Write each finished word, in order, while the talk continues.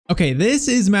Okay, this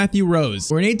is Matthew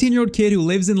Rose. We're an 18-year-old kid who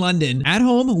lives in London at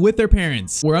home with their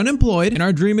parents. We're unemployed and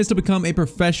our dream is to become a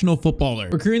professional footballer.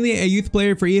 We're currently a youth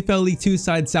player for EFL League 2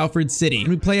 side Salford City, and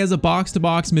we play as a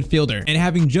box-to-box midfielder. And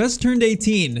having just turned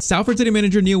 18, Salford City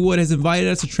manager Neil Wood has invited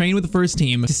us to train with the first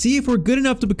team to see if we're good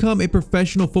enough to become a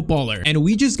professional footballer. And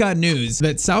we just got news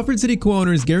that Salford City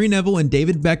co-owners Gary Neville and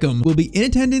David Beckham will be in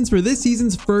attendance for this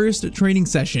season's first training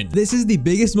session. This is the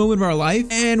biggest moment of our life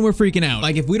and we're freaking out.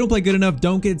 Like, if we don't play good enough,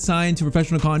 don't get signed to a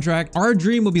professional contract, our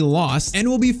dream will be lost and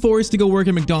we'll be forced to go work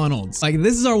at McDonald's. Like,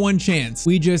 this is our one chance.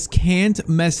 We just can't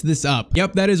mess this up.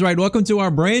 Yep, that is right. Welcome to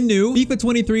our brand new FIFA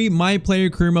 23 My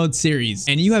Player Career Mode series.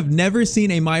 And you have never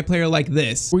seen a My Player like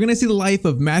this. We're gonna see the life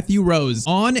of Matthew Rose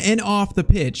on and off the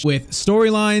pitch with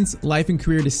storylines, life and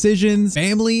career decisions,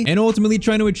 family, and ultimately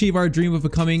trying to achieve our dream of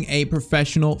becoming a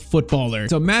professional footballer.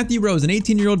 So Matthew Rose, an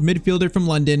 18-year-old midfielder from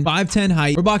London, 5'10"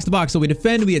 height. We're box to box, so we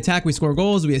defend, we attack, we score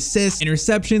goals, we assist,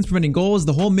 interceptions, preventing goals,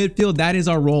 the whole midfield. That is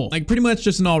our role. Like, pretty much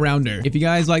just an all-rounder. If you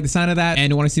guys like the sound of that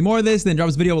and want to see more of this, then drop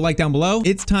this video a like down below.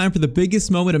 It's time for the biggest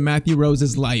moment of Matthew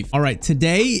Rose's life. All right,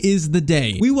 today is the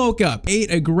day. We woke up,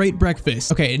 ate a great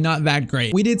breakfast. Okay, not that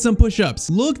great. We did some push-ups,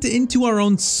 looked into our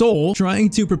own soul, trying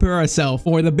to prepare ourselves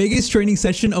for the biggest training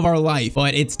session of our life.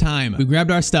 But it's time. We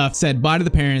grabbed our stuff, said bye to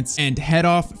the parents, and head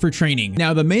off for training.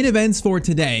 Now, the main events for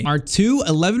today are two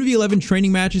 11v11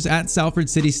 training matches at Salford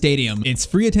City Stadium. It's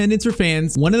free attendance for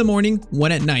fans, 1 in the morning,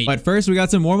 1 at night. But first, we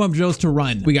got some warm-up drills to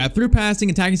run. We got through passing,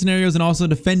 attacking scenarios, and also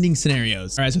defending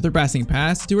scenarios. All right, so through passing,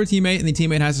 pass to our teammate, and the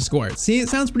teammate has to score. See, it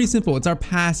sounds pretty simple. It's our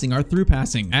passing, our through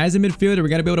passing. As a midfielder, we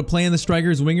got to be able to play in the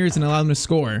strikers, wingers, and allow them to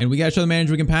score. And we got to show the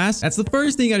manager we can pass. That's the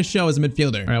first thing you got to show as a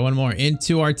midfielder. All right, one more.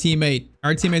 Into our teammate.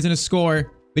 Our teammate's going to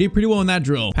score. We did pretty well in that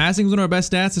drill. Passing was one of our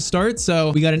best stats to start,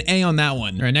 so we got an A on that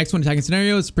one. All right, next one, attacking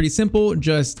scenario. It's pretty simple.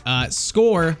 Just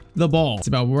score the ball. It's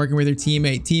about working with your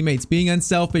teammates, being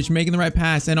unselfish, making the right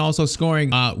pass, and also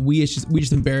scoring. We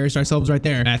just embarrassed ourselves right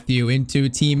there. Matthew into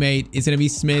teammate. It's gonna be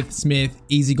Smith,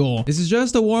 easy goal. This is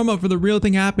just a warm up for the real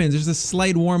thing happens. There's a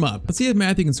slight warm up. Let's see if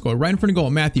Matthew can score right in front of goal.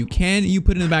 Matthew, can you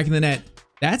put it in the back of the net?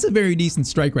 That's a very decent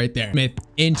strike right there. Smith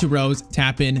into Rose,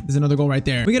 tap in. There's another goal right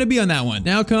there. We gotta be on that one.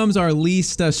 Now comes our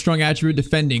least strong attribute,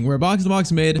 defending. We're a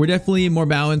box-to-box mid. We're definitely more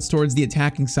balanced towards the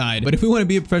attacking side. But if we want to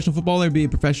be a professional footballer, be a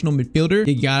professional midfielder,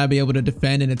 you gotta be able to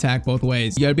defend and attack both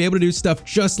ways. You gotta be able to do stuff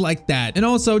just like that. And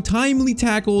also timely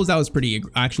tackles. That was pretty.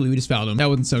 Actually, we just fouled him. That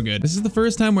wasn't so good. This is the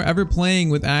first time we're ever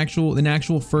playing with an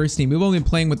actual first team. We've only been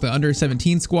playing with the under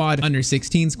 17 squad, under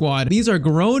 16 squad. These are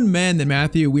grown men that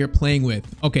Matthew we are playing with.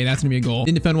 Okay, that's gonna be a goal.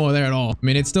 Didn't defend well there at all. I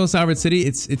mean, it's still Salford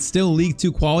City. It's still League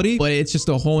 2 quality, but it's just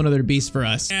a whole another beast for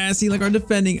us. Yeah, see, like our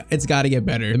defending, it's got to get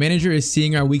better. The manager is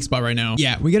seeing our weak spot right now.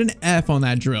 Yeah, we get an F on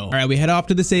that drill. All right, we head off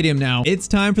to the stadium now. It's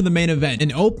time for the main event,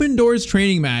 an open doors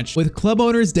training match with club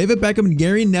owners David Beckham and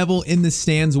Gary Neville in the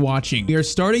stands watching. We are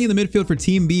starting in the midfield for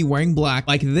Team B wearing black.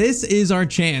 Like, this is our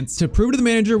chance to prove to the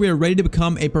manager we are ready to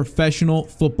become a professional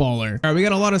footballer. All right, we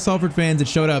got a lot of Salford fans that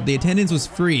showed up. The attendance was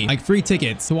free, like free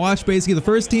tickets to watch basically the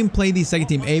first team play the second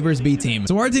team, A versus B team.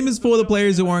 So our team is full of the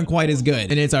players who aren't quite as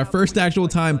good. And it's our first actual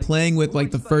time playing with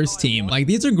like the first team. Like,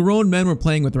 these are grown men we're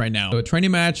playing with right now. So training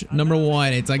match number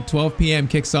 1, it's like 12 p.m.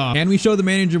 kicks off. And we show the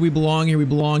manager we belong here. We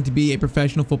belong to be a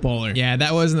professional footballer. Yeah,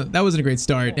 that wasn't a great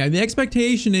start. Yeah, the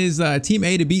expectation is team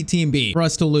A to beat team B for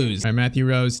us to lose. All right, Matthew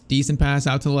Rose, decent pass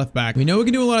out to the left back. We know we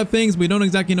can do a lot of things, but we don't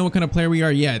exactly know what kind of player we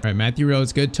are yet. All right, Matthew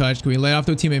Rose, good touch. Can we lay off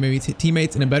to a teammate? Maybe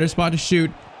teammates in a better spot to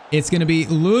shoot. It's going to be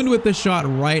Lund with the shot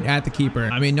right at the keeper.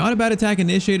 I mean, not a bad attack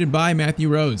initiated by Matthew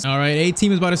Rose. All right, A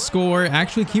team is about to score.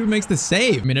 Actually, keeper makes the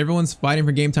save. I mean, everyone's fighting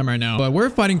for game time right now, but we're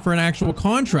fighting for an actual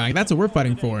contract. That's what we're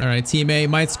fighting for. All right, team A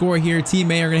might score here.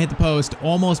 Team A are going to hit the post,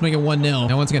 almost make it 1-0.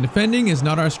 Now, once again, defending is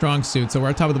not our strong suit, so we're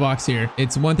at top of the box here.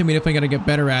 It's one thing we definitely got to get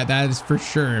better at. That is for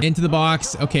sure. Into the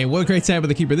box. Okay, what a great save by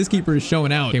the keeper. This keeper is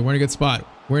showing out. Okay, we're in a good spot.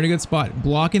 We're in a good spot.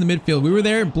 Blocking the midfield. We were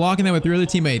there, blocking that with 3 other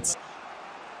teammates.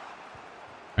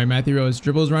 All right, Matthew Rose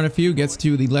dribbles around a few, gets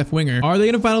to the left winger. Are they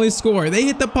going to finally score? They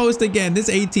hit the post again. This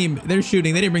A team, they're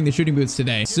shooting. They didn't bring the shooting boots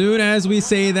today. Soon as we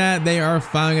say that, they are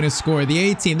finally going to score. The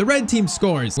A team, the red team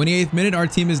scores. 28th minute, our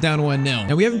team is down 1-0.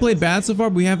 Now, we haven't played bad so far,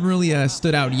 but we haven't really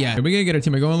stood out yet. We're going to get our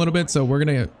team going a little bit, so we're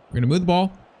going to move the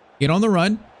ball, get on the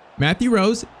run. Matthew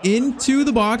Rose into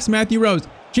the box. Matthew Rose,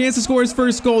 chance to score his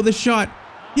first goal. The shot.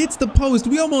 hits the post.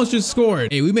 We almost just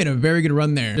scored. Hey, we made a very good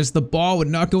run there. Just the ball would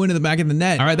not go into the back of the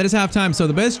net. All right, that is halftime. So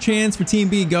the best chance for Team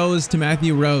B goes to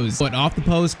Matthew Rose, but off the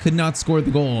post, could not score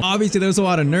the goal. Obviously, there's a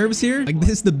lot of nerves here. Like, this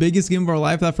is the biggest game of our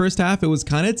life. That first half, it was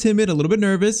kind of timid, a little bit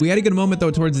nervous. We had a good moment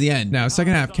though towards the end. Now,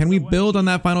 second half, can we build on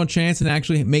that final chance and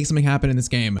actually make something happen in this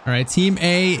game? All right, Team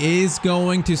A is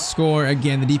going to score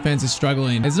again. The defense is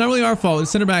struggling. It's not really our fault. The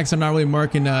center backs are not really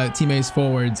marking Team A's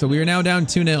forward. So we are now down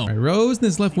 2-0. All right, Rose and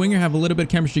this left winger have a little bit of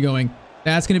chemistry going.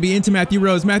 That's going to be into Matthew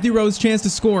Rose. Matthew Rose, chance to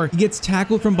score. He gets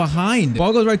tackled from behind.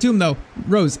 Ball goes right to him, though.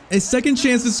 Rose, a second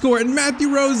chance to score, and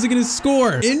Matthew Rose is going to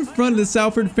score in front of the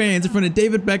Salford fans, in front of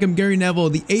David Beckham, Gary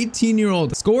Neville, the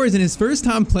 18-year-old. Scores in his first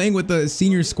time playing with the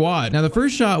senior squad. Now, the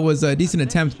first shot was a decent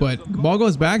attempt, but the ball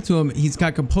goes back to him. He's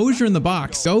got composure in the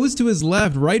box. Goes to his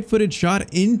left, right-footed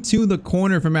shot into the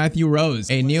corner for Matthew Rose.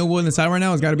 Hey, Neil Wood on the side right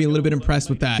now has got to be a little bit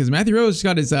impressed with that, because Matthew Rose just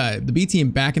got his the B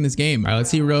team back in this game. All right, let's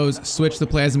see Rose switch the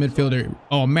play as a midfielder.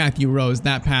 Oh, Matthew Rose,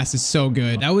 that pass is so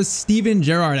good. That was Steven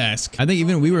Gerrard-esque. I think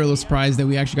even we were a little surprised that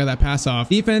we actually got that pass off.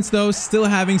 Defense, though, still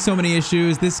having so many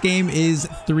issues. This game is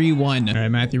 3-1. All right,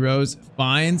 Matthew Rose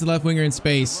finds the left winger in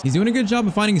space. He's doing a good job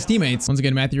of finding his teammates. Once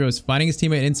again, Matthew Rose finding his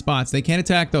teammate in spots. They can't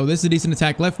attack, though. This is a decent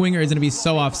attack. Left winger is going to be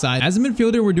so offside. As a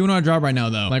midfielder, we're doing our job right now,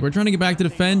 though. Like, we're trying to get back to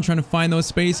defend, trying to find those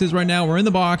spaces right now. We're in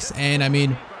the box, and I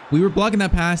mean, we were blocking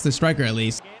that pass, the striker at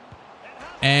least.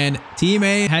 And Team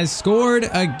A has scored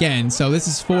again. So this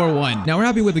is 4-1. Now we're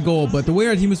happy with the goal, but the way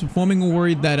our team is performing, we're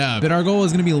worried that our goal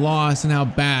is going to be lost and how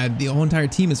bad the whole entire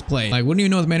team is played. Like, wouldn't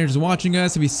even know if the manager's watching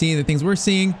us, if he's seeing the things we're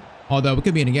seeing. Although it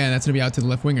could be in again. That's going to be out to the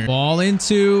left winger. Ball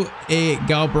into a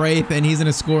Galbraith, and he's going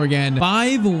to score again.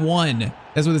 5-1.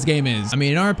 That's what this game is. I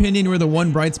mean, in our opinion, we're the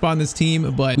one bright spot in this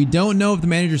team, but we don't know if the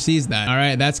manager sees that. All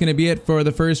right, that's going to be it for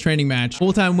the first training match.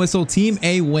 Full-time whistle, Team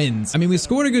A wins. I mean, we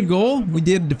scored a good goal. We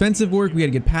did defensive work. We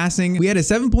had good passing. We had a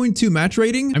 7.2 match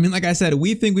rating. I mean, like I said,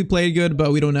 we think we played good,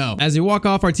 but we don't know. As we walk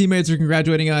off, our teammates are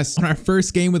congratulating us on our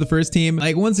first game with the first team.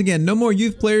 Like, once again, no more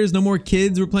youth players, no more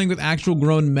kids. We're playing with actual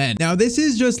grown men. Now, this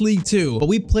is just League 2, but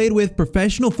we played with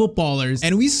professional footballers,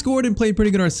 and we scored and played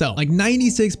pretty good ourselves. Like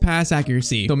 96 pass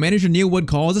accuracy. So manager Neil Wood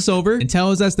calls us over and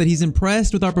tells us that he's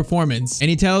impressed with our performance, and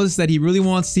he tells us that he really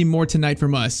wants to see more tonight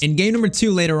from us in game number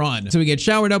 2 later on. So we get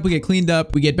showered up, we get cleaned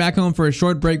up, we get back home for a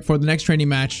short break for the next training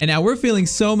match, and now we're feeling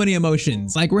so many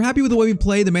emotions. Like, we're happy with the way we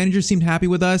played. The manager seemed happy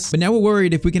with us, but now we're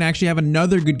worried if we can actually have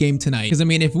another good game tonight, because I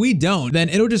mean, if we don't, then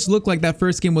it'll just look like that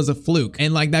first game was a fluke,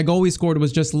 and like that goal we scored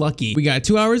was just lucky. We got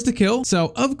 2 hours to kill,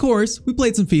 so of course we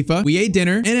played some FIFA, we ate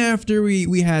dinner, and after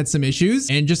we had some issues,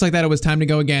 and just like that, it was time to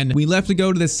go again. We left to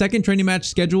go to the second training match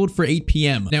scheduled for 8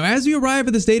 p.m. Now, as we arrive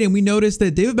at the stadium, we notice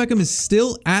that David Beckham is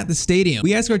still at the stadium.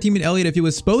 We ask our teammate Elliot if he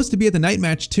was supposed to be at the night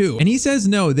match too, and he says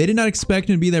no, they did not expect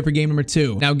him to be there for game number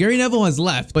 2. Now, Gary Neville has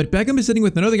left, but Beckham is sitting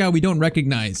with another guy we don't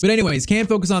recognize. But anyways, can't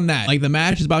focus on that. Like, the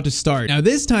match is about to start. Now,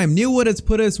 this time, Neil Wood has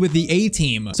put us with the A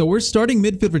team, so we're starting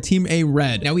midfield for Team A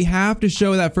Red. Now, we have to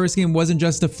show that first game wasn't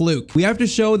just a fluke. We have to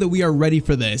show that we are ready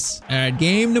for this. All right,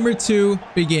 game number 2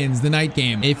 begins, the night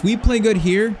game. If we play good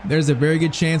here, there's a very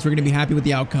good chance we're going to be happy with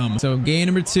the outcome. So game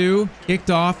number 2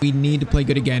 kicked off. We need to play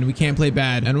good again. We can't play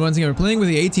bad. And once again, we're playing with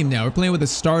the A team now. We're playing with the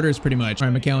starters pretty much. All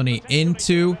right, McElhenney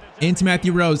into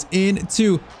Matthew Rose,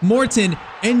 into Morton.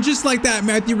 And just like that,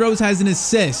 Matthew Rose has an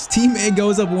assist. Team A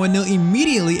goes up 1-0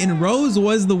 immediately, and Rose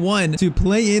was the one to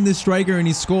play in the striker, and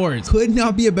he scores. Could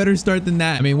not be a better start than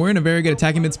that. I mean, we're in a very good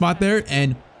attacking mid spot there,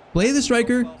 and play the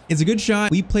striker. It's a good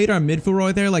shot. We played our midfield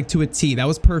right there like to a T. That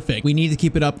was perfect. We need to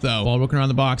keep it up though. Ball working around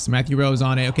the box. Matthew Rose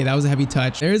on it. Okay, that was a heavy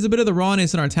touch. There's a bit of the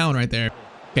rawness in our talent right there.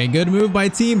 Okay, good move by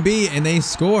Team B, and they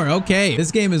score. Okay,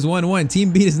 this game is 1-1.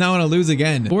 Team B does not want to lose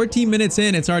again. 14 minutes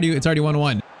in, it's already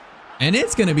 1-1. And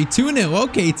it's going to be 2-0.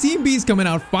 Okay, Team B's coming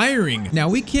out firing. Now,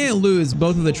 we can't lose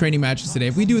both of the training matches today.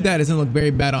 If we do that, it's going to look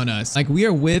very bad on us. Like, we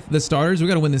are with the starters. We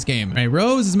got to win this game. All right,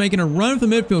 Rose is making a run for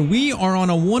the midfield. We are on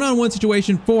a one-on-one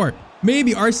situation for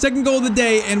maybe our second goal of the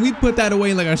day, and we put that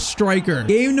away like a striker.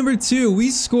 Game number 2,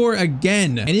 we score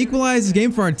again and equalize this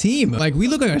game for our team. Like, we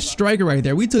look like a striker right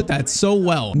there. We took that so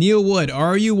well. Neil Wood,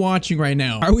 are you watching right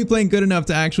now? Are we playing good enough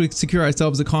to actually secure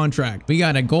ourselves a contract? We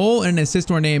got a goal and an assist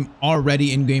to our name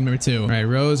already in game number 2. All right,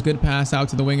 Rose, good pass out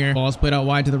to the winger. Ball's played out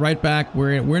wide to the right back.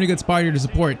 We're in a good spot here to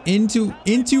support. Into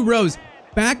Rose.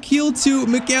 Back heel to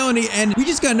McElhenney, and we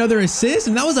just got another assist,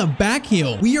 and that was a back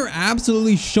heel. We are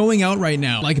absolutely showing out right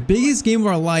now. Like, biggest game of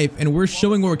our life, and we're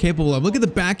showing what we're capable of. Look at the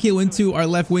back heel into our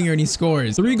left winger, and he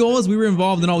scores. 3 goals. We were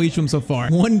involved in all each of them so far.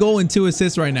 1 goal and 2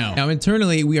 assists right now. Now,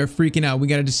 internally, we are freaking out. We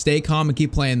got to just stay calm and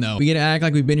keep playing, though. We got to act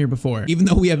like we've been here before, even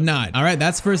though we have not. All right,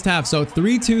 that's first half. So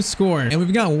 3-2 score, and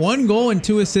we've got 1 goal and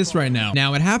 2 assists right now.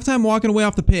 Now, at halftime, walking away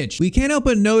off the pitch, we can't help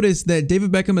but notice that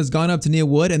David Beckham has gone up to Neil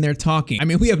Wood, and they're talking. I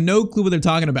mean, we have no clue what they're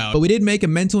talking about, but we did make a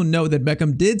mental note that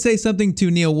Beckham did say something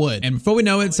to Neil Wood. And before we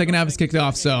know it, second half is kicked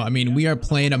off. So, I mean, we are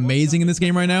playing amazing in this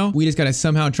game right now. We just got to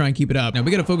somehow try and keep it up. Now,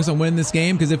 we got to focus on winning this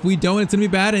game, because if we don't, it's going to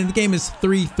be bad. And the game is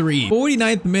 3-3.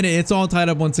 49th minute, it's all tied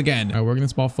up once again. All right, working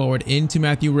this ball forward into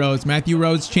Matthew Rose. Matthew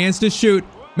Rose, chance to shoot.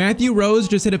 Matthew Rose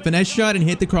just hit a finesse shot and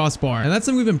hit the crossbar. And that's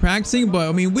something we've been practicing, but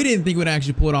I mean, we didn't think we'd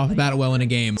actually pull it off that well in a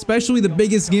game, especially the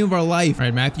biggest game of our life. All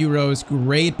right, Matthew Rose,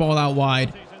 great ball out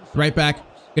wide. Right back.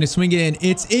 Gonna swing it in.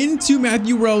 It's into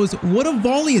Matthew Rose. What a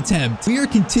volley attempt. We are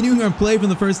continuing our play from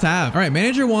the first half. All right,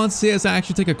 manager wants to see us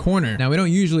actually take a corner. Now, we don't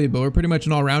usually, but we're pretty much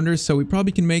an all-rounder, so we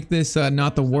probably can make this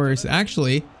not the worst.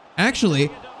 Actually,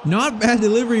 not bad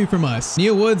delivery from us.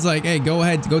 Neil Wood's like, hey, go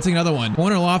ahead, go take another one.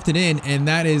 Corner lofted in, and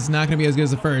that is not gonna be as good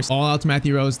as the first. All out to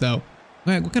Matthew Rose, though.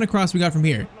 What kind of cross we got from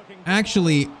here?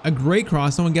 Actually, a great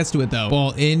cross. No one gets to it, though.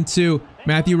 Ball into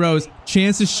Matthew Rose.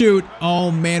 Chance to shoot.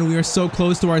 Oh, man, we are so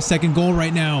close to our second goal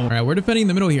right now. All right, we're defending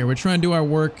the middle here. We're trying to do our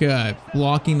work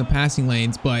blocking the passing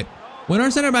lanes, but when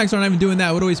our center backs aren't even doing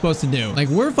that, what are we supposed to do? Like,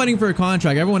 we're fighting for a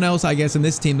contract. Everyone else, I guess, in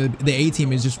this team, the A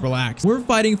team, is just relaxed. We're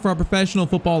fighting for our professional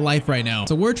football life right now.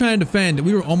 So we're trying to defend.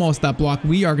 We were almost that block.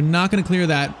 We are not going to clear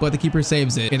that, but the keeper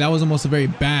saves it. Okay, that was almost a very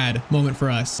bad moment for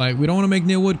us. Like, we don't want to make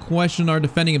Neil Wood question our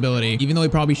defending ability, even though he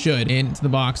probably should. Into the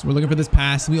box. We're looking for this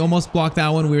pass. We almost blocked that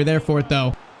one. We were there for it,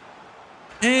 though.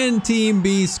 And Team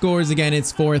B scores again.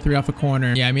 It's 4-3 off a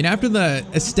corner. Yeah, I mean, after the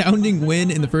astounding win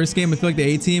in the first game, I feel like the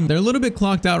A team, they're a little bit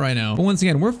clocked out right now. But once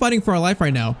again, we're fighting for our life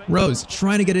right now. Rose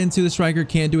trying to get into the striker.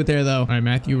 Can't do it there, though. All right,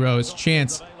 Matthew Rose.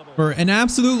 Chance for an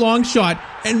absolute long shot.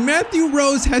 And Matthew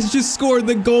Rose has just scored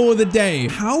the goal of the day.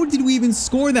 How did we even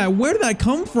score that? Where did that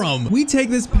come from? We take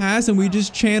this pass and we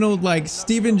just channeled like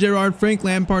Steven Gerrard, Frank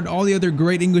Lampard, all the other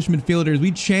great English midfielders.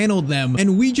 We channeled them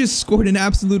and we just scored an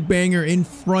absolute banger in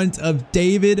front of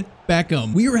David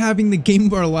Beckham. We were having the game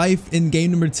of our life in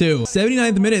game number 2.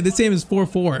 79th minute. This game is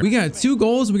 4-4. We got 2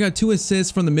 goals. We got 2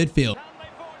 assists from the midfield.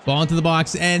 Ball into the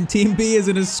box, and Team B is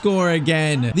going to score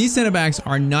again. These center backs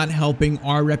are not helping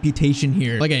our reputation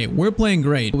here. Like, hey, we're playing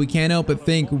great, but we can't help but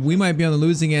think we might be on the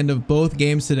losing end of both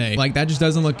games today. Like, that just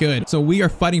doesn't look good. So we are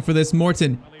fighting for this.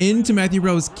 Morton into Matthew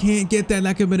Rose. Can't get that.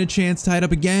 That could have been a chance. Tied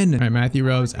up again. All right, Matthew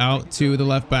Rose out to the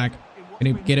left back.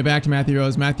 Gonna get it back to Matthew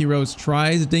Rose. Matthew Rose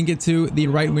tries, didn't get to the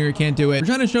right winger. Can't do it. We're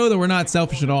trying to show that we're not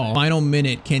selfish at all. Final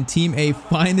minute. Can Team A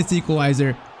find this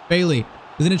equalizer? Bailey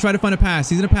is gonna try to find a pass.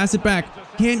 He's gonna pass it back.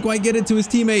 Can't quite get it to his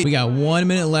teammate. We got 1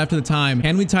 minute left of the time.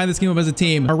 Can we tie this game up as a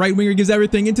team? Our right winger gives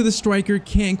everything into the striker.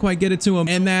 Can't quite get it to him.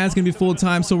 And that's going to be full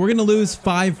time. So we're going to lose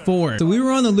 5-4. So we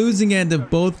were on the losing end of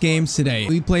both games today.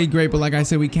 We played great, but like I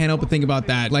said, we can't help but think about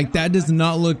that. Like, that does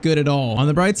not look good at all. On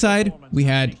the bright side, we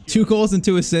had 2 goals and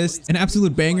 2 assists. An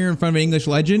absolute banger in front of an English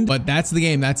legend. But that's the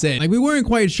game. That's it. Like, we weren't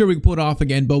quite sure we could pull it off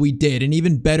again, but we did. And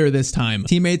even better this time.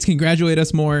 Teammates congratulate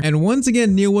us more. And once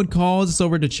again, Neil Wood calls us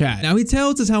over to chat. Now, he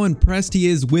tells us how impressed he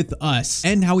is with us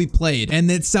and how we played, and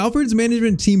that Salford's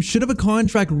management team should have a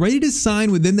contract ready to sign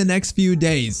within the next few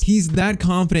days. He's that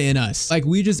confident in us. Like,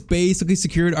 we just basically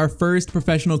secured our first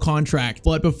professional contract.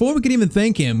 But before we could even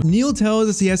thank him, Neil tells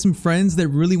us he has some friends that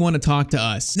really want to talk to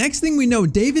us. Next thing we know,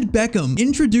 David Beckham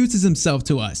introduces himself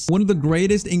to us. One of the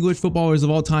greatest English footballers of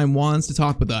all time wants to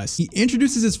talk with us. He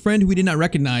introduces his friend who we did not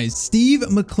recognize, Steve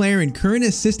McLaren, current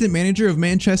assistant manager of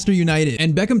Manchester United.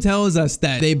 And Beckham tells us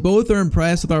that they both are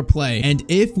impressed with our play, and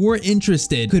if we're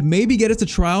interested, could maybe get us a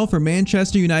trial for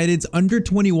Manchester United's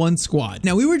under-21 squad.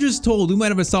 Now, we were just told we might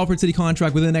have a Salford City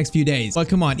contract within the next few days, but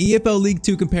come on, EFL League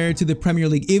 2 compared to the Premier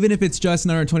League, even if it's just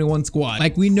an under-21 squad,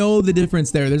 like, we know the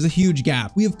difference there. There's a huge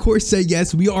gap. We of course say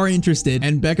yes, we are interested,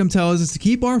 and Beckham tells us to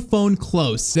keep our phone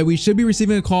close, that we should be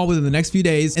receiving a call within the next few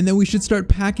days, and then we should start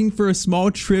packing for a small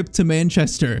trip to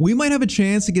Manchester. We might have a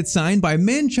chance to get signed by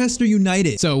Manchester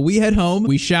United. So we head home,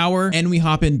 we shower, and we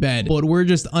hop in bed, but we're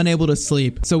just unable to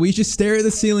asleep. So we just stare at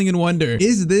the ceiling and wonder,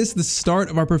 is this the start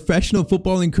of our professional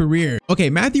footballing career? Okay,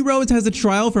 Matthew Rose has a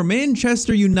trial for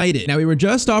Manchester United. Now, we were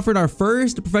just offered our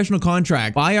first professional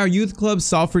contract by our youth club,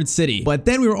 Salford City. But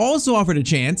then we were also offered a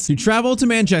chance to travel to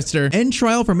Manchester and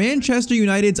trial for Manchester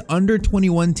United's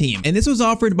under-21 team. And this was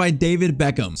offered by David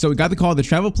Beckham. So we got the call. The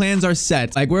travel plans are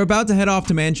set. Like, we're about to head off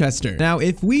to Manchester. Now,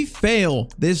 if we fail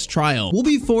this trial, we'll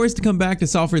be forced to come back to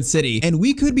Salford City, and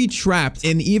we could be trapped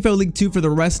in EFL League 2 for the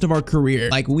rest of our career.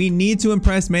 Like, we need to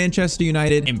impress Manchester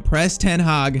United, impress Ten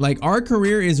Hag. Like, our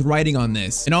career is riding on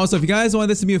this. And also, if you guys want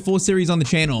this to be a full series on the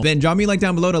channel, then drop me a like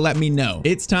down below to let me know.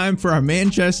 It's time for our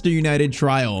Manchester United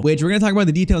trial, which we're going to talk about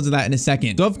the details of that in a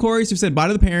second. So, of course, we said bye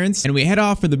to the parents, and we head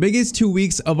off for the biggest 2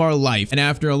 weeks of our life. And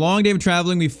after a long day of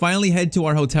traveling, we finally head to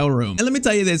our hotel room. And let me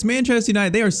tell you this, Manchester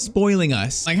United, they are spoiling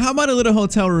us. Like, how about a little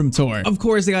hotel room tour? Of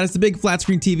course, they got us the big flat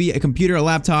screen TV, a computer, a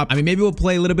laptop. I mean, maybe we'll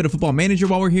play a little bit of Football Manager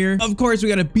while we're here. Of course, we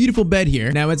got a beautiful bed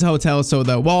here. Now, it's a hotel, so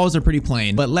the walls are pretty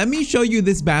plain. But let me show you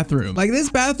this bathroom. Like, this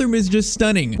bathroom is just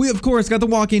stunning. We, of course, got the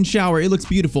walk-in shower. It looks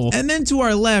beautiful. And then to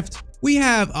our left, we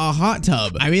have a hot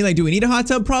tub. I mean, like, do we need a hot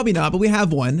tub? Probably not, but we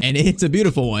have one, and it's a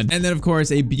beautiful one. And then, of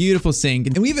course, a beautiful sink.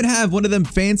 And we even have one of them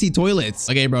fancy toilets.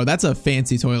 Okay, bro, that's a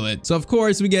fancy toilet. So, of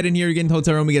course, we get in here, we get in the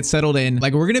hotel room, we get settled in.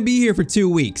 Like, we're gonna be here for 2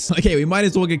 weeks. Okay, we might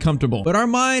as well get comfortable. But our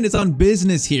mind is on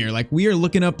business here. Like, we are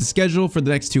looking up the schedule for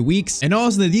the next 2 weeks, and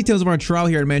also the details of our trial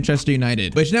here at Manchester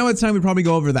United. But now it's time we probably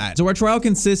go over that. So our trial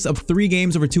consists of 3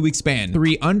 games over 2 week span,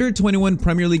 3 under-21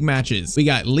 Premier League matches. We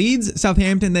got Leeds,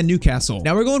 Southampton, then Newcastle.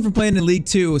 Now we're going from playing in League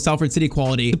 2, Salford City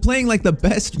quality, to playing like the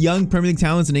best young Premier League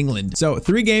talents in England. So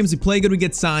 3 games, we play good, we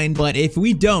get signed, but if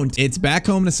we don't, it's back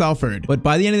home to Salford. But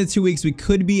by the end of the 2 weeks, we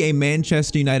could be a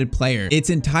Manchester United player. It's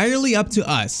entirely up to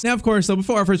us. Now, of course, so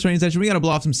before our first training session, we gotta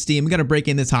blow off some steam, we gotta break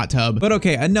in this hot tub. But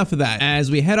okay, enough of that. As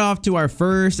we head off to our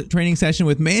first training session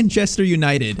with Manchester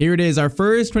United. Here it is, our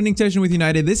first training session with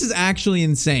United. This is actually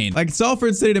insane. Like,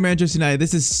 Salford City to Manchester United,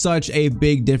 this is such a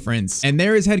big difference. And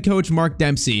there is head coach Mark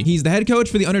Dempsey. He's the head coach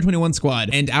for the under-21 squad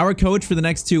and our coach for the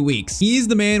next 2 weeks. He's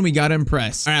the man we gotta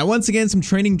impress. All right, once again, some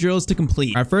training drills to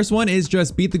complete. Our first one is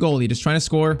just beat the goalie, just trying to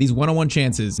score these one-on-one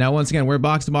chances. Now, once again, we're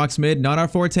box-to-box mid, not our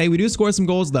forte. We do score some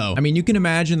goals, though. I mean, you can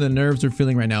imagine the nerves we're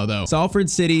feeling right now, though. Salford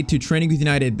City to training with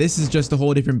United, this is just a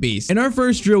whole different beast. In our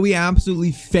first drill, we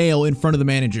absolutely fail in front of the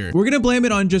manager. We're gonna blame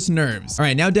it on just nerves. All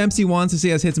right, now Dempsey wants to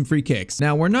see us hit some free kicks.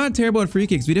 Now, we're not terrible at free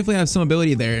kicks. We definitely have some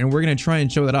ability there, and we're gonna try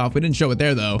and show that off. We didn't show it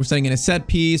there, though. We're setting in a set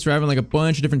piece. We're having like a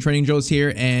bunch of different training drills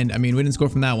here, and I mean, we didn't score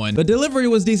from that one. The delivery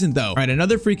was decent, though. All right,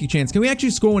 another free kick chance. Can we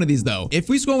actually score one of these, though? If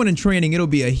we score one in training, it'll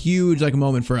be a huge like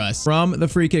moment for us. From the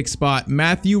free kick spot,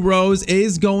 Matthew Rose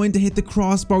is going to hit the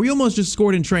crossbar. We almost just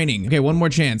scored in training. Okay, one more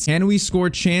chance. Can we score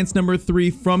chance number 3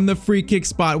 from the free kick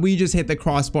spot? We just hit the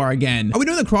crossbar again. Are we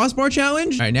doing the crossbar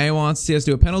challenge? All right, now he wants to see us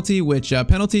do a penalty, which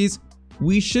penalties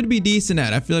we should be decent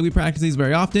at. I feel like we practice these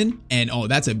very often. And oh,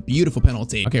 that's a beautiful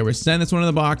penalty. Okay, we're sending this one in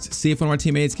the box, see if one of our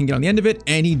teammates can get on the end of it.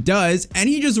 And he does. And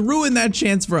he just ruined that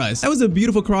chance for us. That was a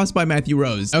beautiful cross by Matthew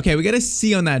Rose. Okay, we got a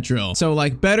C on that drill. So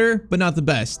like better, but not the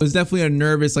best. It was definitely a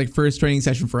nervous like first training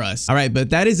session for us. All right,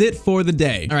 but that is it for the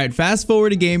day. All right, fast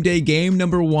forward to game day, game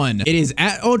number 1. It is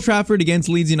at Old Trafford against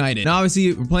Leeds United. Now,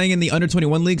 obviously, we're playing in the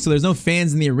under-21 league, so there's no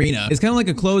fans in the arena. It's kind of like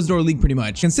a closed-door league pretty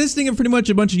much, consisting of pretty much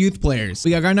a bunch of youth players.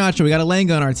 We got Garnacho, we got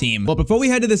Alanga on our team. But before we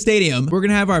head to the stadium, we're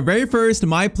gonna have our very first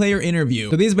My Player interview.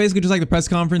 So these is basically just like the press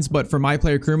conference, but for My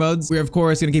Player career modes. We're of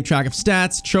course gonna keep track of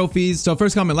stats, trophies. So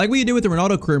first comment, like what you do with the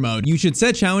Ronaldo career mode, you should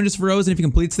set challenges for Rose, and if he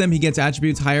completes them, he gets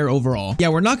attributes higher overall. Yeah,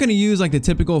 we're not gonna use like the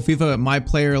typical FIFA My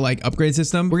Player like upgrade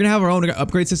system. We're gonna have our own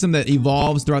upgrade system that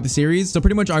evolves throughout the series. So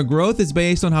pretty much our growth is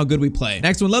based on how good we play.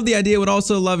 Next one, love the idea. Would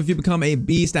also love if you become a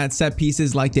beast at set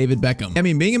pieces like David Beckham. I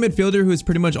mean, being a midfielder who is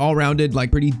pretty much all rounded,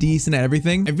 like pretty decent at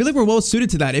everything, I feel like we're well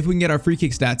suited to that if we can get our free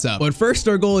kick stats up. But first,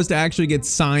 our goal is to actually get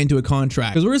signed to a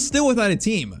contract because we're still without a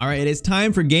team. All right, it is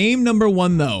time for game number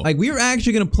 1 though. Like, we are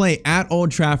actually gonna play at Old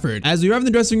Trafford. As we arrive in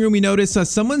the dressing room, we notice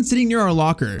someone sitting near our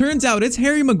locker. Turns out it's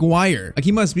Harry Maguire. Like,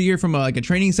 he must be here from like a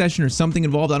training session or something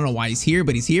involved. I don't know why he's here,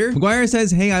 but he's here. Maguire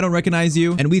says, "Hey, I don't recognize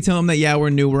you," and we tell him that yeah, we're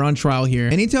new, we're on trial here,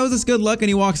 and he tells us good luck and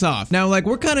he walks off. Now, like,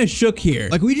 we're kind of shook here.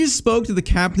 Like, we just spoke to the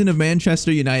captain of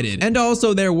Manchester United and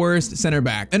also their worst center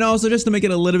back. And also, just to make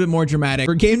it a little bit more more dramatic.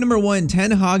 For game number 1,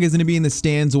 Ten Hag is going to be in the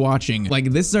stands watching.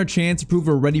 Like, this is our chance to prove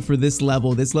we're ready for this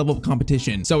level of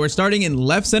competition. So we're starting in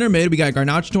left center mid. We got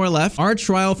Garnacho to our left. Our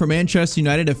trial for Manchester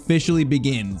United officially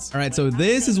begins. All right, so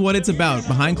this is what it's about.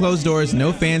 Behind closed doors,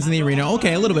 no fans in the arena.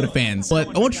 Okay, a little bit of fans,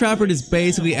 but Old Trafford is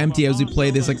basically empty as we play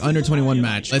this like under 21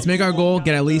 match. Let's make our goal,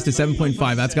 get at least a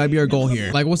 7.5. That's got to be our goal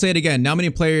here. Like, we'll say it again. Not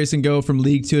many players can go from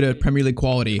League 2 to Premier League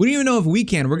quality. We don't even know if we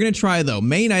can. We're going to try though.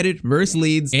 Man United versus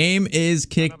Leeds. Game is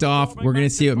kicked off. We're going to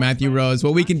see what Matthew Rose,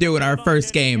 what we can do in our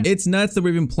first game. It's nuts that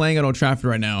we've been playing at Old Trafford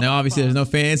right now. Now, obviously, there's no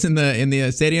fans in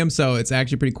the stadium, so it's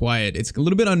actually pretty quiet. It's a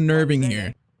little bit unnerving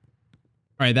here.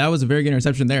 All right, that was a very good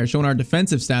interception there, showing our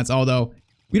defensive stats, although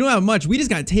we don't have much. We just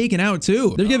got taken out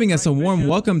too. They're giving us a warm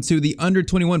welcome to the under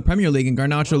 21 Premier League, and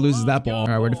Garnacho loses that ball. All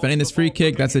right, we're defending this free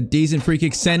kick. That's a decent free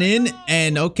kick sent in.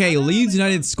 And okay, Leeds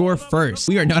United score first.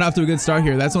 We are not off to a good start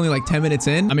here. That's only like 10 minutes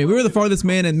in. I mean, we were the farthest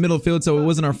man in middle field, so it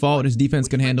wasn't our fault. His defense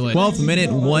couldn't handle it. 12th minute,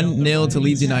 1-0 to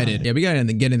Leeds United. Yeah, we got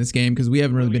to get in this game because we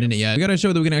haven't really been in it yet. We got to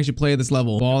show that we can actually play at this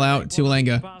level. Ball out to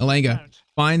Alenga.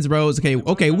 Finds Rose.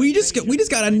 Okay, we just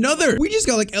got another. We just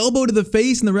got like elbow to the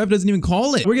face and the ref doesn't even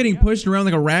call it. We're getting pushed around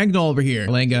like a rag doll over here.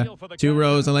 Alenga to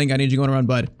Rose. Alenga, I need you to go on a run,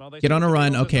 bud. Get on a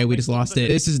run. Okay, we just lost it.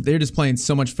 They're just playing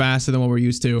so much faster than what we're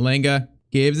used to. Alenga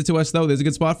gives it to us though. There's a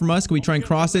good spot from us. Can we try and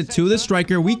cross it to the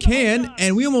striker? We can,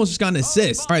 and we almost just got an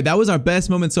assist. All right, that was our best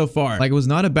moment so far. Like, it was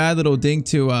not a bad little dink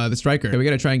to the striker. Okay, we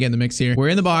got to try and get in the mix here. We're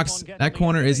in the box. That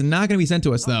corner is not going to be sent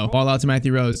to us though. Ball out to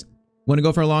Matthew Rose. Want to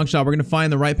go for a long shot. We're going to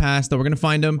find the right pass, though. We're going to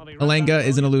find him. Alenga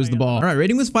is going to lose the ball. All right,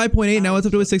 rating was 5.8. Now it's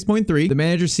up to a 6.3. The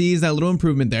manager sees that little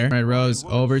improvement there. All right, Rose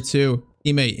over to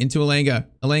teammate into Alenga.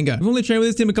 We've only trained with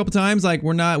this team a couple times. Like,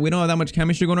 we don't have that much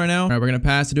chemistry going right now. All right, we're going to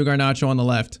pass to Garnacho on the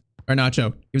left.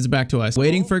 Garnacho gives it back to us.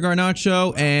 Waiting for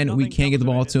Garnacho, and we can't get the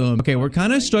ball to him. Okay, we're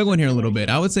kind of struggling here a little bit.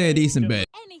 I would say a decent bit.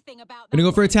 Gonna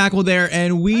go for a tackle there,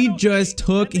 and we just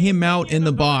took him out in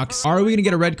the box. Are we gonna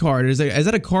get a red card? Is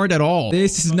that a card at all?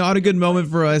 This is not a good moment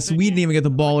for us. We didn't even get the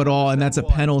ball at all, and that's a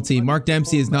penalty. Mark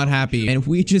Dempsey is not happy, and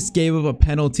we just gave up a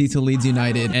penalty to Leeds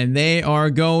United, and they're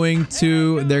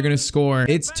gonna score.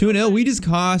 It's 2-0. We just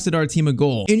costed our team a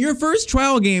goal. In your first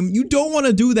trial game, you don't want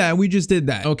to do that. We just did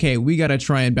that. Okay, we gotta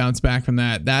try and bounce back from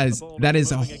that. That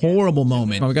is a horrible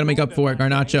moment. We gotta make up for it.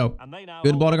 Garnacho.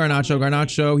 Good ball to Garnacho.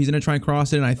 Garnacho, he's gonna try and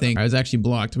cross it, and I think I was actually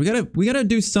blocked. We gotta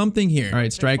do something here. All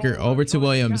right, striker over to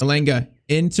Williams. Alenga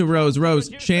into Rose.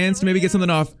 Chance to maybe get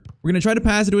something off. We're gonna try to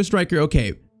pass it to a striker.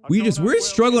 Okay. We're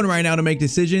struggling right now to make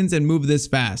decisions and move this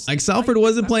fast. Like, Salford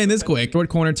wasn't playing this quick. Short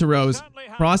corner to Rose.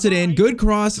 Cross it in. Good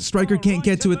cross. Striker can't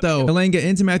get to it though. Alenga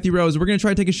into Matthew Rose. We're going to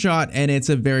try to take a shot, and it's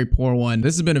a very poor one.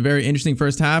 This has been a very interesting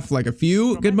first half. Like, a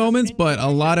few good moments, but a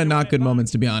lot of not good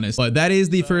moments, to be honest. But that is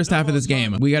the first half of this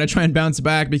game. We got to try and bounce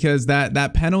back because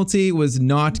that penalty was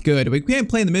not good. We can't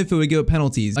play in the midfield. We give up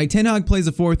penalties. Like, Ten Hag plays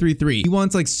a 4-3-3. He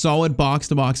wants like solid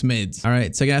box-to-box mids. All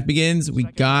right, second half begins. We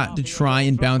got to try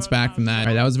and bounce back from that. All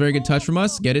right, that was a very good touch from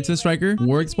us. Get it to the striker.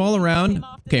 Works ball around.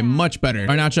 Okay, much better.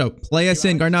 Garnacho, play us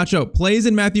in. Garnacho plays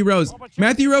in Matthew Rose.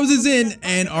 Matthew Rose is in,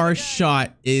 and our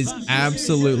shot is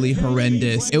absolutely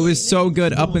horrendous. It was so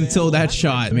good up until that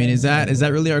shot. I mean, is that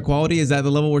really our quality? Is that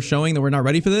the level we're showing that we're not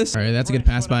ready for this? All right, that's a good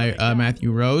pass by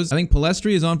Matthew Rose. I think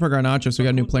Palestri is on for Garnacho, so we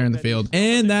got a new player in the field.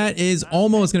 And that is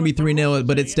almost going to be 3-0,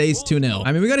 but it stays 2-0.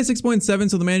 I mean, we got a 6.7,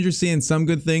 so the manager's seeing some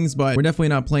good things, but we're definitely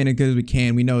not playing it good as we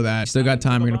can. We know that. Still got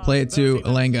time. We're going to play it to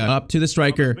Alenga. Up to the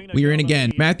striker. We are in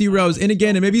again. Matthew Rose in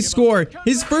again, and maybe score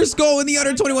his first goal in the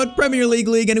under 21 Premier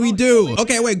League, and we do.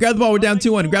 Okay, wait, grab the ball. We're down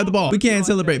 2-1. Grab the ball. We can't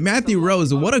celebrate. Matthew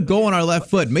Rose, what a goal on our left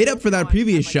foot. Made up for that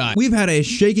previous shot. We've had a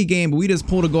shaky game, but we just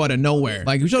pulled a goal out of nowhere.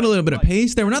 Like, we showed a little bit of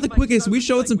pace there. We're not the quickest. We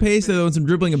showed some pace though, and some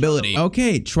dribbling ability.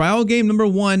 Okay, trial game number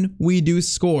 1, we do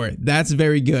score. That's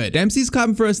very good. Dempsey's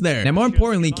clapping for us there. Now, more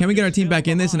importantly, can we get our team back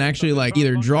in this and actually like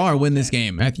either draw or win this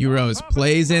game? Matthew Rose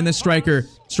plays in the striker.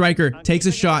 Striker takes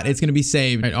a shot. It's going to be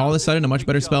saved. All right, all of a sudden, a much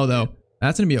better spell though.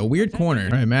 That's going to be a weird corner.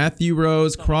 All right, Matthew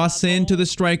Rose, cross into the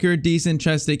striker. Decent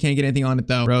chested. Can't get anything on it,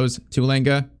 though. Rose to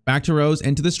Alenga. Back to Rose.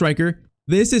 Into the striker.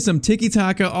 This is some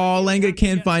tiki-taka. Oh, Alenga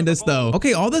can't find us, though.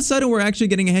 Okay, all of a sudden, we're actually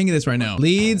getting a hang of this right now.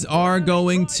 Leeds are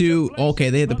going to...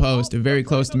 Okay, they hit the post. Very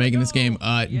close to making this game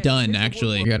done,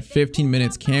 actually. We got 15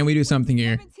 minutes. Can we do something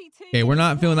here? Okay, we're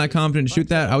not feeling that confident to shoot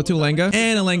that out to Alenga,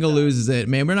 and Alenga loses it.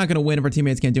 Man, we're not going to win if our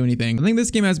teammates can't do anything. I think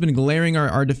this game has been glaring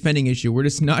our defending issue. We're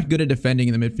just not good at defending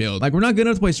in the midfield. Like, we're not good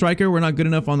enough to play striker. We're not good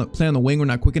enough play on the wing. We're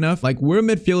not quick enough. Like, we're a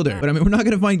midfielder, but I mean, we're not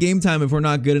going to find game time if we're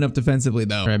not good enough defensively,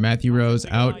 though. All right, Matthew Rose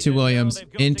out to Williams,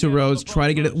 into Rose, try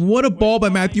to get it. What a ball by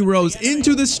Matthew Rose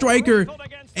into the striker.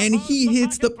 and he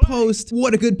hits the post.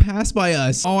 What a good pass by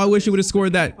us. Oh, I wish he would have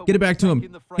scored that. Get it back to him.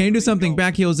 Can he do something?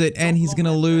 Back heels it, and he's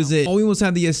gonna lose it. Oh, we almost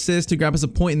had the assist to grab us a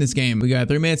point in this game. We got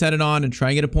 3 minutes added on and try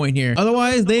and get a point here.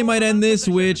 Otherwise, they might end this,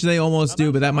 which they almost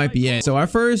do, but that might be it. So our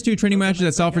first 2 training matches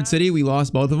at Salford City, we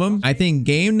lost both of them. I think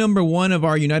game number 1 of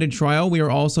our United trial, we are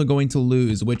also going to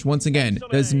lose, which once again,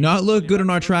 does not look good on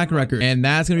our track record, and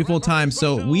that's gonna be full time.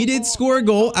 So we did score a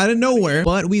goal out of nowhere,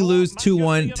 but we lose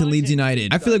 2-1 to Leeds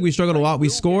United. I feel like we struggled a lot. We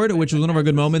scored, which was one of our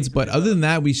good moments, but other than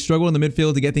that, we struggled in the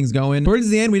midfield to get things going. Towards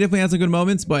the end, we definitely had some good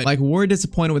moments, but like we're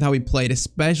disappointed with how we played,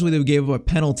 especially that we gave up a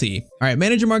penalty. All right,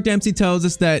 manager Mark Dempsey tells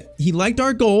us that he liked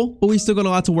our goal, but we still got a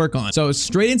lot to work on. So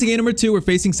straight into game number 2, we're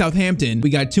facing Southampton. We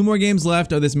got 2 more games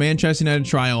left of this Manchester United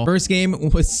trial. First game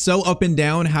was so up and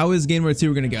down. How is game number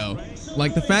 2 gonna go?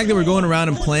 Like the fact that we're going around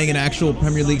and playing in actual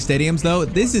Premier League stadiums though,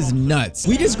 this is nuts.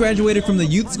 We just graduated from the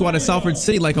youth squad at Salford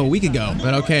City like a week ago.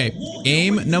 But okay,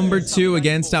 game number 2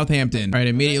 against Southampton. All right,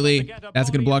 immediately, that's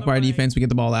a good block by our defense. We get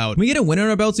the ball out. Can we get a winner on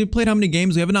our belts? We've played how many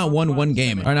games? We have not won 1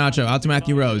 game. Garnacho out to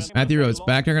Matthew Rose. Matthew Rose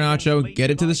back to Garnacho. Get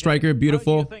it to the striker.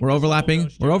 Beautiful. We're overlapping.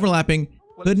 We're overlapping.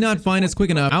 Could not find us quick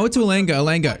enough. Out to Alenga.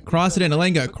 Alenga. Cross it in.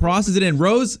 Alenga crosses it in.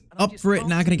 Rose up for it.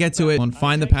 Not going to get to it. On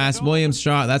find the pass. Williams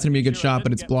shot. That's going to be a good shot,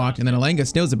 but it's blocked. And then Alenga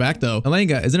steals it back though.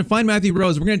 Alenga is going to find Matthew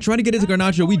Rose. We're going to try to get it to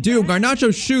Garnacho. We do.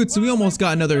 Garnacho shoots. We almost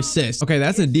got another assist. Okay,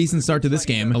 that's a decent start to this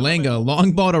game. Alenga,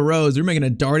 long ball to Rose. We're making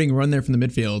a darting run there from the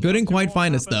midfield. Couldn't quite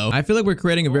find us though. I feel like we're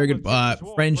creating a very good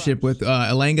friendship with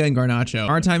Alenga and Garnacho.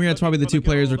 Our time here, it's probably the 2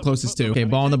 players we're closest to. Okay,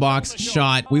 ball in the box.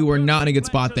 Shot. We were not in a good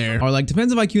spot there. Our like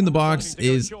defensive IQ in the box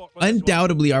is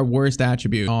undoubtedly our worst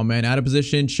attribute. Oh man, out of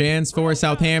position. Chance for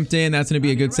Southampton. That's going to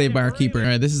be a good save by our keeper. All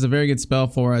right, this is a very good spell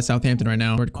for Southampton right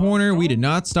now. Third corner. We did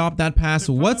not stop that pass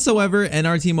whatsoever, and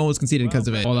our team almost conceded because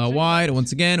of it. Ball out wide.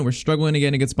 Once again, we're struggling to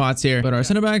get in good spots here, but our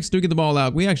center backs do get the ball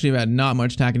out. We actually have had not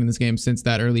much attacking in this game since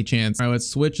that early chance. All right, let's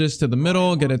switch this to the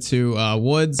middle. Get it to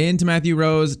Woods. Into Matthew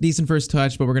Rose. Decent first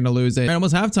touch, but we're going to lose it. All right,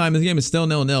 almost halftime. This game is still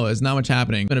 0-0. There's not much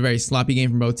happening. It's been a very sloppy game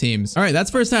from both teams. All right,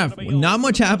 that's first half. Not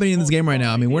much happening in this game right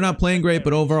now. I mean, we're not playing great,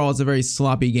 but overall, it's a very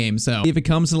sloppy game. So if it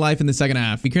comes to life in the second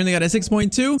half, we currently got a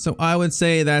 6.2. So I would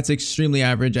say that's extremely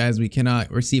average as we cannot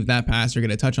receive that pass or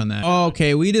get a touch on that.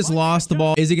 Okay, we just lost the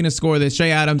ball. Is he going to score this?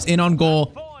 Shea Adams in on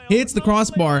goal. Hits the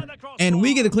crossbar, and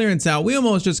we get the clearance out. We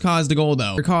almost just caused a goal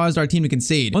though, or caused our team to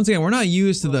concede. Once again, we're not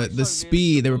used to the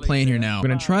speed that we're playing here now. We're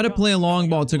gonna try to play a long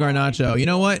ball to Garnacho. You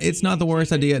know what? It's not the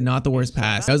worst idea, not the worst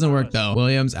pass. Doesn't work though.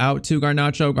 Williams out to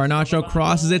Garnacho. Garnacho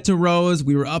crosses it to Rose.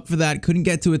 We were up for that, couldn't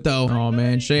get to it though. Oh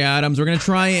man, Shea Adams. We're gonna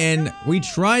try, and we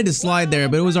tried to slide there,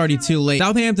 but it was already too late.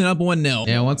 Southampton up 1-0.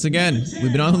 Yeah, once again,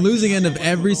 we've been on the losing end of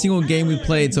every single game we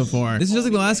played so far. This is just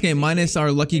like the last game minus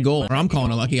our lucky goal, or I'm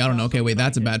calling it lucky. I don't know. Okay, wait,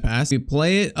 that's a bad pass. We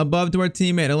play it above to our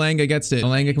teammate. Alenga gets it.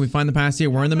 Alenga, can we find the pass here?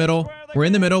 We're in the middle. We're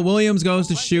in the middle. Williams goes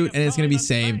to shoot, and it's going to be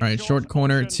saved. All right, short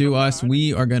corner to us.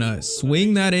 We are going to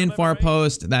swing that in far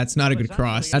post. That's not a good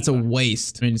cross. That's a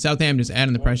waste. I mean, Southampton just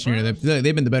adding the pressure here.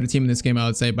 They've been the better team in this game, I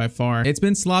would say, by far. It's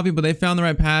been sloppy, but they found the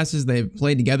right passes. They've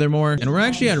played together more, and we're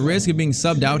actually at risk of being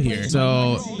subbed out here.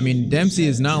 So, I mean, Dempsey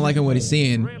is not liking what he's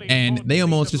seeing, and they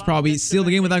almost just probably sealed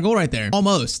the game with that goal right there.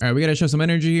 Almost. All right, we got to show some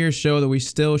energy here, show that we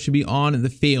still should be on the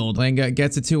field. Alenga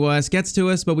gets it to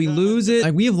us, but we lose it.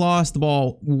 Like, we have lost the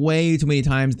ball way too many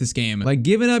times this game. Like,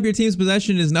 giving up your team's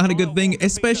possession is not a good thing,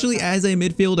 especially as a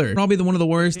midfielder. Probably one of the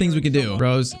worst things we could do.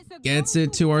 Rose gets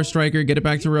it to our striker. Get it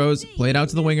back to Rose. Play it out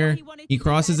to the winger. He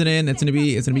crosses it in. It's gonna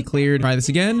be cleared. Try this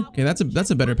again. Okay, that's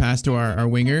a better pass to our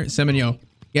winger. Semenyo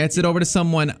gets it over to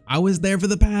someone. I was there for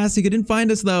the pass. He couldn't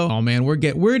find us though. Oh man, we're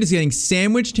just getting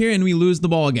sandwiched here, and we lose the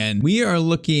ball again. We are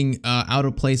looking out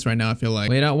of place right now, I feel like.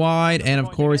 Played out wide, and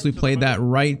of course we played that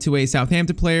right to a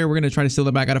Southampton player. We're gonna try to steal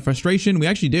it back out of frustration. We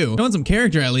actually do. Showing some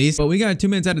character at least, but we got 2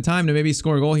 minutes at a time to maybe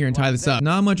score a goal here and tie this up.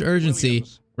 Not much urgency.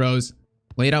 Rose.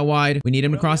 Played out wide. We need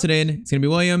him to cross it in. It's going to be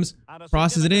Williams.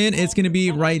 Crosses it in. It's going to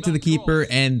be right to the keeper,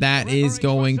 and that is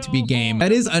going to be game.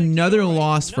 That is another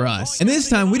loss for us. And this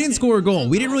time, we didn't score a goal.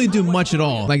 We didn't really do much at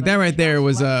all. Like, that right there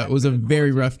was a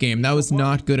very rough game. That was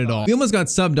not good at all. We almost got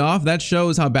subbed off. That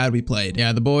shows how bad we played.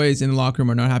 Yeah, the boys in the locker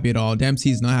room are not happy at all.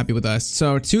 Dempsey's not happy with us.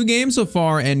 So, 2 games so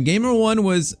far, and game number 1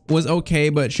 was okay,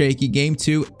 but shaky. Game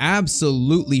 2,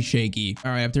 absolutely shaky.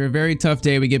 All right, after a very tough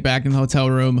day, we get back in the hotel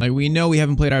room. Like, we know we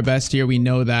haven't played our best here. We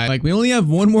know that. Like, we only have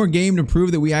 1 more game to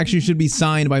prove that we actually should be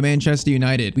signed by Manchester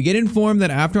United. We get informed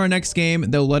that after our next game,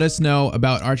 they'll let us know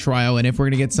about our trial and if we're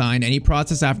gonna get signed, any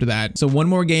process after that. So one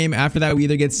more game after that, we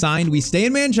either get signed, we stay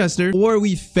in Manchester, or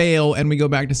we fail and we go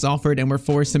back to Salford and we're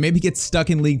forced to maybe get stuck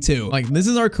in League 2. Like, this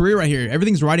is our career right here.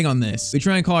 Everything's riding on this. We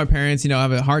try and call our parents, you know,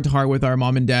 have a heart-to-heart with our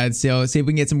mom and dad, so see if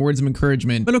we can get some words of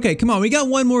encouragement. But okay, come on, we got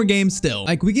one more game still.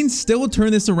 Like, we can still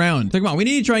turn this around. So come on, we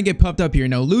need to try and get pumped up here.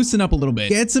 No, loosen up a little bit.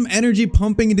 Get some energy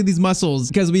pumping into these muscles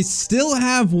because we still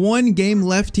have one game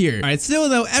left here. All right, still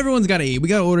though, everyone's got to eat. We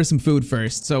got to order some food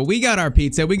first. So we got our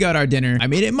pizza, we got our dinner. I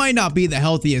mean, it might not be the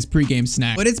healthiest pregame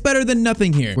snack, but it's better than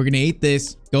nothing here. We're gonna eat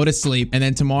this, go to sleep, and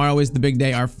then tomorrow is the big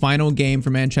day, our final game for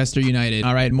Manchester United.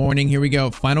 All right, morning, here we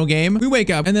go. Final game. We wake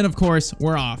up, and then of course,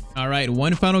 we're off. All right,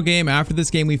 one final game. After this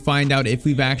game, we find out if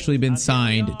we've actually been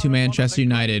signed to Manchester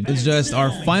United. It's just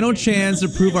our final chance to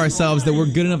prove ourselves that we're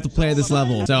good enough to play at this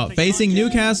level. So, facing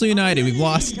Newcastle United, we've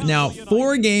lost now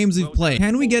 4 games we've played.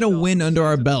 Can we get a win under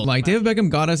our belt? Like, David Beckham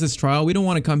got us this trial. We don't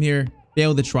want to come here,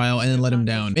 fail the trial, and then let him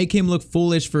down. Make him look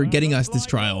foolish for getting us this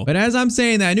trial. But as I'm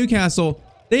saying that, Newcastle,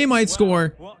 they might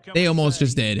score. They almost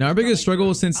just did. Now, our biggest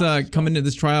struggle since coming to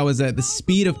this trial is that the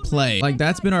speed of play. Like,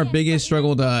 that's been our biggest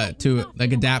struggle to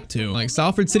like adapt to. Like,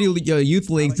 Salford City youth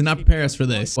leagues did not prepare us for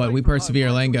this, but we persevere.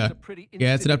 Lenga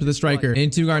gets it up to the striker,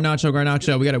 into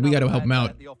Garnacho. We gotta help him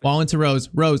out. Ball into Rose.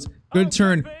 Good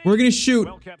turn. We're gonna shoot.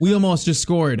 We almost just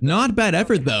scored. Not bad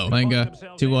effort though.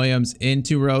 Lenga to Williams,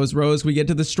 into Rose. We get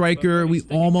to the striker. We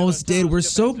almost did. We're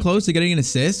so close to getting an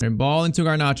assist. And ball into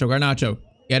Garnacho.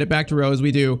 Get it back to Rose.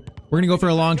 We do. We're going to go for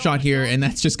a long shot here, and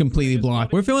that's just completely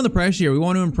blocked. We're feeling the pressure here. We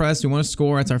want to impress. We want to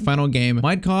score. It's our final game.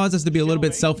 Might cause us to be a little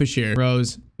bit selfish here.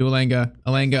 Rose to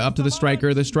Alenga. up to the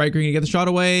striker. The striker can get the shot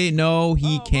away. No,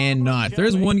 he cannot. If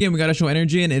there's one game we got to show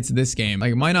energy in, it's this game.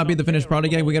 Like, it might not be the finished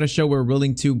product yet. We got to show we're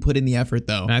willing to put in the effort,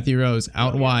 though. Matthew Rose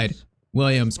out wide.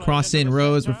 Williams, cross in,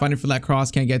 Rose, we're fighting for that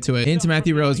cross, can't get to it. Into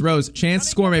Matthew Rose, chance to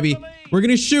score maybe. We're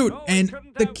gonna shoot, and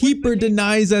the keeper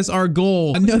denies us our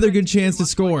goal. Another good chance to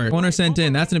score. Corner sent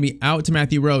in, that's gonna be out to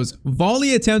Matthew Rose.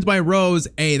 Volley attempt by Rose.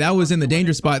 Hey, that was in the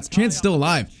danger spots. Chance still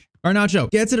alive. Garnacho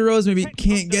gets it to Rose, maybe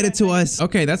can't get it to us.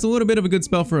 Okay, that's a little bit of a good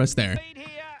spell for us there.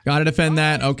 Gotta defend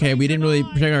that. Okay, we didn't really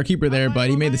protect our keeper there, but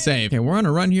he made the save. Okay, we're on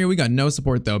a run here. We got no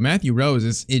support though. Matthew Rose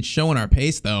is showing our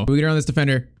pace though. We get around this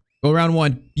defender. Go around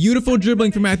one. Beautiful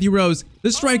dribbling from Matthew Rose.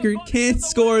 The striker can't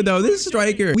score though. This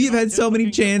striker, we've had so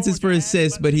many chances for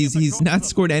assists, but he's not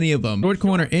scored any of them. Short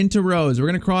corner into Rose. We're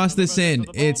gonna cross this in.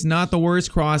 It's not the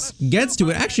worst cross. Gets to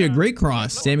it. Actually a great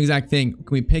cross. Same exact thing. Can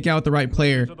we pick out the right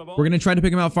player? We're gonna try to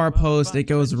pick him out far post. It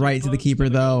goes right to the keeper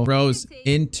though. Rose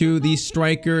into the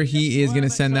striker. He is gonna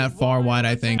send that far wide,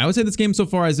 I think. I would say this game so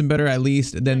far has been better at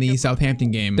least than the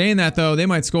Southampton game. Saying that though, they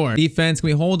might score. Defense, can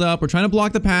we hold up? We're trying to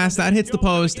block the pass. That hits the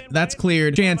post. That's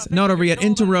cleared. Chance, not over yet.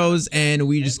 Into Rose, and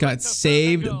we just got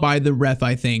saved by the ref,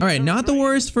 I think. All right, not the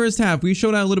worst first half. We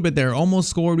showed out a little bit there. Almost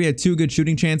scored. We had 2 good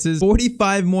shooting chances.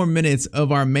 45 more minutes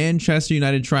of our Manchester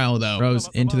United trial, though. Rose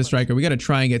into the striker. We got to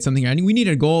try and get something here. We need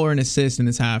a goal or an assist in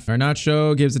this half.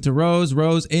 Garnacho gives it to Rose.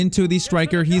 Rose into the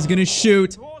striker. He's going to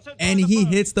shoot. And he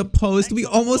hits the post. We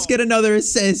almost get another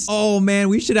assist. Oh, man.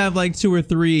 We should have like 2 or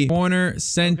 3. Corner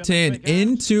sent in.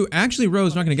 Into... Actually,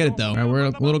 Rose not going to get it, though. All right, we're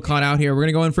a little caught out here. We're going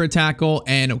to go in for a tackle.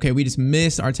 And, okay, we just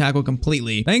missed our tackle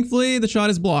completely. Thankfully, the shot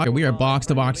is blocked. Okay, we are box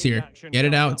to box here. Get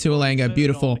it out to Alenga.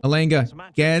 Beautiful. Alenga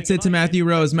gets it to Matthew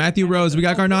Rose. Matthew Rose. We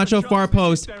got Garnacho far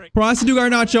post. Cross to do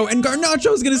Garnacho. And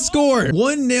Garnacho's going to score.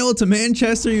 1-0 to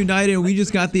Manchester United. We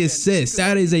just got the assist.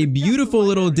 That is a beautiful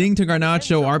little ding to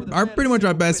Garnacho. Our pretty much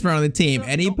our best friend on the team,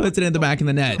 and he puts it in the back of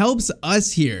the net. Helps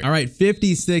us here. All right,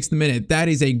 56th minute. That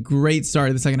is a great start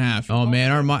to the second half. Oh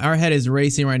man, our head is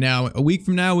racing right now. A week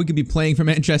from now, we could be playing for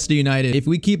Manchester United. If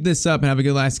we keep this up and have a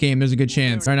good last game, there's a good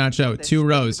chance. Garnacho to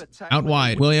Rose, out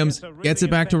wide. Williams gets it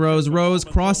back to Rose. Rose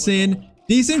cross in.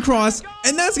 Decent cross,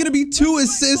 and that's going to be 2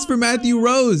 assists for Matthew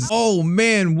Rose. Oh,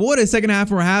 man, what a second half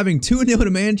we're having. 2-0 to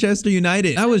Manchester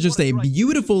United. That was just a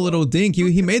beautiful little dink.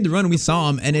 He made the run, we saw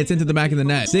him, and it's into the back of the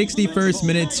net. 61st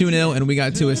minute, 2-0, and we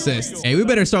got 2 assists. Hey, we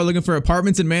better start looking for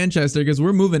apartments in Manchester because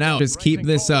we're moving out. Just keep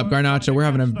this up. Garnacho, we're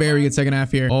having a very good second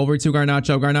half here. Over to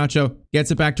Garnacho. Garnacho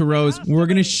gets it back to Rose. We're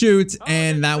going to shoot,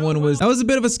 and that was a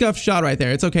bit of a scuffed shot right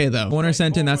there. It's okay, though. Corner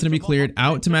sent in. That's going to be cleared.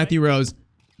 Out to Matthew Rose.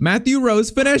 Matthew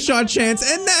Rose, finesse shot chance,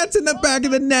 and that's in the back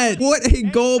of the net. What a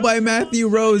goal by Matthew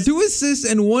Rose. 2 assists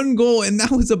and 1 goal, and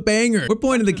that was a banger. We're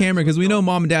pointing to the camera because we know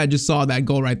mom and dad just saw that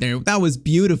goal right there. That was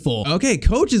beautiful. Okay,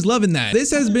 coach is loving that.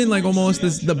 This has been like almost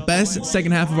the best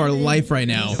second half of our life right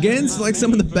now. Against like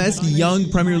some of the best young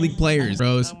Premier League players.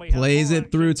 Rose plays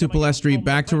it through to Palestri,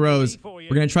 back to Rose.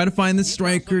 We're going to try to find the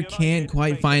striker. Can't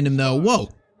quite find him though. Whoa,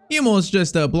 he almost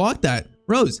just blocked that.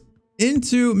 Rose.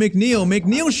 into McNeil.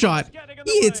 McNeil shot.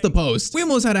 He hits the post. We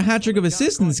almost had a hat trick of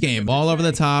assists in this game. Ball over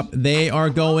the top. They are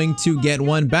going to get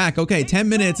one back. Okay, 10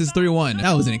 minutes is 3-1.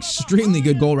 That was an extremely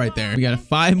good goal right there. We got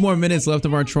 5 more minutes left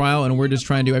of our trial, and we're just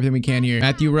trying to do everything we can here.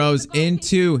 Matthew Rose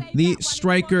into the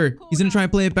striker. He's going to try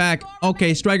and play it back.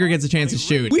 Okay, striker gets a chance to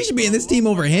shoot. We should be in this team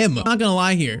over him. Not going to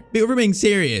lie here. We're being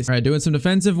serious. All right, doing some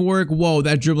defensive work. Whoa,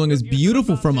 that dribbling is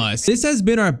beautiful from us. This has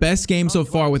been our best game so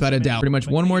far, without a doubt. Pretty much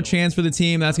one more chance for the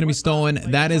team. That's going to be stolen.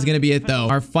 That is going to be it, though.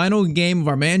 Our final game of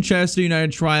our Manchester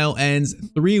United trial ends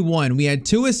 3-1. We had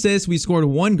 2 assists. We scored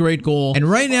 1 great goal. And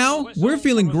right now, we're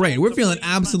feeling great. We're feeling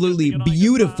absolutely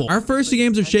beautiful. Our first 2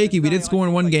 games are shaky. We did score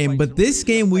in 1 game, but this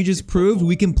game we just proved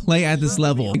we can play at this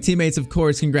level. Teammates, of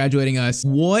course, congratulating us.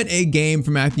 What a game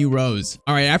for Matthew Rose.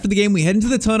 All right, after the game, we head into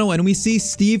the tunnel and we see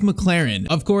Steve McLaren.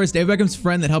 Of course, Dave Beckham's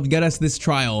friend that helped get us this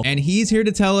trial. And he's here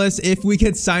to tell us if we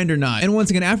get signed or not. And once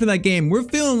again, after that game, we're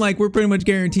feeling like we're pretty much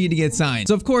guaranteed to get signed.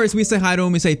 So of course, we say hi to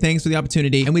him. We say thanks for the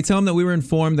opportunity. And we tell him that we were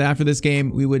informed that after this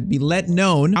game, we would be let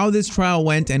known how this trial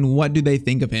went and what do they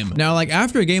think of him. Now, like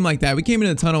after a game like that, we came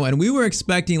into the tunnel and we were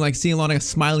expecting like seeing a lot of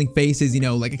smiling faces, you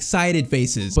know, like excited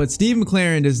faces. But Steve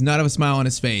McLaren does not have a smile on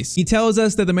his face. He tells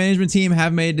us that the management team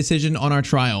have made a decision on our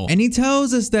trial. And he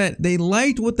tells us that they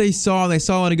liked what they saw. They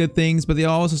saw a lot of good things, but they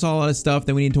also saw a lot of stuff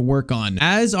that we need to work on.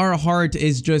 As our heart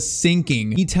is just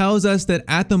sinking, he tells us that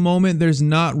at the moment, there's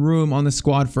not room on the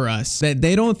squad for us. That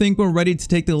they don't think we're ready to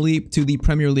take the leap to the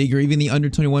Premier League or even the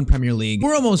Under-21 Premier League.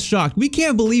 We're almost shocked. We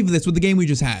can't believe this with the game we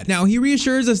just had. Now, he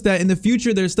reassures us that in the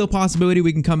future, there's still possibility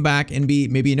we can come back and be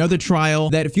maybe another trial,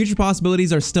 that future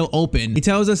possibilities are still open. He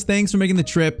tells us thanks for making the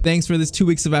trip. Thanks for this 2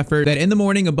 weeks of effort. That in the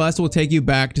morning, a bus will take you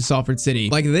back to Salford City.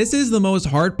 Like, this is the most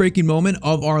heartbreaking moment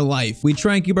of our life. We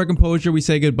try and keep our composure. We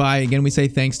say goodbye. Again, we say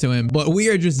thanks to him, but we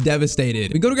are just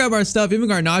devastated. We go to grab our stuff. Even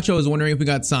Garnacho was wondering if we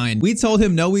got signed. We told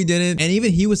him no, we didn't. And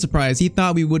even he was surprised. He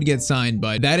thought we would get signed,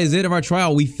 but that is it of our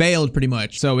trial. We failed pretty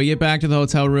much. So we get back to the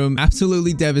hotel room,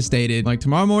 absolutely devastated. Like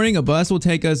tomorrow morning, a bus will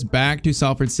take us back to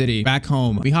Salford City, back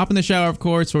home. We hop in the shower, of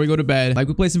course, before we go to bed. Like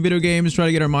we play some video games, try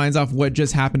to get our minds off what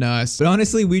just happened to us. But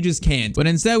honestly, we just can't. But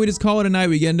instead, we just call it a night.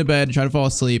 We get into bed, try to fall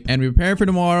asleep, and we prepare for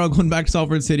tomorrow, going back to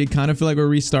Salford City. Kind of feel like we're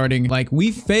restarting. Like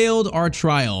we failed our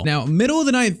trial. Now, middle of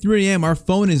the night, 3 a.m., our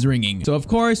phone is ringing. So of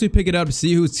course, we pick it up to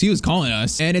see who's calling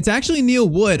us. And it's actually Neil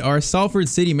Wood, our Salford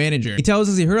City manager. He tells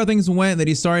us he heard how things went, that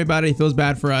he's sorry about it, he feels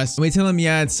bad for us. And we tell him,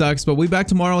 yeah, it sucks, but we'll be back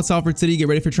tomorrow at Salford City, get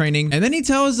ready for training. And then he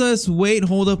tells us, wait,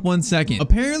 hold up 1 second.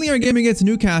 Apparently, our game against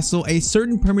Newcastle, a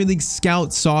certain Premier League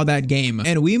scout saw that game,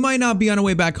 and we might not be on our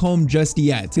way back home just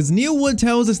yet. Because Neil Wood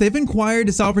tells us they've inquired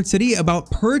to Salford City about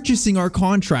purchasing our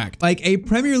contract. Like a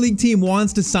Premier League team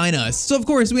wants to sign us. So of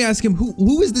course, we ask him,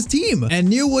 who is this team? And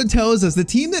Neil Wood tells us the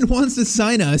team that wants to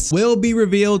sign us will be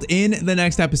revealed in the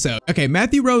next episode. Okay,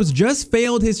 Matthew Rose just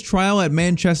failed his trial at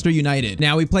Manchester United.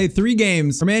 Now, we played 3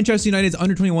 games for Manchester United's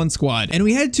Under-21 squad, and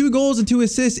we had 2 goals and 2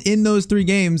 assists in those 3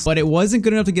 games, but it wasn't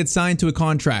good enough to get signed to a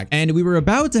contract. And we were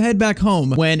about to head back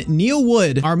home when Neil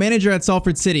Wood, our manager at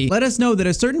Salford City, let us know that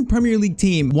a certain Premier League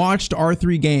team watched our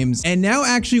 3 games and now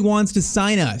actually wants to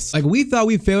sign us. Like, we thought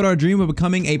we failed our dream of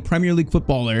becoming a Premier League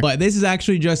footballer, but this is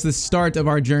actually just the start of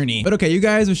our journey. But okay, you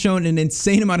guys have shown an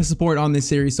insane amount of support on this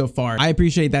series so far. I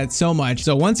appreciate that so much.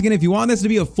 So once again, if you want this to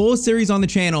be a full series on the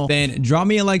channel, then drop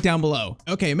me a like down below.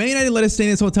 Okay, Man United let us stay in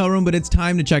this hotel room, but it's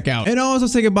time to check out. And also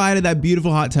say goodbye to that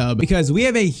beautiful hot tub because we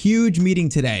have a huge meeting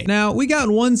today. Now, we got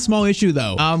one small issue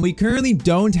though. We currently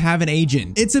don't have an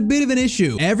agent. It's a bit of an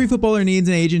issue. Every footballer needs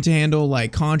an agent to handle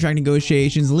like contract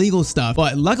negotiations, legal stuff.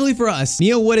 But luckily for us,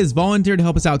 Neil Wood has volunteered to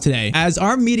help us out today, as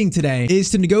our meeting today is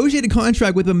to negotiate a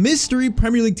contract with a mystery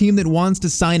Premier League team that wants to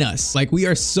sign us. Like, we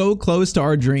are so close to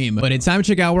our dream, but it's time to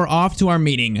check out. We're off to our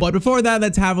meeting. But before that,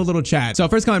 let's have a little chat. So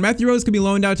first comment, Matthew Rose could be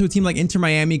loaned out to a team like Inter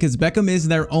Miami because Beckham is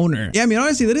their owner. Yeah, I mean,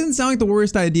 honestly, that doesn't sound like the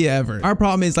worst idea ever. Our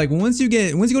problem is like once you go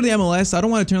to the MLS, I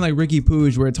don't want to turn like Ricky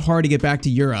Puig where it's hard to get back to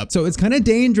Europe. So it's kind of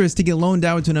dangerous to get loaned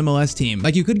out to an MLS team.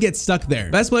 Like, you could get stuck there.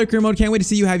 Best player career mode. Can't wait to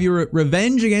see you have your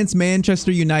revenge against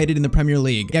Manchester United in the Premier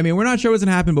League. Yeah, I mean, we're not sure what's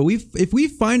gonna happen, but if we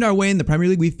find our way in the Premier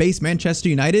League, we face Manchester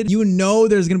United, you know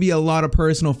there's gonna be a lot of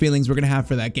personal feelings we're gonna have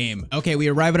for that game. Okay, we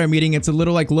arrive at our meeting. It's a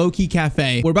little like low-key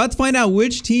cafe. We're about to find out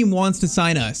which team wants to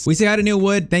sign us. We say hi to Neil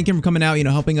Wood, thank him for coming out. you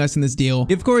know, helping us in this deal.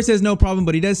 He, of course, says no problem,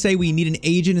 but he does say we need an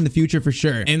agent in the future for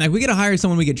sure. And like, we gotta hire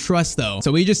someone we could trust though.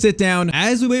 So we just sit down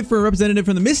as we wait for a representative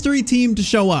from the mystery team to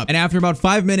show up. And after about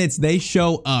 5 minutes, they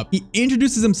show up. He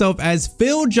introduces himself as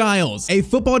Phil Giles, a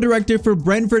football director for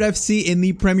Brentford FC in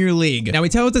the Premier League. Now he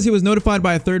tells us he was notified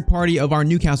by a third party of our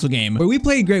Newcastle game, where we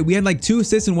played great. We had like 2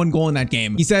 assists and 1 goal in that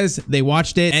game. He says they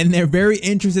watched it and they're very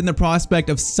interested in the prospect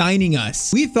of signing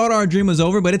us. We thought our dream was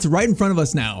over, but it's right in front of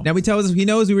us now. Now he tells us he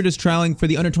knows we were just trialing for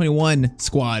the under 21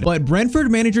 squad, but Brentford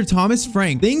manager Thomas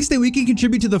Frank thinks that we can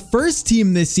contribute to the first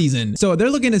team this season. So they're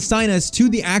looking to sign us to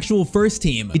the actual first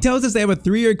team. He tells us they have a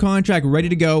 3-year contract ready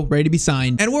to go, ready to be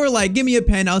signed. And we're like, give me a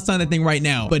pen, I'll sign that thing right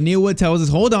now. But Neil Wood tells us,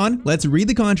 hold on, let's read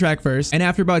the contract first. And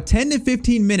after about 10 to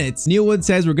 15 minutes, Neil Wood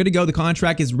says we're good to go. The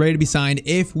contract is ready to be signed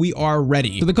if we are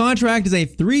ready. So the contract is a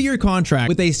 3-year contract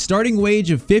with a starting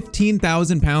wage of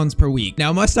 £15,000 per week.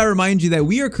 Now, must I remind you that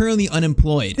we are currently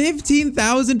unemployed.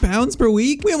 £15,000 per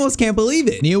week? We almost can't believe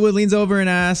it. Neil Wood leans over and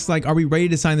asks, like, are we ready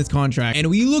to sign this contract? And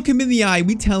we look him in the eye,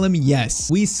 we tell him yes.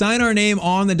 We sign our name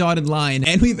on the dotted line,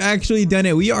 and we've actually done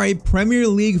it. We are a Premier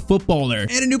League footballer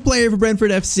and a new player for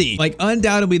Brentford FC. Like,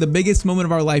 undoubtedly the biggest moment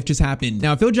of our life just happened.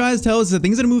 Now, Phil Giles tells us that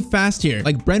things are gonna move fast here.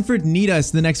 Like, Brentford need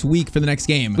us the next week for the next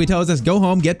game. He tells us go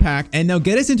home, get packed, and they'll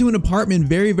get us into an apartment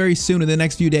very, very soon in the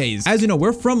next few days. As you know,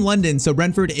 we're from London, so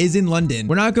Brentford is in London.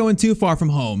 We're not going too far from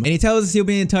home. And he tells us he'll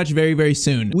be in touch very, very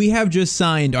soon. We have just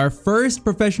signed our first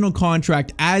professional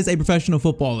contract as a professional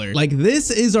footballer. Like,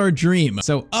 this is our dream.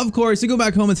 So, of course, we go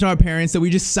back home and tell our parents that we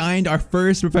just signed our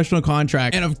first professional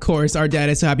contract. And of course, our dad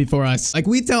is so happy for us. Like,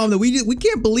 we tell him that we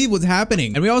can't believe what's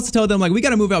happening. And we also tell them, like, we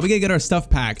gotta move out. We gotta get our stuff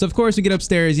packed. So, of course, we get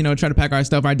upstairs, you know, try to pack our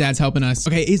stuff. Our dad's helping us.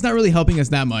 Okay, he's not really helping us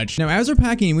that much. Now, as we're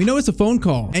packing, we notice a phone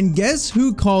call. And guess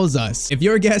who calls us? If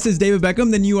your guess is David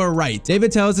Beckham, then you are right.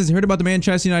 David tells us he heard about the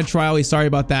Manchester United trial. He's sorry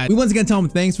about that. We once again tell him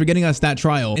thanks for getting us that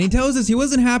trial. And he tells us he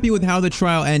wasn't happy with how the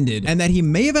trial ended and that he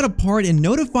may have had a part in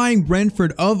notifying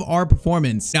Brentford of our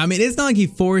performance. Now, I mean, it's not like he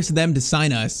forced them to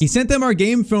sign us. He sent them our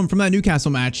game film from that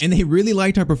Newcastle match and they really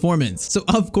liked our performance. So,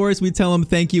 of course, we tell him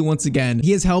thank you once again.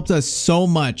 He has helped us so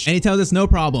much and he tells us no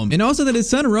problem. And also that his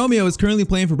son Romeo is currently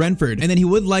playing for Brentford and then he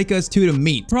would like us two to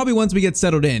meet, probably once we get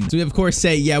settled in. So we, of course,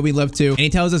 say, yeah, we'd love to. And he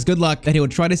tells us good luck, that he will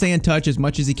try to stay in touch as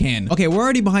much as he can. Okay, we're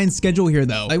already behind schedule here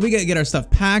though. Like, we gotta get our stuff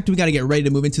packed. We gotta get ready to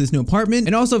move into this new apartment.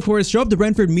 And also, of course, show up to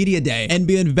Brentford Media Day and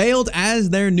be unveiled as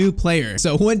their new player.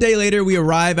 So one day later, we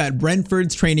arrive at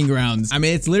Brentford's training grounds. I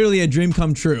mean, it's literally a dream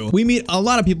come true. We meet a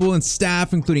lot of people and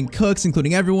staff, including cooks,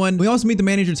 including everyone. We also meet the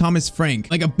manager, Thomas Frank.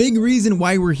 Like, a big reason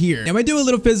why we're here. And we do a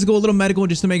little physical, a little medical,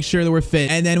 just to make sure that we're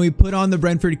fit. And then we put on the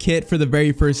Brentford kit for the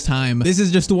very first time. This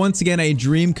is just once again a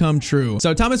dream come true.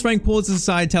 So Thomas Frank pulls us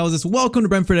aside, tells us, welcome to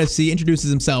Brentford FC, introduces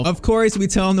himself. Of course, we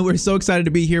tell him that we're so excited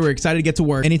to be here. We're excited to get to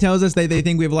work. And he tells us that they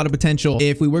think we have a lot of potential.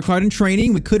 If we work hard in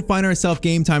training, we could find ourselves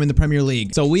game time in the Premier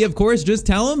League. So we, of course, just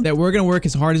tell him that we're going to work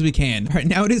as hard as we can. All right,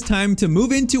 now it is time to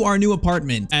move into our new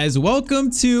apartment. As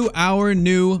welcome to our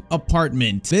new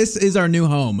apartment. This is our new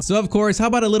home. So, of course, how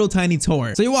about a little tiny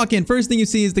tour? So you walk in, first thing you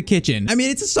see is the kitchen. I mean,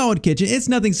 it's a solid kitchen. It's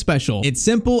nothing special. It's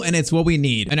simple and it's what we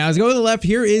need. And now as we go to the left,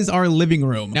 here is our living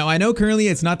room. Now, I know currently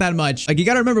it's not that much. Like, you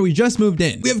got to remember, we just moved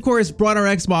in. We, of course, brought our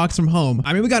Xbox from home.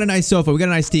 I mean, we got a nice sofa. We got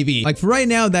a nice TV. Like, for right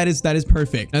now, that is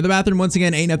perfect. Now, the bathroom, once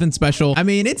again, ain't nothing special. I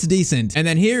mean, it's decent. And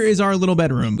then here is our little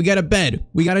bedroom. We got a bed.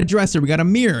 We got a dresser. We got a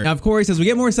mirror. Now, of course, as we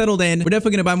get more settled in, we're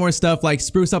definitely gonna buy more stuff, like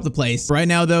spruce up the place. Right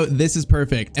now, though, this is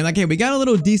perfect. And like, hey, we got a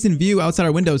little decent view outside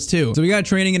our windows, too. So we got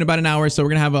training in about an hour, so we're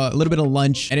gonna have a little bit of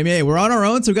lunch. And I mean, hey, we're on our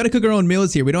own, so we gotta cook our own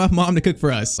meals here. We don't have mom to cook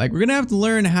for us. Like, we're gonna have to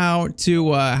learn how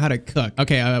to cook.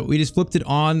 Okay, we just flipped it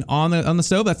on the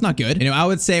stove. That's not good. You know, I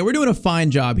would say we're doing a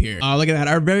fine job here. Look at that,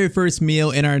 our very first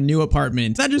meal in our new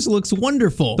apartment. That just looks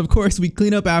wonderful. Of course, we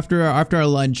clean up after our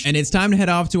lunch, and it's time to head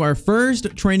off to our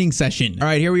first training session. All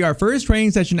right, here we are, first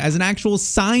training session as an actual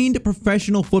signed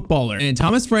professional footballer. And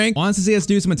Thomas Frank wants to see us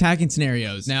do some attacking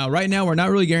scenarios. Now, right now, we're not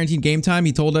really guaranteed game time.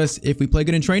 He told us if we play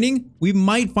good in training, we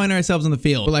might find ourselves on the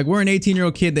field. But like, we're an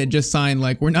 18-year-old kid that just signed.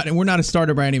 Like, we're not a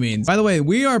starter by any means. By the way,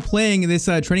 we are playing this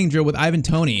training drill with Ivan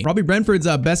Toney, probably Brentford's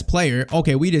best player.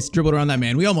 Okay, we just dribbled around that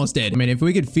man. We almost did. I mean, if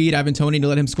we could feed Ivan Toney to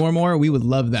let him score more, we would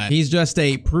love that. He's just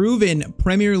a proven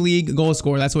Premier League goal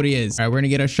scorer. That's what he is. All right, we're gonna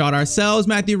get a shot ourselves.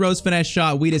 Matthew Rose finesse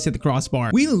shot. We just hit the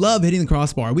crossbar. We love hitting the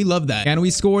crossbar. We love that. Can we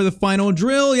score the final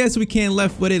drill? Yes, we can.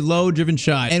 Left-footed, low-driven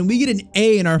shot. And we get an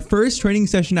A in our first training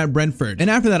session at Brentford. And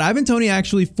after that, Ivan Toney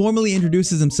actually formally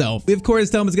introduces himself. We, of course,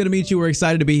 tell him it's good to meet you. We're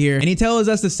excited to be here. And he tells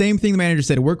us the same thing the manager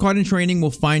said. Work hard in training,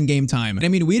 we'll find game time. And I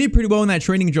mean, we did pretty well in that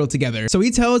training drill together. So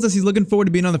he tells us he's looking forward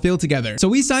to being on the field together. So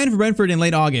we signed for Brentford in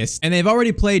late August, and they've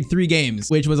already played 3 games,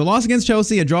 which was a loss against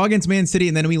Chelsea, a draw against Man City,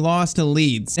 and then we lost to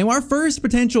Leeds. Now, our first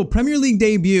potential Premier League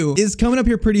debut is coming up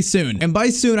here pretty soon. And by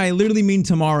soon, I literally mean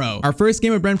tomorrow. Our first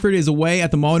game at Brentford is away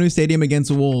at the Molyneux Stadium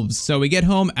against Wolves. So we get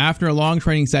home after a long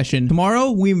training session.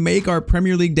 Tomorrow, we make our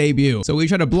Premier League debut. So we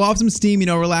try to blow off some steam, you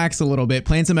know, relax a little bit,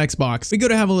 playing some Xbox. We go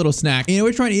to have a little snack. You know,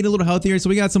 we're trying to eat a little healthier, so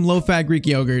we got some low-fat Greek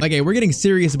yogurt. Like, hey, we're getting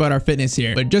serious about our fitness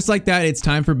here. But just like that, it's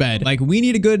time for bed. Like, we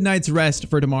need a good night's rest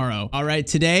for tomorrow. All right,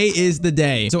 today is the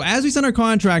day. So as we sign our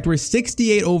contract, we're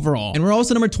 68 overall, and we're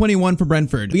also number 21 for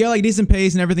Brentford. We got like decent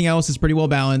pace and everything else is pretty well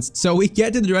balanced. So we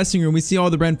get to the dressing room, we see all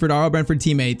the Brentford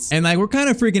teammates, and like we're kind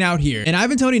of freaking out here. And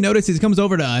Ivan Toney notices, comes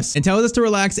over to us and tells us to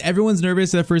relax. Everyone's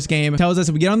nervous at the first game. Tells us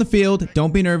if we get on the field,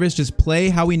 don't be nervous, just play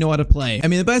how we know how to play. I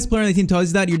mean, the best player on the team tells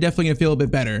you that, you're definitely gonna feel a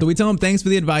bit better. So we tell him thanks for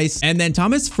the advice. And then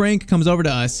Thomas Frank comes over to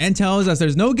us and tells us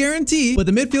there's no guarantee, but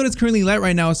the midfield is currently let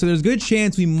right now, so there's a good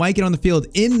chance we might get on the field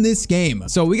in this game.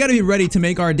 So we got to be ready to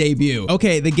make our debut.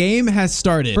 Okay, the game has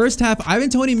started. First half, Ivan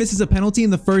Toney misses a penalty in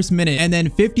the first minute, and then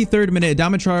 53rd minute,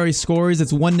 Adama Traore scores.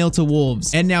 It's 1-0 to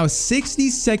Wolves. And now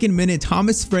 62nd minute,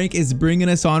 Thomas Frank is bringing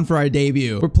us on for our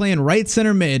debut. We're playing right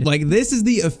center mid. Like, this is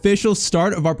the official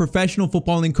start of our professional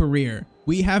footballing career.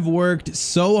 We have worked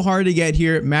so hard to get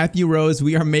here. Matthew Rose,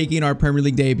 we are making our Premier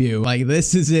League debut. Like,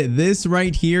 this is it. This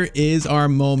right here is our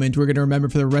moment we're going to remember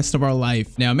for the rest of our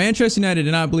life. Now, Manchester United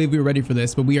did not believe we were ready for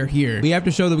this, but we are here. We have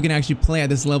to show that we can actually play at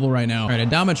this level right now. All right,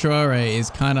 Adama Traore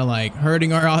is kind of like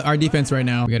hurting our defense right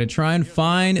now. We got to try and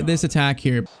find this attack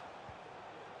here.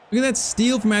 Look at that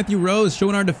steal from Matthew Rose,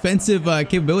 showing our defensive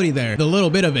capability there. The little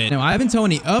bit of it. Now, Ivan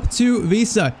Toney up to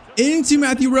Visa, into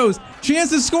Matthew Rose. Chance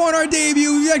to score on our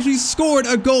debut. We actually scored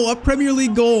a goal, a Premier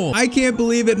League goal. I can't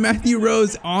believe it. Matthew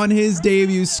Rose on his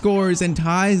debut scores and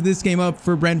ties this game up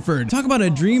for Brentford. Talk about a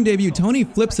dream debut. Toney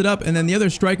flips it up, and then the other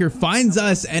striker finds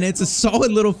us, and it's a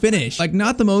solid little finish. Like,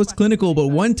 not the most clinical, but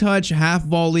one touch, half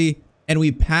volley, and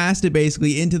we passed it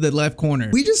basically into the left corner.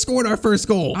 We just scored our first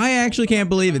goal. I actually can't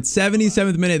believe it.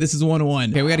 77th minute. This is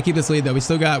 1-1. Okay, we got to keep this lead though. We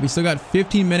still got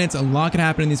 15 minutes. A lot can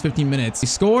happen in these 15 minutes. We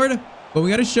scored, but we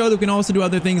got to show that we can also do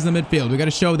other things in the midfield. We got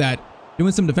to show that.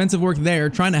 Doing some defensive work there,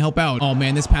 trying to help out. Oh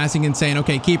man, this passing insane.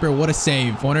 Okay, keeper, what a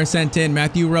save. Corner sent in.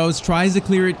 Matthew Rose tries to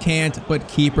clear it, can't, but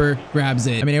keeper grabs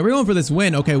it. I mean, we're going for this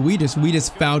win. Okay, we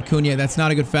just fouled Cunha. That's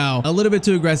not a good foul. A little bit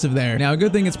too aggressive there. Now, a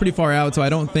good thing it's pretty far out, so I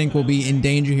don't think we'll be in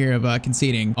danger here of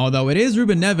conceding. Although it is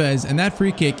Ruben Neves, and that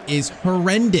free kick is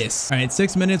horrendous. All right,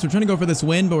 6 minutes. We're trying to go for this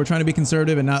win, but we're trying to be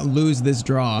conservative and not lose this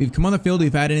draw. We've come on the field.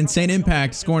 We've had an insane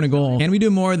impact scoring a goal. Can we do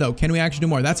more though? Can we actually do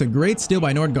more? That's a great steal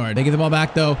by Nordgaard. They get the ball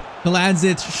back though.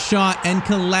 Kaladzic shot, and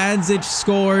Kaladzic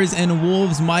scores, and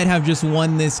Wolves might have just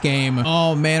won this game.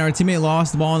 Oh man, our teammate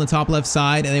lost the ball on the top left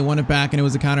side, and they won it back, and it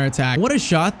was a counter attack. What a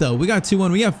shot though. We got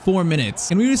 2-1. We have 4 minutes.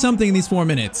 Can we do something in these 4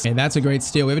 minutes? Okay, that's a great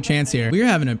steal. We have a chance here. We're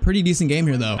having a pretty decent game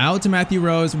here though. Out to Matthew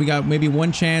Rose. We got maybe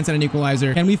one chance at an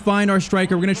equalizer. Can we find our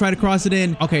striker? We're gonna try to cross it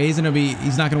in. Okay, he's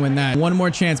not gonna win that. One more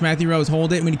chance. Matthew Rose,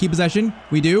 hold it. We need to keep possession.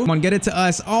 We do. Come on, get it to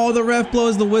us. Oh, the ref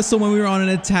blows the whistle when we were on an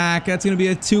attack. That's gonna be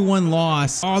a 2-1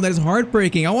 loss. Oh, that is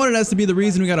heartbreaking. I wanted us to be the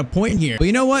reason we got a point here. But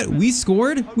you know what? We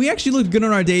scored. We actually looked good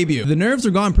on our debut. The nerves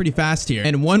are gone pretty fast here.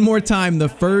 And one more time, the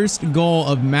first goal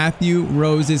of Matthew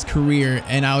Rose's career.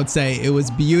 And I would say it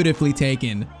was beautifully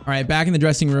taken. All right, back in the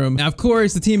dressing room. Now, of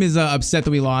course, the team is upset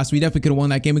that we lost. We definitely could have won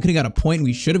that game. We could have got a point.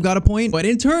 We should have got a point. But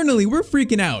internally, we're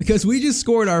freaking out because we just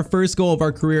scored our first goal of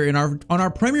our career on our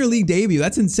Premier League debut.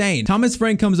 That's insane. Thomas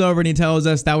Frank comes over and he tells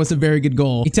us that was a very good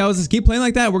goal. He tells us, keep playing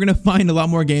like that. We're going to find a lot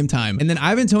more game time. And then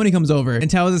Ivan Toney comes over and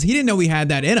tells us he didn't know we had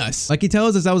that in us. Like, he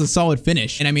tells us that was a solid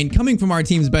finish. And I mean, coming from our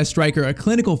team's best striker, a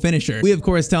clinical finisher, we of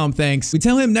course tell him thanks. We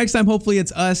tell him next time, hopefully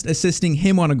it's us assisting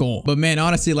him on a goal. But man,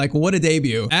 honestly, like, what a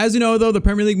debut. As you know, though, the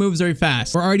Premier League moves very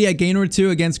fast. We're already at Gaynor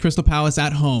 2 against Crystal Palace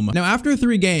at home. Now, after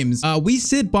 3 games, we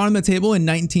sit bottom of the table in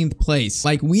 19th place.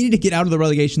 Like, we need to get out of the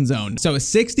relegation zone. So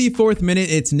 64th minute,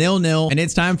 it's 0-0, and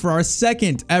it's time for our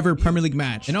second ever Premier League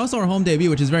match. And also our home debut,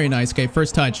 which is very nice. Okay,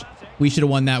 first touch. We should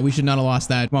have won that. We should not have lost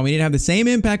that. Come on, we need to have the same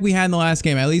impact we had in the last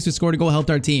game. At least we scored a goal,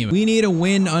 helped our team. We need a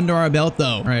win under our belt,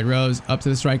 though. All right, Rose up to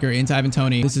the striker, into Ivan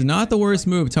Toney. This is not the worst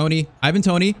move, Toney. Ivan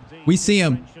Toney. We see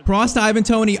him. Cross to Ivan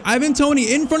Toney. Ivan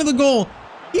Toney in front of the goal.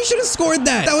 He should have scored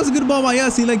that. That was a good ball by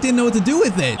us. He like didn't know what to do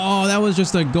with it. Oh, that was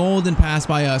just a golden pass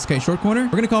by us. Okay, short corner.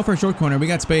 We're going to call for a short corner. We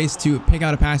got space to pick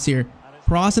out a pass here.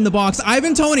 Cross in the box.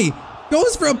 Ivan Toney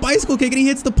goes for a bicycle kick and he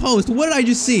hits the post. What did I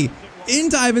just see?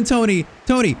 Into Ivan Toney.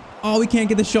 Toney. Oh, we can't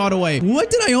get the shot away. What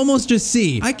did I almost just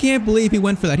see? I can't believe he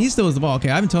went for that. He still has the ball. Okay,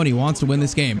 Ivan Toney wants to win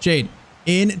this game. Jade.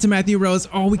 In to Matthew Rose.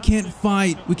 Oh, we can't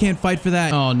fight. We can't fight for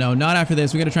that. Oh, no, not after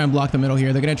this. We got to try and block the middle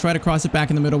here. They're going to try to cross it back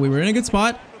in the middle. We were in a good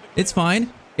spot. It's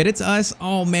fine. Get it to us.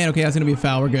 Oh, man. Okay, that's going to be a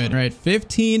foul. We're good. All right,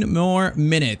 15 more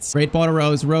minutes. Great ball to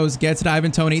Rose. Rose gets it to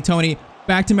Ivan Toney. Toney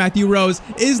back to Matthew Rose.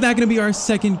 Is that going to be our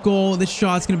second goal? The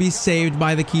shot's going to be saved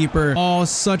by the keeper. Oh,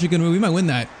 such a good move. We might win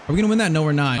that. Are we going to win that? No,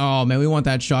 we're not. Oh, man, we want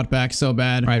that shot back so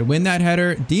bad. All right, win that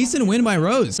header. Decent win by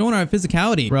Rose. Showing our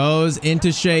physicality. Rose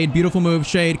into Shade. Beautiful move.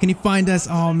 Shade, can he find us?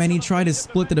 Oh, man, he tried to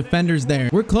split the defenders there.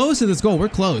 We're close to this goal. We're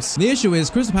close. The issue is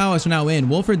Crystal Palace are now in.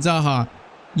 Wilfred Zaha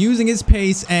using his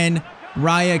pace, and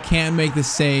Raya can't make the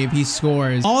save. He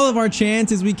scores. All of our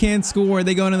chances we can't score.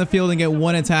 They go into the field and get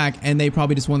one attack, and they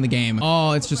probably just won the game.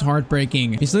 Oh, it's just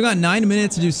heartbreaking. We still got 9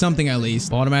 minutes to do something at least.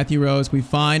 Ball to Matthew Rose. Can we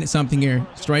find something here?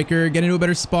 Striker, get into a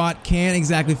better spot. Can't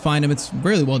exactly find him. It's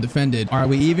really well defended. Are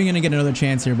we even going to get another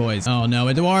chance here, boys? Oh, no.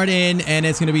 Eduard in, and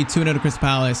it's going to be 2-0 to Crystal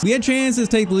Palace. We had chances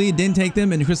to take the lead, didn't take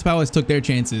them, and Crystal Palace took their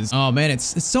chances. Oh, man,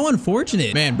 it's so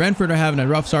unfortunate. Man, Brentford are having a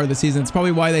rough start of the season. It's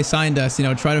probably why they signed us, you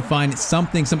know, try to find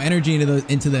something, some energy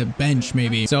into the bench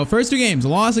maybe. So first 2 games, a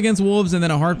loss against Wolves and then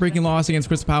a heartbreaking loss against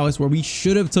Crystal Palace where we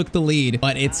should have took the lead,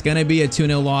 but it's gonna be a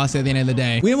 2-0 loss at the end of the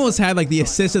day. We almost had like the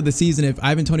assist of the season if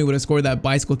Ivan Toney would have scored that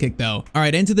bicycle kick though. All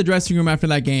right, into the dressing room after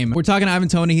that game. We're talking to Ivan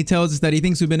Toney. He tells us that he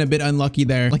thinks we've been a bit unlucky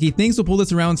there. Like he thinks we'll pull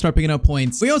this around and start picking up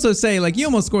points. We also say like, you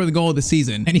almost scored the goal of the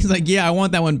season. And he's like, yeah, I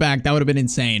want that one back. That would have been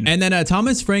insane. And then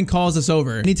Thomas Frank calls us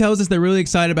over and he tells us they're really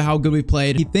excited about how good we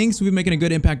played. He thinks we're making a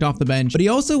good impact off the bench, but he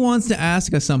also wants to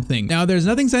ask us something. Now there's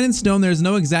nothing set in stone. There's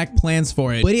no exact plans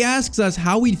for it, but he asks us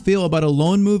how we'd feel about a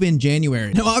loan move in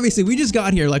January. Now, obviously, we just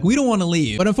got here, like, we don't want to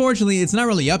leave, but unfortunately, it's not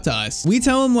really up to us. We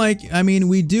tell him, like, I mean,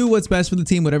 we do what's best for the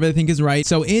team, whatever they think is right.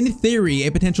 So, in theory,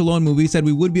 a potential loan move, we said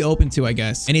we would be open to, I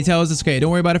guess. And he tells us, okay,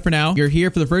 don't worry about it for now. You're here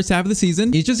for the first half of the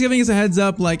season. He's just giving us a heads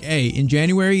up, like, hey, in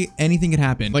January, anything could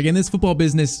happen. Like, in this football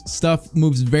business, stuff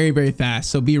moves very, very fast,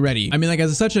 so be ready. I mean, like,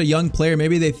 as such a young player,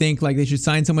 maybe they think, like, they should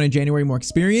sign someone in January more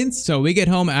experienced. So, we get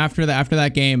home after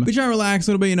that game. We try to relax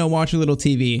a little bit, you know, watch a little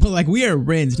TV. But like we are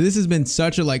rinsed. This has been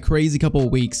such a like crazy couple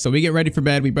of weeks. So we get ready for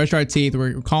bed. We brush our teeth.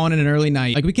 We're calling it an early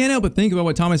night. Like we can't help but think about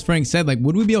what Thomas Frank said. Like,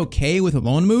 would we be okay with a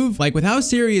loan move? Like with how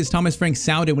serious Thomas Frank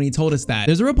sounded when he told us that,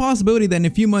 there's a real possibility that in a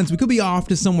few months we could be off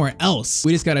to somewhere else.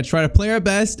 We just got to try to play our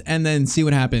best and then see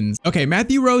what happens. Okay,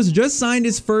 Matthew Rose just signed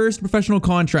his first professional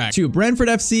contract to Brentford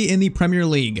FC in the Premier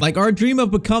League. Like our dream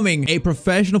of becoming a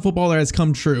professional footballer has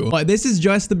come true. But this is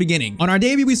just the beginning. On our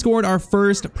debut, we scored our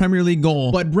first Premier League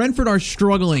goal, but Brentford are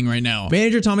struggling right now.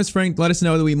 Manager Thomas Frank let us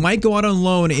know that we might go out on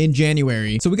loan in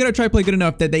January. So we gotta try to play good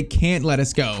enough that they can't let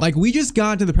us go. Like we just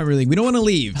got to the Premier League. We don't want to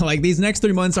leave. Like these next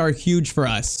 3 months are huge for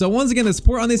us. So once again, the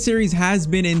support on this series has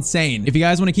been insane. If you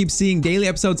guys want to keep seeing daily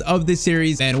episodes of this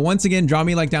series, then once again, drop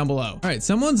me a like down below. All right,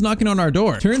 someone's knocking on our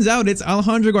door. Turns out it's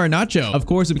Alejandro Garnacho. Of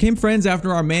course, we became friends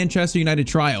after our Manchester United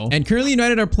trial. And currently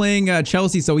United are playing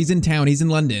Chelsea, so he's in town. He's in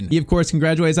London. He of course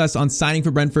congratulates us on signing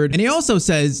for Brentford. And he also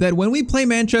says that when we play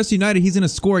Manchester United, he's gonna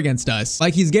score against us.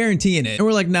 Like he's guaranteeing it. And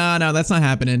we're like, nah, that's not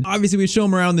happening. Obviously, we show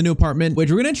him around the new apartment,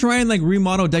 which we're gonna try and like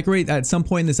remodel, decorate at some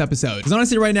point in this episode. Because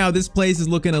honestly, right now, this place is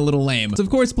looking a little lame. So of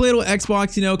course, play a little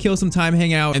Xbox, you know, kill some time,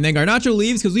 hang out. And then Garnacho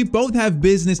leaves because we both have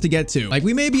business to get to. Like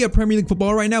we may be a Premier League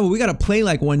footballer right now, but we gotta play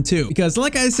like one too. Because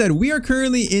like I said, we are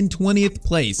currently in 20th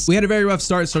place. We had a very rough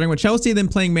start starting with Chelsea, then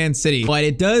playing Man City. But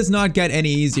it does not get any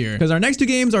easier because our next 2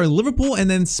 games are Liverpool and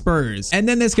then Spurs. And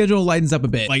then the schedule lightens up a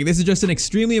bit. Like this is just an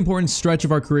extremely important stretch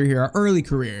of our career here, our early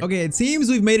career. Okay, it seems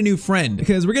we've made a new friend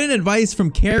because we're getting advice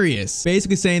from Carius,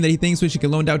 basically saying that he thinks we should get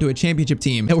loaned out to a championship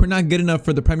team, that we're not good enough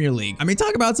for the Premier League. I mean,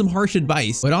 talk about some harsh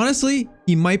advice, but honestly,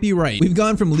 he might be right. We've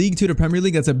gone from League 2 to Premier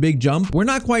League. That's a big jump. We're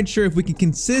not quite sure if we can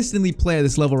consistently play at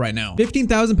this level right now.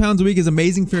 £15,000 a week is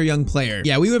amazing for a young player.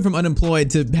 Yeah, we went from unemployed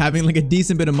to having like a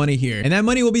decent bit of money here. And that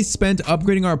money will be spent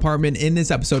upgrading our apartment in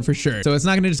this episode for sure. So it's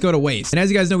not gonna just go to waste. And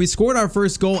as you guys know, we scored our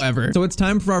first goal ever. So it's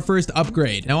time for our first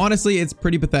upgrade. Now, honestly, it's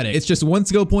pretty pathetic. It's just 1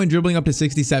 skill point dribbling up to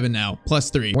 67 now,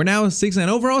 +3. We're now 6-9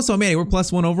 overall. So man, we're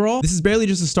 +1 overall. This is barely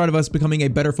just the start of us becoming a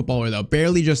better footballer though.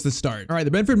 Barely just the start. All right,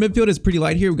 the Brentford midfield is pretty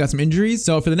light here. We've got some injuries.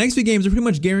 So for the next few games, we're pretty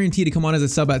much guaranteed to come on as a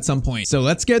sub at some point. So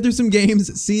let's get through some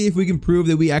games, see if we can prove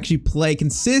that we actually play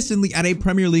consistently at a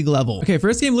Premier League level. Okay,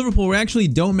 first game, Liverpool, we actually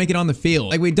don't make it on the field.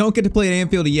 Like we don't get to play at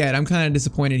Anfield yet. I'm kind of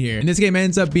disappointed here. And this game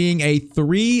ends up being a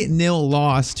 3-0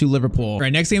 loss to Liverpool. All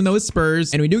right, next game though is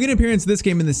Spurs. And we do get an appearance this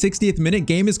game in the 60th minute.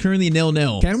 Game is currently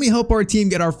 0-0. Can we help our team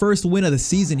get our first win of the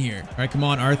season here? All right, come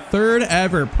on. Our 3rd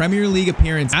ever Premier League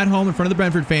appearance at home in front of the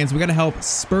Brentford fans. We got to help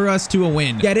spur us to a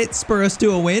win. Get it? Spur us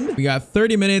to a win. We got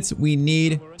 30 minutes. We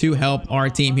need to help our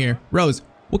team here. Rose.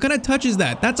 What kind of touch is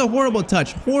that? That's a horrible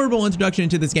touch. Horrible introduction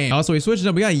into this game. Also, we switched it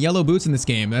up. We got yellow boots in this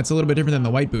game. That's a little bit different than the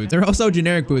white boots. They're also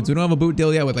generic boots. We don't have a boot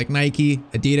deal yet with like Nike,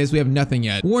 Adidas. We have nothing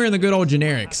yet. We're in the good old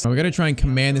generics. We're going to try and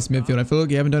command this midfield. I feel like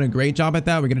we haven't done a great job at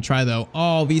that. We're going to try though.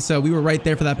 Oh, Visa. We were right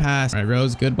there for that pass. All right,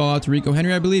 Rose. Good ball to Rico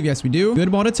Henry, I believe. Yes, we do.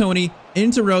 Good ball to Tony.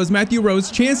 Into Rose. Matthew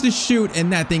Rose. Chance to shoot.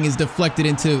 And that thing is deflected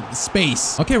into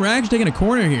space. Okay, we're actually taking a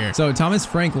corner here. So Thomas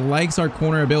Frank likes our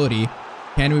corner ability.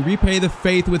 Can we repay the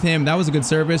faith with him? That was a good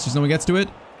service. Just no one gets to it.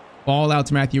 Ball out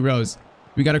to Matthew Rose.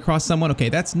 We got to cross someone. Okay,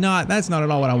 that's not at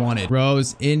all what I wanted.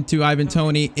 Rose into Ivan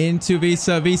Toney, into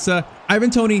Visa. Ivan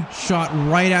Toney shot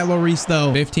right at Lloris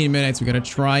though. 15 minutes. We got to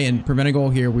try and prevent a goal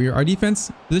here. Our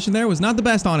defense position there was not the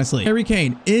best, honestly. Harry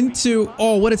Kane into,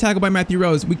 oh, what a tackle by Matthew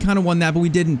Rose. We kind of won that, but we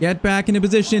didn't. Get back into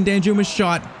position. Danjuma's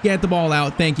shot. Get the ball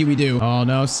out. Thank you, we do. Oh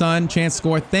no, Son, chance to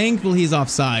score. Thankful he's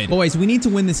offside. Boys, we need to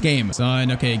win this game.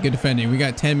 Son, okay, good defending. We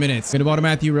got 10 minutes. Good ball to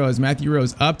Matthew Rose. Matthew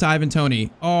Rose up to Ivan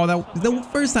Toney. Oh, that the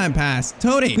first time pass.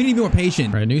 Tony, we need to be more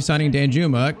patient. All right, new signing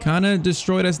Danjuma kind of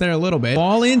destroyed us there a little bit.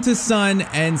 Ball into Son,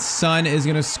 and Son is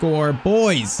going to score.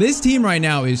 Boys, this team right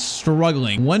now is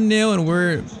struggling. 1-0, and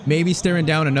we're maybe staring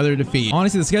down another defeat.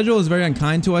 Honestly, the schedule is very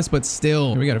unkind to us, but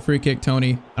still. We got a free kick,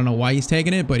 Tony. I don't know why he's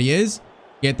taking it, but he is.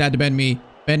 Get that to Ben Mee.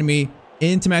 Ben Mee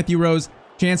into Matthew Rose.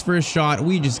 Chance for a shot.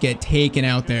 We just get taken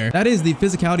out there. That is the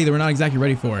physicality that we're not exactly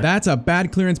ready for. That's a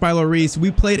bad clearance by Lloris.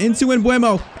 We played into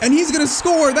Mbuemo, and he's going to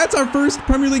score. That's our first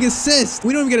Premier League assist.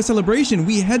 We don't even get a celebration.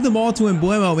 We head the ball to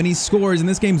Mbuemo, and he scores, and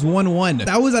this game's 1-1.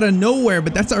 That was out of nowhere,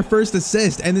 but that's our first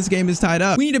assist, and this game is tied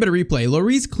up. We need a better replay.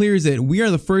 Lloris clears it. We are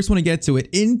the first one to get to it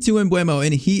into Mbuemo,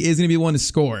 and he is going to be the one to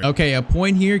score. Okay, a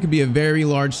point here could be a very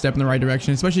large step in the right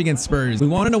direction, especially against Spurs. We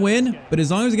wanted to win, but as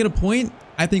long as we get a point,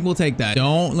 I think we'll take that.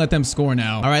 Don't let them score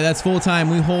now. All right, that's full time.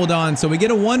 We hold on. So we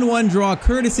get a 1-1 draw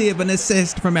courtesy of an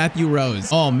assist from Matthew Rose.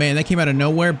 Oh man, that came out of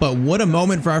nowhere, but what a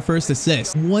moment for our first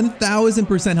assist.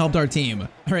 1000% helped our team.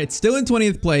 All right, still in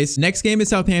 20th place. Next game is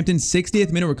Southampton,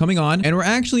 60th minute. We're coming on, and we're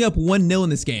actually up 1-0 in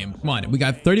this game. Come on, we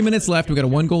got 30 minutes left. We got a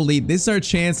 1-goal lead. This is our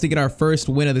chance to get our first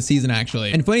win of the season,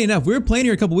 actually. And funny enough, we were playing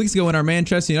here a couple weeks ago in our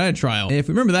Manchester United trial. And if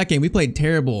we remember that game, we played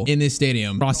terrible in this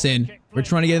stadium. Cross in. We're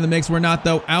trying to get in the mix. We're not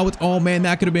though. Out. Oh man,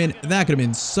 that could have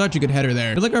been such a good header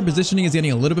there. I feel like our positioning is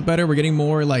getting a little bit better. We're getting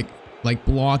more like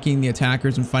blocking the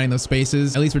attackers and finding those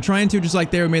spaces. At least we're trying to, just like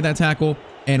there. We made that tackle,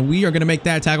 and we are going to make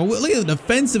that tackle. Look at the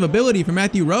defensive ability from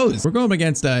Matthew Rose. We're going up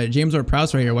against James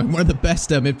Ward-Prowse right here, one of the best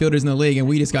midfielders in the league, and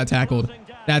we just got tackled.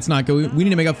 That's not good. We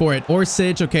need to make up for it.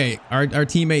 Orsic, okay, our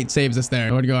teammate saves us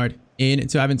there. Odegaard in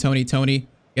to Ivan Toney. Tony,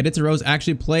 get it to Rose.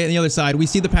 Actually play it on the other side. We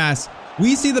see the pass.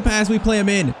 We play him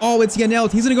in. Oh, it's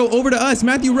Yanelt. He's going to go over to us.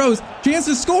 Matthew Rose, chance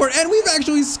to score, and we've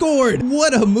actually scored.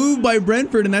 What a move by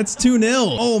Brentford, and that's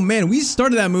 2-0. Oh, man, we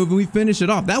started that move, and we finished it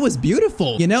off. That was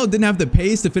beautiful. Yanelt didn't have the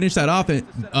pace to finish that off, and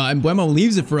Mbuemo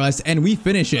leaves it for us, and we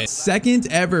finish it. Second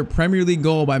ever Premier League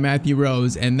goal by Matthew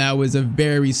Rose, and that was a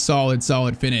very solid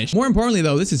finish. More importantly,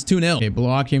 though, this is 2-0. Okay,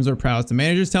 block James Ward-Prowse. The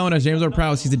manager's telling us James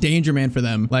Ward-Prowse, he's a danger man for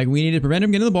them. Like, we need to prevent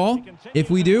him getting the ball.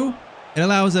 If we do, it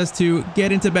allows us to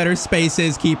get into better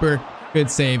spaces. Keeper,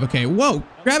 good save. Okay, whoa,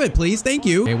 grab it, please. Thank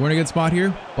you. Okay, we're in a good spot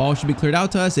here. Ball should be cleared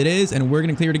out to us. It is, and we're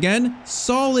going to clear it again.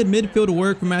 Solid midfield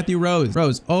work from Matthew Rose.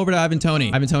 Rose over to Ivan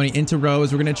Toney. Ivan Toney into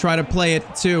Rose. We're going to try to play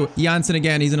it to Janssen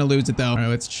again. He's going to lose it, though. All right,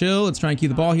 let's chill. Let's try and keep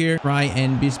the ball here. Try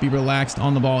and just be relaxed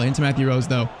on the ball. Into Matthew Rose,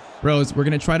 though. Rose, we're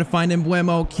going to try to find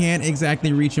Mbuemo. Can't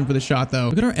exactly reach him for the shot, though.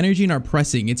 Look at our energy and our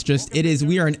pressing.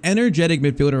 We are an energetic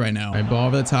midfielder right now. All right, ball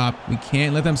over the top. We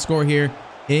can't let them score here.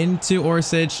 Into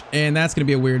Orsic, and that's going to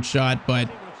be a weird shot, but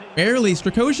barely.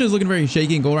 Strakosha is looking very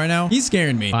shaky in goal right now. He's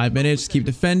scaring me. 5 minutes. Keep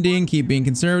defending. Keep being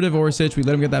conservative. Orsic, we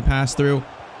let him get that pass through.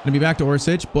 Gonna be back to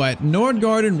Orsic, but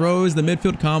Nordgaard and Rose, the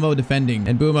midfield combo defending.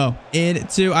 And Mbuemo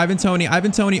into Ivan Toney.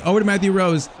 Ivan Toney over to Matthew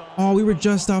Rose. Oh, we were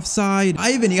just offside.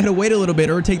 Ivan, you gotta wait a little bit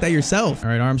or take that yourself.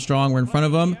 All right, Armstrong, we're in front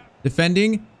of him.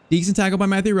 Defending. Decent tackle by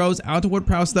Matthew Rose. Out to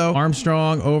Ward-Prowse, though.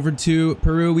 Armstrong over to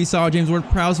Peru. We saw James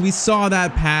Ward-Prowse. We saw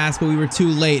that pass, but we were too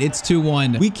late. It's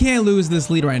 2-1. We can't lose this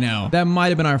lead right now. That might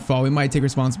have been our fault. We might take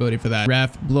responsibility for that.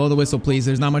 Ref, blow the whistle, please.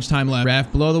 There's not much time left.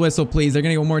 Ref, blow the whistle, please. They're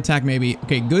going to get one more attack, maybe.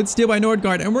 Okay, good steal by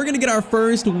Nordgaard, and we're going to get our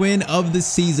first win of the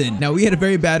season. Now, we had a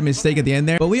very bad mistake at the end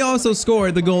there, but we also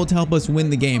scored the goal to help us win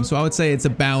the game, so I would say it's a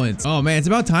balance. Oh, man, it's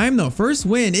about time, though. First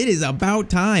win. It is about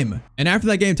time. And after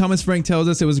that game, Thomas Frank tells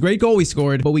us it was a great goal we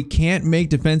scored, but we we can't make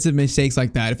defensive mistakes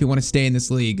like that if we want to stay in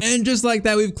this league. And just like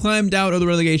that, we've climbed out of the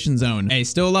relegation zone. Hey,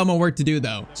 still a lot more work to do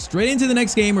though. Straight into the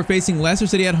next game, we're facing Leicester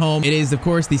City at home. It is, of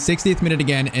course, the 60th minute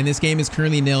again, and this game is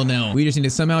currently 0-0. We just need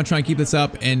to somehow try and keep this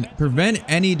up and prevent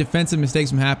any defensive mistakes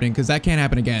from happening, because that can't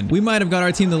happen again. We might have got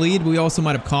our team the lead, but we also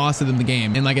might have costed them the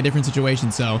game in like a different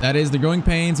situation. So that is the growing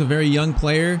pains of a very young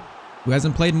player who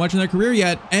hasn't played much in their career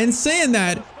yet. And saying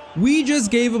that, we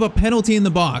just gave up a penalty in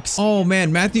the box. Oh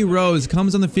man, Matthew Rose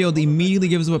comes on the field, immediately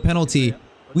gives up a penalty.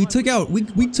 We took out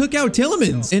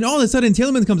Tielemans, and all of a sudden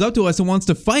Tielemans comes up to us and wants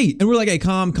to fight, and we're like, hey,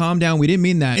 calm down, we didn't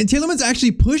mean that. And Tielemans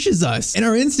actually pushes us, and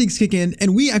our instincts kick in,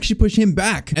 and we actually push him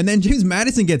back. And then James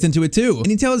Maddison gets into it too, and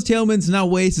he tells Tielemans to not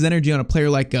waste his energy on a player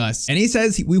like us, and he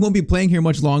says we won't be playing here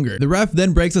much longer. The ref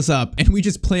then breaks us up, and we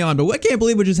just play on, but I can't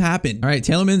believe what just happened. All right,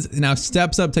 Tielemans now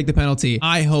steps up, take the penalty.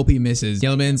 I hope he misses.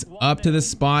 Tielemans up to the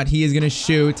spot, he is gonna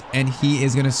shoot, and he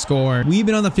is gonna score. We've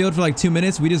been on the field for like 2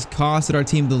 minutes, we just costed our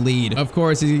team the lead. Of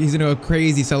course, he's gonna go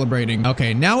crazy celebrating.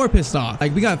 Okay, now we're pissed off.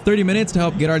 Like, we got 30 minutes to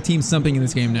help get our team something in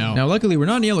this game now. Now, luckily, we're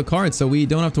not in yellow cards, so we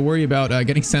don't have to worry about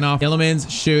getting sent off. Tielemans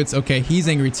shoots. Okay, he's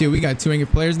angry too. We got 2 angry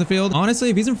players in the field.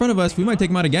 Honestly, if he's in front of us, we might take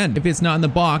him out again. If it's not in the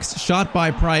box, shot by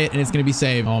Pryatt, and it's gonna be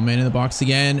saved. Oh man, in the box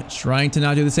again, trying to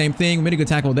not do the same thing. We made a good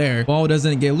tackle there. Ball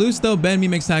doesn't get loose though. Ben Mee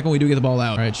makes tackle. We do get the ball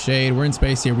out. All right, Shade, we're in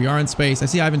space here. We are in space. I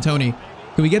see Ivan Toney.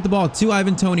 Can we get the ball to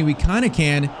Ivan Toney? We kind of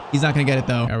can. He's not going to get it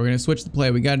though. All right, we're going to switch the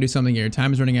play. We got to do something here.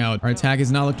 Time is running out. Our attack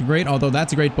is not looking great, although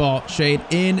that's a great ball. Shade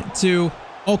into...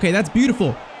 Okay, that's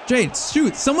beautiful. Shade,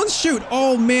 shoot. Someone's shoot.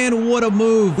 Oh man, what a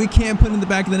move. We can't put it in the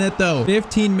back of the net though.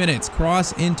 15 minutes.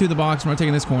 Cross into the box. We're not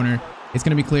taking this corner. It's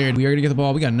going to be cleared. We are going to get the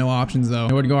ball. We got no options though.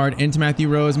 Nord guard into Matthew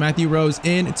Rose. Matthew Rose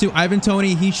into Ivan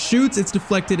Toney. He shoots. It's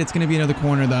deflected. It's going to be another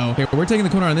corner though. Okay, we're taking the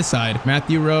corner on this side.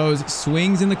 Matthew Rose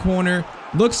swings in the corner.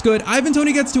 Looks good. Ivan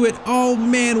Toney gets to it. Oh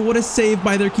man, what a save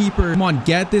by their keeper. Come on,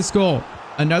 get this goal.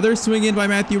 Another swing in by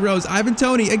Matthew Rose. Ivan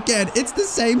Toney again. It's the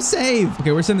same save.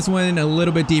 Okay, we're sending this one in a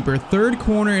little bit deeper. 3rd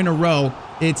corner in a row.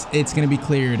 It's gonna be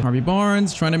cleared. Harvey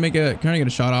Barnes trying to get a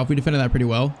shot off. We defended that pretty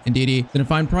well. Indeedy gonna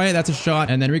find Pryatt. That's a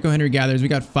shot. And then Rico Henry gathers. We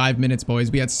got 5 minutes,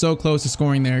 boys. We got so close to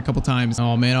scoring there a couple times.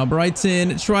 Oh man,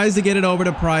 Albrighton tries to get it over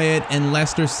to Pryatt, and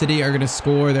Leicester City are gonna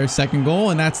score their 2nd goal,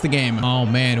 and that's the game. Oh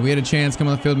man, we had a chance to come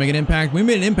on the field, make an impact. We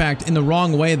made an impact in the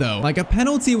wrong way though. Like a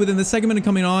penalty within the 2nd minute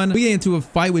coming on. We get into a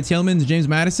fight with Tielemans, James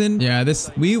Maddison. Yeah,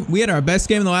 we had our best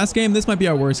game in the last game. This might be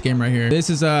our worst game right here. This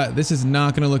is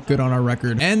not gonna look good on our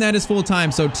record. And that is full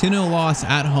time. So 2-0 loss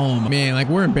at home. Man, like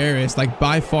we're embarrassed. Like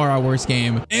by far our worst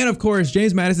game. And of course,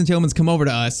 James Maddison Tielemans come over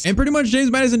to us. And pretty much James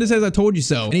Maddison just says, I told you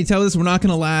so. And he tells us we're not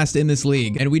going to last in this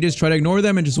league. And we just try to ignore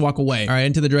them and just walk away. All right,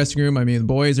 into the dressing room. I mean, the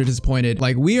boys are disappointed.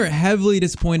 Like we are heavily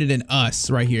disappointed in us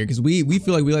right here because we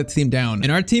feel like we let the team down.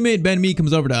 And our teammate Ben Mee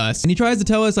comes over to us and he tries to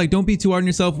tell us like, don't be too hard on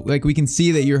yourself. Like we can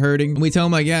see that you're hurting. And we tell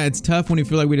him like, yeah, it's tough when we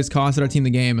feel like we just costed our team the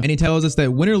game. And he tells us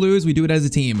that win or lose, we do it as a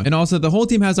team. And also the whole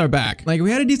team has our back. Like we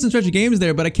had a decent stretch of games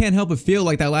there, but I can't help but feel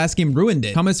like that last game ruined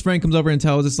it. Thomas Frank comes over and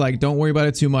tells us like, don't worry about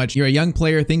it too much. You're a young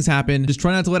player. Things happen. Just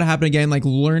try not to let it happen again. Like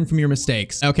learn from your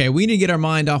mistakes. Okay, we need to get our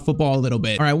mind off football a little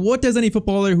bit. All right, what does any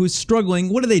footballer who's struggling,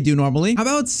 what do they do normally? How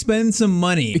about spend some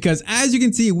money? Because as you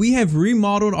can see, we have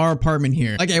remodeled our apartment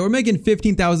here. Okay, we're making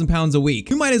 15,000 pounds a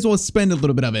week. We might as well spend a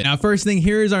little bit of it. Now, first thing,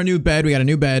 here's our new bed. We got a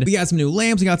new bed. We got some new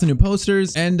lamps. We got some new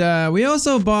posters. And we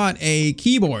also bought a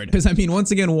keyboard. Because I mean,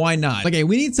 once again, why not? Okay,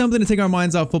 we need something to take our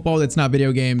minds off football that's not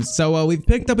video games. So we've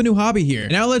picked up a new hobby here.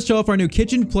 Now let's show off our new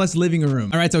kitchen plus living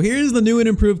room. All right, so here's the new and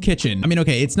improved kitchen. I mean,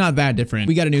 okay, it's not that different.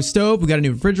 We got a new stove, we got a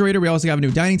new refrigerator, we also have a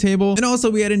new dining table, and also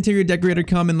we had interior decorator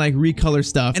come and like recolor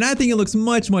stuff. And I think it looks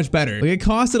much better. Like it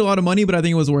costed a lot of money, but I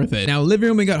think it was worth it. Now living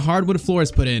room, we got hardwood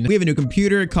floors put in. We have a new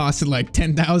computer. It costed like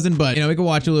 10,000, but you know, we can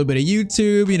watch a little bit of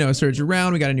YouTube, you know, search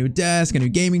around. We got a new desk, a new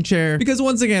gaming chair, because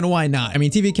once again, why not? I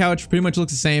mean, TV couch pretty much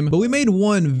looks the same, but we made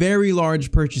one very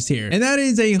large purchase here, and that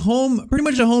is a home, pretty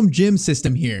much a home gym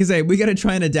system here. Because hey, we got to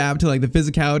try and adapt to like the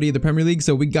physicality of the Premier League,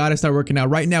 so we got to start working out.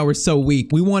 Right now we're so weak.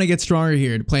 We want to get stronger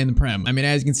here to play in the Prem. I mean,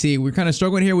 as you can see, we're kind of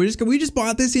struggling here. We just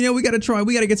bought this, you know, we got to try,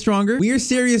 we got to get stronger. We are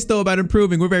serious though about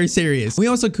improving. We're very serious. We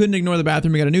also couldn't ignore the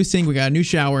bathroom. We got a new sink, we got a new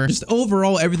shower. Just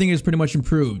overall, everything is pretty much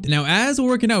improved. Now, as we're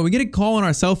working out, we get a call on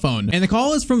our cell phone, and the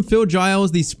call is from Phil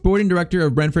Giles, the sporting director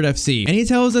of Brentford FC. And he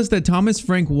tells us that Thomas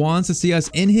Frank wants to see us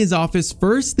in his office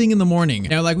first thing in the morning.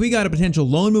 Now, like we got a potential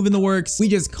loan move in the works. We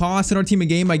just costed our team a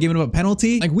game by giving up a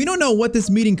penalty. Like, we don't know what this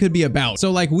meeting could be about.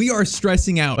 So like, we are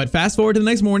stressing out. But fast forward to the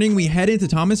next morning, we head into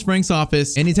Thomas Frank's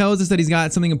office and he tells us that he's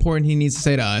got something important he needs to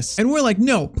say to us. And we're like,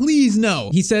 no, please no.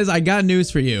 He says, I got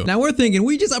news for you. Now we're thinking,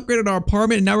 we just upgraded our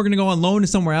apartment and now we're gonna go on loan to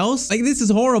somewhere else. Like, this is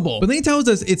horrible. But then he tells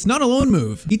us it's not a loan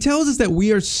move. He tells us that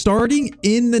we are starting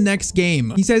in the next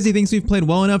game. He says he thinks we've played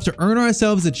well enough to earn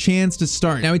ourselves a chance to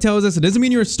start. Now he tells us it doesn't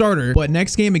mean you're a starter, but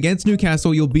next game against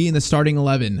Newcastle, you'll be in the starting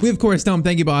 11. We of course tell him,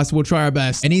 thank you, boss. We'll try our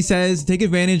best. And he says, take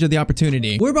advantage of the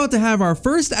opportunity. We're about to have our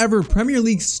first ever Premier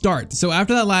League start. So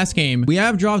after that last game, we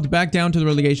have dropped back down to the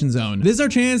relegation zone. This is our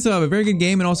chance to have a very good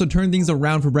game and also turn things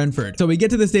around for Brentford. So we get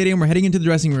to the stadium, we're heading into the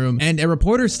dressing room, and a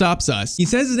reporter stops us. He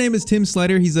says his name is Tim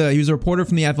Slater. He was a reporter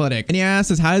from The Athletic. And he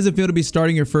asks us, how does it feel to be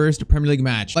starting your first Premier League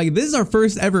match? Like, this is our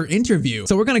first ever interview.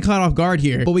 So we're kind of caught off guard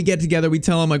here. But we get together, we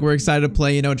tell him like we're excited to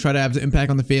play, you know, try to have an impact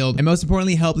on the field, and most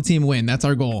importantly, help the team win. That's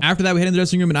our goal. After that, we head in the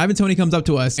dressing room and Ivan Toney comes up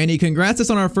to us and he congrats us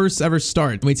on our first ever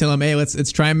start. And we tell him, hey,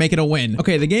 let's try and make it a win.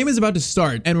 Okay, the game is about to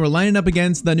start and we're lining up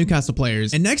against the Newcastle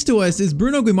players. And next to us is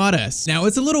Bruno Guimaraes. Now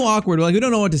it's a little awkward. Like, we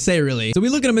don't know what to say really. So we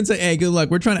look at him and say, hey, good luck.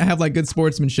 We're trying to have like good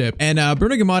sportsmanship. And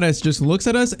Bruno Guimaraes just looks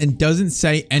at us and doesn't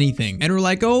say anything. And we're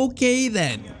like, okay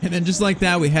then. And then just like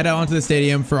that, we head out onto the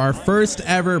stadium for our first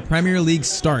ever Premier League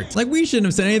start. Like, we shouldn't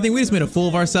have said anything. We just made a fool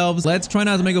of ourselves. Let's try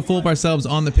not to make a fool of ourselves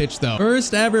on the pitch though.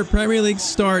 First ever Premier League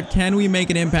start. Can we make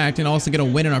an impact and also get a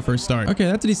win in our first start? Okay,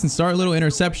 that's a decent start. A little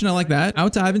interception. I like that.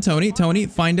 Out to Ivan Toney. Toney,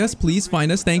 find us. Please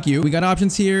find us. Thank you. We got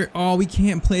options here. Oh, we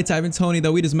can't play to Ivan Toney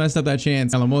though. We just messed up that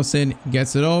chance. Alamosin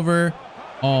gets it over.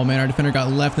 Oh man, our defender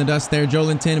got left in the dust there,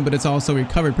 Joelinton, but it's also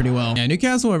recovered pretty well. Yeah,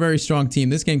 Newcastle are a very strong team.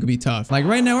 This game could be tough. Like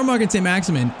right now, we're marking St.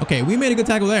 Maximin. Okay, we made a good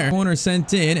tackle there. Corner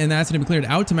sent in, and that's going to be cleared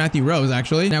out to Matthew Rose,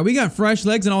 actually. Now, we got fresh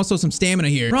legs and also some stamina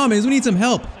here. Problem is, we need some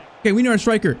help. Okay, we need our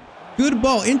striker. Good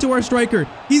ball into our striker.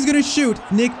 He's going to shoot.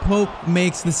 Nick Pope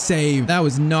makes the save. That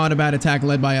was not a bad attack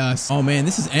led by us. Oh man,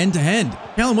 this is end-to-end.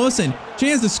 Callum Wilson,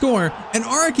 chance to score, and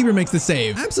our keeper makes the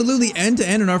save. Absolutely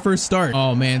end-to-end in our first start.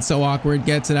 Oh man, so awkward.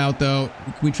 Gets it out though.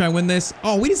 Can we try and win this?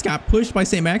 Oh, we just got pushed by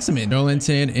St. Maximin.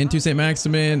 Darlington into St.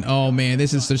 Maximin. Oh man,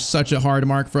 this is just such a hard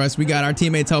mark for us. We got our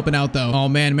teammates helping out though. Oh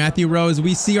man, Matthew Rose,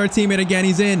 we see our teammate again.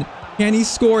 He's in. Can he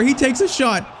score? He takes a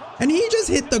shot. And he just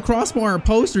hit the crossbar or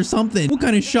post or something. What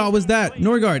kind of shot was that?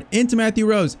 Norgard into Matthew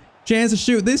Rose. Chance to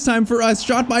shoot, this time for us,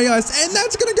 shot by us, and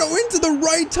that's gonna go into the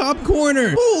right top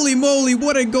corner. Holy moly,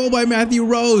 what a goal by Matthew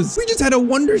Rose. We just had a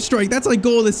wonder strike. That's like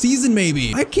goal of the season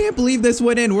maybe. I can't believe this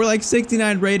went in. We're like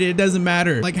 69 rated, it doesn't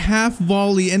matter. Like half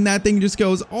volley, and that thing just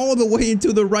goes all the way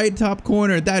into the right top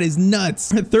corner. That is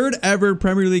nuts. Our third ever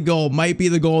Premier League goal might be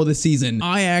the goal of the season.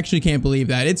 I actually can't believe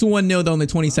that. It's 1-0 though in the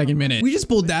 22nd minute. We just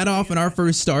pulled that off in our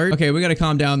first start. Okay, we gotta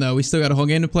calm down though. We still got a whole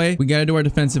game to play. We gotta do our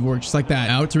defensive work just like that.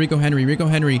 Out to Rico Henry. Rico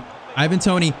Henry. Ivan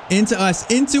Toney into us,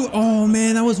 oh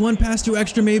man, that was one pass too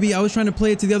extra maybe. I was trying to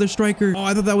play it to the other striker. Oh,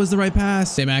 I thought that was the right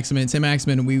pass. St.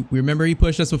 Maximin, we remember he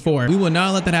pushed us before. We will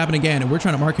not let that happen again, and we're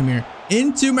trying to mark him here.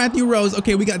 Into Matthew Rose.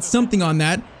 Okay, we got something on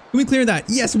that. Can we clear that?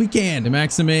 Yes, we can. St.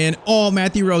 Maximin. Oh,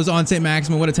 Matthew Rose on St.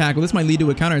 Maximin. What a tackle. This might lead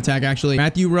to a counterattack, actually.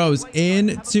 Matthew Rose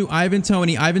into Ivan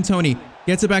Toney. Ivan Toney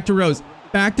gets it back to Rose.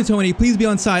 Back to Toney. Please be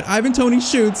onside. Ivan Toney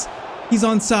shoots. He's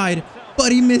onside.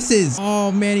 But he misses.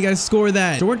 Oh man, you gotta score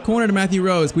that. Short corner to Matthew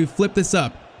Rose. We flip this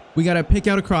up. We gotta pick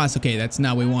out a cross. Okay, that's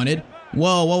not what we wanted.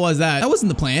 Whoa, what was that? That wasn't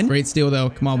the plan. Great steal though.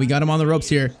 Come on, we got him on the ropes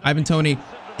here. Ivan Toney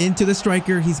into the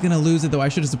striker. He's gonna lose it though. I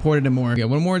should have supported him more. Okay,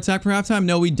 one more attack for halftime.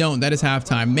 No, we don't. That is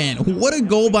halftime. Man, what a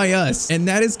goal by us. And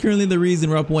that is currently the reason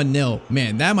we're up 1-0.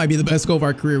 Man, that might be the best goal of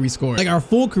our career we scored. Like our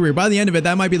full career. By the end of it,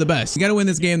 that might be the best. We gotta win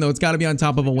this game though. It's gotta be on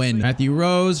top of a win. Matthew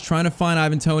Rose trying to find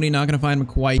Ivan Toney. Not gonna find him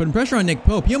quite. Putting pressure on Nick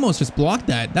Pope. He almost just blocked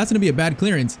that. That's gonna be a bad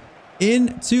clearance.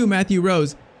 Into Matthew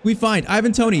Rose. We find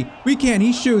Ivan Toney. We can.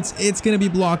 He shoots. It's going to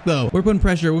be blocked, though. We're putting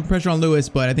pressure. We're putting pressure on Lewis,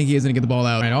 but I think he is going to get the ball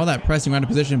out. All right, all that pressing around the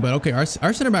position, but okay, our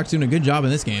center back's doing a good job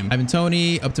in this game. Ivan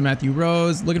Toney up to Matthew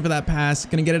Rose. Looking for that pass.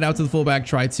 Going to get it out to the fullback.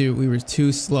 Try to. We were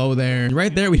too slow there.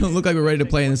 Right there, we don't look like we're ready to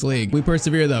play in this league. We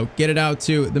persevere, though. Get it out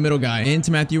to the middle guy.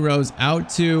 Into Matthew Rose. Out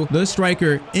to the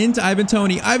striker. Into Ivan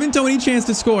Toney. Ivan Toney, chance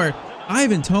to score.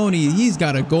 Ivan Toney, he's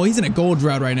got a goal. He's in a goal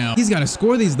drought right now. He's got to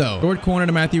score these, though. Short corner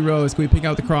to Matthew Rose. Can we pick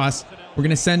out the cross? We're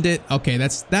going to send it. Okay,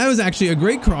 that was actually a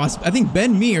great cross. I think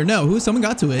Ben Mee or no, someone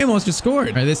got to it. He almost just scored.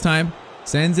 All right, this time,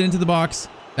 sends it into the box.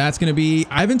 That's going to be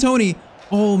Ivan Toney.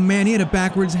 Oh, man, he had a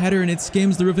backwards header, and it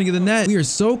skims the roofing of the net. We are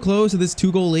so close to this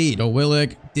 2-goal lead. Joe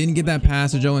Willock didn't get that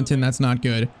pass to Joelinton. That's not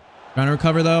good. Trying to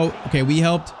recover, though. Okay, we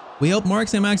helped Mark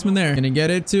St. Maximin there. Gonna get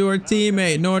it to our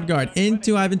teammate, Nordgaard,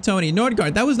 into Ivan Toney.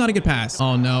 Nordgaard, that was not a good pass.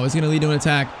 Oh, no, it's going to lead to an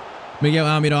attack. Miguel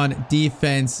Almiron,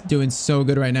 defense, doing so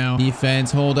good right now.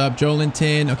 Defense, hold up.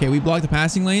 Joelinton. Okay, we blocked the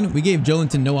passing lane. We gave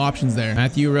Joelinton no options there.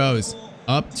 Matthew Rose.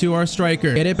 Up to our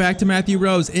striker. Get it back to Matthew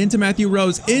Rose. Into Matthew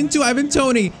Rose. Into Ivan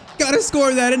Toney. Gotta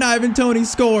score that, and Ivan Toney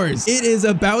scores. It is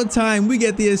about time we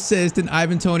get the assist, and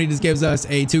Ivan Toney just gives us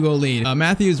a 2-goal lead.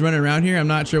 Matthew's running around here. I'm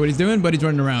not sure what he's doing, but he's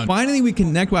running around. Finally, we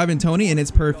connect with Ivan Toney, and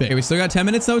it's perfect. Okay, we still got 10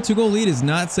 minutes, though. 2-goal lead is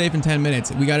not safe in 10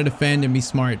 minutes. We gotta defend and be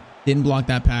smart. Didn't block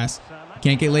that pass.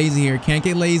 Can't get lazy here. Can't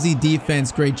get lazy.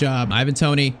 Defense, great job. Ivan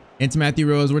Toney. Into Matthew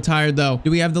Rose. We're tired though.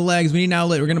 Do we have the legs? We need an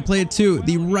outlet. We're gonna play it to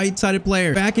the right-sided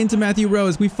player. Back into Matthew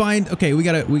Rose. We find, okay, we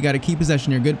gotta keep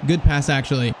possession here. Good pass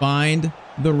actually. Find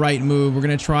the right move. We're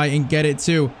gonna try and get it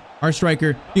to our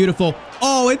striker. Beautiful.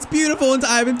 Oh, it's beautiful into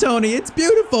Ivan Toney. It's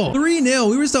beautiful. 3-0.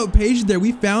 We were so patient there.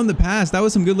 We found the pass. That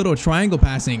was some good little triangle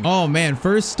passing. Oh man,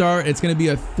 first start, it's gonna be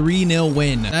a 3-0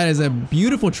 win. That is a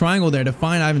beautiful triangle there to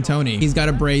find Ivan Toney. He's got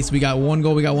a brace. We got 1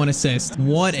 goal. We got 1 assist.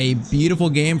 What a beautiful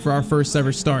game for our first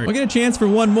ever start. We'll get a chance for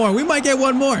 1 more. We might get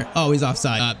 1 more. Oh, he's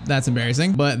offside. That's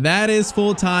embarrassing. But that is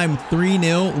full time.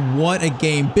 3-0. What a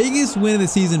game. Biggest win of the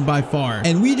season by far.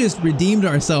 And we just redeemed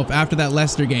ourselves after that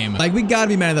Leicester game. Like, we gotta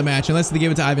be man of the match unless they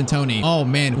give it to Ivan Toney. Oh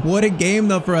man, what a game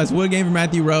though for us. What a game for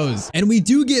Matthew Rose. And we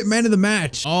do get man of the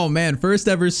match. Oh man, first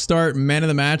ever start man of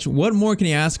the match. What more can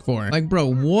you ask for? Like,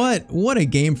 bro, what a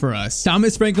game for us.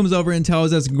 Thomas Frank comes over and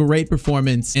tells us great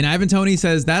performance. And Ivan Toney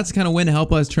says that's the kind of win to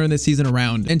help us turn this season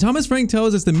around. And Thomas Frank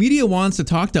tells us the media wants to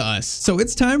talk to us. So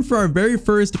it's time for our very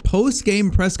first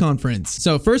post-game press conference.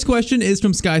 So first question is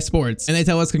from Sky Sports. And they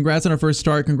tell us congrats on our first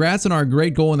start. Congrats on our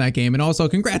great goal in that game. And also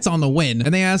congrats on the win.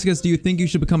 And they ask us, do you think you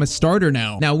should become a starter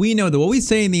now? Now we know that what we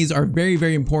say in these are very,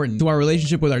 very important to our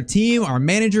relationship with our team, our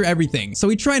manager, everything. So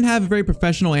we try and have a very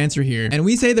professional answer here. And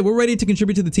we say that we're ready to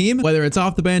contribute to the team, whether it's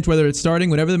off the bench, whether it's starting,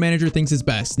 whatever the manager thinks is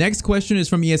best. Next question is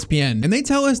from ESPN. And they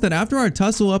tell us that after our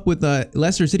tussle up with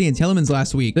Leicester City and Telemans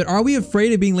last week, that are we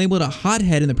afraid of being labeled a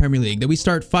hothead in the Premier League, that we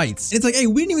start fights? And it's like, hey,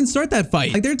 we didn't even start that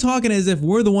fight. Like, they're talking as if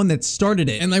we're the one that started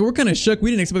it. And like, we're kind of shook. We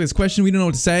didn't expect this question. We don't know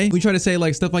what to say. We try to say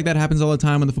like stuff like that happens all the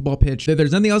time on the football pitch, that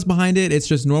there's nothing else behind it. It's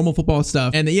just normal football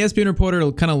stuff. And the ESPN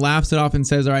reporter kind of laughs it off and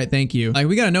says, all right, thank you. Like,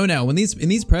 we gotta know now, when in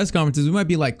these press conferences, we might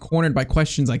be like cornered by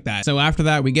questions like that. So after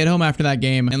that, we get home after that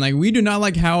game, and like, we do not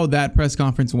like how that press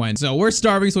conference went. So we're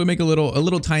starving, so we make a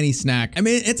little tiny snack. I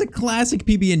mean, it's a classic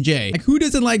PB&J. Like, who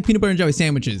doesn't like peanut butter and jelly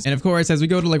sandwiches? And of course, as we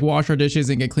go to like wash our dishes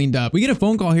and get cleaned up, we get a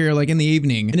phone call here like in the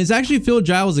evening, and it's actually Phil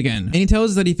Giles again. And he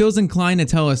tells us that he feels inclined to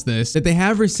tell us this, that they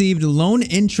have received loan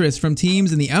interest from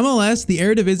teams in the MLS, the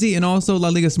Eredivisie, and also La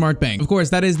Liga Smartbank. Of course,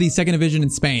 that is the second division in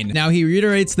Spain. Now, he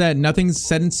reiterates that nothing's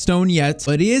set in stone yet,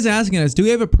 but he is asking us, do we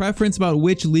have a preference about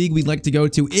which league we'd like to go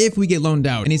to if we get loaned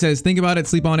out? And he says, think about it,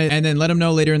 sleep on it, and then let him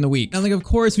know later in the week. And like, of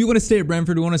course, we want to stay at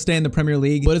Brentford. We want to stay in the Premier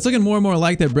League, but it's looking more and more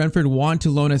like that Brentford want to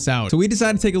loan us out. So we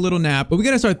decided to take a little nap, but we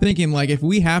got to start thinking, like, if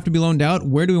we have to be loaned out,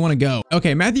 where do we want to go?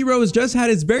 Okay, Matthew Rose just had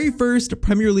his very first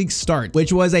Premier League start,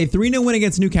 which was a 3-0 win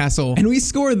against Newcastle, and we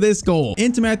scored this goal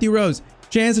into Matthew Rose.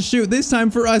 Chance to shoot, this time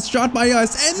for us, shot by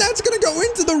us, and that's gonna go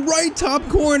into the right top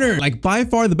corner. Like, by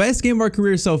far the best game of our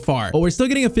career so far. But we're still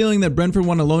getting a feeling that Brentford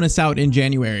want to loan us out in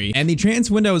January, and the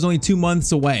transfer window is only 2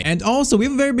 months away. And also, we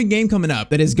have a very big game coming up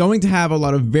that is going to have a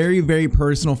lot of very, very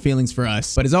personal feelings for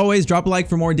us. But as always, drop a like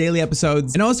for more daily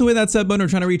episodes. And also with that sub button, we're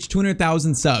trying to reach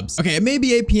 200,000 subs. Okay, it may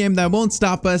be 8 p.m. That won't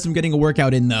stop us from getting a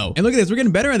workout in though. And look at this, we're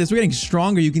getting better at this. We're getting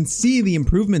stronger. You can see the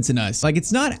improvements in us. Like,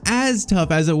 it's not as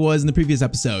tough as it was in the previous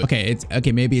episode.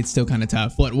 Okay, maybe it's still kind of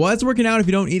tough, but what's working out if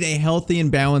you don't eat a healthy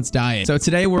and balanced diet? So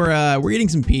today we're eating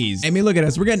some peas. I mean, look at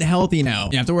us, we're getting healthy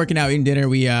now. After working out, eating dinner,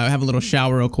 we have a little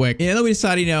shower real quick. And then we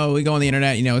decided, we go on the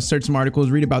internet, search some articles,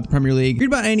 read about the Premier League, read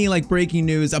about any like breaking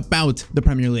news about the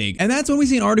Premier League. And that's when we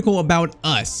see an article about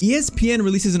us. ESPN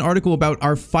releases an article about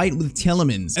our fight with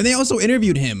Telemans, and they also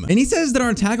interviewed him. And he says that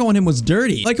our tackle on him was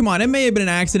dirty. Like, come on, it may have been an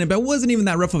accident, but it wasn't even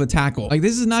that rough of a tackle. Like,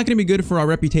 this is not going to be good for our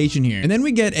reputation here. And then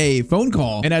we get a phone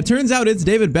call, and it turns out it's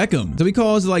David Beckham. So he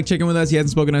calls to like check in with us. He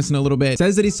hasn't spoken to us in a little bit.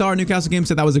 Says that he saw our Newcastle game,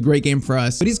 said that was a great game for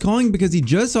us. But he's calling because he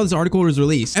just saw this article was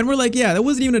released. And we're like, yeah, that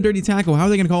wasn't even a dirty tackle. How are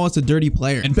they going to call us a dirty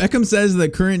player? And Beckham says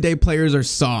that current day players are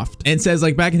soft, and says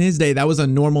like back in his day, that was a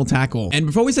normal tackle. And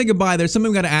before we say goodbye, there's something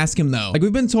we got to ask him though. Like,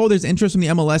 we've been told there's interest from the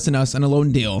MLS in us on a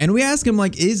loan deal. And we ask him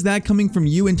like, is that coming from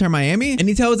you, Inter Miami? And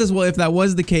he tells us, well, if that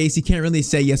was the case, he can't really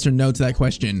say yes or no to that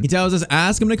question. He tells us,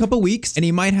 ask him in a couple weeks, and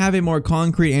he might have a more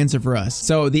concrete answer for us.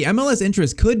 So the MLS most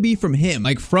interest could be from him,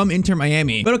 like from Inter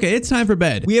Miami. But okay, it's time for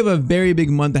bed. We have a very big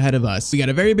month ahead of us. We got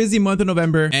a very busy month in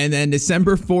November, and then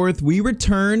December 4th, we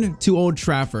return to Old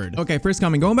Trafford. Okay, first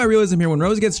comment. Going by realism here, when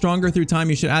Rose gets stronger through time,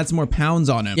 you should add some more pounds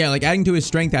on him. Yeah, like adding to his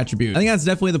strength attribute. I think that's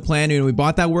definitely the plan, dude. We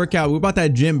bought that workout. We bought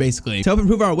that gym, basically. To help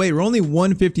improve our weight, we're only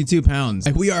 152 pounds.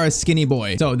 Like, we are a skinny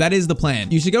boy. So that is the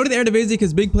plan. You should go to the Eredivisie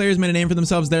because big players made a name for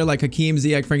themselves there, like Hakim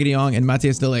Ziyech, Frankie de Jong, and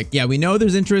Matthias de Ligt. Yeah, we know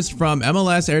there's interest from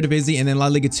MLS, Eredivisie, and then La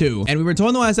Liga 2. And we were told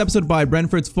in the last episode by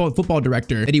Brentford's football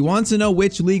director that he wants to know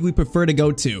which league we prefer to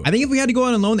go to. I think if we had to go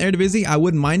out on loan the Eredivisie, I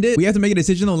wouldn't mind it. We have to make a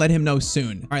decision to let him know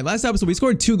soon. All right, last episode, we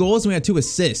scored 2 goals and we had 2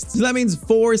 assists. So that means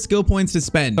 4 skill points to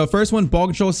spend. So first one, ball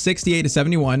control 68 to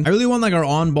 71. I really want like our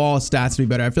on-ball stats to be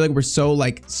better. I feel like we're so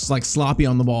like sloppy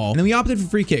on the ball. And then we opted for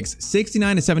free kicks,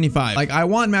 69 to 75. Like, I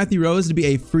want Matthew Rose to be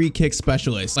a free kick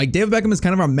specialist. Like, David Beckham is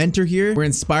kind of our mentor here. We're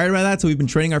inspired by that, so we've been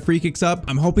training our free kicks up.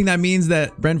 I'm hoping that means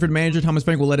that Brentford manager Thomas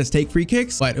Frank will let us take free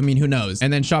kicks, but I mean, who knows?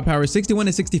 And then shot power 61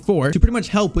 to 64 to pretty much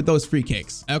help with those free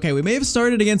kicks. Okay, we may have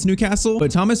started against Newcastle,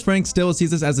 but Thomas Frank still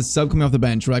sees us as a sub coming off the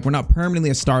bench. We're not permanently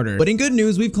a starter. But in good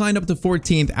news, we've climbed up to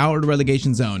 14th out of the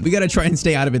relegation zone. We gotta try and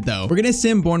stay out of it though. We're gonna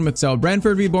sim Bournemouth. So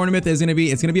Brentford v Bournemouth is gonna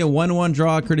be a 1-1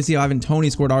 draw, courtesy of Ivan Toney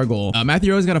scored our goal.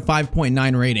 Matthew Rose got a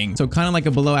 5.9 rating, so kind of like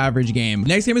a below average game.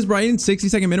 Next game is Brighton,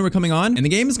 62nd minute, we're coming on, and the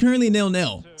game is currently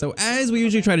 0-0. So as we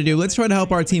usually try to do, let's try to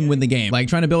help our team win the game. Like,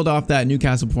 trying to build off that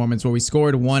Newcastle performance where we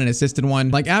scored 1 and assisted 1.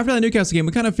 Like, after that Newcastle game,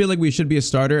 we kind of feel like we should be a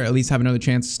starter, at least have another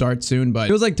chance to start soon. But it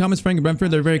feels like Thomas Frank and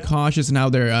Brentford, they're very cautious in how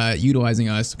they're utilizing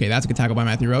us. Okay, that's a good tackle by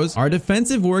Matthew Rose. Our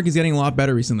defensive work is getting a lot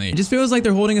better recently. It just feels like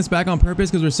they're holding us back on purpose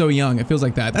because we're so young. It feels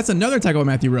like that. That's another tackle by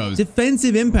Matthew Rose.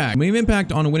 Defensive impact. We have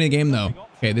impact on winning the game though.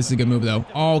 Okay, this is a good move though.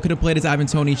 Oh, could have played as Ivan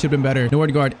Toney. Should have been better. Nowhere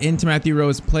to guard. Into Matthew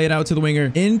Rose. Play it out to the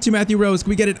winger. Into Matthew Rose.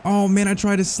 Can we get it? Oh man, I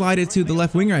tried to slide it to the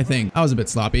left winger, I think. That was a bit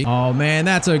sloppy. Oh man,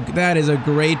 that is a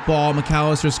great ball.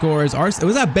 McAllister scores.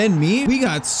 Was that Ben Mee? We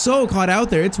got so caught out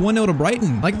there. It's 1-0 to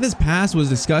Brighton. Like, this pass was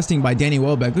disgusting by Danny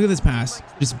Welbeck. Look at this pass.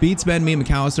 Just beats Ben Mee.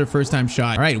 McAllister first time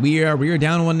shot. All right, we are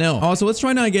down 1-0. Also, let's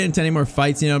try not to get into any more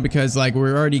fights, you know, because like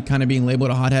we're already kind of being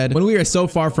labeled a hothead when we are so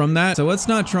far from that. So let's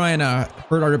not try and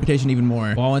hurt our reputation even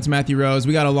more. Ball into Matthew Rose.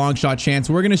 We got a long shot chance.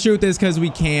 We're gonna shoot this because we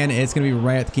can. It's gonna be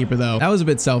right at the keeper though. That was a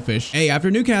bit selfish. Hey,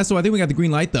 after Newcastle, I think we got the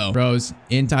green light though. Rose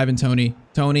into Ivan Toney.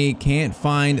 Toney can't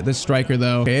find the striker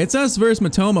though. Okay, it's us versus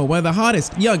Matoma, one of the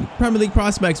hottest young Premier League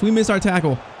prospects. We missed our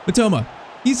tackle. Matoma,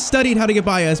 he's studied how to get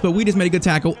by us, but we just made a good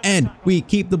tackle and we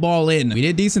keep the ball in. We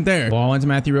did decent there. Ball into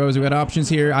Matthew Rose. We got options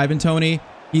here. Ivan Toney.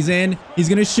 He's in. He's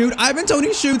going to shoot. Ivan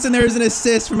Toney shoots, and there's an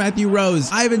assist for Matthew Rose.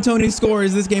 Ivan Toney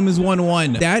scores. This game is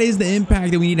 1-1. That is the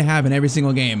impact that we need to have in every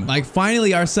single game. Like,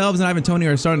 finally, ourselves and Ivan Toney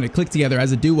are starting to click together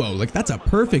as a duo. Like, that's a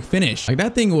perfect finish. Like,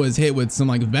 that thing was hit with some,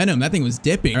 like, venom. That thing was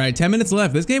dipping. All right, 10 minutes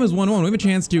left. This game is 1-1. We have a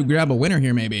chance to grab a winner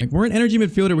here, maybe. Like, we're an energy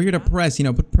midfielder. We're here to press, you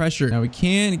know, put pressure. Now, we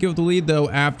can give up the lead, though,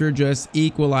 after just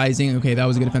equalizing. Okay, that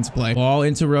was a good defensive play. Ball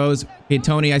into Rose. Okay,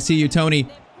 Toney, I see you, Toney.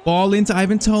 Ball into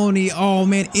Ivan Toney. Oh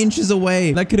man, inches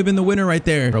away. That could have been the winner right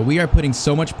there. Bro, we are putting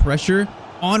so much pressure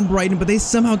on Brighton, but they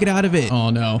somehow get out of it. Oh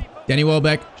no. Danny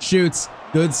Welbeck shoots.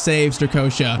 Good save,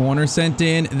 Strakosha. Corner sent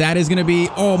in. That is going to be...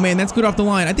 Oh, man, that's good off the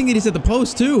line. I think he just hit the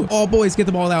post, too. Oh, boys, get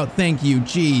the ball out. Thank you.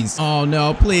 Jeez. Oh,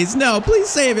 no. Please. No, please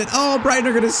save it. Oh, Brighton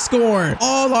are going to score.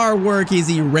 All our work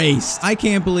is erased. I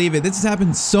can't believe it. This has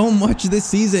happened so much this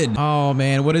season. Oh,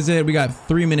 man. What is it? We got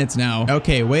 3 minutes now.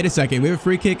 Okay, wait a second. We have a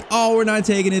free kick. Oh, we're not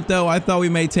taking it, though. I thought we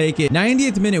may take it.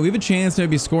 90th minute. We have a chance to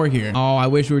maybe score here. Oh, I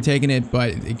wish we were taking it,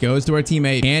 but it goes to our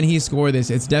teammate. Can he score this?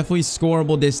 It's definitely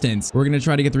scoreable distance. We're going to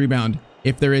try to get the rebound.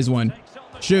 If there is one.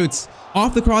 Shoots.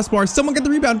 Off the crossbar. Someone get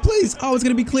the rebound, please. Oh, it's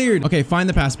going to be cleared. Okay, find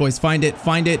the pass, boys. Find it.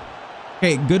 Find it.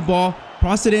 Okay, good ball.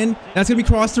 Cross it in. That's going to be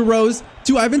crossed to Rose.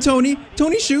 To Ivan Toney.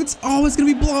 Toney shoots. Oh, it's going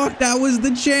to be blocked. That was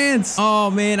the chance. Oh,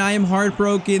 man, I am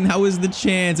heartbroken. That was the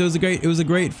chance. It was a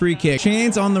great free kick.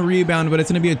 Chance on the rebound, but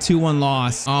it's going to be a 2-1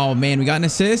 loss. Oh, man, we got an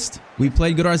assist. We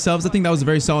played good ourselves. I think that was a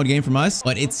very solid game from us,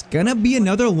 but it's gonna be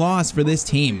another loss for this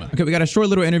team. Okay, we got a short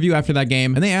little interview after that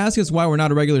game, and they ask us why we're not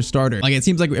a regular starter. Like, it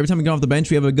seems like every time we get off the bench,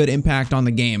 we have a good impact on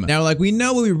the game. Now, like, we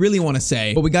know what we really want to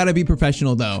say, but we gotta be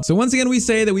professional, though. So once again, we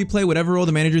say that we play whatever role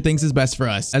the manager thinks is best for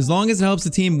us, as long as it helps the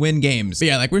team win games. But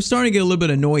yeah, like, we're starting to get a little bit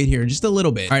annoyed here, just a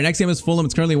little bit. All right, next game is Fulham.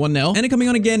 It's currently 1-0, and it coming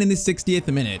on again in the 60th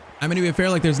minute. I'm gonna be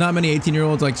fair, like, there's not many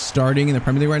 18-year-olds, like, starting in the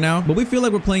Premier League right now, but we feel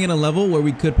like we're playing at a level where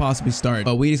we could possibly start.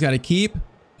 But we just gotta keep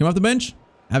him off the bench,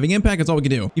 having impact. That's all we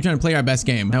can do. Keep trying to play our best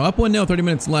game. Now up 1-0, 30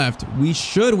 minutes left. We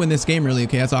should win this game, really.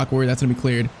 Okay, that's awkward. That's gonna be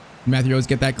cleared. Matthew Rose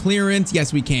get that clearance.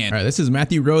 Yes, we can. All right, this is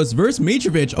Matthew Rose versus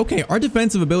Mitrovic. Okay, our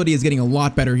defensive ability is getting a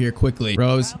lot better here quickly.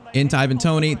 Rose into Ivan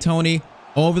Toney. Toney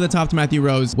over the top to Matthew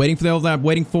Rose. Waiting for the overlap,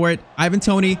 waiting for it. Ivan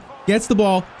Toney Gets the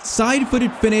ball,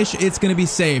 side-footed finish. It's going to be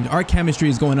saved. Our chemistry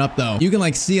is going up, though. You can,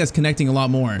 like, see us connecting a lot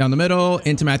more. Down the middle,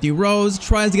 into Matthew Rose.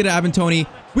 Tries to get it Ivan Toney.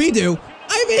 We do.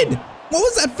 Ivan! What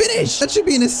was that finish? That should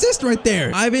be an assist right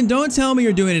there. Ivan, don't tell me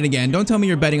you're doing it again. Don't tell me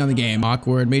you're betting on the game.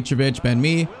 Awkward. Mitrovic, Ben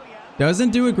Mee. Doesn't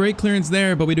do a great clearance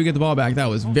there, but we do get the ball back. That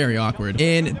was very awkward.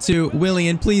 Into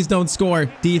Willian. Please don't score.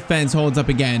 Defense holds up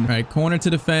again. All right, corner to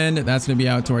defend. That's going to be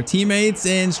out to our teammates.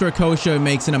 And Strakosha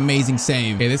makes an amazing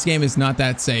save. Okay, this game is not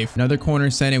that safe. Another corner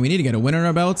sent in. We need to get a win on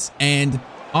our belts. And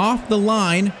off the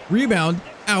line. Rebound.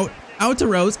 Out. Out to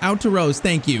Rose. Out to Rose.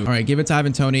 Thank you. All right, give it to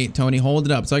Ivan Toney. Toney, hold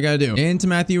it up. So I got to do. Into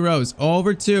Matthew Rose.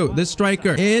 Over to the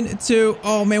striker. Into...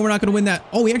 Oh, man, we're not going to win that.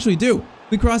 Oh, we actually do.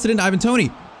 We cross it into Ivan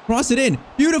Toney. Cross it in.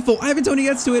 Beautiful. Ivan Toney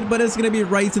gets to it, but it's going to be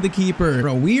right to the keeper.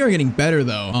 Bro, we are getting better,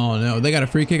 though. Oh, no. They got a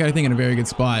free kick, I think, in a very good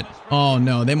spot. Oh,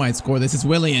 no. They might score this. It's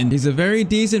Willian. He's a very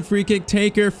decent free kick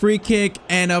taker. Free kick.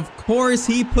 And, of course,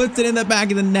 he puts it in the back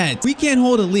of the net. We can't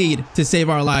hold a lead to save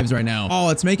our lives right now. Oh,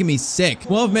 it's making me sick.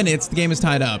 12 minutes. The game is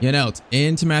tied up. Yanelt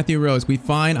into Matthew Rose. We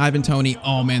find Ivan Toney.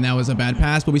 Oh, man. That was a bad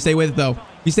pass, but we stay with it, though.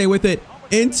 We stay with it.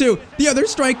 Into the other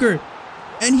striker.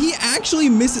 And he actually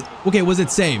misses. Okay, was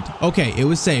it saved? Okay, it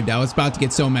was saved. I was about to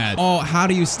get so mad. Oh, how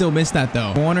do you still miss that,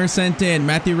 though? Corner sent in.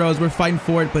 Matthew Rose, we're fighting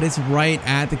for it, but it's right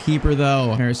at the keeper,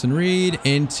 though. Harrison Reed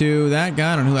into that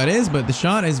guy. I don't know who that is, but the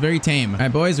shot is very tame. All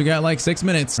right, boys, we got like 6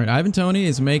 minutes. All right, Ivan Toney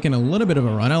is making a little bit of a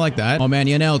run. I like that. Oh, man,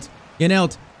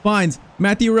 Yanelt finds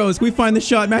Matthew Rose. We find the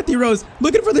shot. Matthew Rose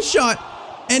looking for the shot.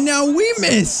 And now we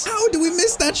miss. How do we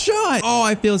miss that shot? Oh,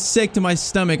 I feel sick to my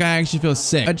stomach. I actually feel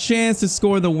sick. A chance to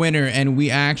score the winner, and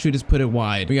we actually just put it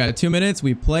wide. We got 2 minutes.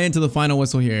 We play into the final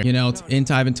whistle here. Yanelt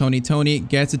into Ivan Toney. Toney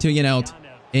gets it to Yanelt.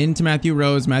 Into Matthew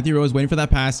Rose. Matthew Rose waiting for that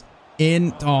pass.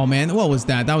 Oh, man. What was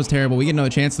that? That was terrible. We get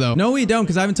another chance, though. No, we don't,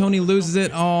 because Ivan Toney loses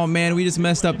it. Oh, man. We just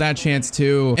messed up that chance,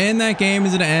 too. And that game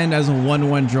is going to end as a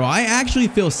 1-1 draw. I actually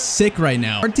feel sick right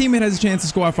now. Our teammate has a chance to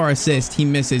score off our assist. He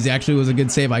misses. It actually was a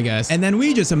good save, I guess. And then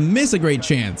we just miss a great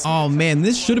chance. Oh, man.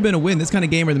 This should have been a win. This kind of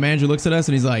game where the manager looks at us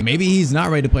and he's like, maybe he's not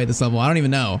ready to play this level. I don't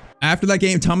even know. After that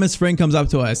game, Thomas Frank comes up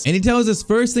to us and he tells us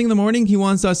first thing in the morning, he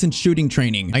wants us in shooting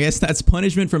training. I guess that's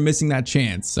punishment for missing that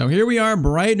chance. So here we are,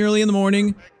 bright and early in the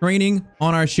morning, training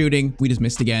on our shooting. We just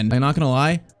missed again. I'm not gonna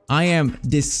lie. I am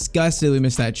disgusted we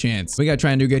missed that chance. We gotta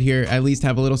try and do good here. At least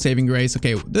have a little saving grace.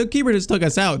 Okay, the keeper just took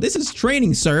us out. This is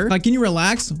training, sir. Like, can you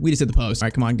relax? We just hit the post. All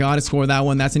right, come on. Gotta score that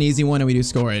one. That's an easy one, and we do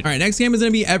score it. All right, next game is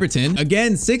gonna be Everton.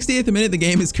 Again, 60th minute. The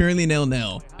game is currently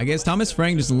 0-0. I guess Thomas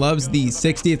Frank just loves the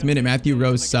 60th minute Matthew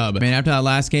Rose sub. Man, after that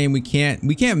last game, we can't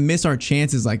miss our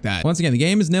chances like that. Once again, the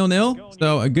game is 0-0,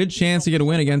 so a good chance to get a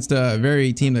win against a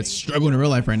very team that's struggling in real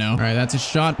life right now. All right, that's a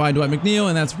shot by Dwight McNeil,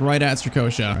 and that's right at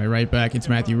Strakosha. All right, right back into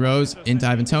Matthew Rose. Into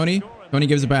Ivan Toney. Toney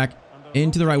gives it back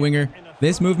into the right winger.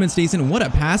 This movement's decent. What a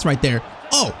pass right there.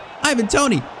 Oh, Ivan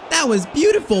Toney. That was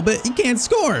beautiful, but he can't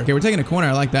score. Okay, we're taking a corner.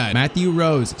 I like that. Matthew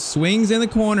Rose swings in the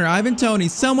corner. Ivan Toney.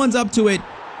 Someone's up to it.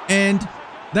 And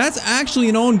that's actually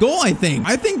an own goal, I think.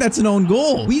 I think that's an own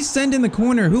goal. We send in the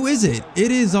corner. Who is it? It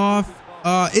is off.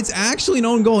 It's actually an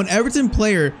own goal. An Everton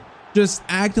player just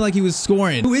acting like he was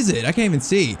scoring. Who is it? I can't even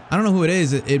see. I don't know who it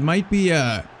is. It might be,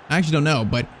 I actually don't know,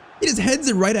 but he just heads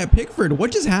it right at Pickford.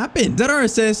 What just happened? Is that our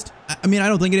assist? I mean, I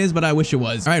don't think it is, but I wish it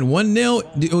was. All right,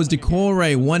 1-0. It was Decore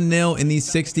 1-0 in the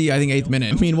 60, I think, 8th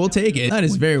minute. I mean, we'll take it. That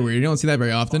is very weird. You don't see that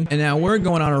very often. And now we're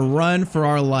going on a run for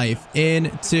our life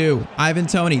into Ivan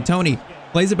Toney. Toney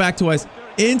plays it back to us.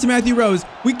 Into Matthew Rose.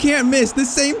 We can't miss the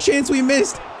same chance we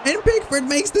missed. And Pickford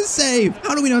makes the save.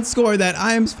 How do we not score that?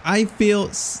 I feel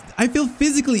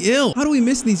physically ill. How do we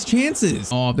miss these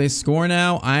chances? Oh, if they score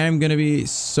now, I am gonna be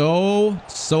so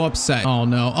upset. Oh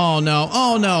no, oh no,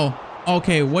 oh no.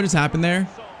 Okay, what just happened there?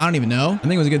 I don't even know. I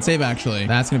think it was a good save, actually.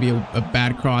 That's gonna be a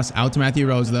bad cross out to Matthew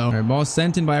Rose, though. All right, ball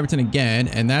sent in by Everton again,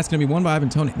 and that's gonna be won by Ivan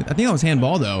Toney. I think that was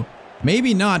handball, though.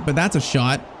 Maybe not, but that's a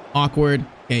shot. Awkward.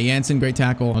 Okay, Jansen, great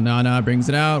tackle. Onana brings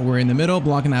it out. We're in the middle,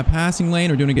 blocking that passing lane.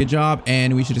 We're doing a good job,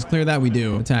 and we should just clear that. We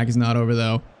do. Attack is not over,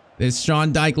 though. This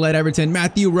Sean Dyke led Everton.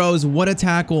 Matthew Rose, what a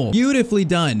tackle. Beautifully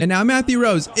done. And now Matthew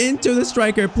Rose into the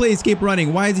striker. Please keep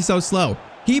running. Why is he so slow?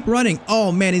 Keep running.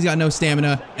 Oh, man, he's got no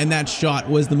stamina. And that shot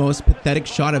was the most pathetic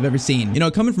shot I've ever seen. You know,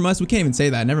 coming from us, we can't even say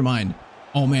that. Never mind.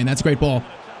 Oh, man, that's a great ball.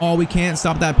 Oh, we can't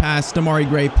stop that pass. Damari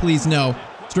Gray, please no.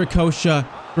 Strakosha.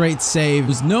 Great save.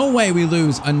 There's no way we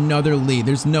lose another lead.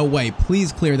 There's no way.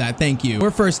 Please clear that. Thank you.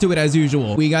 We're first to it as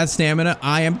usual. We got stamina.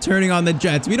 I am turning on the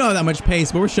Jets. We don't have that much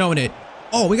pace, but we're showing it.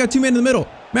 Oh, we got 2 men in the middle.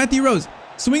 Matthew Rose.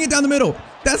 Swing it down the middle.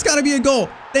 That's got to be a goal.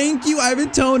 Thank you,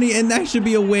 Ivan Toney, and that should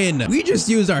be a win. We just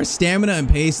used our stamina and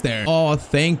pace there. Oh,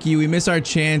 thank you. We missed our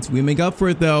chance. We make up for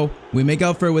it, though. We make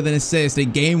up for it with an assist, a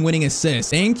game-winning assist.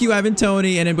 Thank you, Ivan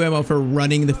Toney and Embuemo for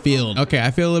running the field. Okay,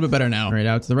 I feel a little bit better now. Right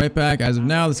out to the right back. As of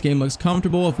now, this game looks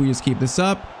comfortable if we just keep this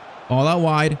up. All out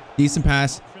wide. Decent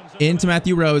pass into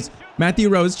Matthew Rose. Matthew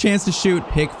Rose, chance to shoot.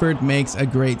 Pickford makes a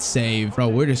great save. Bro,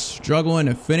 we're just struggling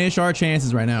to finish our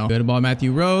chances right now. Good ball,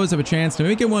 Matthew Rose. Have a chance to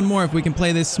make it one more if we can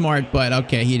play this smart. But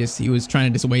okay, he was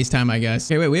trying to just waste time, I guess.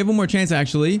 Okay, wait, we have one more chance,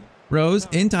 actually. Rose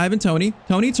into Ivan Toney.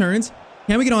 Toney turns.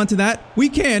 Can we get onto that? We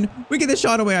can. We get the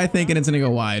shot away, I think, and it's going to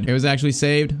go wide. It was actually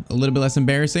saved. A little bit less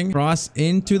embarrassing. Cross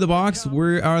into the box.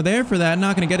 We are there for that.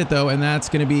 Not going to get it, though, and that's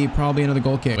going to be probably another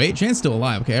goal kick. Wait, chance still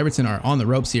alive. Okay, Everton are on the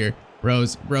ropes here.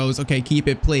 Rose. Okay, keep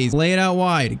it, please. Lay it out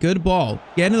wide. Good ball.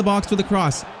 Get into the box for the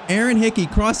cross. Aaron Hickey,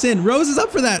 cross in. Rose is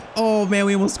up for that. Oh, man,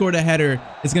 we almost scored a header.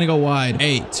 It's going to go wide.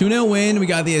 Hey, 2-0 win. We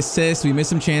got the assist. We missed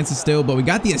some chances still, but we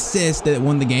got the assist that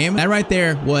won the game. That right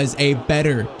there was a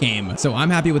better game, so I'm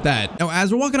happy with that. Now,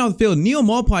 as we're walking off the field, Neil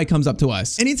Maupay comes up to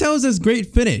us, and he tells us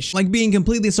great finish, like being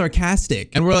completely sarcastic.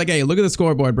 And we're like, hey, look at the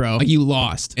scoreboard, bro. Like, you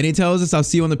lost. And he tells us, I'll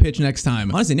see you on the pitch next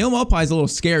time. Honestly, Neil Maupay is a little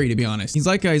scary, to be honest. He's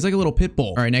like a little pit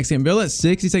bull. All right, next game, Villa,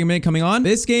 62nd minute coming on.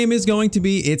 This game is going to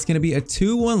be, it's going to be a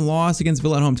 2-1 loss against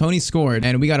Villa at home. Tony scored,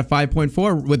 and we got a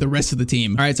 5.4 with the rest of the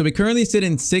team. All right, so we currently sit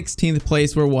in 16th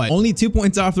place. We're what? Only 2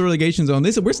 points off the relegation zone.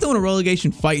 We're still in a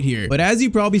relegation fight here. But as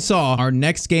you probably saw, our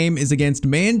next game is against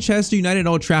Manchester United at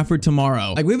Old Trafford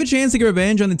tomorrow. Like, we have a chance to get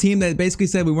revenge on the team that basically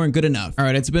said we weren't good enough. All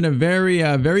right, it's been a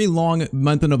very long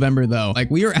month of November, though.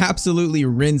 Like, we are absolutely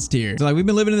rinsed here. So, like, we've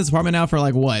been living in this apartment now for,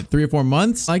 like, what, 3 or 4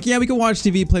 months? Like, yeah, we can watch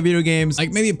TV, play video games,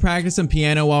 like, maybe practice some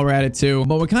piano while we're at it, too.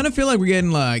 But we kind of feel like we're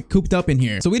getting, like, cooped up in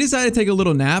here. So, we decided to take a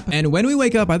little nap. And when we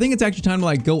wake up, I think it's actually time to,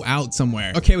 like, go out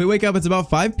somewhere. Okay, we wake up. It's about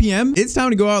 5 p.m. It's time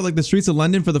to go out, like, the streets of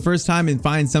London for the first time and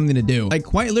find something to do. Like,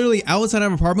 quite literally outside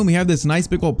of our apartment, we have this nice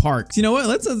big old park. So, you know what?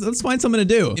 Let's find something to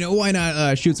do. You know, why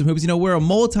not shoot some hoops? You know, we're a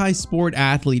multi-sport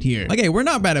athlete here. Like, hey, we're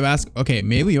not bad at basketball. Okay,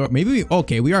 maybe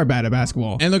we are bad at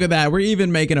basketball. And look at that. We're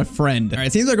even making a friend. All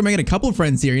right, seems like we're making a couple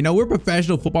friends here. You know, we're a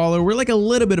professional footballer. We're like a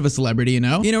little bit of a celebrity, you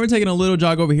know? You know, we're taking a little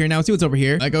jog over here now. See what's over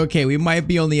here. Like, okay, we might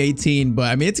be only 18,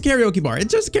 but I mean, it's a karaoke bar.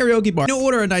 It's just a karaoke bar. You know,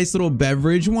 order a nice little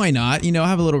beverage. Why not? You know,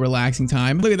 have a little relaxing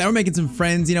time. Look at that. We're making some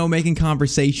friends, you know, making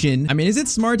conversation. I mean, is it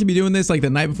smart to be doing this like the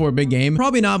night before a big game?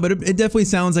 Probably not, but it definitely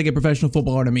sounds like a professional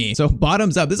footballer to me. So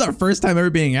bottoms up. This is our first time ever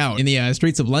being out in the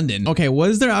streets of London. Okay,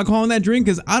 was there alcohol in that drink?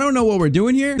 Because I don't know what we're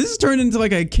doing here. This has turned into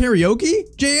like a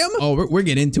karaoke jam. Oh, we're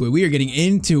getting into it. We are getting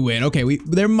into it. Okay,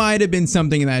 there might have been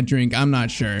something in that drink. I'm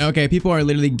not sure. Okay, people are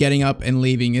literally getting up and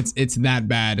leaving. It's that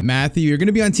bad. Matthew, you're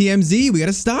gonna be on TMZ. We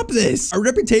gotta stop this. Our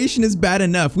reputation is bad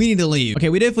enough. We need to leave. Okay,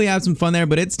 we definitely have some fun there,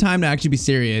 but it's time to actually be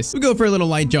serious. We go for a little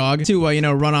light jog to you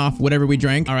know, run off whatever we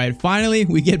drank. All right, finally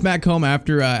we get back home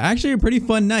after actually a pretty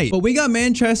fun night. But we got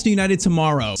Manchester United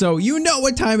tomorrow, so you know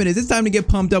what time it is. It's time to get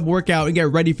pumped up, work out, and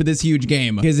get ready for this huge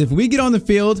game. Because if we get on the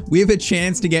field, we have a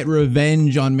chance to get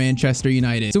revenge on Manchester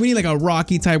United. So we need like a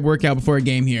Rocky type workout before a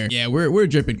game here. Yeah, we're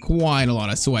dripping quite a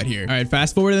lot of sweat here. All right,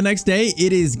 fast forward to the next day.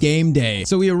 It is game day.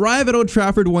 So we arrive at Old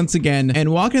Trafford once again,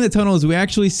 and walking in the tunnels, we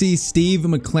actually see Steve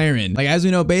McLaren. Like, as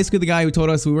we know, basically the guy who told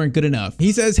us we weren't good enough.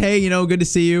 He says, hey, you know, good to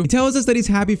see you. He tells us that he's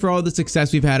happy for all the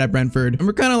success we've had at Brentford. And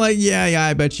we're kind of like, yeah,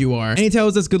 I bet you are. And he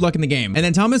tells us good luck in the game. And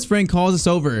then Thomas Frank calls us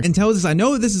over and tells us, I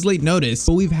know this is late notice,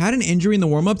 but we've had an injury in the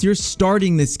warm-ups. You're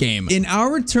starting this game. In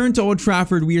our return to Old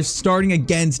Trafford, we are starting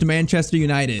against Manchester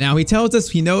United. Now, he tells us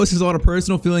he knows there's a lot of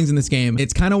personal feelings in this game.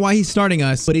 It's kind of why he's starting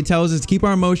us, but he tells us to keep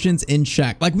our emotions in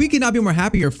check. Like, we could not be more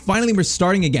happier. Finally, we're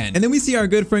starting again. And then we see our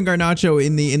good friend Garnacho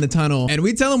in the tunnel, and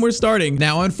we tell him we're starting.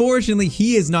 Now, unfortunately,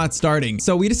 he is not starting.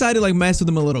 So we decided to like mess with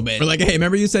him a little bit. We're like, hey,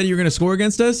 remember you said you were gonna score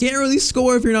against us? Can't really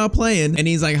score if you're not playing. And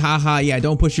he's like, haha, yeah,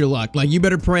 don't push your luck. Like, you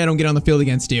better pray I don't get on the field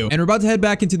against you. And we're about to head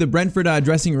back into the Brentford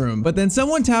dressing room. But then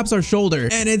someone taps our shoulder,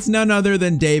 and it's none other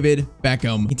than David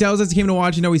Beckham. He tells us he came to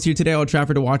watch. You know, he's here today at Old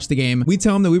Trafford to watch the game. We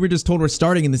tell him that we were just told we're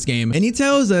starting in this game. And he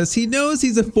tells us he knows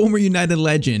he's a former United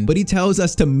legend, but he tells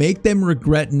us to make them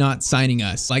regret not signing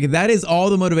us. Like, that is all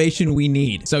the motivation we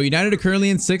need. So United are currently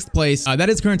in 6th place. That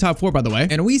is current top 4, by the way.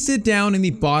 And we sit down in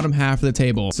the bottom half of the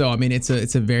table. So, I mean, it's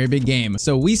a very big game.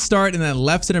 So we start in that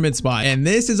left center mid spot. And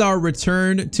this is our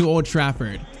return to Old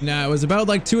Trafford. Now, it was about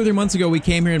like 2 or 3 months ago we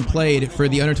came here and played for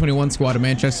the under-21 squad of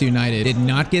Manchester United. Did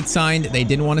not get signed. They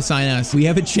didn't want to sign us. We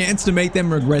have a chance to make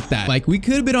them regret that. Like, we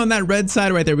could have been on that red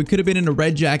side right there. We could have been in a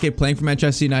red jacket playing for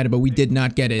Manchester United, but we did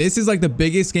not get it. This is like the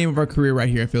biggest game of our career right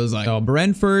here, it feels like. So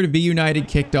Brentford v United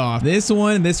kicked off. This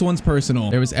one's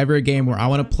personal. There was ever a game where I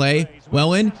want to play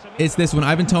well in, it's this one.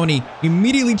 Ivan Toney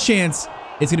immediately chance.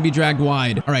 It's going to be dragged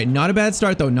wide. All right, not a bad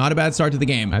start, though. Not a bad start to the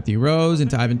game. Matthew Rose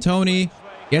into Ivan Toney.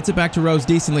 Gets it back to Rose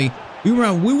decently. We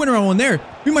went around one there.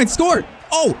 We might score.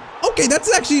 Oh, okay,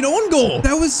 that's actually an own goal.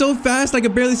 That was so fast, I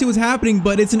could barely see what's happening,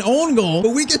 but it's an own goal.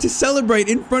 But we get to celebrate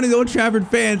in front of the Old Trafford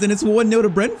fans, and it's 1-0 to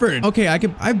Brentford. Okay,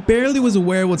 I barely was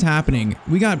aware of what's happening.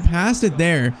 We got past it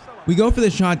there. We go for the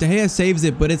shot. De Gea saves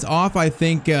it, but it's off, I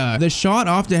think. The shot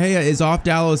off De Gea is off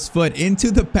Dallow's foot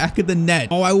into the back of the net.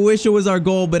 Oh, I wish it was our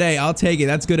goal, but hey, I'll take it.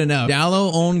 That's good enough.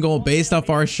 Dallow own goal based off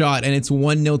our shot, and it's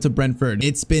 1-0 to Brentford.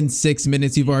 It's been 6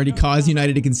 minutes. You've already caused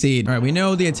United to concede. All right, we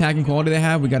know the attacking quality they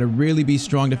have. We got to really be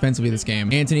strong defensively this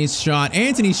game. Anthony's shot.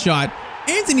 Anthony's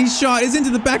shot is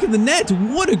into the back of the net.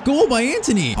 What a goal by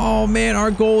Anthony. Oh man, our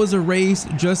goal is erased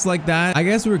just like that. I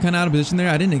guess we were kind of out of position there.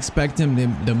 I didn't expect him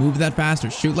to move that fast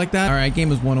or shoot like that. All right, game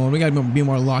was 1-1. We got to be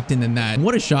more locked in than that.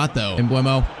 What a shot though.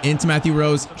 Mbeumo into Matthew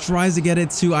Rose. Tries to get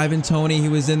it to Ivan Toney. He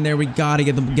was in there. We got to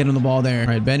get him the ball there. All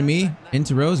right, Ben Mee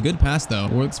into Rose. Good pass though.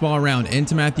 Work the ball around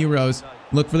into Matthew Rose.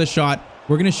 Look for the shot.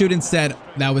 We're going to shoot instead.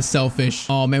 That was selfish.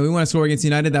 Oh, man, we want to score against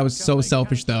United. That was so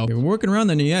selfish, though. Okay, we're working around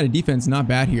the United defense. Not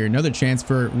bad here. Another chance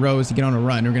for Rose to get on a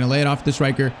run. We're going to lay it off the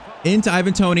striker into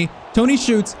Ivan Toney. Toney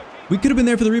shoots. We could have been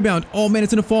there for the rebound. Oh, man,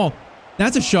 it's going to fall.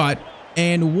 That's a shot.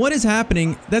 And what is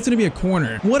happening? That's going to be a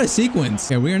corner. What a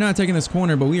sequence. Okay, we are not taking this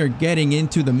corner, but we are getting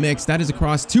into the mix. That is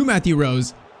across to Matthew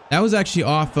Rose. That was actually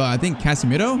off, I think,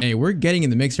 Casemiro. Hey, we're getting in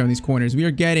the mix here on these corners. We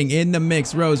are getting in the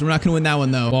mix. Rose, we're not going to win that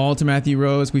one, though. Ball to Matthew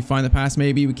Rose. We find the pass,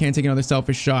 maybe. We can't take another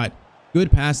selfish shot.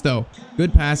 Good pass, though.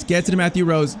 Good pass. Gets it to Matthew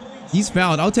Rose. He's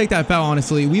fouled. I'll take that foul,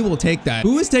 honestly. We will take that.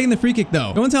 Who is taking the free kick,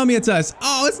 though? Don't tell me it's us.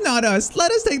 Oh, it's not us.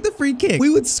 Let us take the free kick. We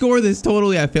would score this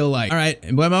totally, I feel like. All right,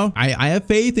 Mbeumo, I have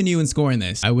faith in you in scoring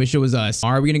this. I wish it was us.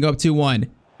 Are we going to go up 2-1?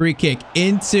 Free kick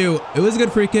into... It was a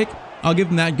good free kick. I'll give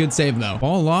him that. Good save, though.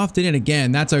 Ball lofted in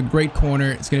again. That's a great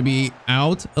corner. It's going to be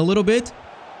out a little bit.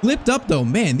 Flipped up, though.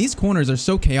 Man, these corners are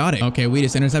so chaotic. Okay, we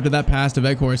just intercepted that pass to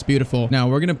Weghorst. Beautiful. Now,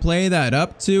 we're going to play that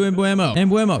up to Mbeumo.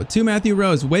 Mbeumo to Matthew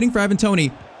Rose. Waiting for Ivan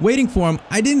Toney. Waiting for him.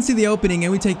 I didn't see the opening,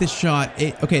 and we take this shot.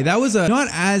 Okay, that was not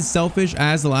as selfish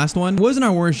as the last one. It wasn't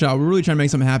our worst shot. We're really trying to make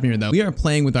something happen here, though. We are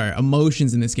playing with our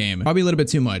emotions in this game. Probably a little bit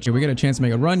too much. Okay, we got a chance to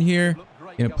make a run here.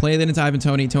 Gonna play that into Ivan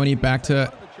Toney. Toney back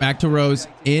to Rose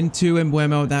into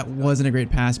Mbeumo. That wasn't a great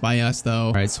pass by us, though.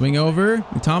 All right, swing over.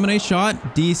 McTominay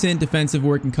shot. Decent defensive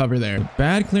work and cover there.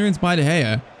 Bad clearance by De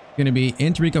Gea. Gonna be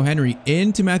into Rico Henry.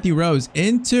 Into Matthew Rose.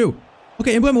 Into...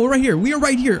 Okay, Mbeumo, we're right here. We are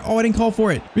right here. Oh, I didn't call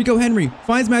for it. Rico Henry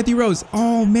finds Matthew Rose.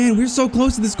 Oh, man, we're so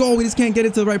close to this goal. We just can't get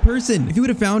it to the right person. If he would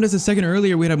have found us a second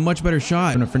earlier, we'd have a much better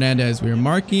shot. Bruno Fernandes. We are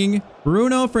marking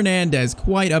Bruno Fernandes.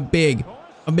 Quite a big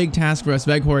task for us.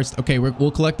 Weghorst. Okay,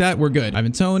 we'll collect that. We're good.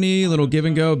 Ivan Toney, little give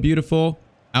and go. Beautiful.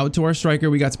 Out to our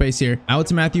striker. We got space here. Out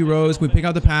to Matthew Rose. We pick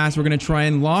out the pass. We're going to try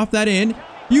and loft that in.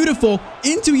 Beautiful.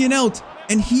 Into Yanelt.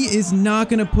 And he is not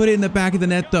going to put it in the back of the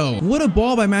net, though. What a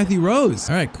ball by Matthew Rose.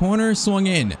 All right, corner swung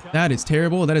in. That is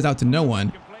terrible. That is out to no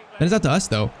one. That is out to us,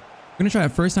 though. We're going to try a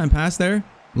first-time pass there.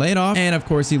 Lay it off. And, of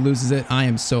course, he loses it.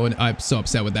 I'm so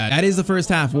upset with that. That is the first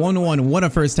half. 1-1. What a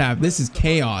first half. This is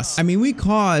chaos. I mean, we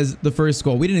caused the first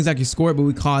goal. We didn't exactly score it, but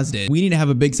we caused it. We need to have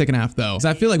a big second half, though. Because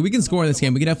I feel like we can score in this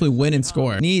game. We can definitely win and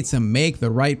score. We need to make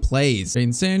the right plays.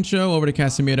 Jadon Sancho over to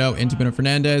Casemiro. Into Bruno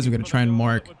Fernandes. We're going to try and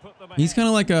mark. He's kind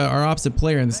of like our opposite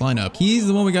player in this lineup. He's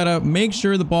the one we got to make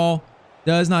sure the ball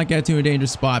does not get to a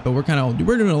dangerous spot. But we're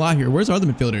doing a lot here. Where's our other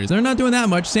midfielders? They're not doing that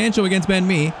much. Sancho against Ben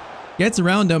Mee. Gets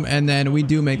around him, and then we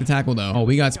do make the tackle, though. Oh,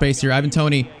 we got space here. Ivan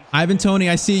Toney. Ivan Toney,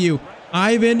 I see you.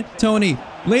 Ivan Toney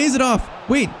lays it off.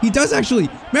 Wait, he does actually.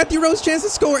 Matthew Rose chance to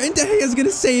score, and De Gea is going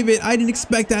to save it. I didn't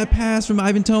expect that pass from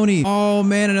Ivan Toney. Oh,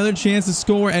 man, another chance to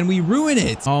score, and we ruin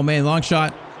it. Oh, man, long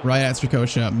shot. Right at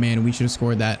Strakosha. Man, we should have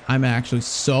scored that. I'm actually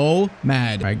so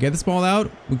mad. All right, get this ball out.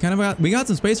 We got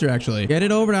some space here, actually. Get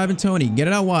it over to Ivan Toney. Get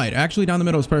it out wide. Actually, down the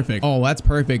middle is perfect. Oh, that's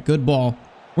perfect. Good ball.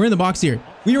 We're in the box here.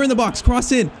 We are in the box.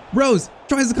 Cross in. Rose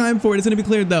tries to climb for it. It's going to be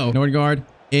cleared, though. Nordgaard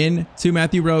in to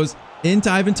Matthew Rose.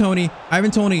 Into Ivan Toney.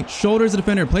 Ivan Toney shoulders the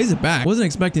defender. Plays it back. Wasn't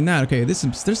expecting that. Okay, there's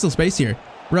still space here.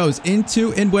 Rose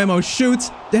into Mbeumo. Shoots.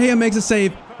 De Gea makes a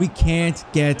save. We can't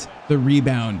get the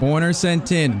rebound. Corner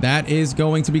sent in. That is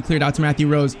going to be cleared out to Matthew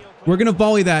Rose. We're going to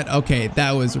volley that. Okay,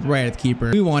 that was right at the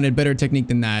keeper. We wanted better technique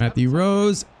than that. Matthew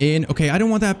Rose in. Okay, I don't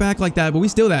want that back like that, but we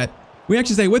steal that. We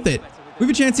actually stay with it. We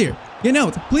have a chance here. Get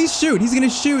out. Please shoot. He's going to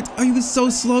shoot. Oh, he was so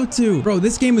slow too. Bro,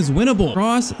 this game is winnable.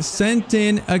 Cross sent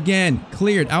in again.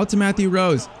 Cleared out to Matthew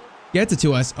Rose. Gets it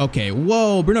to us. Okay.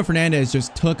 Whoa. Bruno Fernandes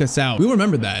just took us out. We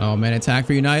remember that. Oh, man. Attack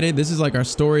for United. This is like our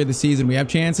story of the season. We have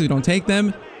chances. We don't take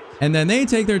them. and then they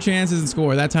take their chances and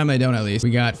score. That time they don't, at least.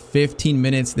 We got 15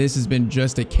 minutes. This has been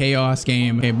just a chaos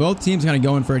game. Okay, both teams kind of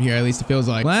going for it here, at least it feels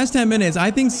like. Last 10 minutes,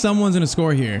 I think someone's going to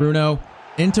score here. Bruno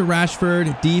into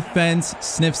Rashford. Defense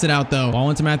sniffs it out, though.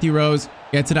 Ball into Matthew Rose.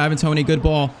 Gets it, Ivan Toney. Good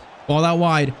ball. Ball out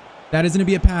wide. That is going to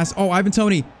be a pass. Oh, Ivan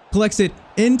Toney collects it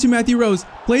into Matthew Rose.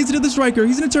 Plays it to the striker.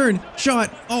 He's going to turn.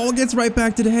 Shot. Oh, gets right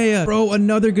back to De Gea. Bro,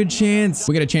 another good chance.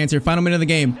 We get a chance here. Final minute of the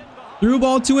game. Through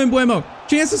ball to Mbeumo.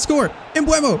 Chance to score.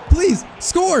 Mbeumo, please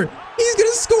score. He's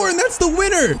going to score, and that's the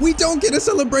winner. We don't get a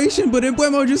celebration, but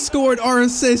Mbeumo just scored our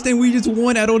assist, and we just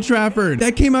won at Old Trafford.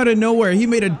 That came out of nowhere. He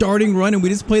made a darting run, and we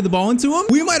just played the ball into him.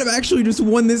 We might have actually just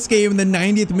won this game in the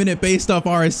 90th minute based off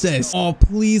our assist. Oh,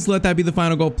 please let that be the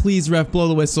final goal. Please, ref, blow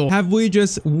the whistle. Have we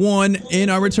just won in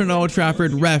our return to Old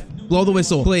Trafford? Ref, blow the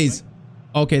whistle, please.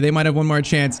 Okay, they might have one more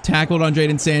chance. Tackled on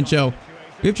Jadon Sancho.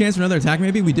 We have a chance for another attack,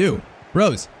 maybe? We do.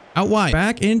 Rose, out wide.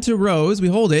 Back into Rose. We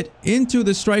hold it into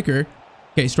the striker.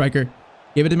 Okay, striker.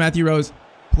 Give it to Matthew Rose.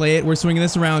 Play it. We're swinging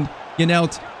this around.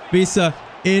 Yanelt. Visa.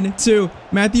 Into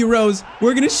Matthew Rose.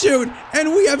 We're going to shoot.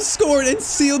 And we have scored and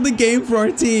sealed the game for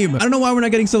our team. I don't know why we're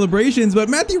not getting celebrations, but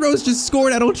Matthew Rose just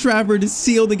scored at Old Trafford to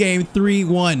seal the game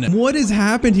 3-1. What has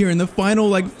happened here in the final,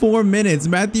 like, 4 minutes?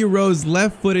 Matthew Rose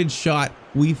left-footed shot.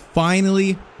 We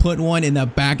finally put one in the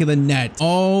back of the net.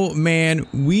 Oh man,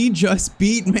 we just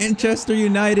beat Manchester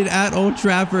United at Old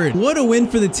Trafford. What a win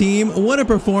for the team. What a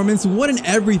performance. What an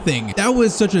everything. That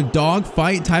was such a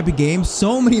dogfight type of game.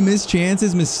 So many missed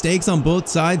chances, mistakes on both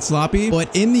sides, sloppy.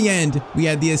 But in the end, we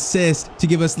had the assist to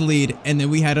give us the lead. And then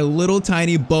we had a little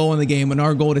tiny bow on the game and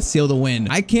our goal to seal the win.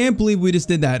 I can't believe we just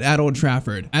did that at Old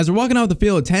Trafford. As we're walking out the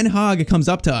field, Ten Hag comes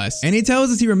up to us and he tells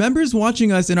us he remembers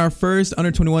watching us in our first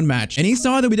under-21 match. And he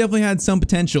saw that we definitely had some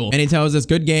potential. And he tells us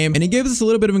good game, and he gives us a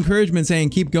little bit of encouragement saying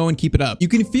keep going, keep it up. You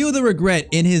can feel the regret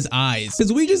in his eyes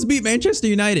because we just beat Manchester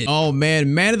United. Oh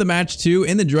man, man of the match too.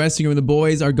 In the dressing room, the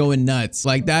boys are going nuts.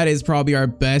 Like that is probably our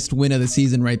best win of the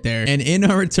season right there. And in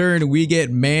our return, we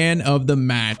get man of the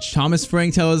match. Thomas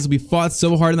Frank tells us we fought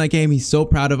so hard in that game. He's so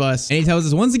proud of us. And he tells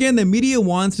us once again the media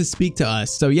wants to speak to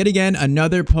us. So yet again,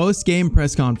 another post-game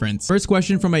press conference. First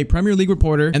question from a Premier League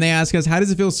reporter, and they ask us, how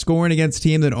does it feel scoring against a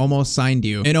team that almost signed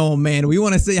you? And oh man, we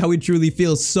want to say how we truly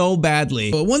feel so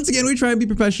badly. But once again, we try and be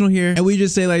professional here, and we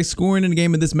just say like scoring in a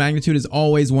game of this magnitude is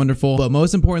always wonderful, but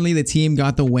most importantly, the team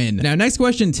got the win. Now, next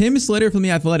question, Tim Slater from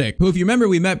The Athletic, who if you remember,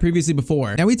 we met previously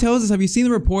before. Now he tells us, have you seen the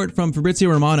report from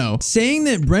Fabrizio Romano saying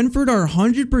that Brentford are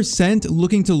 100%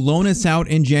 looking to loan us out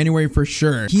in January for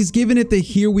sure? He's given it the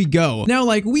here we go. Now,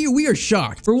 like we are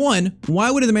shocked. For one, why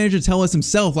would the manager tell us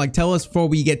himself, like tell us before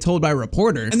we get told by a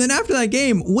reporter? And then after that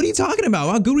game, what are you talking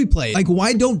about? How good we played? Like,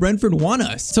 why don't Brentford want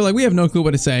us? So like we have no clue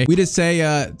what to say. We just say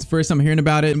it's the first time hearing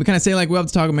about it, and we kind of say like we'll have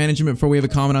to talk with management before we have a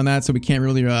comment on that, so we can't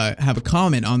really have a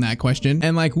comment on that question.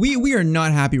 And like we are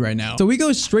not happy right now. So we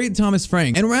go straight to Thomas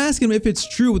Frank and we're asking him if it's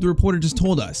true what the reporter just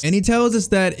told us, and he tells us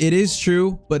that it is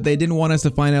true, but they didn't want us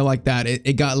to find out like that.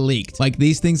 It got leaked. Like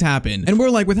these things happen, and we're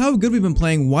like, with how good we've been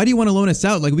playing, why do you want to loan us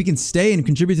out? Like we can stay and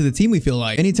contribute to the team, we feel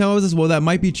like. And he tells us, well, that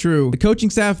might be true. The coaching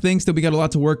staff thinks that we got a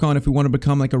lot to work on if we want to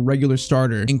become like a regular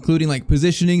starter, including like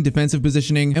positioning, defensive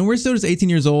positioning, and we're still just 18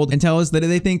 years old, and tell us that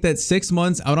they think that 6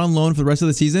 months out on loan for the rest of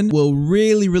the season will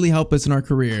really help us in our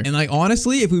career. And like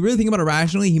honestly, if we really think about it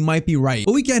rationally, he might be right,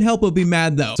 but we can't help but be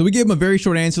mad though. So we give him a very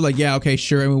short answer like, yeah, okay,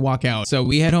 sure, and we walk out. So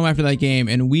we head home after that game,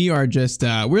 and we are just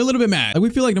we're a little bit mad. Like we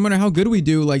feel like no matter how good we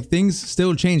do, like things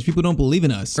still change. People don't believe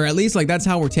in us, or at least like that's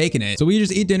how we're taking it. So we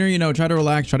just eat dinner, you know, try to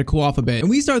relax, try to cool off a bit, and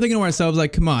we start thinking to ourselves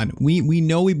like, come on, we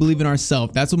know we believe in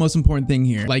ourselves. That's the most important thing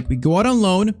here. Like we go out on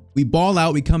loan, we ball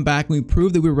out, we come back, and we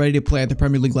prove that we're ready to play at the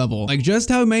Premier League level. Like just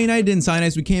how Man United didn't sign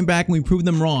us, we came back and we proved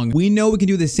them wrong. We know we can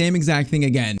do the same exact thing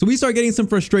again. So we start getting some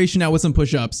frustration out with some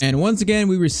push-ups, and once again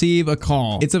we receive a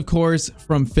call. It's of course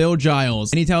from Phil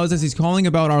Giles, and he tells us he's calling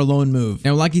about our loan move.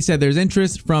 Now like he said, there's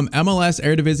interest from MLS,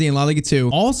 Eredivisie, and La Liga 2,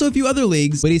 also a few other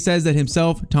leagues, but he says that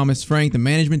himself, Thomas Frank, the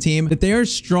management team, that they are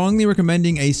strongly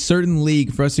recommending a certain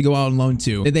league for us to go out on loan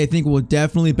to, that they think will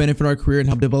definitely benefit our career and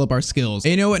help develop our skills.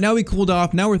 And you know what, now we cooled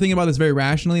off, now we're thinking about this very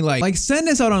rationally, like send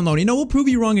us out on loan, you know, we'll prove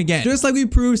you wrong again, just like we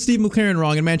proved Steve McLaren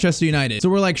wrong in Manchester United. So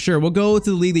we're like, sure, we'll go to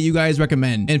the league that you guys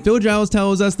recommend. And Phil Giles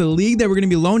tells us the league that we're going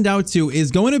to be loaned out to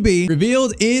is going to be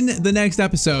revealed in the next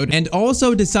episode and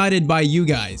also decided by you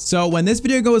guys. So when this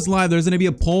video goes live, there's going to be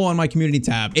a poll on my community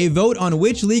tab, a vote on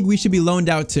which league we should be loaned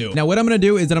out to. Now what I'm going to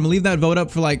do is that I'm going to leave that vote up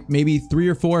for like maybe 3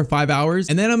 or 4 or 5 hours,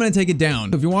 and then I'm going to take it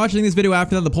down. So if you're watching this video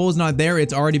after that, the poll is not there,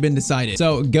 it's already been decided.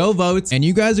 So go vote, and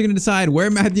you guys are going to decide where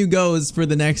Matthew goes for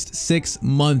the next 6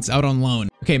 months out on loan.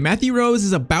 Okay, Matthew Rose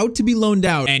is about to be loaned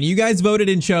out, and you guys voted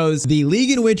and chose the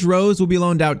league in which Rose will be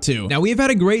loaned out to. Now, we've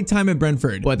had a great time at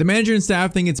Brentford, but the manager and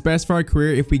staff think it's best for our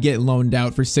career if we get loaned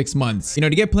out for 6 months, you know,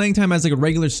 to get playing time as like a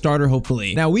regular starter,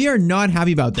 hopefully. Now, we are not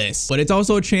happy about this, but it's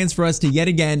also a chance for us to yet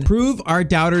again prove our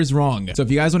doubters wrong. So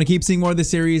if you guys want to keep seeing more of this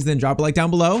series, then drop a like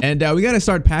down below, and we got to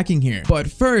start packing here.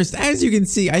 But first, as you can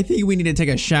see, I think we need to take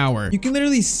a shower. You can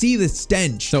literally see the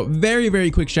stench. So very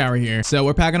quick shower here. So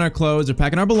we're packing our clothes, we're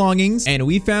packing our belongings,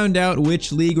 and we found out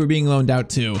which league we're being loaned out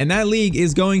to. And that league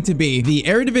is going to be the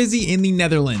Eredivisie in the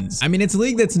Netherlands. I mean, it's a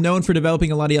league that's known for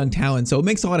developing a lot of young talent, so it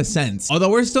makes a lot of sense. Although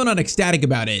we're still not ecstatic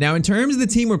about it. Now, in terms of the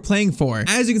team we're playing for,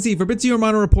 as you can see, Fabrizio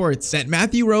Romano reports that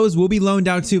Matthew Rose will be loaned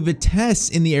out to Vitesse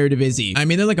in the Eredivisie. I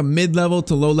mean, they're like a mid-level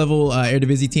to low-level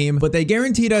Eredivisie team, but they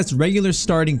guaranteed us regular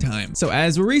starting time. So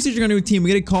as we're researching our new team,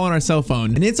 we get a call on our cell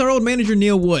phone, and it's our old manager,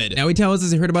 Neil Wood. Now, he tells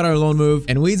us he heard about our loan move,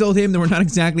 and we told him that we're not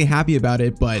exactly happy about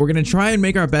it, but we're gonna try and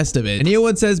make our best of it. And Neil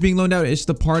Wood says being loaned out is just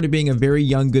a part of being a very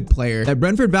young, good player. That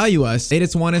Brentford value us, they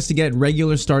just want us to get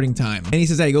regular starting time. And he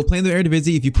says, hey, go play in the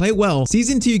Eredivisie. If you play well,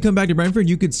 season 2, you come back to Brentford,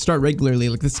 you could start regularly.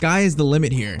 Like, the sky is the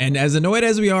limit here. And as annoyed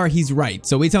as we are, he's right.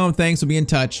 So we tell him thanks, we'll be in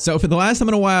touch. So for the last time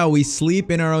in a while, we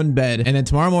sleep in our own bed, and then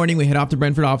tomorrow morning we head off to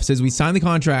Brentford offices, we sign the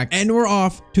contract, and we're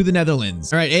off to the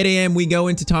Netherlands. All right, 8 a.m. we go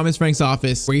into Thomas Frank's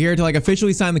office. We're here to like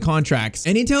officially sign the contracts,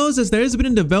 and he tells us there's been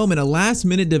a development, a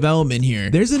last-minute development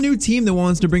here. There's a new team that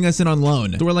wants to bring us in on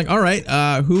loan. So we're like, all right,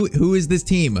 who is this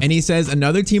team? And he says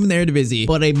another team in the Eredivisie,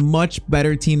 but a much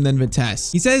better team than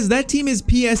Vitesse. He says that team is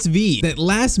PSV. That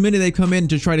last minute they come in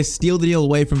to try to steal the deal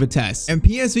away from Vitesse. And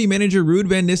PSV manager Ruud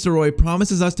van Nistelrooy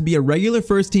promises us to be a regular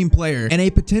first-team player and a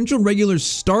potential regular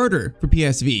starter for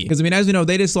PSV. Because I mean, as we know,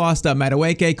 they just lost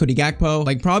Madueke, Cody Gakpo,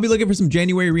 like probably looking for some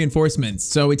January reinforcements.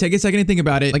 So we take a second to think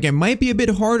about it. Like, it might be a bit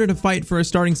harder to fight for a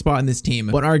starting spot in this team,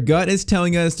 but our gut is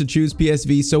telling us to choose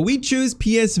PSV. So we choose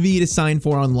PSV to sign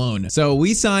for on loan. So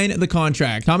we sign the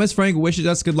contract. Thomas Frank wishes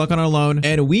us good luck on our loan,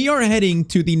 and we are heading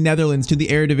to the Netherlands, to the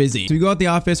Eredivisie. So we go out the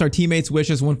office, our teammates wish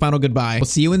us one final goodbye. We'll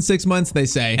see you in 6 months, they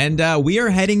say. And we are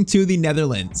heading to the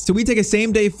Netherlands. So we take a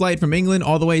same-day flight from England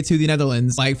all the way to the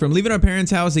Netherlands. Like, from leaving our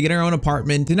parents' house to getting our own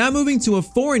apartment to now moving to a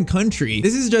foreign country.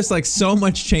 This is just like so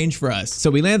much change for us. So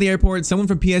we land at the airport, someone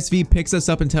from PSV picks us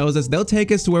up and tells us they'll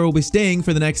take us to where we'll be staying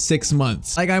for the next 6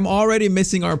 months. Like, I'm already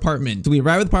missing our apartment. So we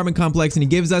arrive at the apartment complex and he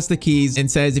gives us the keys and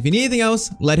says, if you need anything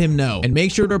else, let him know. And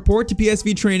make sure to report to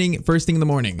PSV training first thing in the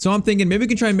morning. So I'm thinking maybe we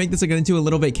can try and make this like into a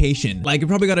little vacation. Like, we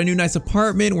probably got a new nice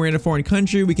apartment, we're in a foreign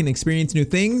country, we can experience new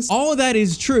things. All of that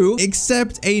is true,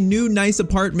 except a new nice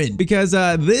apartment, because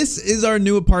this is our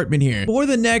new apartment here for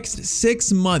the next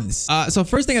 6 months. So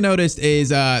first thing I noticed is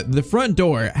the front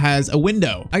door has a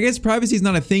window. I guess privacy is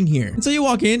not a thing here. And so you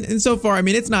walk in, and so far, I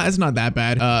mean, it's not that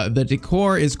bad. The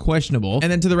decor is questionable.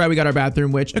 And then to the right, we got our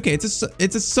bathroom, which, okay,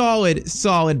 it's a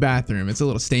solid bathroom. It's a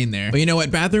little stain there. But you know what?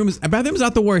 A bathroom's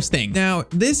not the worst thing. Now,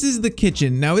 this is the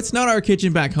kitchen. Now, it's not our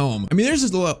kitchen back home. I mean, there's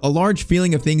just a large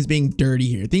feeling of things being dirty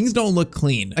here. Things don't look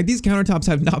clean. Like, these countertops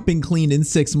have not been cleaned in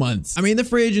 6 months. I mean, the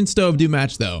fridge and stove do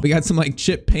match, though. We got some, like,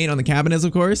 chip paint on the cabinets,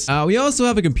 of course. We also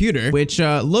have a computer, which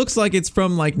looks like it's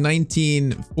from, like,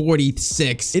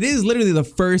 1946. It is literally the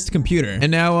first computer.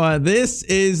 And now, this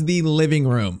is the living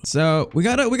room. So, we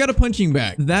got a punching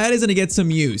bag. That is gonna get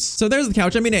some use. So, there's the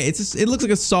couch. I mean, hey, it looks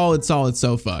like a solid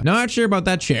sofa. Not sure about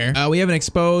that chair. We have an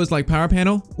exposed, like, power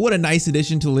panel. What a nice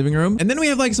addition to the living room. And then we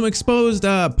have, like, some exposed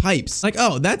pipes. Like,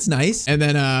 oh, that's nice. And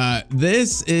then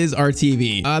this is our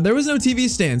TV. There was no TV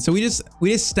stand, so we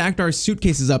just stacked our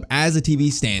suitcases up as a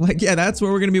TV stand. Like, yeah, that's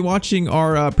where we're gonna be watching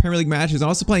our Premier League matches and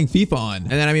also playing FIFA on.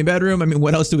 And then, I mean, bedroom, I mean,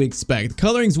 what else do we expect?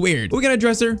 Coloring's weird. We got a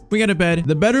dresser, we got a bed.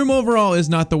 The bedroom overall is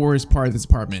not the worst part of this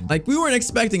apartment. Like, we weren't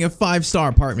expecting a 5-star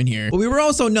apartment here, but we were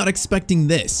also not expecting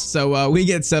this. So we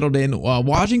get settled in while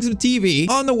watching some TV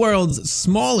on the world's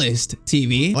smallest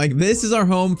TV. Like, this is our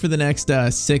home for the next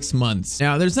 6 months.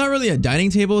 Now, there's not really a dining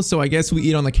table, so I guess we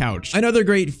eat on the couch. Another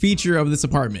great feature of this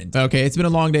apartment. Okay, it's been a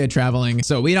long day of traveling,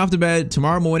 so we eat off to bed.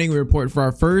 Tomorrow morning, we report for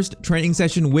our first training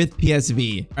session with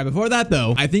PSV. All right, before that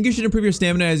though, I think you should improve your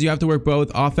stamina as you have to work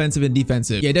both offensive and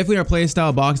defensive. Yeah, definitely our play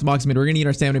style, box mid, we're gonna need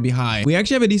our stamina to be high. We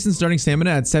actually have a decent starting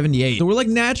stamina at 78, so we're like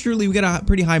naturally, we got a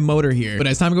pretty high motor here, but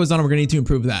as time goes on, we're gonna need to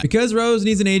improve that. Because Rose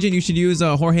needs an agent, you should use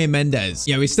Jorge Mendes.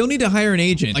 Yeah, we still need to hire an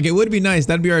agent. Like, it would be nice,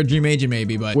 that'd be our dream agent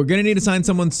maybe, but we're gonna need to sign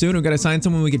someone soon. We gotta sign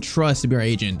someone we could trust to be our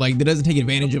agent, like that doesn't take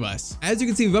advantage of us. As you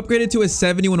can see, we've upgraded to a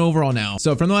 71 overall now.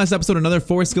 So from the last episode, another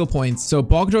 4 skill points. So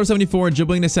ball control 74,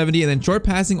 dribbling to 70, and then short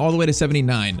passing all the way to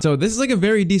 79. So this is like a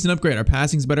very decent upgrade. Our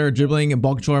passing's better, our dribbling and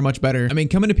ball control are much better. I mean,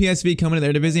 coming to PSV, coming to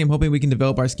their division, I'm hoping we can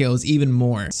develop our skills even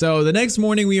more. So the next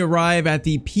morning we arrive at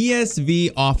the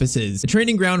PSV offices. The training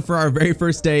training ground for our very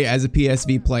first day as a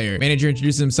PSV player. Manager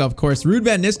introduces himself, of course. Ruud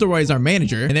van Nistelrooy is our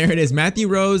manager. And there it is, Matthew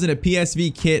Rose in a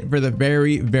PSV kit for the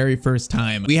very first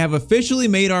time. We have officially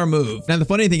made our move. Now, the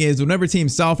funny thing is, whenever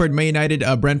teams Salford, Man United,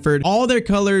 Brentford, all their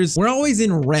colors were always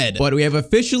in red, but we have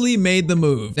officially made the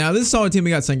move. Now, this is a solid team. We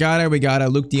got Sangare, we got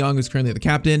Luke de Jong, who's currently the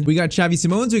captain. We got Xavi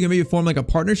Simons, who we can maybe form like a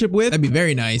partnership with. That'd be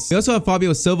very nice. We also have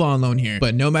Fabio Silva on loan here,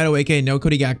 but no Madueke, no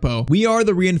Cody Gakpo. We are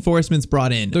the reinforcements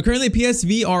brought in. So currently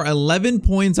PSV are 11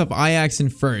 points off Ajax in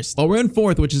first. Well, we're in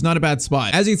fourth, which is not a bad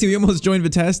spot. As you can see, we almost joined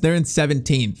Vitesse. They're in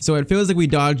 17th. So it feels like we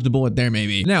dodged a bullet there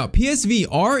maybe. Now, PSV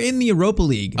are in the Europa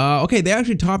League. Okay, they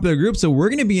actually topped their group, so we're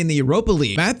going to be in the Europa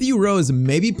League. Matthew Rose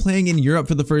may be playing in Europe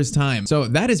for the first time. So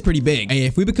that is pretty big. Hey,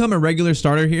 if we become a regular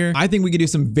starter here, I think we could do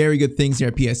some very good things here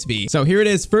at PSV. So here it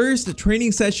is, first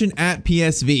training session at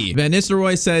PSV. Van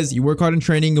Nistelrooy says, you work hard in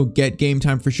training, you'll get game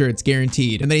time for sure. It's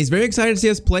guaranteed. And then he's very excited to see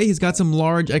us play. He's got some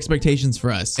large expectations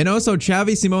for us. And also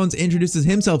Xavi Simons introduces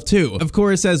himself too. Of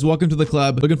course, says, welcome to the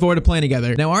club. Looking forward to playing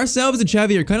together. Now ourselves and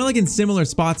Xavi are kind of like in similar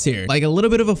spots here. Like a little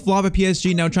bit of a flop at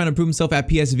PSG, now trying to prove himself at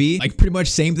PSV. Like pretty much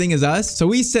same thing as us. So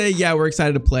we say, yeah, we're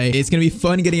excited to play. It's going to be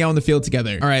fun getting out on the field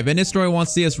together. All right, Van Nistelrooy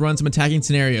wants to see us run some attacking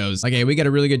scenarios. Okay, we got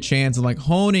a really good chance of like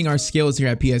honing our skills here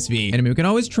at PSV. And I mean, we can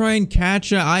always try and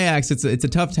catch Ajax. It's a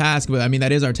tough task, but I mean,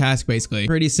 that is our task basically.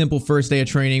 Pretty simple first day of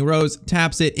training. Rose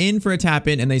taps it in for a tap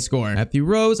in and they score. Matthew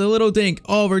Rose, a little dink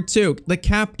over to the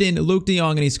captain, Luke de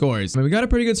Jong, and he scores. I mean, we got a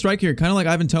pretty good strike here, kind of like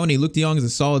Ivan Toney. Luke de Jong is a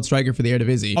solid striker for the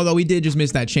Eredivisie. Although we did just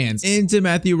miss that chance. Into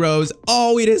Matthew Rose.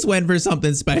 Oh, we just went for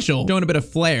something special. Showing a bit of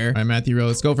flair. All right, Matthew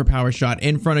Rose, go for power shot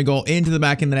in front of goal, into the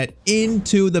back of the net,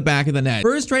 into the back of the net.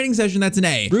 First training session, that's an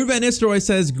A. Ruud van Nistelrooy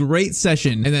says, great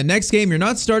session. And then next game, you're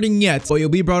not starting yet, but you'll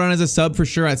be brought on as a sub for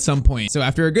sure at some point. So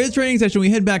after a good training session, we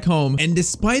head back home. And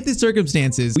despite the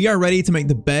circumstances, we are ready to make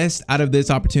the best out of this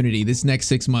opportunity this next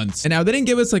 6 months. And now they didn't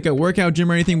give us like a workout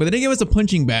gym or anything, but they didn't give us a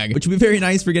punching bag, which would be very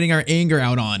nice for getting our anger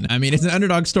out on. I mean, it's an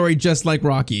underdog story just like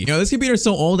Rocky. You know, this computer is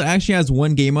so old, it actually has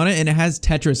one game on it and it has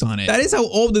Tetris on it. That is how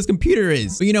old this computer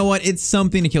is. But you know what? It's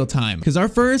something to kill time because our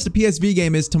first PSV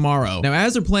game is tomorrow. Now,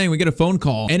 as we're playing, we get a phone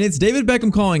call and it's David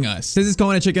Beckham calling us. Says he's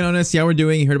calling to check in on us, see how we're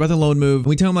doing. He heard about the loan move. And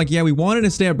we tell him like, yeah, we wanted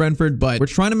to stay at Brentford, but we're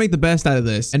trying to make the best out of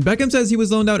this. And Beckham says he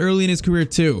was loaned out early in his career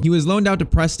too. He was loaned out to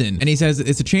Preston and he says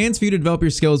it's a chance for you to develop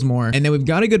your skills more. And then we've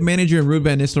got a good manager in Ruud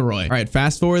van Nistelrooy. All right,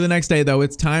 fast forward the next day though,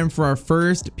 it's time for our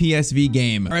first PSV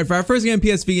game. All right, for our first game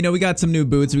PSV, you know, we got some new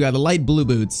boots. We got the light blue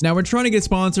boots. Now we're trying to get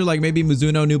sponsored like maybe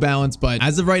Mizuno, New Balance, but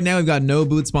as of right now, we've got no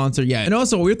boot sponsor yet. And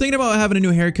also we're thinking about having a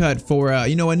new haircut for,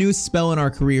 you know, a new spell in our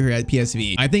career here at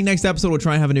PSV. I think next episode we'll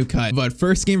try and have a new cut. But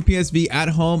first game for PSV at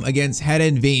home against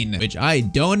Heerenveen, which I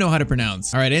don't know how to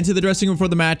pronounce. All right, into the dressing room for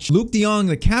the match. Luke de Jong,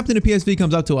 the captain of PSV,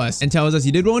 comes up to us and tells us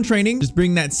you did well in training. Just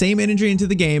bring that same energy into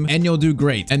the game and you'll do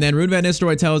great. And then Ruud van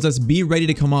Nistelrooy tells us be ready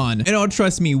to come on. And oh,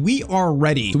 trust me, we are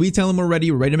ready. So we tell him we're ready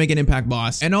to make an impact,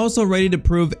 boss. And also ready to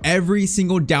prove every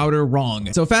single doubter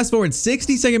wrong. So fast forward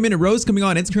 62nd minute, Rose coming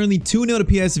on. It's currently 2-0 to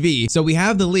PSV. So we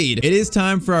have the lead. It is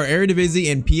time for our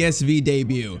Eredivisie and PSV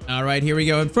debut. All right, here we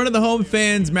go. In front of the home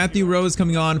fans, Matthew Rose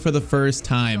coming on for the first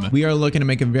time. We are looking to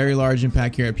make a very large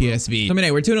impact here at PSV. I mean,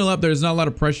 hey, we're 2-0 up. There's not a lot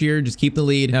of pressure here. Just keep the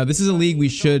lead. Now, this is a league we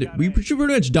should pretty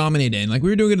much dominate in. Like we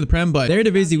were doing it in the Prem, but the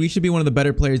Eredivisie, we should be one of the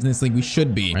better players in this league. We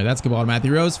should be. All right, that's good ball to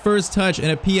Matthew Rose. First touch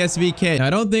and a PSV kit. Now, I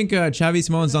don't think Xavi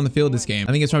Simons is on the field this game.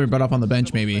 I think it's probably brought up on the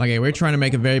bench maybe. Okay, we're trying to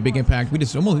make a very big impact. We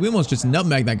almost just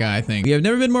nutmegged that guy, I think. We have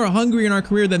never been more hungry in our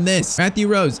career than this. Matthew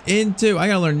Rose into, I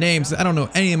gotta learn names. I don't know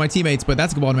any of my teammates, but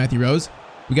that's a good ball to Matthew Rose.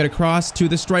 We got a cross to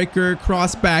the striker,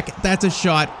 cross back. That's a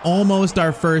shot. Almost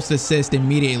our first assist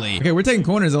immediately. Okay, we're taking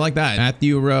corners. I like that.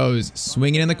 Matthew Rose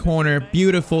swinging in the corner.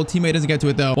 Beautiful. Teammate doesn't get to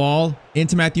it though. Ball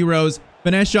into Matthew Rose.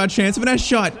 Finesse shot chance. Finesse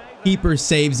shot. Keeper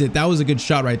saves it. That was a good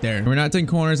shot right there. We're not taking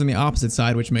corners on the opposite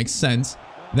side, which makes sense.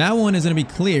 That one is going to be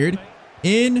cleared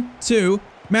into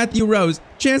Matthew Rose.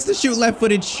 Chance to shoot,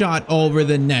 left-footed shot over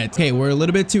the net. Okay, we're a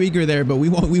little bit too eager there, but we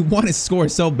want to score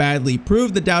so badly.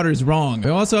 Prove the doubters wrong. We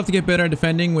also have to get better at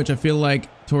defending, which I feel like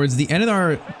towards the end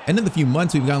of the few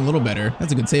months, we've gotten a little better.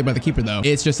 That's a good save by the keeper, though.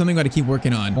 It's just something we got to keep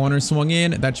working on. Corner swung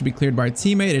in. That should be cleared by our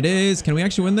teammate. It is. Can we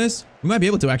actually win this? We might be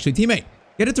able to, actually. Teammate.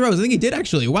 Get it to Rose. I think he did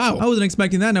actually. Wow. I wasn't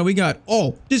expecting that. Now we got,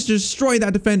 just destroy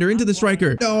that defender into the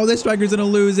striker. No, this striker's going to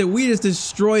lose it. We just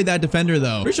destroyed that defender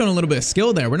though. We're showing a little bit of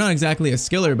skill there. We're not exactly a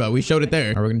skiller, but we showed it there.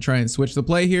 All right, we're going to try and switch the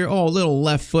play here. Oh, little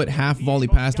left foot half volley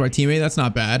pass to our teammate. That's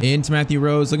not bad. Into Matthew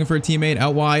Rose, looking for a teammate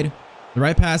out wide. The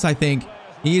right pass, I think.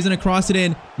 He's going to cross it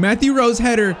in. Matthew Rose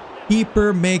header.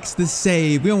 Keeper makes the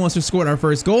save. We almost just scored our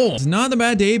first goal. It's not a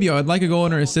bad debut. I'd like a goal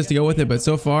and an assist to go with it, but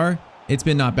so far, it's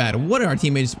been not bad. What did our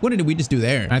teammates, what did we just do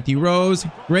there? Matthew Rose,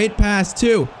 great pass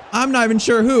too. I'm not even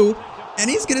sure who. and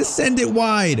he's gonna send it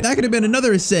wide. That could have been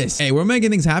another assist. Hey, we're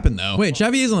making things happen though. Wait,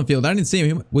 Xavi is on the field. I didn't see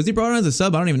him. Was he brought on as a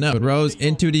sub? I don't even know. But Rose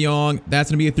into De Jong. That's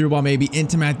gonna be a through ball maybe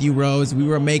into Matthew Rose. We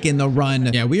were making the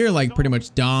run. Yeah, we are like pretty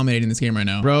much dominating this game right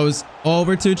now. Rose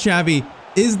over to Xavi.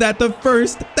 Is that the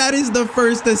first? That is the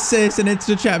first assist, and it's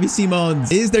to Xavi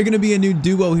Simons. Is there going to be a new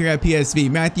duo here at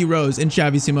PSV? Matthew Rose and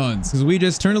Xavi Simons. Because we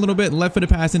just turned a little bit, left-footed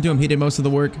pass into him. He did most of the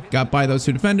work, got by those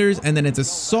two defenders, and then it's a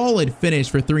solid finish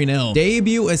for 3-0.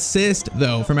 Debut assist,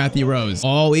 though, for Matthew Rose.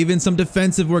 Oh, even some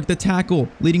defensive work. The tackle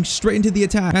leading straight into the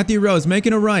attack. Matthew Rose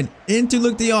making a run into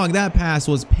Luke de Jong. That pass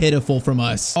was pitiful from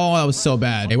us. Oh, that was so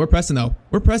bad. Hey, we're pressing, though.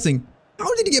 We're pressing.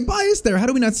 How did he get by us there? How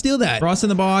do we not steal that? Cross in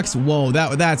the box. Whoa,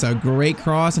 that's a great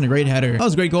cross and a great header. That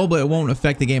was a great goal, but it won't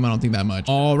affect the game, I don't think, that much.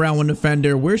 All around one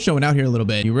defender. We're showing out here a little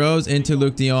bit. He rose into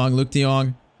Luke de Jong. Luke de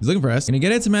Jong, he's looking for us. Gonna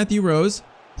get it to Matthew Rose.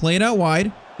 Play it out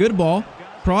wide. Good ball.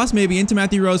 Cross maybe into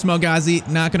Matthew Rose. Melgazi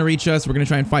not gonna reach us. We're gonna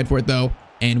try and fight for it though.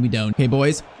 And we don't. Okay,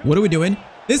 boys, what are we doing?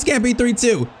 This can't be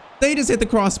 3-2. They just hit the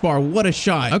crossbar. What a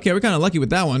shot. Okay, we're kind of lucky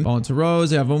with that one. Ball into Rose.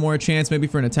 They have one more chance maybe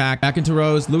for an attack. Back into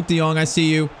Rose. Luke de Jong, I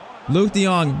see you. Luke de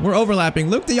Jong, we're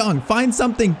overlapping. Luke de Jong, find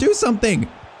something, do something.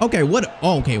 Okay, what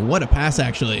a pass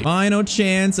actually. Final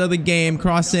chance of the game.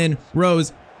 Cross in,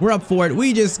 Rose. We're up for it.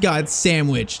 We just got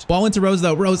sandwiched. Ball into Rose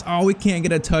though. Rose, oh, we can't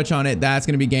get a touch on it. That's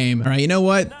going to be game. All right, you know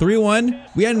what?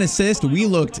 3-1. We had an assist. We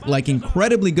looked like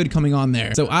incredibly good coming on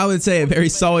there. So I would say a very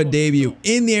solid debut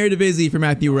in the Eredivisie for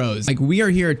Matthew Rose. Like, we are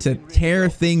here to tear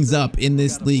things up in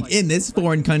this league, in this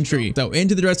foreign country. So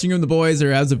into the dressing room, the boys.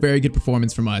 That was a very good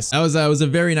performance from us. That was a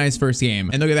very nice first game.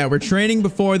 And look at that. We're training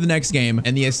before the next game.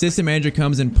 And the assistant manager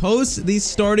comes and posts the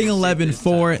starting 11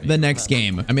 for the next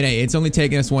game. I mean, hey, it's only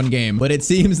taken us one game, but it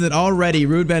seems that already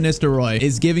Ruud van Nistelrooy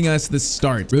is giving us the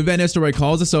start. Ruud van Nistelrooy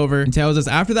calls us over and tells us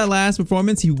after that last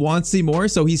performance, he wants to see more,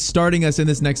 so he's starting us in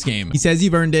this next game. He says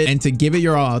you've earned it and to give it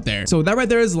your all out there. So that right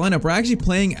there is the lineup. We're actually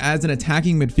playing as an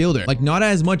attacking midfielder, like not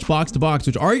as much box to box,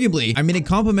 which arguably, I mean, it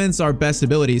complements our best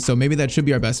abilities, so maybe that should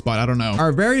be our best spot. I don't know.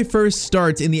 Our very first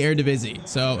start in the Eredivisie.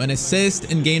 So an assist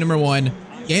in game number 1.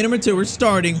 Game number 2, we're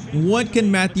starting. What can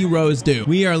Matthew Rose do?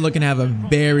 We are looking to have a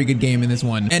very good game in this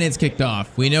one. And it's kicked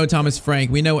off. We know Thomas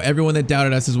Frank. We know everyone that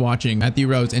doubted us is watching. Matthew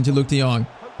Rose into Luke de Jong.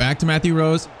 Back to Matthew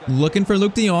Rose. Looking for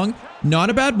Luke de Jong. Not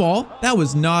a bad ball. That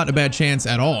was not a bad chance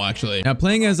at all, actually. Now,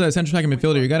 playing as a central attacking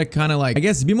midfielder, you got to kind of like, I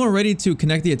guess, be more ready to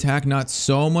connect the attack, not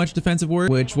so much defensive work,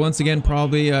 which once again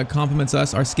probably complements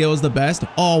us. Our skill is the best.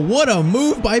 Oh, what a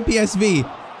move by PSV.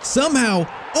 Somehow,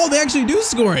 oh, they actually do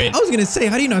score it. I was going to say,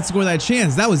 how do you not score that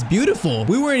chance? That was beautiful.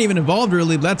 We weren't even involved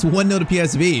really, but that's 1-0 to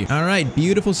PSV. All right,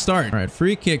 beautiful start. All right,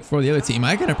 free kick for the other team.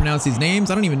 I gotta pronounce these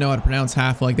names. I don't even know how to pronounce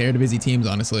half like the Eredivisie teams,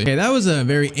 honestly. Okay, that was a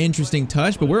very interesting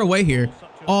touch, but we're away here.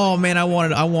 Oh man, I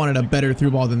wanted a better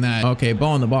through ball than that. Okay,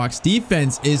 ball in the box.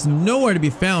 Defense is nowhere to be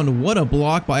found. What a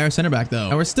block by our center back though.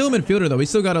 Now we're still a midfielder though. We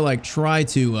still gotta like try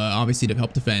to obviously to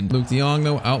help defend. Luke de Jong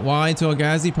though out wide to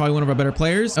Elgazi, probably one of our better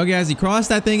players. Elgazi crossed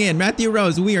that thing in. Matthew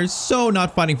Rose, we are so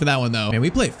not fighting for that one though. Man, we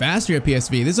play faster at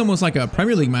PSV. This is almost like a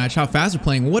Premier League match. How fast we're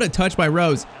playing. What a touch by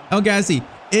Rose. Elgazi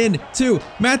into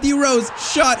Matthew Rose,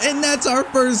 shot, and that's our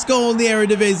first goal in the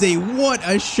Eredivisie. What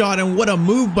a shot and what a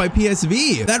move by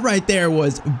PSV. That right there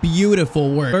was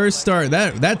beautiful work. First start,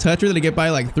 that toucher to get by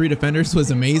like 3 defenders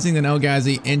was amazing. Then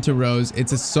Elgazi into Rose.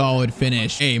 It's a solid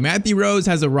finish. Hey, Matthew Rose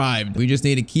has arrived. We just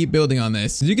need to keep building on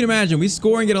this. As you can imagine, we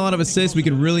score and get a lot of assists. We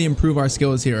could really improve our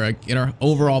skills here, like in our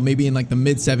overall, maybe in like the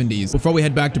mid 70s before we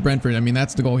head back to Brentford. I mean,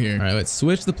 that's the goal here. All right, let's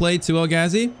switch the play to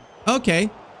Elgazi. Okay.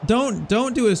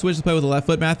 Don't do a switch to play with the left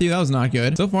foot, Matthew. That was not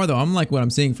good. So far, though, I'm like what I'm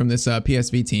seeing from this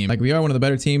PSV team. Like, we are one of the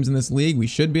better teams in this league. We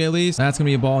should be at least. That's going to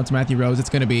be a ball into Matthew Rose.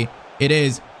 It's going to be. It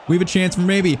is. We have a chance for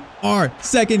maybe our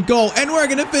second goal, and we're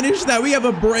going to finish that. We have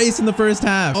a brace in the first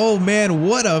half. Oh, man,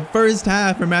 what a first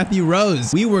half for Matthew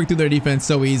Rose. We worked through their defense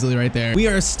so easily right there. We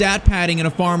are stat padding in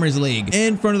a farmers league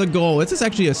in front of the goal. This is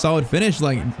actually a solid finish.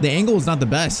 Like, the angle is not the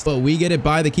best, but we get it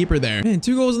by the keeper there. Man,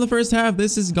 2 goals in the first half.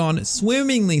 This has gone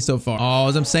swimmingly so far. Oh,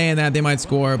 as I'm saying that, they might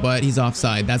score, but he's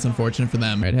offside. That's unfortunate for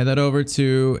them. All right, head that over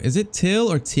to, is it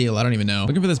Till or Teal? I don't even know.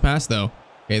 Looking for this pass, though.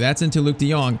 Okay, that's into Luke de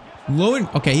Jong.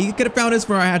 Okay, he could have found us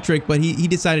for our hat trick, but he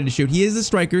decided to shoot. He is a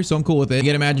striker, so I'm cool with it. You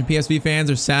can imagine PSV fans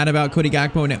are sad about Cody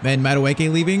Gakpo and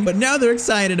Madueke leaving, but now they're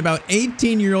excited about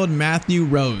 18-year-old Matthew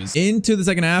Rose. Into the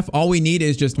second half, all we need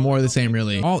is just more of the same,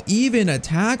 really. Oh, even a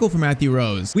tackle for Matthew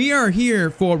Rose. We are here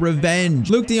for revenge.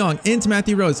 Luke de Jong into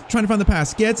Matthew Rose, trying to find the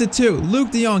pass. Gets it too.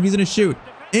 Luke de Jong, he's gonna shoot.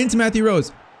 Into Matthew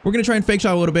Rose. We're gonna try and fake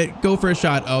shot a little bit. Go for a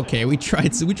shot. Okay, we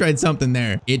tried something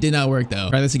there. It did not work though.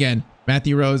 Try this again.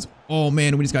 Matthew Rose. Oh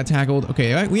man, we just got tackled.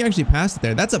 Okay, we actually passed it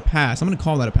there. That's a pass. I'm gonna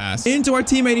call that a pass. Into our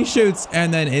teammate, he shoots,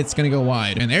 and then it's gonna go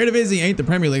wide. And the Eredivisie ain't the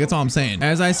Premier League. That's all I'm saying.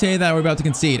 As I say that, we're about to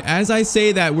concede. As I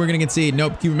say that, we're gonna concede.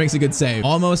 Nope, keeper makes a good save.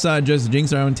 Almost just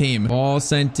jinxed our own team. Ball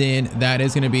sent in. That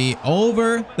is gonna be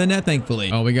over the net,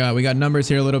 thankfully. Oh, we got numbers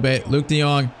here a little bit. Luke de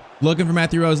Jong looking for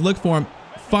Matthew Rose. Look for him.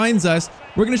 Finds us.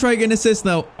 We're going to try to get an assist,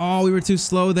 though. Oh, we were too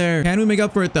slow there. Can we make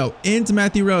up for it, though? Into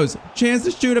Matthew Rose. Chance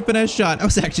to shoot a finesse shot. That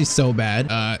was actually so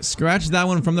bad. Scratch that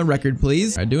one from the record,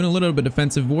 please. All right, doing a little bit of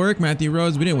defensive work. Matthew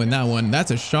Rose, we didn't win that one.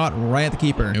 That's a shot right at the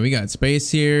keeper. And we got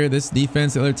space here. This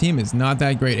defense, the other team is not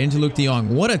that great. Into Luke de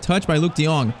Jong. What a touch by Luke de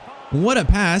Jong. What a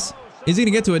pass. Is he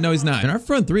going to get to it? No, he's not. And our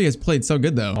front three has played so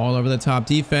good, though. All over the top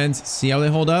defense. See how they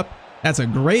hold up? That's a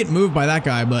great move by that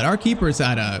guy, but our keeper's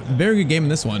had a very good game in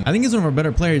this one. I think he's one of our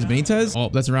better players, Benitez. Oh,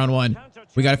 that's round one.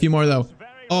 We got a few more, though.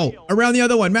 Oh, around the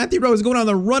other one. Matthew Rose going on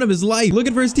the run of his life.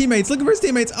 Looking for his teammates. Looking for his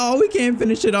teammates. Oh, we can't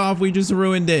finish it off. We just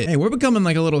ruined it. Hey, we're becoming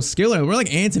like a little skiller. We're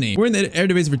like Anthony. We're in the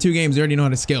Eredivisie for 2 games. We already know how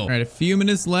to skill. All right, a few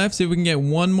minutes left. See if we can get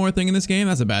one more thing in this game.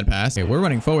 That's a bad pass. Okay, we're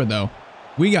running forward, though.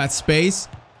 We got space.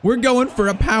 We're going for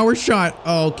a power shot.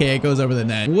 Okay, it goes over the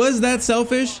net. Was that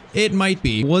selfish? It might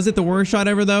be. Was it the worst shot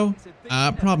ever, though?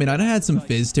 Probably not. It had some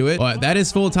fizz to it, but that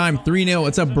is full time 3-0.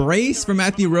 It's a brace for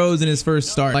Matthew Rose in his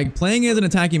first start. Like playing as an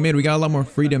attacking mid, we got a lot more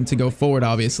freedom to go forward,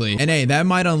 obviously. And hey, that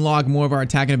might unlock more of our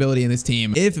attacking ability in this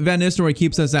team if Van Nistelrooy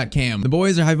keeps us at cam. The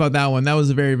boys are hyped about that one. That was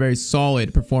a very, very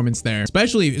solid performance there,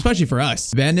 especially for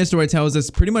us. Van Nistelrooy tells us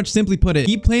pretty much simply put it,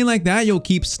 keep playing like that, you'll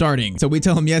keep starting. So we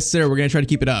tell him, yes, sir, we're going to try to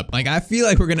keep it up. Like, I feel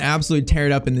like we're going to absolutely tear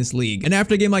it up in this league. And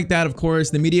after a game like that, of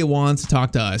course, the media wants to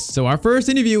talk to us. So our first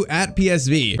interview at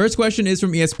PSV. First question is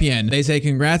from ESPN. They say,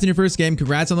 congrats on your first game.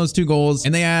 Congrats on those 2 goals.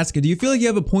 And they ask, do you feel like you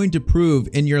have a point to prove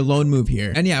in your loan move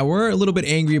here? And yeah, we're a little bit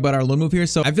angry about our loan move here.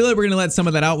 So I feel like we're going to let some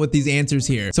of that out with these answers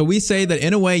here. So we say that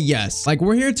in a way, yes. Like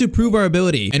we're here to prove our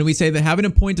ability. And we say that having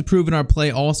a point to prove in our play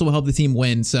also will help the team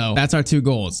win. So that's our 2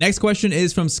 goals. Next question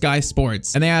is from Sky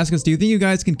Sports. And they ask us, do you think you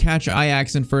guys can catch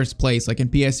Ajax in first place, like in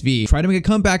PSV? Try to make a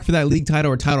comeback for that league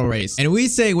title or title race. And we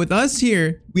say with us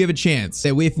here, we have a chance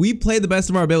that if we play the best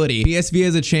of our ability, PSV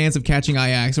has a chance of catching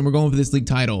Ajax and we're going for this league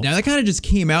title. Now that kind of just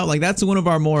came out like that's one of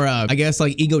our more, I guess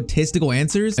like egotistical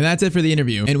answers. And that's it for the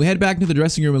interview. And we head back into the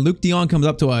dressing room and Luke de Jong comes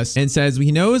up to us and says,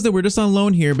 he knows that we're just on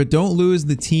loan here, but don't lose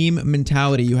the team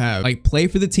mentality you have. Like play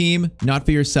for the team, not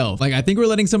for yourself. Like I think we're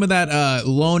letting some of that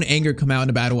loan anger come out in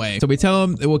a bad way. So we tell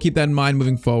him that we'll keep that in mind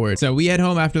moving forward. So we head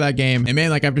home after that game. And man,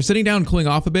 like after sitting down and cooling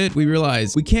off a bit, we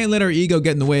realized we can't let our ego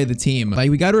get in the way of the team.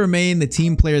 Like we got to remain the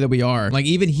team player that we are. Like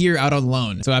even here out on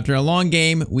loan. So after a long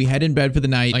game, we head in bed for the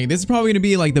night. Like this is probably going to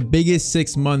be like the biggest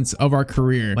 6 months of our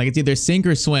career. Like it's either sink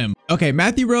or swim. Okay,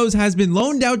 Matthew Rose has been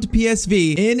loaned out to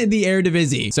PSV in the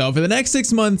Eredivisie. So for the next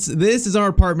 6 months, this is our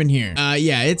apartment here.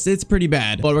 Yeah, it's pretty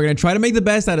bad. But we're going to try to make the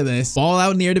best out of this. Ball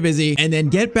out in the Eredivisie and then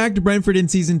get back to Brentford in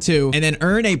season 2 and then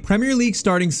earn a Premier League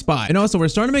starting spot. And also we're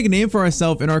starting to make a name for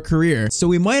ourselves in our career. So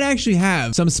we might actually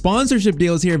have some sponsorship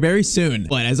deals here very soon.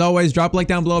 But as always, drop a like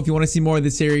down below if you want to see more of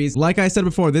this series. Like I said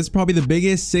before, this is probably the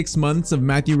biggest 6 months of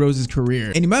Matthew Rose's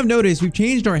career. And you might have noticed we've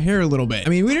changed our hair a little bit. I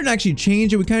mean, we didn't actually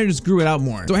change it. We kind of just grew it out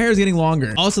more. So our hair is getting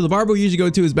longer. Also, the barber we usually go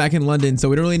to is back in London, so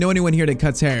we don't really know anyone here that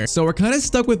cuts hair. So we're kind of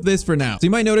stuck with this for now. So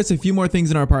you might notice a few more things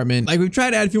in our apartment. Like we've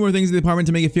tried to add a few more things to the apartment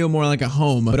to make it feel more like a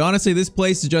home. But honestly, this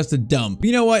place is just a dump. But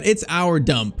you know what? It's our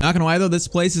dump. Not gonna lie though, this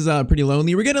place is pretty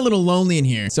lonely. We're getting a little lonely in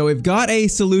here. So we've got a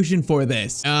solution for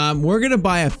this. We're gonna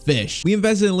buy a fish. We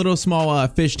invested in a little small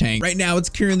fish tank. Right now, it's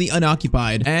currently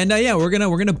unoccupied. And yeah, we're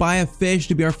gonna buy a fish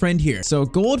to be our friend here. So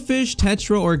goldfish,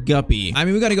 tetra, or guppy. I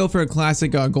mean, we gotta go for a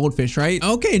classic goldfish, right?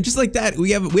 Okay, and just like that,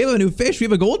 we have a new fish. We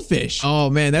have a goldfish. Oh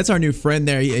man, that's our new friend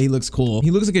there. He looks cool.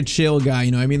 He looks like a chill guy,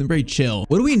 you know. I mean, very chill.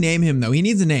 What do we name him though? He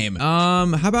needs a name. How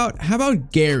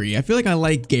about Gary? I feel like I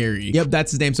like Gary. Yep,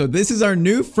 that's his name. So this is our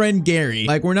new friend Gary.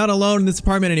 Like we're not alone in this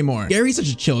apartment anymore. Gary's such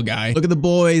a chill guy. Look at the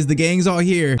boys. The gang's all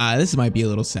here. This might be a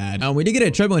little sad. We did get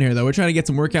a treadmill in here though. We're trying to get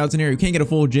some workouts in here. We can't get a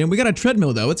full gym. We got a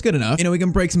treadmill though. It's good enough. You know, we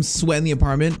can break some sweat in the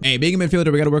apartment. Hey, being a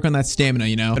midfielder, we got to work on that stamina,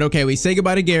 you know. But okay, we say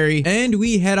goodbye to Gary and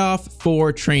we head off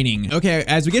for training. Okay,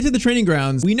 as we get to the training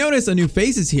grounds, we notice a new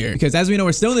face is here because as we know,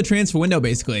 we're still in the transfer window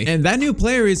basically. And that new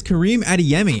player is Karim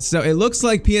Adeyemi. So it looks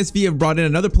like PSV have brought in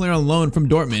another player on loan from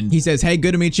Dortmund. He says, hey,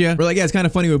 good to meet you. We're like, yeah, it's kind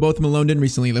of funny. We're both been loaned in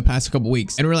recently the past couple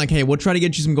weeks. And we're like, hey, we'll try to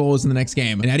get you some goals in the next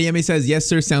game. And Adeyemi says, yes,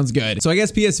 sir, sounds good. So I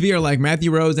guess PSV are like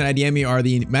Matthew Rose and Adeyemi are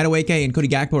the Madueke and Cody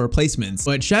Gakpo replacements.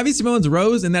 But Xavi Simon's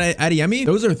Rose and then Adeyemi,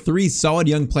 those are 3 solid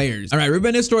young players. All right,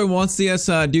 Ruben Nistelrooy wants to see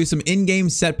us do some in-game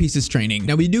set pieces training.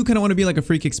 Now we do kind of want to be like a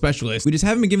free kick specialist. We just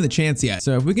haven't been given the chance yet.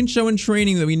 So if we can show in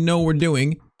training that we know what we're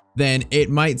doing, then it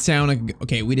might sound like,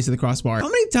 okay, we just hit the crossbar. How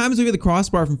many times have we hit the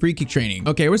crossbar from free kick training?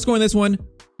 Okay, we're scoring this one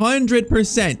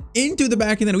 100% into the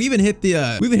back, and then we even hit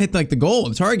like the goal,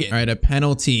 the target. All right, a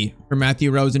penalty for Matthew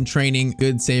Rose in training.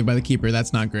 Good save by the keeper.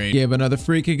 That's not great. Give another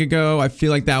free kick a go. I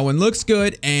feel like that one looks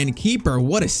good. And keeper,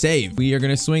 what a save. We are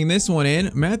going to swing this one in.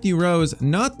 Matthew Rose,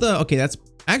 okay, that's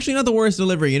actually not the worst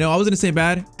delivery. You know, I was going to say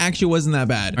bad. Actually wasn't that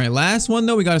bad. All right, last one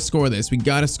though. We got to score this. We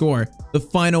got to score the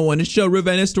final one to show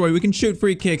Ruben his story. We can shoot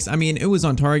free kicks. I mean, it was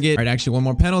on target. All right, actually one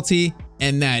more penalty.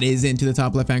 And that is into the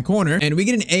top left-hand corner. And we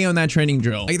get an A on that training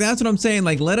drill. Like, that's what I'm saying.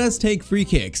 Like, let us take free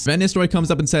kicks. Van Nistelrooy comes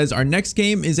up and says, our next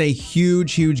game is a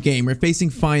huge game. We're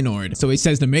facing Feyenoord. So he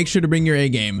says to make sure to bring your A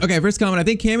game. Okay, first comment. I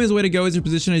think Cam is the way to go as your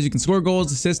position, as you can score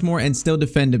goals, assist more, and still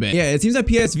defend a bit. Yeah, it seems like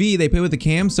PSV, they play with the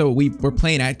Cam, so we're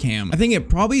playing at Cam. I think it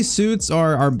probably suits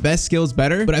our best skills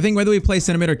better, but I think whether we play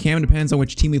center mid or Cam depends on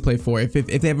which team we play for. If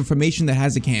they have a formation that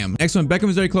has a Cam. Next one, Beckham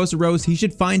is very close to Rose. He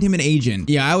should find him an agent.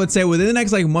 Yeah, I would say within the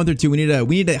next like month or two, we need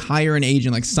to hire an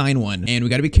agent, like sign one, and we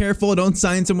got to be careful. Don't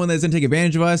sign someone that's gonna take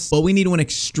advantage of us, but we need one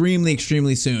extremely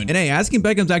soon. And hey, asking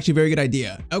Beckham's actually a very good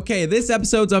idea. Okay, this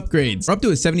episode's upgrades. We're up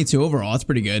to a 72 overall. That's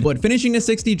pretty good, but finishing to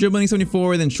 60, dribbling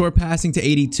 74, then short passing to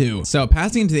 82. So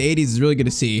passing into the 80s is really good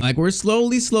to see. Like, we're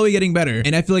slowly getting better,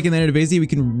 and I feel like in the Eredivisie we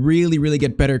can really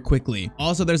get better quickly.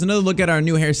 Also, there's another look at our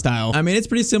new hairstyle. I mean, it's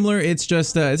pretty similar. It's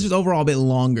just overall a bit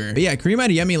longer. But yeah, Karim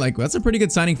Adeyemi, like, that's a pretty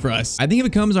good signing for us. I think he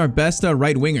becomes our best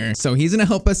right winger, so he's gonna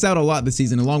help us out a lot this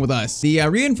season along with us. The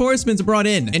reinforcements brought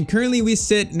in, and currently we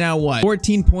sit now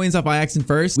 14 points off Ajax in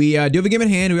first. We do have a game in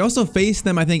hand. We also faced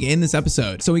them, I think, in this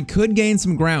episode, so we could gain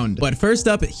some ground. But first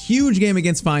up, a huge game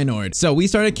against Feyenoord. So we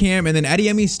start at Cam, and then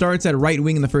Adeyemi starts at right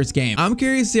wing in the first game. I'm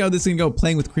curious to see how this is gonna go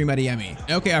playing with Karim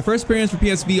Adeyemi. Okay, our first appearance for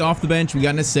PSV off the bench, we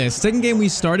got an assist. Second game we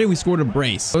started, we scored a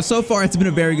brace. So far it's been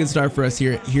a very good start for us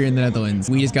here in the Netherlands.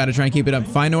 We just got to try and keep it up.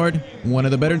 Feyenoord, one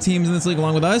of the better teams in this league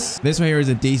along with us. This one here is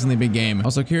a decently big game.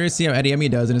 Also curious to see how Adeyemi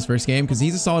does in his first game, because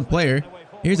he's a solid player.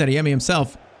 Here's Adeyemi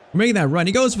himself. We're making that run.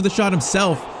 He goes for the shot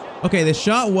himself. Okay, the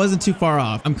shot wasn't too far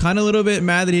off. I'm kind of a little bit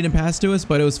mad that he didn't pass to us,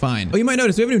 but it was fine. Oh, you might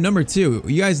notice we have a new number too.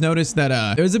 You guys noticed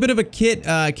that there was a bit of a kit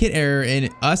error, and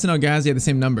us and El Ghazi had the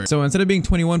same number. So instead of being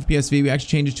 21 for PSV, we actually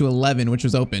changed it to 11, which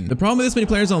was open. The problem with this many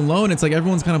players on loan, it's like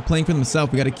everyone's kind of playing for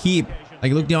themselves. We got to keep,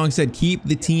 like Luke de Jong said, keep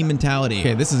the team mentality.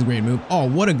 Okay, this is a great move. Oh,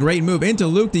 what a great move into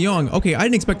Luke de Jong. Okay, I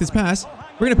didn't expect this pass.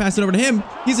 We're gonna pass it over to him.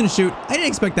 He's gonna shoot. I didn't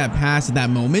expect that pass at that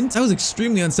moment. That was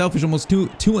extremely unselfish, almost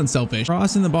too unselfish.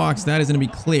 Cross in the box. That is gonna be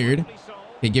cleared.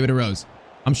 Okay, give it to Rose.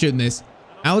 I'm shooting this.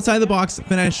 Outside the box,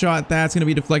 finesse shot. That's going to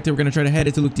be deflected. We're going to try to head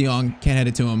it to Luke de Jong. Can't head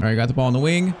it to him. All right, got the ball on the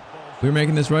wing. We're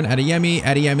making this run.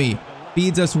 Adeyemi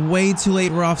feeds us way too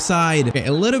late. We're offside. Okay,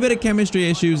 a little bit of chemistry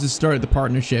issues to start the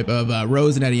partnership of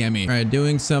Rose and Adeyemi. All right,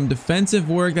 doing some defensive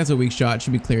work. That's a weak shot.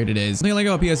 Should be cleared. It is. Something I like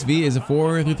about PSV is a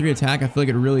 4-3-3 attack. I feel like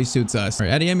it really suits us. All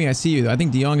right, Adeyemi, I see you. I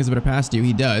think de Jong is a better pass to you.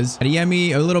 He does.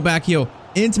 Adeyemi, a little back heel.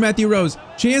 Into Matthew Rose.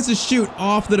 Chance to shoot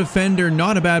off the defender.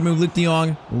 Not a bad move. Luke de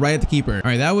Jong right at the keeper. All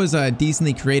right, that was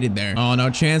decently created there. Oh, no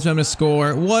chance for him to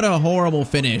score. What a horrible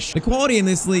finish. The quality in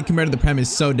this league compared to the Prem is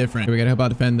so different. We got to help out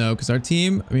defend, though, because our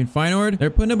team, I mean, Feyenoord, they're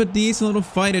putting up a decent little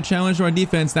fight, a challenge to our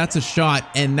defense. That's a shot,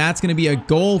 and that's going to be a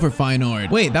goal for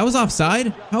Feyenoord. Wait, that was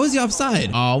offside? How is he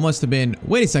offside? Oh, must have been.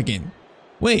 Wait a second.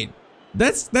 Wait.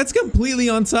 That's completely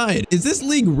onside. Is this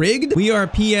league rigged? We are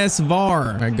PS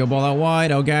VAR. All right, go ball out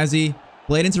wide. El Ghazi.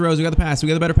 Played into Rose. We got the pass. We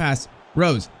got the better pass.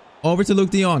 Rose. Over to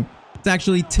Luke de Jong. It's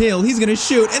actually Till. He's going to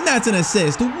shoot, and that's an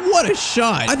assist. What a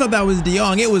shot. I thought that was de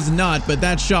Jong. It was not, but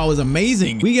that shot was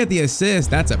amazing. We get the assist.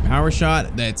 That's a power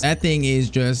shot. That thing is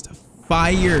just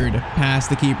fired past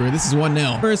the keeper. This is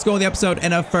 1-0. First goal of the episode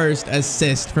and a first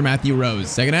assist for Matthew Rose.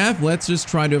 Second half, let's just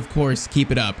try to, of course,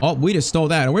 keep it up. Oh, we just stole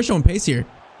that, and we're showing pace here.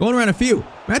 Going around a few.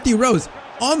 Matthew Rose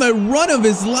on the run of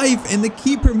his life, and the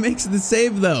keeper makes the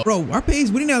save, though. Bro, our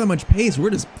pace, we didn't have that much pace. We're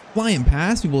just flying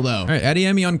past people, though. All right,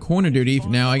 Adeyemi on corner duty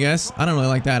now, I guess. I don't really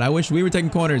like that. I wish we were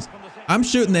taking corners. I'm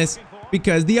shooting this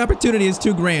because the opportunity is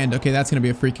too grand. Okay, that's going to be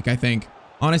a free kick, I think.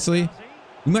 Honestly,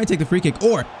 we might take the free kick.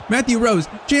 Or Matthew Rose,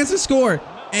 chance to score.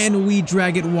 And we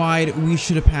drag it wide. We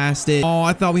should have passed it. Oh,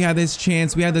 I thought we had this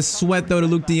chance. We had the sweat, though, to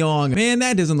Luke de Jong. Man,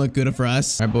 that doesn't look good for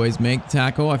us. All right, boys, make the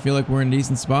tackle. I feel like we're in a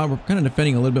decent spot. We're kind of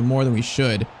defending a little bit more than we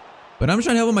should. But I'm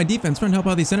trying to help out my defense. Trying to help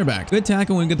out these center backs. Good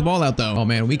tackle when we get the ball out, though. Oh,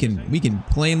 man, we can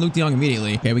play in Luke de Jong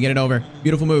immediately. Okay, we get it over.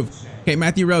 Beautiful move. Okay,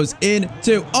 Matthew Rose in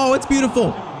two. Oh, it's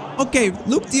beautiful. Okay,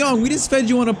 Luke de Jong, we just fed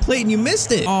you on a plate and you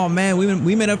missed it. Oh, man,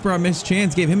 we made up for our missed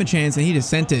chance, gave him a chance, and he just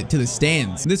sent it to the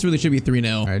stands. This really should be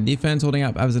 3-0. All right, defense holding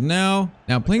up as of now.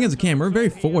 Now, playing as a Cam, we're very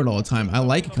forward all the time. I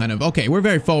like it kind of. Okay, we're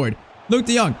very forward. Luke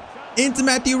de Jong into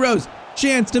Matthew Rose.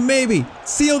 Chance to maybe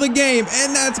seal the game,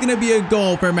 and that's gonna be a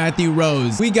goal for Matthew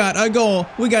Rose. We got a goal,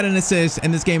 we got an assist,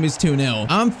 and this game is 2-0.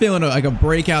 I'm feeling like a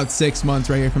breakout 6 months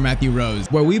right here from Matthew Rose,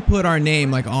 where we put our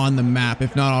name like on the map,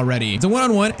 if not already. It's a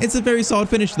one-on-one. It's a very solid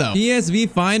finish though. PSV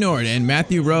Feyenoord and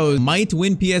Matthew Rose might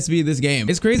win PSV this game.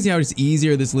 It's crazy how just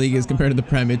easier this league is compared to the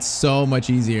Prem. It's so much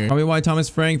easier. Probably why Thomas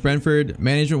Frank, Brentford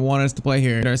management wanted us to play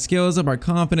here. Get our skills up, our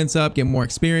confidence up, get more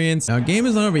experience. Now, game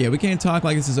is not over yet. We can't talk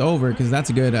like this is over because that's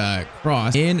a good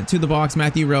cross into the box.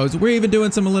 Matthew Rose. We're even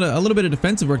doing a little bit of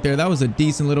defensive work there. That was a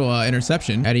decent little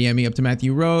interception. Adeyemi up to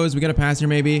Matthew Rose. We got a pass here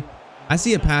maybe. I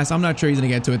see a pass. I'm not sure he's gonna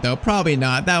get to it though. Probably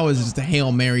not. That was just a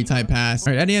Hail Mary type pass.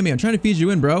 All right, Adeyemi, I'm trying to feed you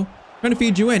in, bro. Trying to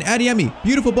feed you in. Adeyemi,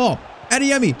 beautiful ball.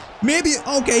 Adeyemi, maybe,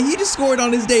 okay, he just scored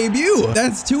on his debut.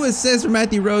 That's 2 assists for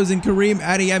Matthew Rose, and Karim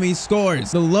Adeyemi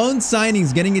scores. The lone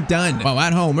signing's getting it done. Wow,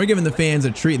 at home, we're giving the fans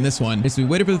a treat in this one. So we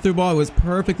waited for the through ball. It was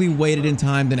perfectly weighted in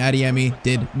time. Then Adeyemi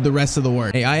did the rest of the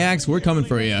work. Hey, Ajax, we're coming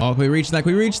for you. Oh, can we reach that?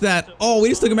 Can we reach that? Oh, we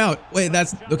just took him out. Wait,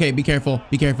 that's, okay, be careful.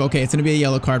 Be careful. Okay, it's gonna be a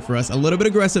yellow card for us. A little bit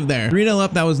aggressive there. 3-0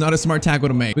 up, that was not a smart tackle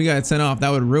to make. We got sent off.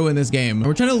 That would ruin this game. And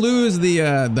we're trying to lose the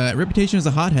reputation as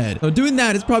a hothead. So doing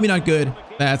that is probably not good.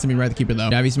 That's gonna be right the keeper though.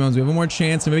 Xavi Simons, we have one more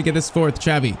chance to maybe get this fourth.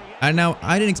 Xavi. I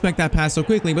didn't expect that pass so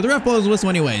quickly, but the ref blows the whistle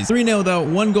anyways. 3-0 though,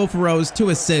 1 goal for Rose, 2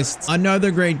 assists. Another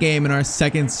great game in our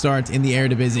second start in the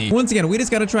Eredivisie. Once again, we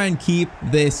just gotta try and keep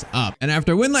this up. And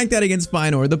after a win like that against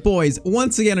Feyenoord, the boys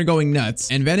once again are going nuts.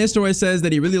 And Van Nistelrooy says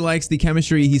that he really likes the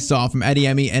chemistry he saw from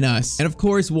Adeyemi and us, and of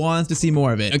course wants to see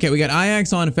more of it. Okay, we got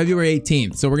Ajax on February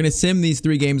 18th, so we're gonna sim these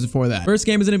 3 games before that. First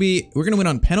game is gonna be, we're gonna win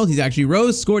on penalties actually.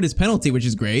 Rose scored his penalty, which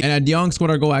is great, and De Jong scored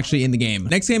our goal actually in the game.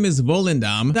 Next game is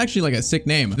Volendam. It's actually like a sick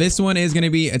name. This one is gonna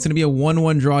be, it's gonna be a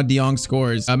 1-1 draw. De Jong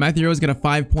scores. Matthew Rose got a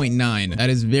 5.9. That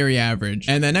is very average.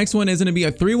 And the next one is gonna be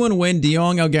a 3-1 win. De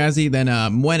Jong, El Ghazi, then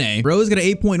Mwene. Rose got an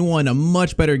 8.1, a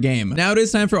much better game. Now it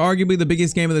is time for arguably the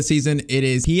biggest game of the season. It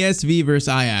is PSV versus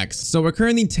Ajax. So we're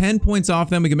currently 10 points off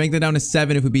them. We can make that down to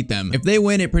 7 if we beat them. If they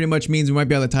win, it pretty much means we might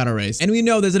be out of the title race. And we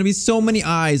know there's gonna be so many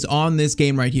eyes on this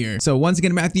game right here. So once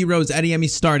again, Matthew Rose, Adeyemi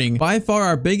starting. By far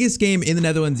our biggest game in the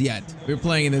Netherlands yet. We're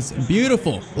playing in this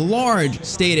beautiful, large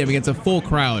stadium against a full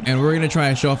crowd, and we're gonna try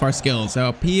to show off our skills.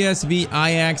 So PSV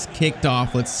Ajax kicked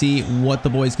off. Let's see what the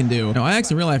boys can do. Now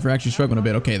Ajax in real life are actually struggling a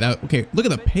bit. Okay, look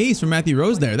at the pace from Matthew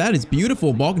Rose there. That is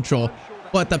beautiful ball control,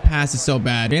 but the pass is so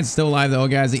bad. Chance still alive though,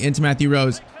 guys. Into Matthew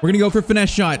Rose. We're gonna go for a finesse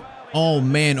shot. Oh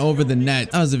man, over the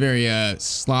net. That was a very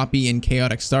sloppy and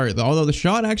chaotic start, although the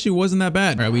shot actually wasn't that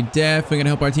bad. All right, we definitely gonna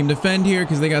help our team defend here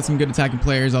because they got some good attacking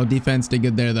players. Our defense did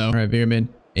good there though. All right, Veerman.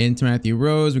 Into Matthew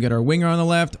Rose. We got our winger on the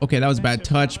left. Okay, that was a bad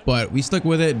touch, but we stuck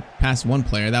with it past one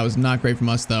player. That was not great from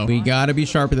us, though. We got to be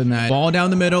sharper than that. Ball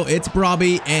down the middle. It's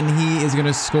Brobby, and he is going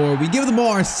to score. We give the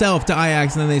ball ourselves to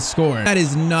Ajax, and then they score. That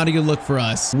is not a good look for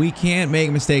us. We can't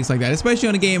make mistakes like that, especially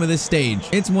on a game of this stage.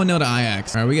 It's 1-0 to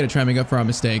Ajax. All right, we got to try and make up for our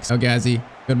mistakes. El Ghazi.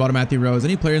 Good ball to Matthew Rose.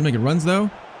 Any players making runs, though?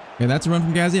 Okay, that's a run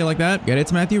from Ghazi. I like that. Get it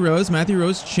to Matthew Rose. Matthew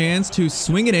Rose, chance to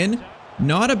swing it in.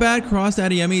 Not a bad cross to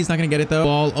Adeyemi. He's not going to get it though.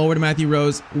 Ball over to Matthew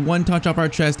Rose. 1 touch off our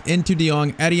chest into De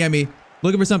Jong. Adeyemi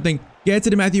looking for something. Gets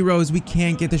it to Matthew Rose. We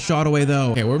can't get the shot away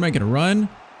though. Okay, we're making a run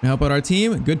to help out our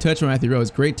team. Good touch from Matthew Rose.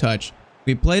 Great touch.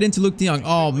 We played into Luke De Jong.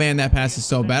 Oh man, that pass is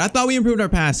so bad. I thought we improved our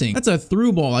passing. That's a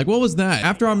through ball. Like, what was that?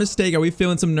 After our mistake, are we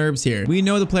feeling some nerves here? We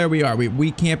know the player we are.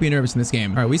 We can't be nervous in this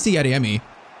game. All right, we see Adeyemi.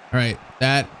 All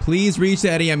right, please reach to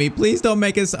Adeyemi. Please don't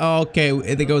make us, oh, okay,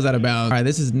 it goes out of bounds. All right,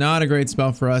 this is not a great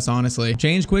spell for us, honestly.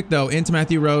 Change quick though, into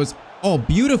Matthew Rose. Oh,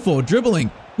 beautiful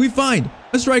dribbling. We find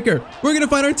a striker. We're gonna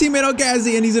find our teammate El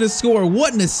Ghazi, and he's gonna score.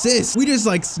 What an assist. We just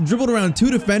like dribbled around 2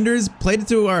 defenders, played it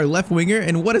to our left winger,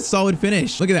 and what a solid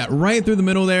finish. Look at that, right through the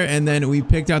middle there, and then we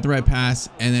picked out the right pass,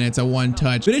 and then it's a 1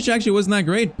 touch. Finish actually wasn't that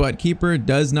great, but keeper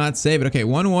does not save it. Okay,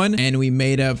 1-1, and we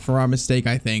made up for our mistake,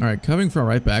 I think. All right, covering for our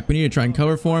right back. We need to try and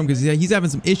cover for him because he's having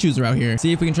some issues around here.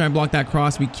 See if we can try and block that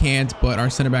cross. We can't, but our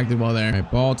center back did well there. All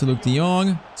right, ball to Luke De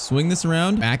Jong. Swing this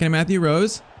around. Back into Matthew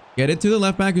Rose. Get it to the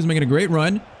left back who's making a great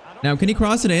run. Now, can he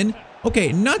cross it in?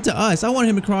 Okay, not to us. I want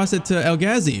him to cross it to El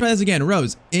Ghazi. Try this again.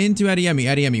 Rose into Adeyemi.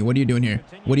 Adeyemi, what are you doing here?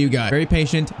 What do you got? Very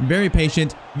patient, very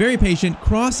patient, very patient.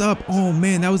 Cross up. Oh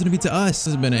man, that was gonna be to us.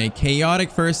 This has been a chaotic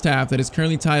first half that is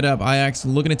currently tied up. Ajax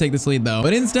looking to take this lead though.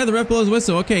 But instead, the ref blows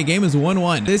whistle. Okay, game is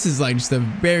 1-1. This is like just a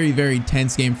very, very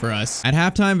tense game for us. At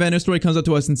halftime, Van Nistelrooy comes up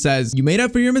to us and says, "You made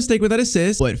up for your mistake with that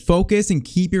assist, but focus and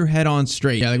keep your head on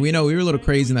straight." Yeah, like we know we were a little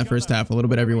crazy in that first half, a little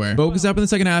bit everywhere. Focus up in the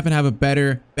second half and have a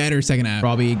better second half.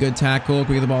 Probably good tackle. Can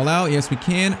we get the ball out? Yes, we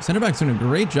can. Center back's doing a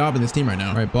great job in this team right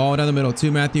now. All right, ball down the middle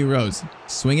to Matthew Rose.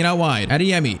 Swing it out wide.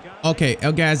 Adeyemi. Okay,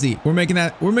 El Ghazi. We're making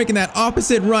that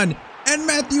opposite run. And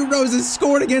Matthew Rose has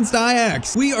scored against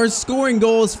Ajax. We are scoring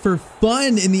goals for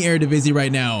fun in the Eredivisie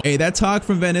right now. Hey, that talk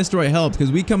from Van Nistelrooy helped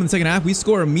because we come in the second half, we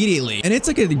score immediately. And it's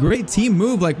like a great team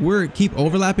move. Like we're keep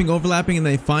overlapping, and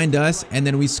they find us and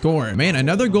then we score. Man,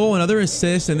 another goal, another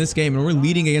assist in this game, and we're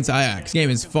leading against Ajax. This game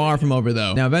is far from over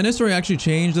though. Now, Van Nistelrooy actually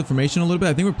changed the formation a little bit.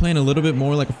 I think we're playing a little bit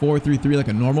more like a 4-3-3, like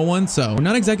a normal one. So we're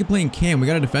not exactly playing cam. We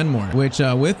got to defend more, which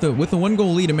with the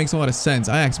 1-goal lead, it makes a lot of sense.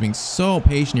 Ajax being so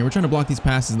patient here. We're trying to block these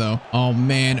passes though. Oh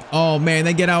man,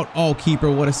 they get out. Oh,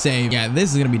 keeper, what a save. Yeah,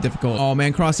 this is gonna be difficult. Oh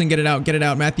man, crossing, get it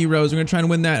out. Matthew Rose, we're gonna try and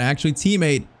win that. Actually,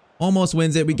 teammate almost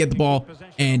wins it. We get the ball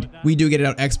and we do get it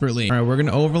out expertly. All right, we're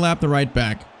gonna overlap the right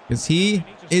back because he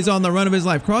is on the run of his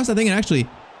life. Cross, I think, and actually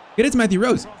get it to Matthew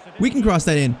Rose. We can cross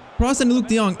that in. Cross into Luke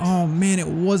de Jong. Oh man, it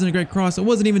wasn't a great cross. It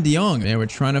wasn't even de Jong. Yeah, we're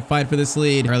trying to fight for this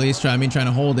lead, or at least trying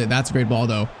to hold it. That's a great ball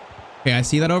though. Okay, I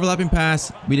see that overlapping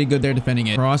pass. We did good there defending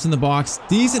it. Cross in the box.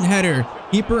 Decent header.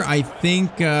 Keeper, I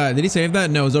think, did he save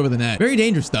that? No, it was over the net. Very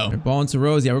dangerous, though. Ball into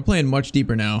Rose. Yeah, we're playing much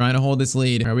deeper now. Trying to hold this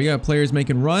lead. All right, we got players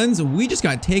making runs. We just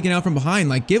got taken out from behind.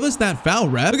 Like, give us that foul,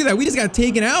 ref. Look at that. We just got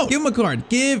taken out. Give him a card.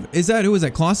 Who was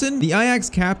that, Clausen? The Ajax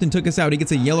captain took us out. He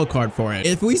gets a yellow card for it.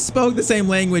 If we spoke the same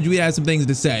language, we'd have some things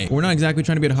to say. We're not exactly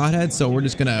trying to be a hothead, so we're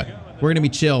gonna be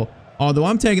chill. Although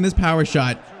I'm taking this power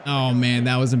shot. Oh man,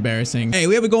 that was embarrassing. Hey,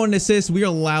 we have a goal and assist. We are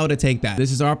allowed to take that.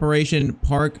 This is Operation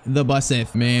Park the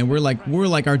Buseth. Man, we're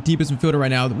like our deepest midfielder right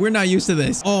now. We're not used to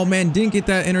this. Oh man, didn't get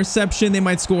that interception. They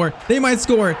might score.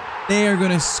 They are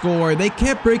gonna score. They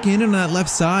kept breaking in on that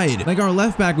left side. Like our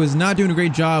left back was not doing a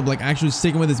great job, like actually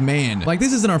sticking with his man. Like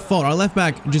this isn't our fault. Our left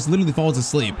back just literally falls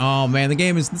asleep. Oh man, this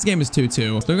game is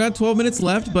 2-2. Still got 12 minutes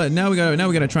left, but now we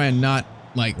gotta try and not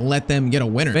like let them get a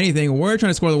winner. If anything, we're trying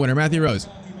to score the winner. Matthew Rose.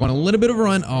 Want a little bit of a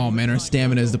run. Oh man, our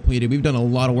stamina is depleted. We've done a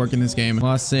lot of work in this game.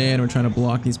 Lost in. We're trying to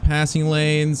block these passing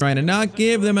lanes. Trying to not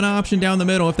give them an option down the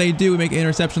middle. If they do, we make an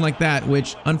interception like that,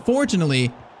 which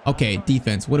unfortunately... Okay,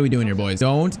 defense. What are we doing here, boys?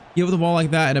 Don't give the ball like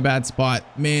that in a bad spot.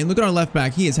 Man, look at our left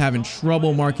back. He is having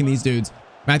trouble marking these dudes.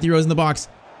 Matthew Rose in the box.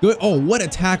 Good. Oh, what a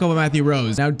tackle by Matthew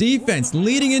Rose. Now defense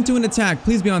leading into an attack.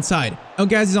 Please be onside. El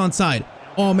Ghazi's onside.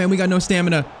 Oh man, we got no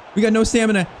stamina.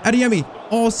 Adeyemi.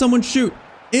 Oh, someone shoot.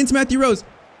 Into Matthew Rose.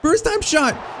 First time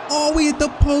shot. Oh, we hit the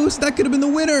post. That could have been the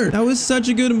winner. That was such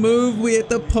a good move. We hit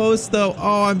the post though.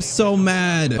 Oh, I'm so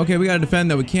mad. Okay, we got to defend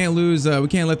though. We can't lose. We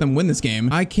can't let them win this game.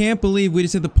 I can't believe we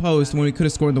just hit the post when we could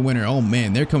have scored the winner. Oh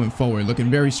man, they're coming forward looking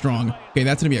very strong. Okay,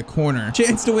 that's going to be a corner.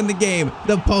 Chance to win the game.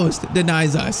 The post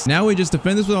denies us. Now we just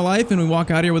defend this with our life and we walk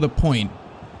out here with a point,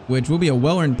 which will be a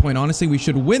well-earned point. Honestly, we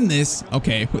should win this.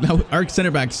 Okay, our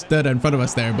center back stood in front of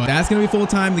us there, but that's going to be full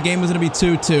time. The game was going to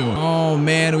be 2-2. Oh,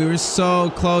 man, we were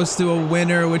so close to a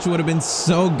winner, which would have been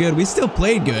so good. We still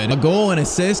played good. A goal and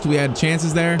assist. We had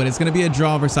chances there, but it's going to be a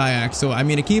draw versus Ajax. So, I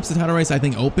mean, it keeps the title race, I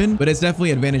think, open, but it's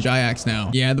definitely advantage Ajax now.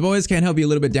 Yeah, the boys can't help you a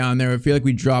little bit down there. I feel like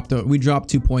we dropped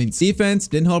 2 points. Defense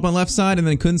didn't hold up on left side and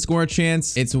then couldn't score a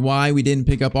chance. It's why we didn't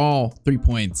pick up all 3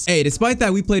 points. Hey, despite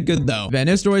that, we played good, though. Van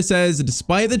Nistelrooy says,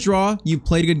 despite the draw, you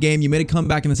played a good game. You made a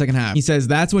comeback in the second half. He says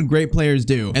that's what great players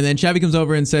do. And then Xavi comes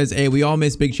over and says, hey, we all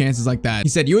miss big chances like that. He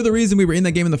said, you're the reason we were in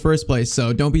that game in the first place,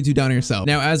 so don't be too down on yourself.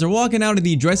 Now, as we're walking out of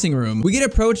the dressing room, we get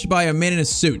approached by a man in a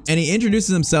suit, and he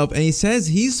introduces himself, and he says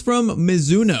he's from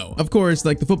Mizuno. Of course,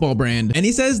 like the football brand. And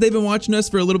he says they've been watching us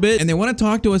for a little bit, and they want to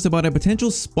talk to us about a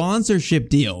potential sponsorship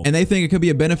deal. And they think it could be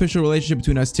a beneficial relationship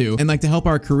between us two, and like to help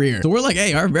our career. So we're like,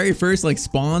 hey, our very first like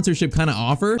sponsorship kind of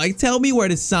offer, like tell me where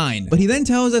to sign. But he then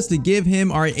tells us to give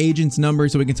him our agent's number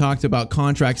so we can talk about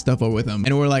contract stuff over with him.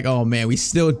 And we're like, oh man, we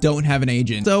still don't have an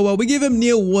agent. So we give him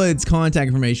Neil Wood's contact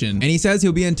information, and he says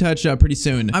he'll be in touch pretty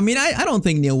soon. I mean, I don't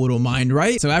think Neil Wood will mind,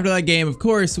 right? So after that game, of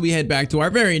course, we head back to our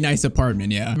very nice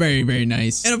apartment. Yeah, very, very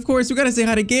nice. And of course, we gotta say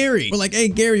hi to Gary. We're like, hey,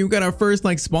 Gary, we got our first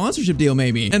like sponsorship deal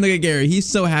maybe. And look at Gary, he's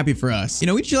so happy for us. You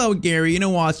know, we chill out with Gary, you know,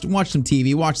 watch some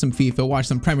TV, watch some FIFA, watch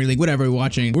some Premier League, whatever we're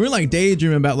watching. We're like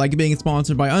daydreaming about like being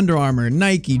sponsored by Under Armour,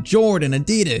 Nike, Jordan,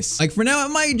 Adidas. Like for now, it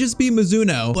might just be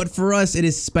Mizuno, but for us, it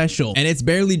is special. And it's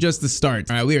barely just the start.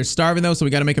 All right, we are starving though, so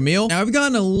we gotta make a meal. Now, I've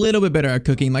gotten a little bit better at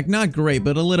cooking, like not great,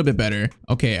 but a little bit better.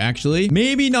 Okay, actually,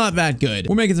 maybe not that good.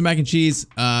 We're making some mac and cheese.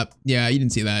 Yeah, you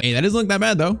didn't see that. Hey, that doesn't look that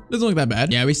bad though. Doesn't look that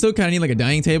bad. Yeah, we still kind of need like a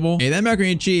dining table. Hey, that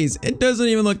macaroni and cheese, it doesn't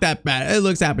even look that bad. It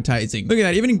looks appetizing. Look at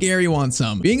that. Even Gary wants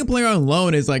some. Being a player on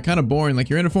loan is like kind of boring. Like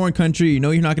you're in a foreign country, you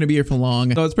know you're not going to be here for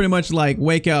long. So it's pretty much like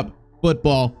wake up,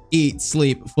 football, eat,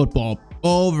 sleep, football.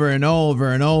 over and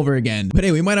over and over again. But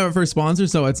hey, we might have our first sponsor,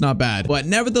 so it's not bad. But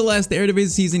nevertheless, the Eredivisie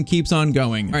season keeps on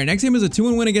going. All right, next game is a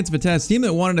 2-1 win against Vitesse, team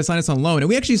that wanted to sign us on loan, and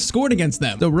we actually scored against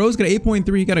them. So Rose got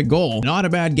 8.3, he got a goal. Not a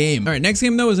bad game. All right, next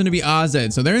game though is going to be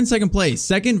AZ. So they're in second place,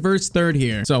 second versus third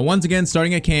here. So once again,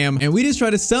 starting at Cam, and we just try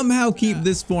to somehow keep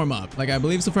this form up. Like I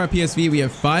believe so far at PSV, we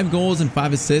have 5 goals and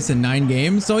 5 assists in 9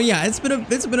 games. So yeah, it's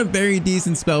been a very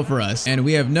decent spell for us, and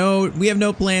we have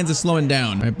no plans of slowing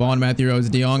down. All right, ball on Matthew Rose.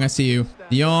 De Jong, I see you.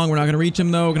 De Jong, we're not gonna reach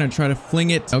him though. We're gonna try to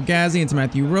fling it. El Ghazi into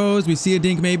Matthew Rose. We see a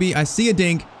dink maybe. I see a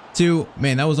dink to,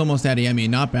 man, that was almost Adeyemi.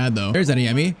 Not bad though. There's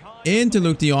Adeyemi into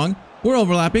Luke De Jong. We're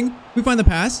overlapping. We find the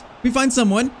pass. We find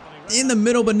someone in the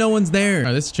middle, but no one's there. All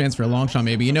right, this is a chance for a long shot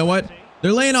maybe. You know what?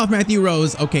 They're laying off Matthew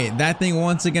Rose. Okay, that thing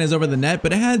once again is over the net,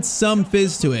 but it had some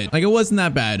fizz to it. Like, it wasn't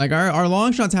that bad. Like, our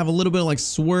long shots have a little bit of, like,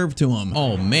 swerve to them.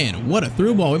 Oh, man, what a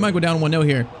through ball. We might go down 1-0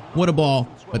 here. What a ball.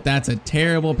 But that's a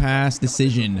terrible pass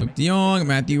decision. Luke De Jong,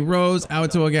 Matthew Rose,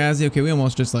 out to El Ghazi. Okay, we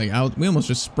almost just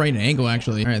sprayed an ankle,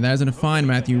 actually. All right, that is gonna find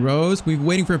Matthew Rose. We're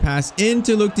waiting for a pass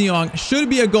into Luke De Jong. Should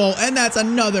be a goal, and that's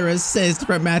another assist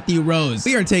for Matthew Rose.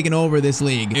 We are taking over this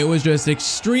league. It was just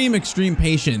extreme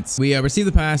patience. We received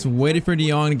the pass, waited for De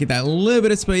Jong to get that little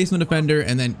bit of space on the defender,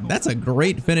 and then that's a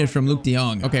great finish from Luke De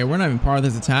Jong. Okay, we're not even part of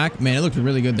this attack. Man, it looked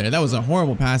really good there. That was a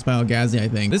horrible pass by El Ghazi, I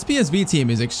think. This PSV team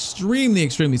is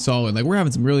extremely solid. Like, we're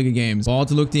having some really good games. Ball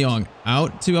to Luke De Jong.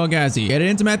 Out to El Ghazi. Get it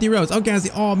into Matthew Rose. El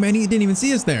Ghazi. Oh, man, he didn't even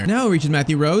see us there. Now reaches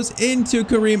Matthew Rose into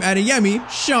Karim Adeyemi.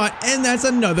 Shot, and that's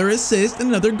another assist,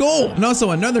 another goal. And also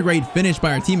another great finish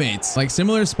by our teammates. Like,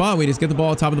 similar spot. We just get the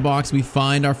ball top of the box. We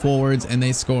find our forwards, and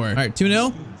they score. All right,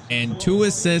 2-0. And 2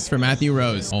 assists for Matthew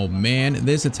Rose. Oh, man,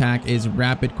 this attack is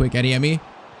rapid, quick. Adeyemi,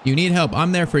 you need help.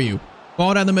 I'm there for you.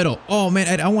 Ball down the middle. Oh,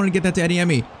 man, I want to get that to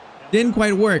Adeyemi. Didn't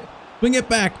quite work. Bring it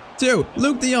back to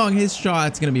Luke De Jong. His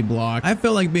shot's gonna be blocked. I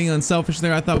felt like being unselfish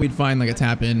there. I thought we'd find like a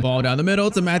tap in. Ball down the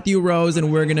middle to Matthew Rose,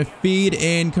 and we're gonna feed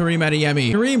in Karim Adeyemi.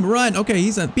 Karim, run. Okay,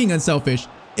 he's being unselfish.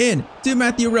 In to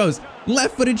Matthew Rose.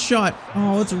 Left-footed shot.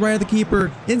 Oh, it's right at the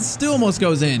keeper. It still almost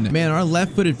goes in. Man, our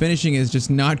left-footed finishing is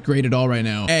just not great at all right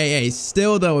now. Hey,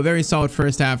 still though, a very solid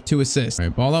first half, 2 assists. All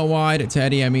right, ball out wide to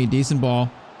Adeyemi. Decent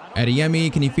ball.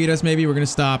 Adeyemi, can you feed us maybe? We're gonna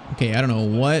stop. Okay, I don't know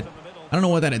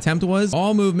what that attempt was.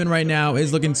 All movement right now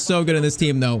is looking so good in this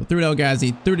team though. Through to El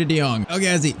Ghazi, through to De Jong. El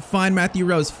Ghazi, find Matthew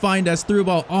Rose, find us, through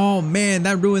ball. Oh man,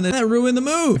 that ruined the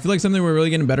move. I feel like something we're really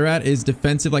getting better at is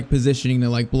defensive like positioning to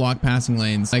like block passing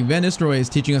lanes. Like Van Nistelrooy is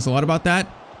teaching us a lot about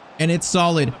that, and it's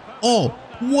solid. Oh,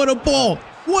 what a ball.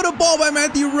 What a ball by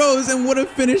Matthew Rose, and what a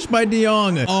finish by De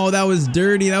Jong. Oh, that was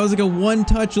dirty. That was like a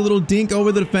one-touch, a little dink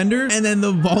over the defender, and then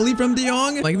the volley from De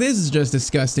Jong. Like, this is just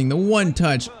disgusting. The one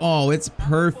touch. Oh, it's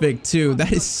perfect, too.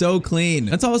 That is so clean.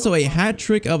 That's also a hat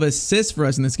trick of assists for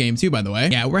us in this game, too, by the way.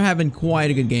 Yeah, we're having quite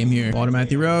a good game here. Ball to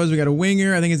Matthew Rose. We got a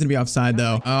winger. I think it's going to be offside,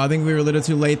 though. I think we were a little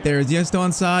too late there. Is he still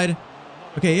onside?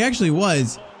 Okay, he actually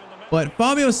was. But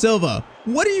Fabio Silva,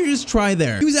 what did you just try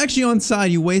there? He was actually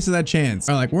onside. You wasted that chance.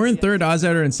 All right, like, we're in third, AZ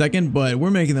are in second, but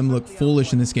we're making them look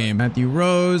foolish in this game. Matthew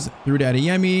Rose through to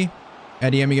Adeyemi.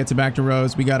 Adeyemi gets it back to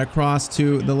Rose. We got a cross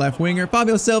to the left winger.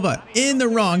 Fabio Silva in the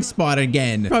wrong spot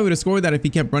again. Probably would have scored that if he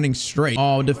kept running straight.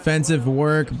 Oh, defensive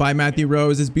work by Matthew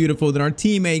Rose is beautiful. Then our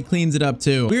teammate cleans it up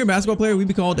too. If we were a basketball player, we'd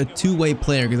be called a two-way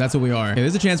player because that's what we are. Okay,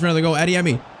 there's a chance for another goal.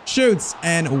 Adeyemi shoots,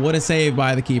 and what a save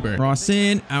by the keeper. Cross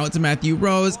in, out to Matthew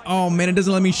Rose. Oh man, it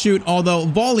doesn't let me shoot, although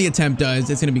volley attempt does.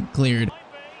 It's gonna be cleared.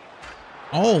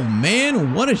 Oh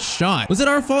man, what a shot. Was it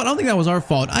our fault? I don't think that was our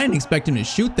fault. I didn't expect him to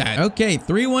shoot that. Okay,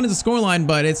 3-1 is the scoreline,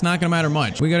 but it's not gonna matter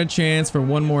much. We got a chance for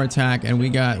one more attack, and we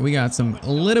got a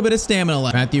little bit of stamina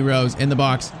left. Matthew Rose in the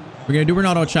box. We're gonna do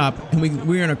Ronaldo chop, and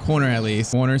we're in a corner at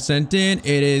least. Corner sent in. It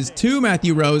is to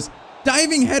Matthew Rose.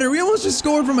 Diving header. We almost just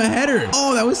scored from a header.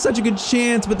 Oh, that was such a good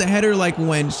chance, but the header like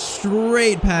went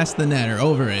straight past the net or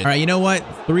over it. All right, you know what?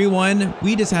 3-1.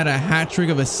 We just had a hat trick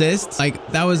of assists.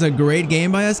 Like, that was a great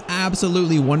game by us.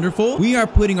 Absolutely wonderful. We are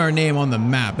putting our name on the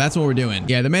map. That's what we're doing.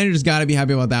 Yeah, the manager's got to be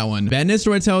happy about that one. Van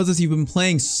Nistelrooy tells us you've been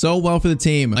playing so well for the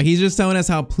team. Like, he's just telling us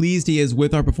how pleased he is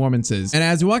with our performances. And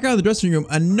as we walk out of the dressing room,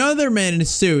 another man in a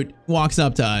suit walks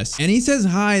up to us, and he says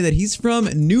hi, that he's from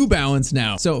New Balance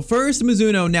now. So first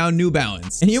Mizuno, now New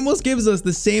Balance. And he almost gives us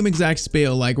the same exact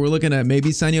spiel, like we're looking at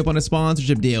maybe signing up on a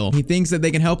sponsorship deal. He thinks that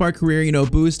they can help our career, you know,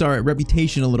 boost our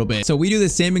reputation a little bit. So we do the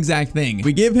same exact thing.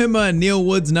 We give him Neil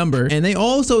Wood's number, and they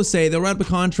also say they'll write up a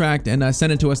contract and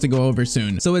send it to us to go over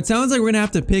soon. So it sounds like we're gonna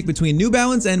have to pick between New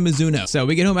Balance and Mizuno. So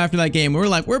we get home after that game, we're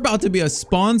like, we're about to be a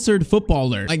sponsored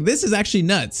footballer. Like, this is actually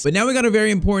nuts. But now we got a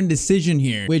very important decision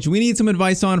here, which we need some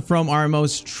advice on from our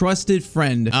most trusted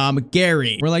friend,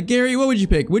 Gary. We're like, Gary, what would you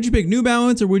pick? Would you pick New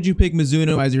Balance or would you pick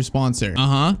Mizuno as your sponsor?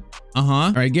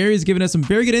 All right, Gary's given us some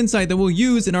very good insight that we'll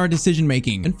use in our decision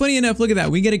making. And funny enough, look at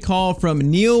that. We get a call from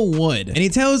Neil Wood, and he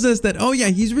tells us that, oh yeah,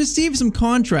 he's received some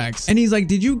contracts. And he's like,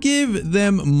 did you give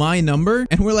them my number?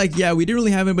 And we're like, yeah, we didn't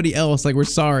really have anybody else. Like, we're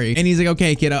sorry. And he's like,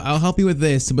 okay, kid, I'll help you with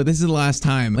this, but this is the last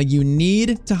time. Like, you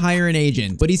need to hire an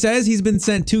agent. But he says he's been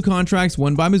sent 2 contracts,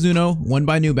 one by Mizuno, one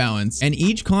by New Balance, and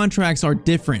each contracts are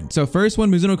different. So first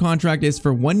one, Mizuno contract is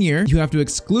for 1 year. You have to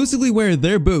exclusively wear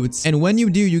their boots, and when you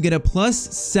do, you get a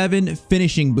 +7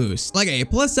 finishing boost. Like, a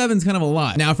 +7 is kind of a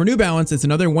lot. Now for New Balance, it's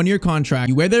another 1 year contract.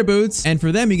 You wear their boots, and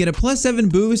for them, you get a +7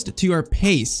 boost to your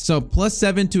pace. So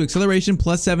 +7 to acceleration,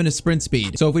 +7 to sprint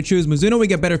speed. So if we choose Mizuno, we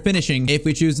get better finishing. If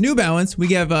we choose New Balance, we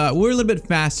get we're a little bit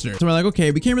faster. So we're like,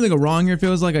 okay, we can't really go wrong here. It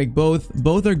feels like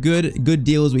both are good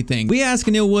deals, we think. We ask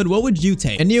Neil Wood, what would you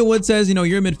take? And Neil Wood says, you know,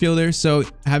 you're a midfielder, so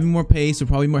having more pace would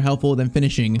probably be more helpful than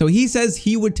finishing. So he says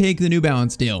he would take the New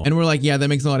Balance deal. And we're like, yeah, that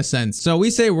makes a lot of sense. So we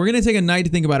say we're gonna take a night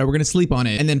to think about it. We're gonna sleep on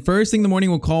it. And then first thing in the morning,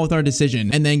 we'll call with our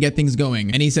decision and then get things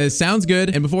going. And he says, sounds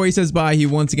good. And before he says bye, he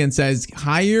once again says,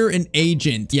 hire an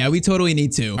agent. Yeah, we totally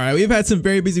need to. All right, we've had some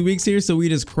very busy weeks here, so we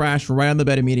just crashed right on the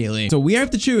bed immediately. So we have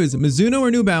to choose Mizuno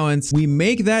or New Balance. We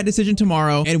make that decision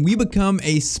tomorrow and we become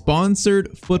a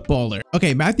sponsored footballer.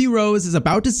 Okay, Matthew Rose is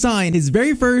about to sign his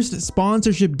very first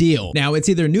sponsorship deal. Now it's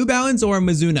either New Balance or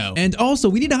Mizuno. And also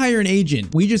we need to hire an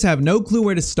agent. We just have no clue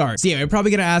where to start. So yeah, we're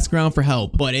probably gonna ask around for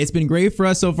help, but it's been great for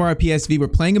us so far at PSV. We're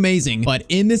playing amazing, but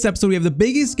in this episode, we have the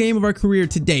biggest game of our career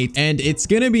to date, and it's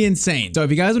gonna be insane. So if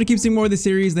you guys want to keep seeing more of this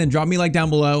series, then drop me a like down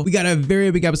below. We got a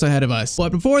very big episode ahead of us.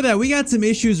 But before that, we got some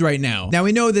issues right now. Now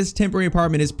we know this temporary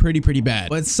apartment is pretty bad,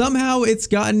 but somehow it's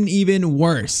gotten even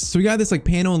worse. So we got this like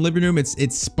panel in the living room.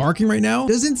 It's sparking right now.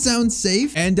 Doesn't sound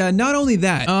safe. And not only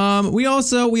that, we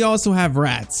also have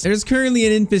rats. There's currently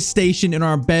an infestation in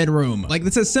our bedroom. Like,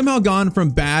 this has somehow gone from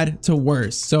bad to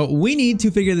worse. So we need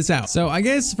to figure this out. So I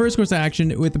guess first course of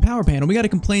action with the power panel, we got to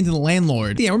complain to the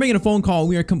landlord. Yeah, we're making a phone call.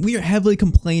 We are heavily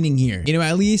complaining here. You know,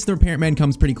 at least the repairman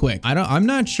comes pretty quick. I'm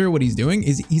not sure what he's doing.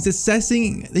 He's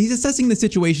assessing the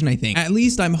situation, I think. At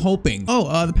least I'm hoping.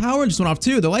 Oh, the power just went off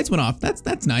too. The lights went off.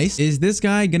 That's nice. Is this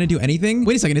guy gonna do anything?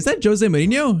 Wait a second. Is that Jose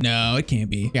Mourinho? No, it can't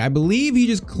be. Yeah, I believe he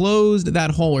just closed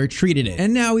that hole or treated it.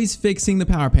 And now he's fixing the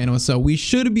power panel. So we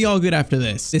should be all good after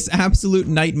this. This absolute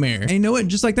nightmare. And you know what?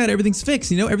 Just like that, everything's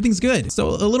fixed. You know, everything's good. So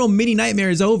a little mini nightmare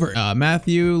is over.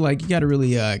 Matthew, like, you gotta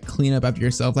really clean up after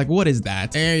yourself. Like, what is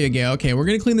that? There you go. Okay, we're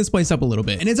gonna clean this place up a little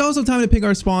bit. And it's also time to pick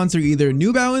our sponsor, either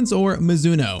New Balance or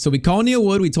Mizuno. So we call Neil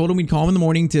Wood. We told him we'd call him in the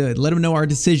morning to let him know our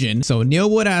decision. So Neil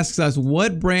Wood asks us,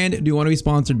 what brand do you want to be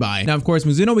sponsored by? Now, of course,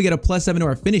 Mizuno, we get a +7 to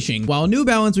our finishing, while New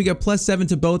Balance, we get +7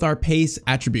 to both our pace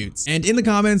attributes. And in the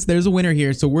comments, there's a winner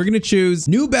here. So we're gonna choose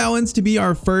New Balance to be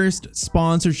our first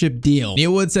sponsorship deal.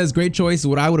 Neil Wood says, great choice,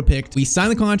 what I would have picked. We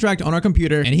signed the contract on our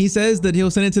computer, and he says that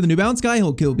he'll send it to the New Balance guy.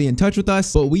 He'll be in touch with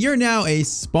us, but we are now a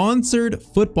sponsored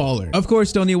footballer. Of course,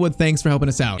 still Neil Wood, thanks for helping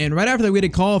us out. And right after that, we had a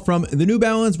call from the New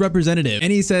Balance representative,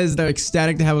 and he says they're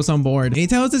ecstatic to have us on board. And he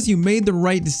tells us you made the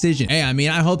right decision. Hey, I mean,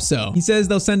 I hope so. He says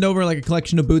they'll send over like a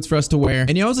collection of boots for us to wear.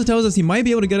 And he also tells us he might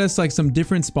be able to get us like some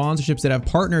different sponsorships that have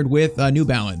partnered with New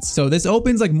Balance. So this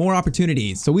opens like more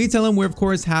opportunities. So we tell him we're of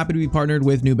course happy to be partnered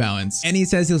with New Balance. And he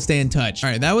says he'll stay in touch. All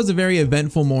right, that was a very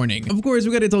eventful morning. Of course,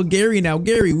 we got to tell Gary now,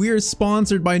 Gary, we are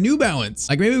sponsored by New Balance.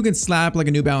 Like, maybe we can slap like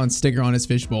a New Balance sticker on his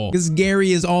fishbowl, because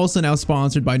Gary is also now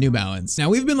sponsored by New Balance. Now,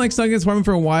 we've been like stuck in this apartment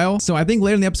for a while, so I think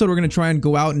later in the episode, we're going to try and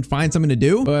go out and find something to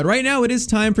do. But right now, it is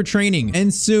time for training,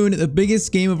 and soon, the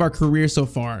biggest game of our career so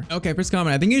far. Okay, first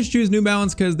comment. I think you should choose New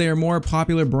Balance because they are a more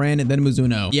popular brand than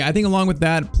Mizuno. Yeah, I think along with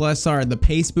that, plus the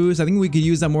pace boost, I think we could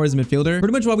use that more as a midfielder.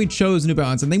 Pretty much why we chose New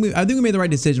Balance. I think we made the right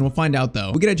decision. We'll find out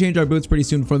though. We gotta change our boots pretty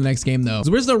soon for the next game though.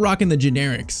 So we're still rocking the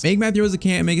generics. Make Matthew Rose a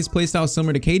Cam, make his playstyle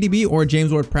similar to KDB or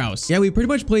James Ward-Prowse. Yeah, we pretty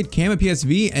much played Cam at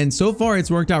PSV, and so far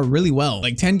it's worked out really well.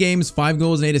 Like 10 games, 5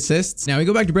 goals and 8 assists. Now we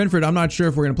go back to Brentford. I'm not sure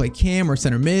if we're gonna play Cam or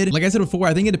center mid. Like I said before,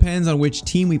 I think it depends on which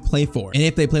team we play for and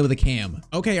if they play with a Cam.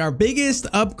 Okay, our biggest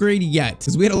upgrade yet,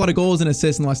 because we had a lot of goals and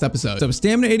assists in the last episode. So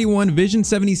stamina 81, vision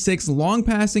 76, long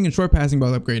passing and short passing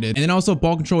both upgraded, and then also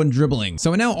ball control and dribbling.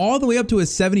 So now all the way up to a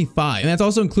 75, and that's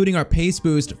also including our pace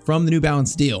boost from the New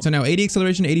Balance deal. So now 80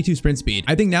 acceleration, 82 sprint speed.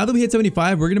 I think now that we hit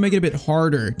 75, we're gonna make it a bit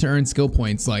harder to earn skill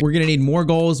points. Like, we're gonna need more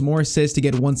goals, more assists to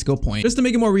get 1 skill point, just to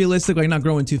make it more realistic, like not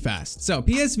growing too fast. So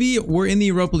PSV, we're in the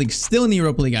Europa League, still in the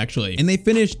Europa League actually, and they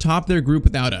finished top their group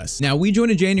without us. Now we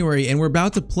joined in January, and we're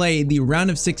about to play the round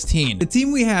of 16. The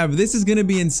team we have, this is gonna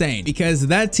be insane, because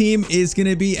that team is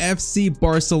gonna be FC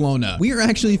Barcelona. We are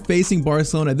actually facing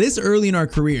Barcelona this early in our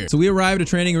career. So we arrived at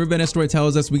training, Ruben Estoril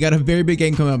tells us we got a very big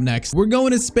game coming up next. We're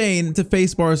going to Spain to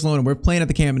face Barcelona. We're playing at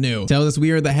the Camp Nou. Tells us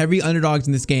we are the heavy underdogs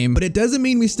in this game, but but it doesn't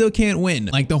mean we still can't win.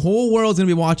 Like, the whole world's gonna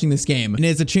be watching this game, and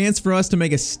it's a chance for us to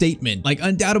make a statement. Like,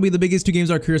 undoubtedly the biggest 2 games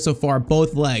of our career so far,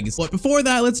 both legs. But before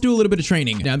that, let's do a little bit of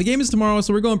training. Now, the game is tomorrow,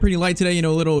 so we're going pretty light today. You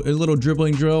know, a little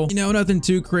dribbling drill. You know, nothing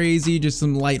too crazy, just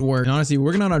some light work. And honestly, we're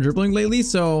working on our dribbling lately,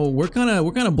 so we're kind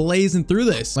of blazing through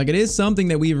this. Like, it is something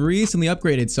that we've recently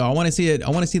upgraded, so I want to see it.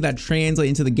 I want to see that translate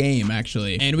into the game,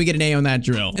 actually. And we get an A on that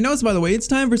drill. And notice, by the way, it's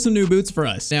time for some new boots for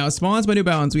us. Now, spawns by New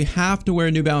Balance, we have to wear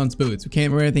New Balance boots. We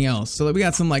can't wear anything else. So we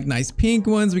got some like nice pink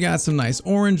ones. We got some nice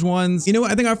orange ones. You know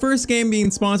what? I think our first game being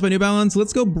sponsored by New Balance,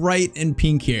 let's go bright and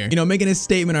pink here. You know, making a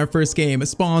statement our first game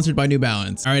sponsored by New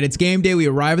Balance. All right, it's game day. We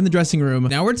arrive in the dressing room.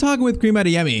 Now we're talking with Kareem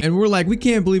Adeyemi, and we're like, we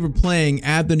can't believe we're playing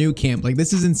at the new camp. Like,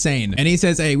 this is insane. And he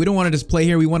says, hey, we don't want to just play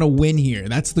here. We want to win here.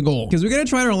 That's the goal. Because we're going to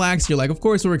try to relax here. Like, of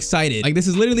course, we're excited. Like, this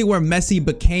is literally where Messi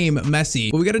became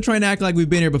Messi. But we got to try and act like we've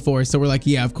been here before. So we're like,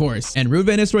 yeah, of course. And Ruud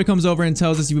van Nistelrooy comes over and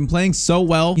tells us you've been playing so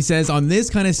well. He says, on this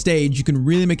kind of stage, you can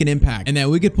really make an impact. And that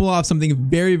we could pull off something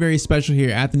very, very special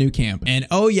here at the new camp. And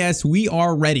oh yes, we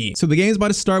are ready. So the game's about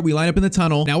to start. We line up in the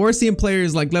tunnel. Now we're seeing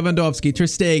players like Lewandowski, Ter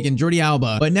Stegen, Jordi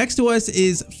Alba. But next to us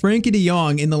is Frankie de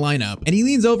Jong in the lineup. And he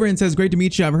leans over and says, great to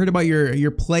meet you. I've heard about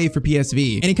your play for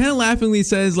PSV. And he kind of laughingly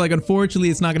says, like, unfortunately,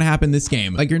 it's not going to happen this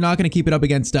game. Like, you're not going to keep it up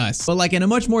against us. But like in a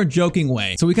much more joking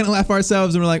way. So we kind of laugh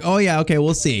ourselves and we're like, oh yeah, okay,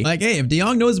 we'll see. Like, hey, if de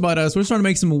Jong knows about us, we're starting to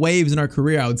make some waves in our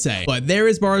career, I would say. But there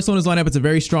is Barcelona's lineup. It's a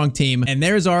very strong team. And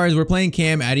there's ours. We're playing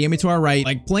Cam, Adeyemi to our right.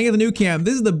 Like, playing at the new camp,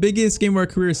 this is the biggest game of our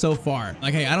career so far.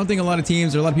 Like, hey, I don't think a lot of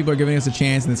teams or a lot of people are giving us a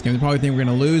chance in this game. They probably think we're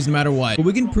going to lose no matter what. But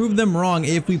we can prove them wrong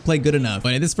if we play good enough.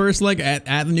 But in this first leg at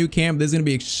the new camp, this is going to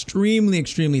be extremely,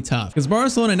 extremely tough. Because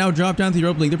Barcelona now dropped down to the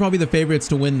Europa League. They're probably the favorites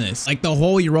to win this. Like, the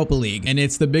whole Europa League. And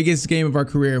it's the biggest game of our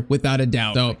career without a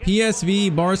doubt. So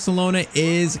PSV Barcelona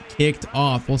is kicked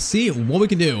off. We'll see what we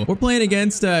can do. We're playing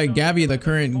against Gavi, the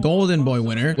current Golden Boy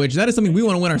winner, which that is something we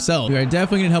want to win ourselves. We are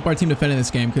definitely going to help our team defend in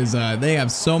this game because they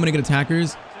have so many good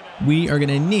attackers. We are going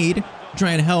to need to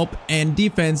try and help, and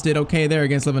defense did okay there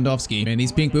against Lewandowski. And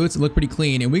these pink boots look pretty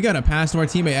clean, and we got a pass to our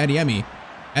teammate Adeyemi.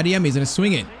 Adeyemi's going to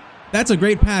swing it. That's a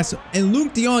great pass, and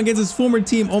Luke de Jong against his former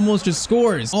team almost just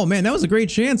scores. Oh man, that was a great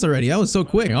chance already. That was so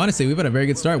quick. Honestly, we've had a very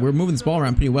good start. We're moving this ball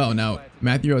around pretty well. Now,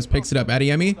 Matthew Rose picks it up.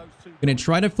 Adeyemi gonna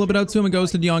try to flip it out to him and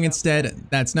goes to de Jong instead.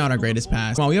 That's not our greatest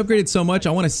pass. Come on, we upgraded so much.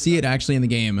 I want to see it actually in the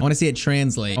game. I want to see it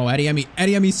translate. Oh,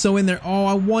 Adeyemi's so in there. Oh,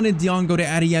 I wanted de Jong go to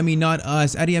Adeyemi, not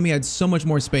us. Adeyemi had so much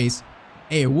more space.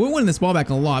 Hey, we're winning this ball back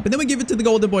a lot, but then we give it to the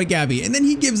golden boy Gavi, and then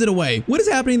he gives it away. What is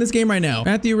happening in this game right now?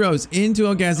 Matthew Rose into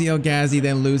El Ghazi. El Ghazi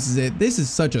then loses it. This is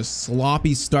such a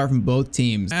sloppy start from both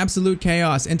teams. Absolute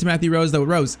chaos. Into Matthew Rose, though.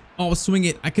 Rose. Oh, swing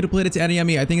it. I could have played it to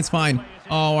Adeyemi. I think it's fine.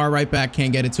 Oh, our right back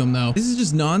can't get it to him, though. This is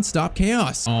just non-stop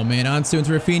chaos. Oh, man. Ansu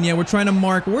into Rafinha. We're trying to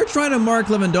mark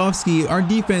Lewandowski. Our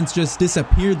defense just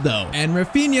disappeared, though. And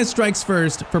Rafinha strikes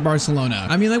first for Barcelona.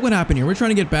 I mean, like, what happened here? We're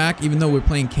trying to get back, even though we're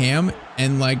playing Cam,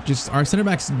 and, like, just our center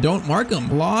backs don't mark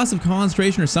him. Loss of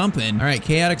concentration or something. All right,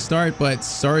 chaotic start, but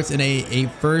starts in a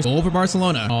first goal for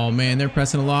Barcelona. Oh, man. They're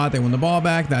pressing a lot. They win the ball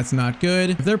back. That's not good.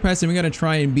 If they're pressing, we got to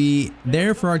try and be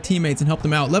there for our teammates and help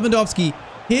them out. Lewandowski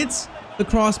hits the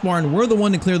crossbar, and we're the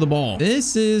one to clear the ball.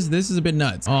 This is a bit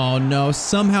nuts. Oh no,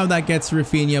 somehow that gets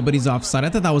Rafinha, but he's offside. I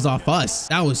thought that was off us.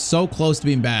 That was so close to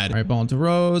being bad. All right, ball into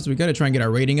Rose. We got to try and get our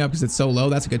rating up because it's so low.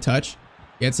 That's a good touch.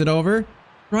 Gets it over.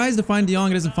 Tries to find de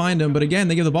Jong, doesn't find him, but again,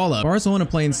 they give the ball up. Barcelona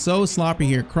playing so sloppy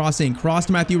here. Crossing, cross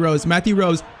to Matthew Rose. Matthew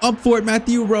Rose, up for it.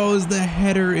 Matthew Rose, the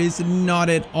header is not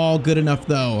at all good enough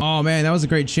though. Oh man, that was a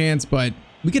great chance, but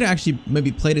we could actually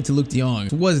maybe played it to Luke de Jong.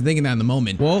 I wasn't thinking that in the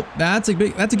moment. Well, that's a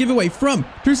giveaway from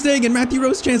Ter Stegen. Matthew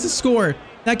Rose chance to score.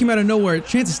 That came out of nowhere.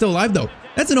 Chance is still alive though.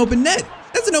 That's an open net.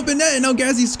 That's an open net, and El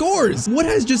Ghazi scores. What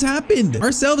has just happened?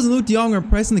 Ourselves and Luke de Jong are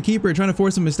pressing the keeper, trying to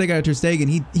force a mistake out of Ter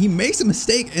Stegen. He makes a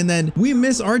mistake, and then we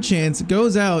miss our chance,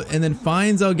 goes out, and then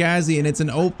finds El Ghazi, and it's an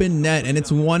open net, and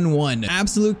it's 1-1.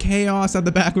 Absolute chaos at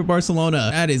the back with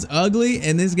Barcelona. That is ugly,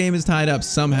 and this game is tied up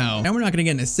somehow. And we're not gonna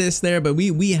get an assist there, but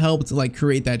we helped like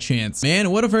create that chance. Man,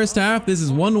 what a first half. This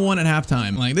is 1-1 at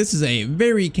halftime. Like, this is a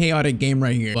very chaotic game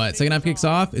right here. But second half kicks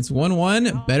off. It's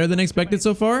 1-1. Better than expected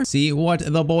so far. See what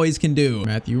the boys can do.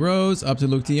 Matthew Rose up to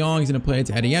Luke de Jong. He's gonna play it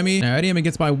to Adeyemi. Now Adeyemi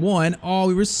gets by 1. Oh,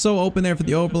 we were so open there for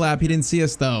the overlap. He didn't see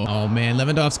us though. Oh man,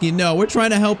 Lewandowski. No, we're trying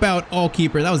to help out all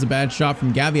keeper. That was a bad shot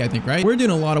from Gavi, I think, right? We're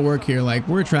doing a lot of work here. Like,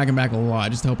 we're tracking back a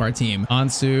lot just to help our team.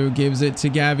 Ansu gives it to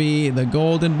Gavi, the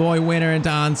golden boy winner, into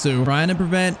Ansu. Trying to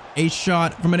prevent a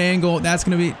shot from an angle. That's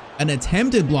gonna be an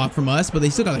attempted block from us, but they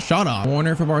still got a shot off.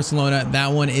 Corner for Barcelona.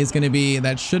 That one is going to be,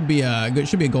 that should be a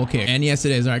goal kick. And yes,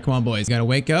 it is. All right, come on, boys. Got to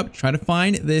wake up, try to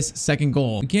find this second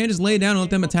goal. We can't just lay it down and let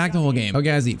them attack the whole game. El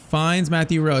Ghazi finds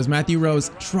Matthew Rose. Matthew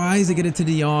Rose tries to get it to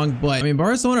De Jong, but I mean,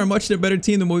 Barcelona are much a better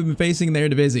team than what we've been facing in the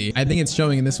Eredivisie. I think it's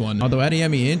showing in this one. Although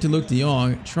Adeyemi into Luke De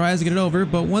Jong tries to get it over,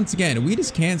 but once again, we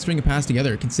just can't string a pass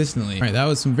together consistently. All right, that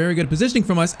was some very good positioning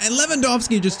from us, and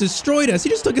Lewandowski just destroyed us. He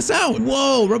just took us out.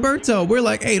 Whoa, Roberto. We're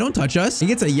like, hey, don't touch us. He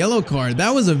gets a yellow card.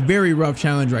 That was a very rough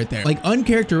challenge right there. Like,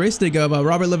 uncharacteristic of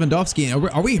Robert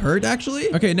Lewandowski. Are we hurt,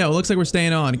 actually? Okay, no, it looks like we're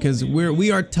staying on because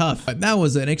we are tough. That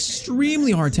was an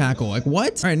extremely hard tackle. Like,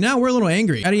 what? All right, now we're a little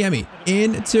angry. Adeyemi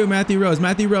into Matthew Rose.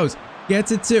 Matthew Rose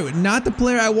gets it too. Not the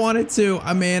player I wanted to.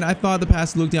 I mean, I thought the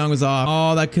pass to Luke De Jong was off.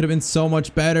 Oh, that could have been so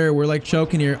much better. We're like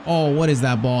choking here. Oh, what is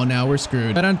that ball now? We're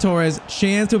screwed. Ferran Torres,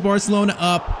 chance to Barcelona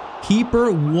up.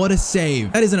 Keeper, what a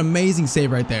save. That is an amazing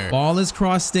save right there. Ball is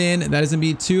crossed in. That is going to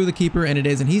be to the keeper, and it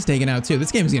is, and he's taken out too.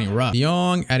 This game is getting rough. De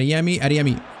Jong,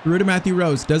 Adeyemi through to Matthew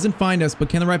Rose. Doesn't find us, but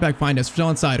can the right back find us?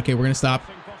 Still inside. Okay, we're going to stop.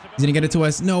 He's gonna get it to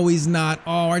us. No, he's not.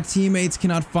 Oh, our teammates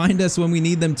cannot find us when we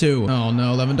need them to. Oh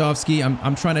no, Lewandowski.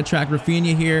 I'm trying to track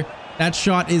Rafinha here. That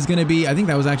shot is going to be, I think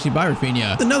that was actually by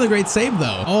Rafinha. Another great save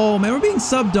though. Oh man, we're being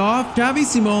subbed off. Xavi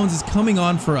Simons is coming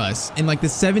on for us in like the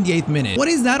 78th minute. What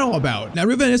is that all about? Now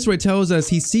Ruben Nistelrooy tells us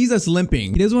he sees us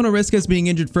limping. He doesn't want to risk us being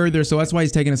injured further, so that's why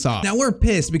he's taking us off. Now we're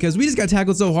pissed because we just got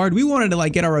tackled so hard. We wanted to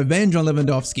like get our revenge on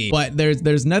Lewandowski, but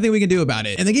there's nothing we can do about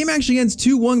it. And the game actually ends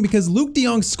 2-1 because Luke De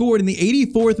Jong scored in the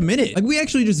 84th minute. Like we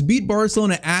actually just beat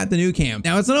Barcelona at the new camp.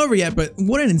 Now it's not over yet, but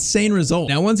what an insane result.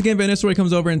 Now once again, Van Nistelrooy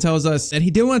comes over and tells us that he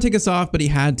didn't want to take us off, but he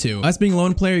had to. Us being a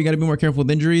lone player, you got to be more careful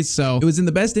with injuries, so it was in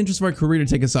the best interest of our career to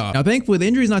take us off. Now thankfully the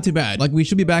injury's not too bad. Like we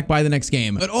should be back by the next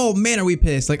game, but oh man, are we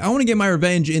pissed. Like I want to get my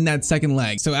revenge in that second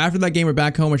leg. So after that game, we're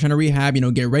back home. We're trying to rehab, you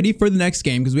know, get ready for the next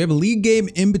game because we have a league game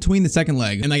in between the second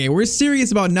leg. And like we're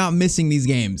serious about not missing these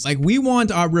games. Like we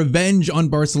want our revenge on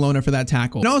Barcelona for that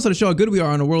tackle, and also to show how good we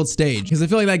are on a world stage, because I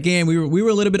feel like that game we were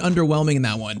a little bit underwhelming in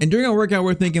that one. And during our workout,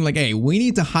 we're thinking like, hey, we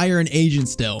need to hire an agent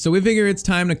still. So we figure it's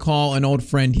time to call an old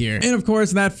friend here, and of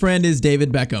course that friend is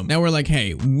David Beckham. Now we're like,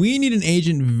 hey, we need an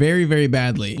agent very, very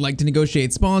badly. Like to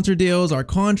negotiate sponsor deals, our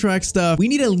contract stuff. We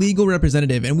need a legal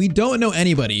representative and we don't know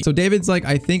anybody. So David's like,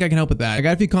 I think I can help with that. I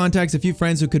got a few contacts, a few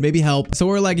friends who could maybe help. So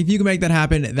we're like, if you can make that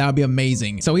happen, that would be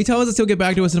amazing. So he tells us he'll get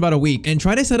back to us in about a week and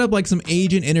try to set up like some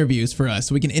agent interviews for us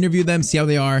so we can interview them, see how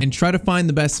they are, and try to find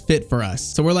the best fit for us.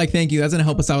 So we're like, thank you. That's gonna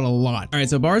help us out a lot. All right,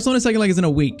 so Barcelona's second leg is in a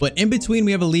week, but in between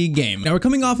we have a league game. Now we're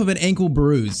coming off of an ankle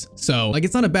bruise. So like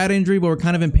it's not a bad injury, but we're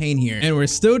kind of in pain here. And we're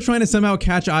still trying to somehow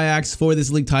catch Ajax for this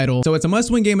league title. So it's a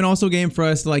must-win game and also a game for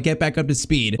us to like get back up to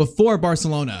speed before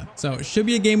Barcelona. So it should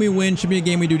be a game we win, should be a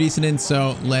game we do decent in.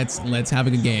 So let's have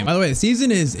a good game. By the way, the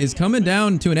season is coming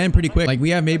down to an end pretty quick. Like we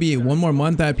have maybe one more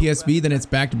month at PSV, then it's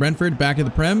back to Brentford, back to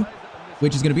the Prem,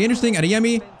 which is going to be interesting.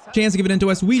 Adeyemi, chance to give it into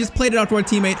us. We just played it out to our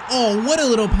teammate. Oh, what a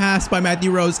little pass by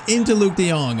Matthew Rose into Luke De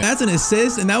Jong. That's an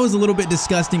assist, and that was a little bit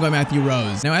disgusting by Matthew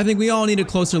Rose. Now, I think we all need a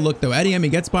closer look, though.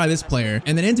 Adeyemi gets by this player,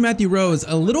 and then into Matthew Rose,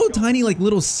 a little tiny, like,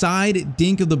 little side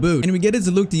dink of the boot. And we get it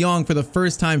to Luke De Jong for the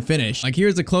first time finish. Like,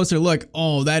 here's a closer look.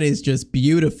 Oh, that is just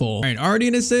beautiful. All right, already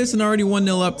an assist and already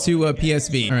 1-0 up to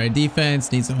PSV. All right, defense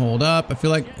needs to hold up. I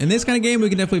feel like in this kind of game, we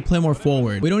can definitely play more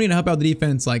forward. We don't need to help out the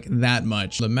defense like that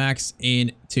much. Lemax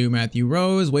in to Matthew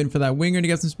Rose, waiting for that winger to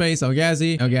get some space. El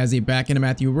Ghazi back into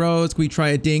Matthew Rose. Can we try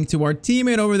a dink to our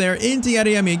teammate over there into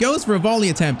Adeyemi? Goes for a volley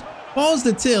attempt, falls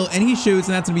to Till, and he shoots,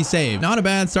 and that's gonna be saved. Not a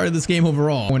bad start of this game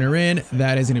overall. Corner in,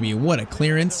 that is gonna be what a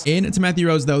clearance. In to Matthew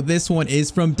Rose though. This one is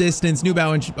from distance. New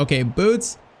balance. Okay,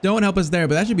 boots don't help us there,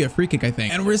 but that should be a free kick, I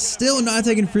think. And we're still not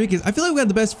taking free kicks. I feel like we got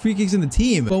the best free kicks in the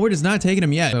team, but we're just not taking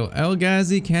them yet. So El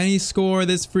Ghazi, can he score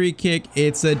this free kick?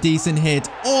 It's a decent hit.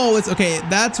 Oh, it's okay.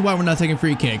 That's why we're not taking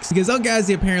free kicks, because El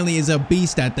Ghazi apparently is a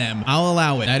beast at them. I'll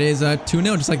allow it. That is a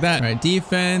 2-0, just like that. All right,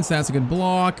 defense. That's a good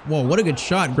block. Whoa, what a good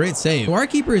shot. Great save. So our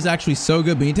keeper is actually so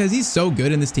good. Benitez, he's so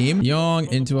good in this team. Young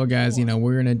into El Ghazi. You know,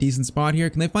 we're in a decent spot here.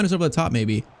 Can they find us over the top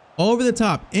maybe? Over the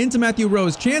top into Matthew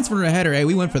Rose, chance for a header. Hey,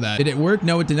 we went for that. Did it work?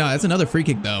 No, it did not. That's another free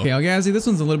kick though. Okay, El Ghazi, this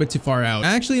one's a little bit too far out.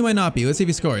 Actually, it might not be. Let's see if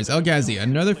he scores. El Ghazi,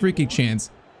 another free kick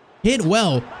chance. Hit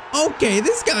well. Okay,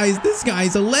 this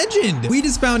guy's a legend. We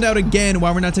just found out again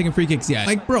why we're not taking free kicks yet.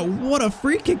 Like, bro, what a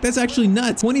free kick. That's actually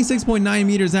nuts. 26.9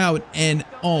 meters out. And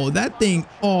oh, that thing,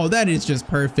 oh, that is just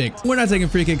perfect. We're not taking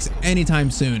free kicks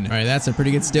anytime soon. All right, that's a pretty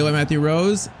good steal by Matthew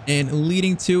Rose and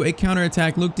leading to a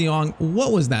counterattack. Luke De Jong,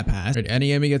 what was that pass? All right,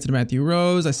 Adeyemi gets to Matthew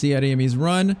Rose. I see Adeyemi's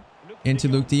run into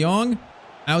Luke De Jong.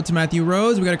 Out to Matthew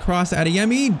Rose. We got to cross to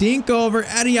Adeyemi. Dink over.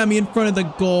 Adeyemi in front of the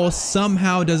goal.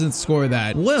 Somehow doesn't score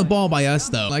that. What a ball by us,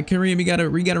 though. Like, Kareem, we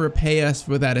gotta repay us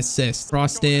for that assist.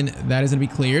 Crossed in. That is going to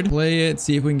be cleared. Play it.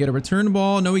 See if we can get a return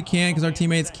ball. No, we can't because our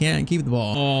teammates can't keep the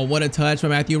ball. Oh, what a touch by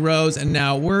Matthew Rose. And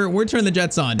now we're turning the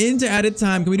Jets on. Into added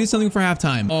time. Can we do something for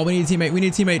halftime? Oh, we need a teammate. We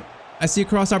need a teammate. I see a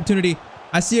cross opportunity.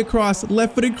 I see a cross.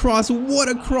 Left-footed cross. What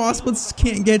a cross. But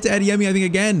can't get to Adeyemi, I think,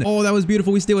 again. Oh, that was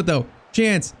beautiful. We steal it, though.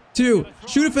 Chance. 2.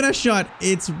 Shoot a finesse shot.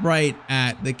 It's right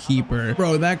at the keeper.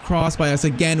 Bro, that cross by us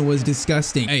again was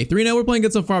disgusting. Hey, 3-0. We're playing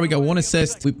good so far. We got 1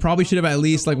 assist. We probably should have at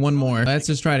least like 1 more. Let's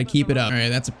just try to keep it up. All right,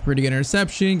 that's a pretty good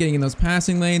interception. Getting in those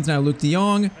passing lanes. Now Luke de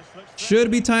Jong.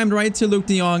 Should be timed right to Luke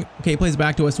de Jong. Okay, plays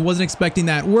back to us. Wasn't expecting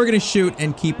that. We're going to shoot,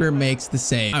 and keeper makes the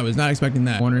save. I was not expecting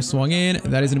that. Corner swung in.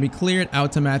 That is going to be cleared.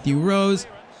 Out to Matthew Rose.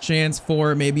 Chance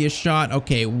for maybe a shot.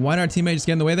 Okay, why did our teammate just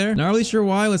get in the way there? Not really sure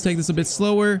why. Let's take this a bit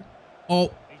slower.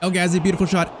 Oh, okay, that's a beautiful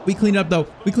shot. We cleaned it up, though.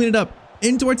 We cleaned it up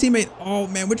into our teammate. Oh,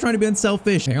 man, we're trying to be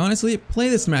unselfish. Okay, honestly, play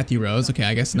this to Matthew Rose. Okay,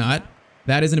 I guess not.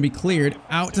 That is going to be cleared.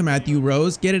 Out to Matthew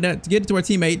Rose. Get it to our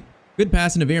teammate. Good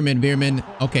pass into Veerman. Veerman.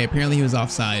 Okay, apparently he was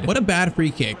offside. What a bad free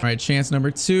kick. All right, chance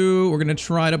number 2. We're going to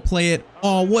try to play it.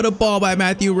 Oh, what a ball by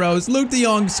Matthew Rose. Luke de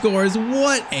Jong scores.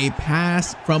 What a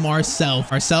pass from ourselves.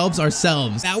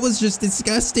 That was just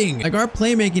disgusting. Like, our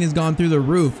playmaking has gone through the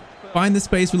roof. Find the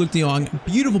space for Luke de Jong.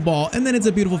 Beautiful ball, and then it's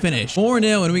a beautiful finish.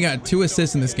 4-0, and we got 2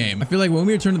 assists in this game. I feel like when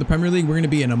we return to the Premier League, we're going to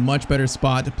be in a much better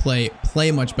spot to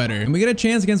play much better. And we get a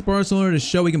chance against Barcelona to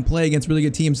show we can play against really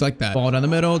good teams like that. Ball down the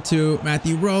middle to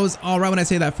Matthew Rose. All right, when I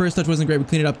say that first touch wasn't great, we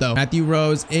cleaned it up though. Matthew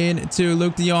Rose into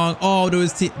Luke de Jong. Oh, to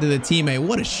the teammate.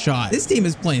 What a shot. This team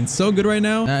is playing so good right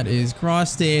now. That is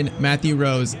crossed in. Matthew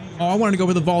Rose. Oh, I wanted to go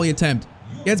for the volley attempt.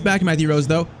 Gets back to Matthew Rose,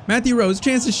 though. Matthew Rose,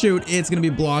 chance to shoot. It's going to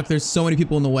be blocked. There's so many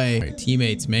people in the way. All right,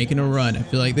 teammates making a run. I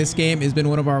feel like this game has been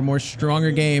one of our more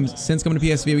stronger games since coming to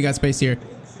PSV. We got space here.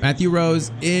 Matthew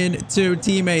Rose into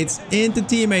teammates,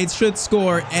 should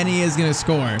score, and he is going to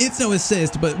score. It's no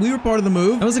assist, but we were part of the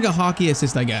move. That was like a hockey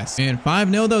assist, I guess. And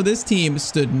 5-0, though, this team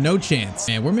stood no chance.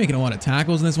 And we're making a lot of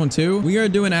tackles in this one, too. We are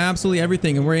doing absolutely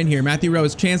everything, and we're in here. Matthew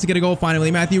Rose, chance to get a goal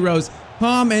finally. Matthew Rose,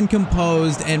 calm and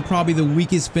composed, and probably the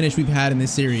weakest finish we've had in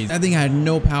this series. That thing had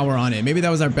no power on it. Maybe that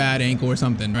was our bad ankle or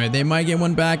something. All right, they might get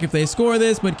one back if they score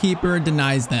this, but keeper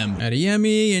denies them.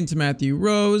 Adeyemi into Matthew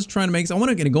Rose, trying to make... I want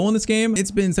to get a goal in this game. It's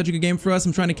been such a good game for us.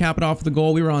 I'm trying to cap it off with the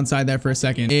goal. We were onside there for a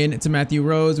second. In to Matthew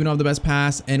Rose. We don't have the best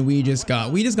pass, and we just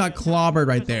got clobbered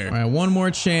right there. All right, one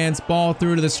more chance. Ball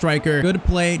through to the striker. Good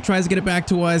play. Tries to get it back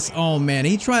to us. Oh, man.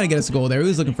 He tried to get us a goal there. He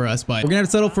was looking for us, but we're going to have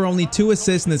to settle for only 2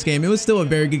 assists in this game. It was still a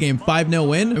very good game. 5-0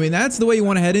 win. I mean, that's the way you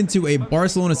want to head into a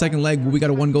Barcelona second leg where we got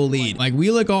a 1-goal lead. Like,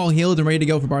 we look all healed and ready to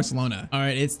go for Barcelona. All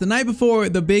right, it's the night before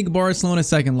the big Barcelona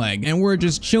second leg, and we're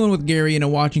just chilling with Gary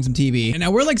and watching some TV. And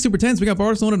now we're like super tense. We got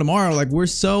Barcelona tomorrow. Like, we're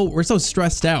so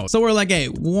stressed out. So we're like, hey,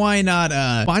 why not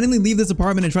finally leave this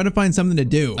apartment and try to find something to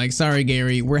do? Like, sorry,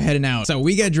 Gary, we're heading out. So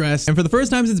we get dressed, and for the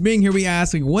first time since being here, we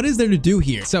ask, like, what is there to do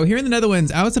here? So here in the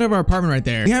Netherlands, outside of our apartment right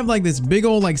there, we have like this big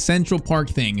old like central park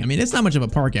thing. I mean, it's not much of a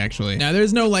park actually. Now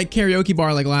there's no like karaoke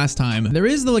bar like last time. There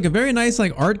is like a very nice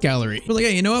like art gallery. We're like,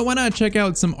 hey, you know what? Why not check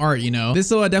out some art? You know,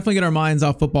 this will definitely get our minds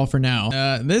off football for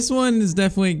now. This one has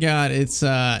definitely got its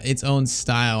own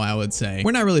style, I would say.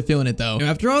 We're not really feeling it though.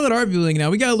 After all that art viewing, now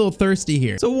we got a little thirsty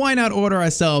here. So why not order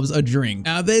ourselves a drink?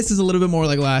 Now this is a little bit more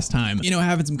like last time. You know,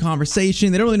 having some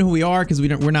conversation. They don't really know who we are because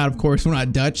we're not, of course, we're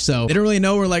not Dutch. So they don't really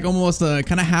know we're like almost a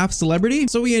kind of half celebrity.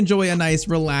 So we enjoy a nice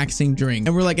relaxing drink.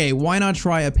 And we're like, hey, why not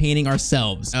try a painting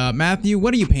ourselves? Matthew,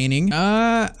 what are you painting?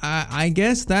 I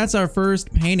guess that's our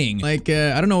first painting. Like,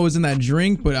 I don't know what was in that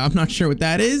drink, but I'm not sure what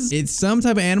that is. It's some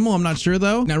type of animal. I'm not sure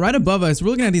though. Now right above us, we're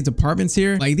looking at these apartments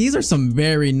here. Like these are some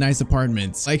very nice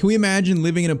apartments. Like, can we imagine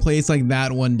living in a place like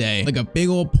that one day? Like a big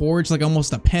old porch, like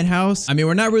almost a penthouse. I mean,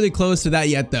 we're not really close to that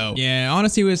yet though. Yeah,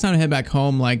 honestly, it's time to head back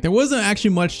home. Like there wasn't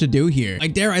actually much to do here.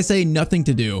 Like, dare I say, nothing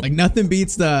to do. Like nothing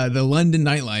beats the London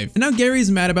nightlife. And now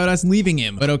Gary's mad about us leaving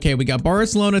him. But okay, we got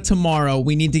Barcelona tomorrow.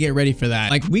 We need to get ready for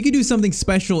that. Like we could do something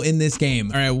special in this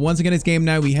game. All right, once again, it's game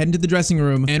night. We head into the dressing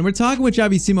room and we're talking with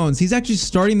Xavi Simons. He's actually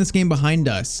starting this game behind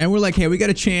us. And we're like, hey, we got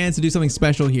a chance to do something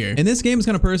special here. And this game is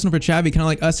kind of personal for Xavi, kind of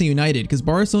like us and United, because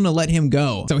Barcelona let him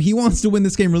go. So he wants wants to win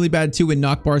this game really bad too and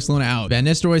knock Barcelona out. Van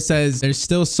Nistelrooy says there's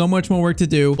still so much more work to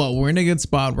do, but we're in a good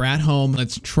spot. We're at home.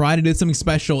 Let's try to do something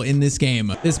special in this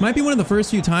game. This might be one of the first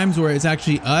few times where it's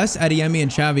actually us, Adeyemi, and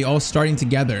Xavi all starting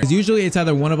together. Because usually it's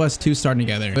either one of us two starting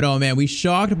together. But oh man, we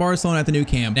shocked Barcelona at the new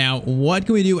camp. Now, what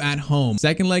can we do at home?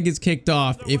 Second leg is kicked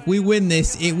off. If we win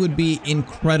this, it would be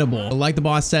incredible. But like the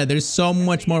boss said, there's so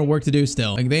much more work to do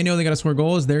still. Like they know they got to score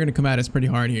goals. They're going to come at us pretty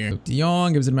hard here. Luke de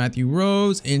Jong gives it to Matthew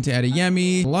Rose into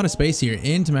Adeyemi. A lot of space here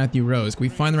into Matthew Rose. Can we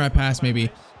find the right pass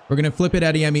maybe? We're going to flip it.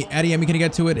 Adeyemi. Adeyemi can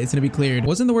get to it. It's going to be cleared.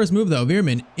 Wasn't the worst move though.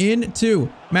 Veerman into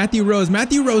Matthew Rose.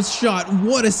 Matthew Rose shot.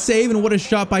 What a save and what a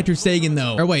shot by Ter Stegen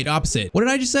though. Or wait, opposite. What did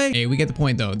I just say? Hey, we get the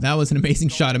point though. That was an amazing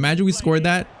shot. Imagine we scored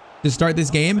that to start this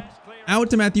game. Out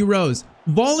to Matthew Rose.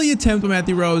 Volley attempt by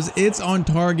Matthew Rose. It's on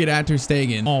target at Ter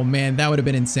Stegen. Oh man, that would have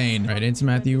been insane. All right, into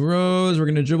Matthew Rose. We're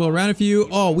going to dribble around a few.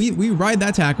 Oh, we ride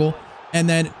that tackle. And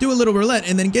then do a little roulette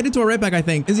and then get into a right back, I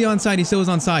think. Is he onside? He still is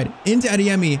onside. Into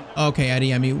Adeyemi. Okay,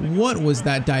 Adeyemi. What was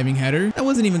that diving header? That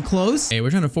wasn't even close. Hey, we're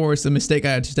trying to force a mistake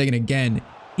out of Ter Stegen again.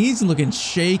 He's looking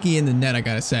shaky in the net, I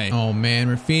gotta say. Oh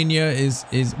man, Rafinha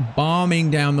is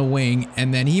bombing down the wing,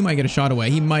 and then he might get a shot away.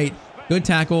 He might. Good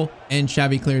tackle, and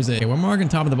Xavi clears it. Okay, we're marking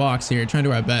top of the box here, trying to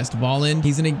do our best. Ball in.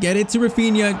 He's going to get it to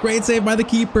Rafinha. Great save by the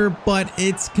keeper, but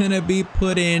it's going to be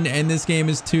put in, and this game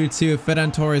is 2-2.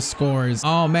 Ferran Torres scores.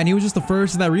 Oh, man, he was just the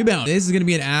first of that rebound. This is going to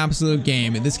be an absolute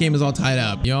game. This game is all tied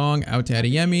up. Young out to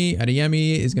Adeyemi.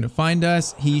 Adeyemi is going to find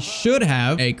us. He should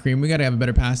have. Hey, Cream, we got to have a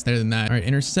better pass there than that. All right,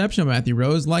 interception, Matthew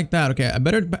Rose, like that. Okay, a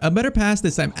better pass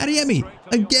this time. Adeyemi,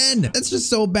 again. That's just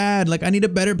so bad. Like, I need a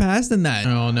better pass than that.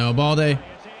 Oh, no, Balde.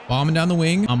 Bombing down the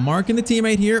wing. I'm marking the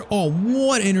teammate here. Oh,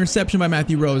 what interception by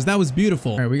Matthew Rose. That was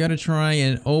beautiful. All right, we got to try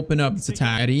and open up this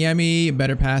attack. Adeyemi,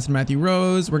 better pass to Matthew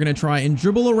Rose. We're going to try and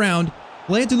dribble around.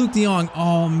 Play it to Luke de Jong.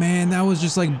 Oh, man, that was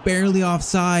just like barely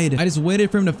offside. I just waited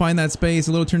for him to find that space.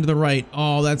 A little turn to the right.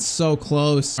 Oh, that's so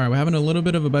close. All right, we're having a little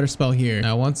bit of a better spell here.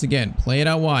 Now, once again, play it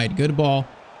out wide. Good ball.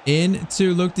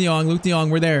 Into Luke de Jong. Luke de Jong,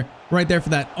 we're there. Right there for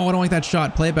that. Oh, I don't like that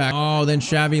shot. Play it back. Oh, then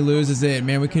Xavi loses it.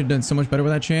 Man, we could have done so much better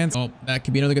with that chance. Oh, that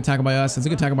could be another good tackle by us. It's a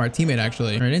good tackle by our teammate,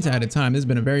 actually. All right, into added time. This has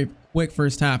been a very quick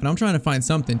first half, and I'm trying to find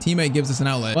something. Teammate gives us an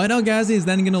outlet. But El Ghazi is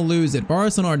then going to lose it.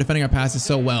 Barcelona are defending our passes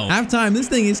so well. Halftime, this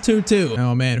thing is 2-2.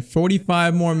 Oh, man,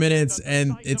 45 more minutes,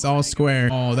 and it's all square.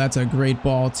 Oh, that's a great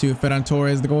ball to Ferran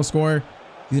Torres, the goal scorer.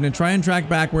 He's going to try and track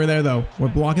back. We're there, though. We're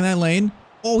blocking that lane.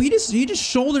 Oh, he just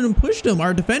shouldered and pushed him,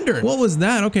 our defender. What was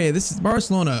that? Okay, this is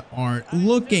Barcelona are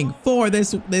looking for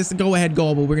this go-ahead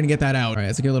goal, but we're going to get that out. All right,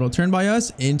 that's a good little turn by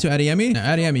us into Adeyemi.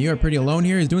 Now, Adeyemi, you are pretty alone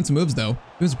here. He's doing some moves, though.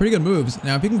 Doing some pretty good moves.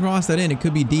 Now, if he can cross that in, it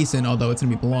could be decent, although it's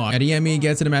going to be blocked. Adeyemi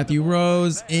gets it to Matthew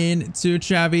Rose, into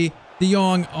Xavi. De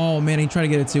Jong, oh man, he tried to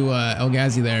get it to El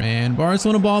Ghazi there. And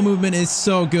Barcelona ball movement is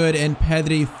so good, and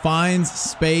Pedri finds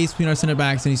space between our center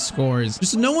backs and he scores.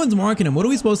 Just no one's marking him. What are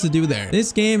we supposed to do there?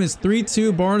 This game is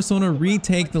 3-2. Barcelona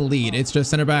retake the lead. It's just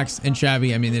center backs and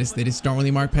Xavi. I mean, they just don't really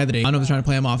mark Pedri. I don't know if they're trying to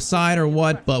play him offside or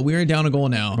what, but we're down a goal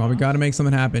now. Well, we got to make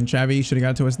something happen. Xavi should have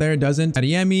got to us there. Doesn't.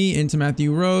 Adeyemi into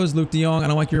Matthew Rose. Luke de Jong. I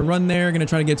don't like your run there. Gonna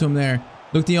try to get to him there.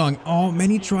 Luke de Jong. Oh, man,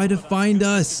 he tried to find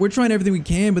us. We're trying everything we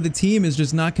can, but the team is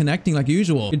just not connecting like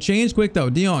usual. Good change quick, though.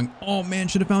 De Jong. Oh, man,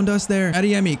 should have found us there.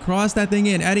 Adeyemi, cross that thing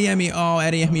in. Adeyemi. Oh,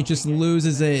 Adeyemi just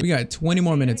loses it. We got 20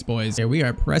 more minutes, boys. Yeah, we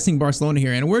are pressing Barcelona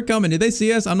here, and we're coming. Did they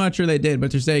see us? I'm not sure they did,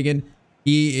 but Ter Stegen,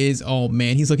 he is, oh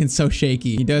man, he's looking so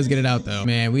shaky. He does get it out though.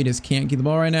 Man, we just can't keep the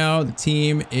ball right now. The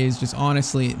team is just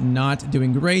honestly not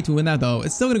doing great. To win that though,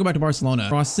 it's still gonna go back to Barcelona.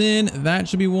 Cross in, that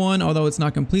should be one, although it's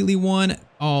not completely one.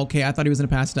 Oh, okay, I thought he was gonna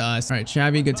pass to us. All right,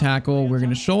 Xavi, good tackle. We're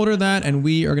gonna shoulder that, and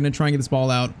we are gonna try and get this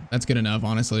ball out. That's good enough,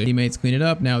 honestly. Teammates clean it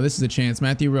up. Now this is a chance.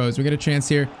 Matthew Rose, we get a chance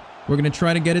here. We're going to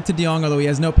try to get it to de Jong, although he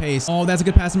has no pace. Oh, that's a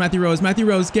good pass to Matthew Rose. Matthew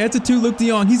Rose gets it to Luke de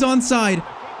Jong. He's onside.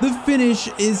 The finish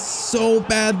is so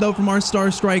bad, though, from our star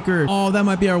striker. Oh, that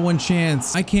might be our one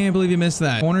chance. I can't believe he missed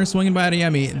that. Corner swinging by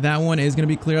Adeyemi. That one is going to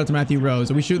be cleared out to Matthew Rose.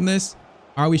 Are we shooting this?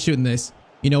 Are we shooting this?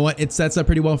 You know what? It sets up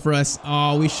pretty well for us.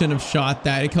 Oh, we shouldn't have shot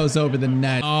that. It goes over the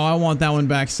net. Oh, I want that one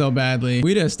back so badly.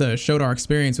 We just showed our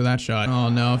experience with that shot. Oh,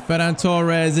 no. Ferran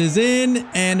Torres is in,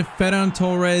 and Ferran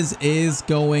Torres is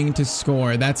going to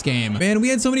score. That's game. Man, we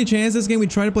had so many chances this game. We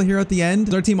tried to play here at the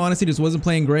end. Our team honestly just wasn't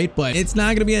playing great, but it's not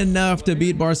going to be enough to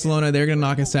beat Barcelona. They're going to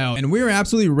knock us out. And we were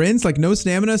absolutely rinsed, like no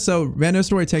stamina, so Van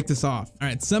Nistelrooy takes us off. All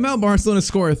right, somehow Barcelona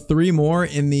score 3 more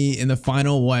in the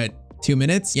final, what? 2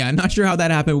 minutes. Yeah, I'm not sure how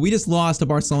that happened. We just lost to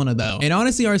Barcelona though. And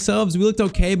honestly, ourselves, we looked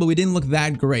okay, but we didn't look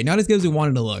that great. Not as good as we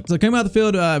wanted to look. So coming out the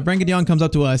field, Frankie de Jong comes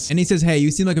up to us and he says, hey,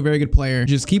 you seem like a very good player.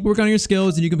 Just keep working on your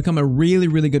skills and you can become a really,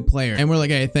 really good player. And we're like,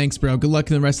 hey, thanks, bro. Good luck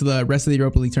in the rest of the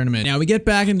Europa League tournament. Now we get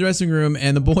back in the dressing room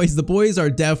and the boys are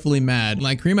definitely mad.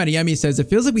 Like Karim Adeyemi says, it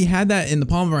feels like we had that in the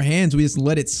palm of our hands. We just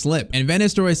let it slip. And Van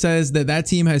Nistelrooy says that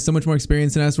team has so much more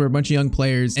experience than us. We're a bunch of young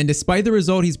players. And despite the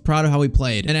result, he's proud of how we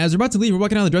played. And as we're about to leave, we're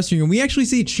walking out of the dressing room. We actually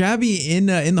see Xavi in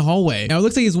the hallway. Now it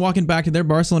looks like he's walking back to their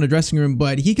Barcelona dressing room,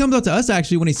 but he comes up to us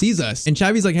actually when he sees us. And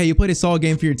Xavi's like, hey, you played a solid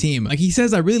game for your team. Like he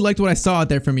says, I really liked what I saw out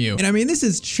there from you. And I mean, this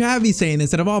is Xavi saying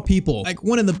this out of all people, like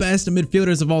one of the best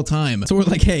midfielders of all time. So we're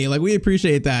like, hey, like we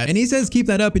appreciate that. And he says, keep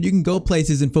that up and you can go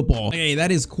places in football. Like, hey,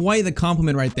 that is quite the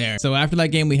compliment right there. So after that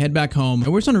game, we head back home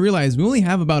and we're starting to realize we only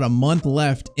have about a month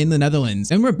left in the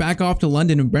Netherlands and we're back off to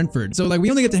London and Brentford. So like we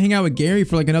only get to hang out with Gary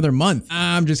for like another month.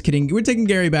 I'm just kidding. We're taking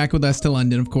Gary back with us to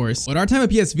London, of course. But our time at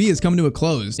PSV is coming to a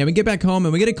close. And we get back home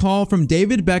and we get a call from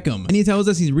David Beckham. And he tells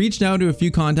us he's reached out to a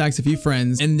few contacts, a few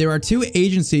friends, and there are 2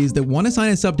 agencies that want to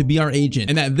sign us up to be our agent.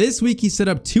 And that this week he set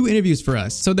up 2 interviews for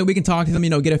us so that we can talk to them, you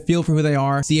know, get a feel for who they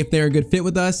are, see if they're a good fit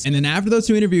with us. And then after those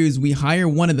 2 interviews, we hire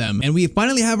one of them and we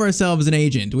finally have ourselves an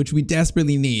agent, which we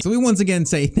desperately need. So we once again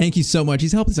say thank you so much.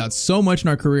 He's helped us out so much in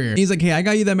our career. And he's like, hey, I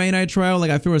got you that Man United trial.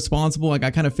 Like I feel responsible. Like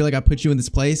I kind of feel like I put you in this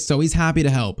place. So he's happy to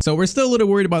help. So we're still a little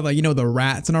worried about like, you know, the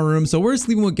rats in our room. So we're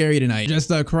sleeping with Gary tonight,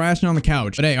 just crashing on the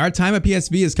couch. But hey, our time at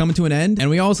PSV is coming to an end and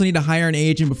we also need to hire an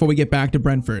agent before we get back to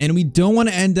Brentford. And we don't want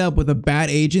to end up with a bad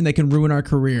agent that can ruin our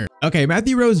career. Okay,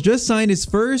 Matthew Rose just signed his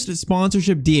first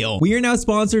sponsorship deal. We are now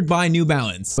sponsored by New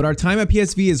Balance, but our time at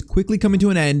PSV is quickly coming to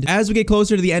an end as we get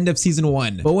closer to the end of season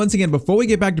 1. But once again, before we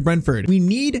get back to Brentford, we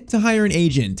need to hire an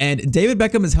agent and David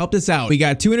Beckham has helped us out. We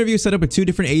got 2 interviews set up with 2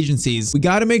 different agencies. We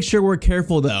got to make sure we're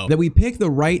careful though, that we pick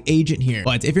the right agent here.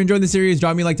 But if you're enjoying the series,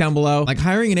 drop me a like down below. Like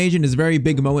hiring an agent is a very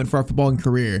big moment for our footballing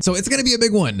career. So it's going to be a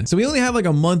big one. So we only have like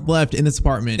a month left in this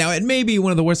apartment. Now it may be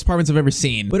one of the worst apartments I've ever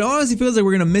seen, but it honestly feels like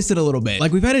we're going to miss it a little bit.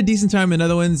 Like we've had a decent time in the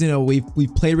Netherlands, you know, we've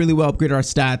played really well, upgraded our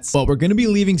stats, but we're going to be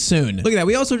leaving soon. Look at that.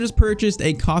 We also just purchased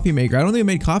a coffee maker. I don't think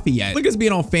we made coffee yet. Look at us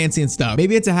being all fancy and stuff.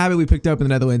 Maybe it's a habit we picked up in the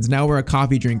Netherlands. Now we're a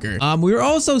coffee drinker. We were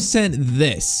also sent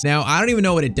this. Now I don't even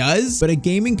know what it does, but a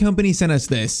gaming company sent us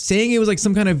this saying it was like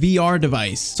some kind of VR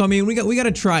device. So I mean, we got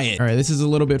to try it. All right, this is a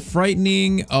little bit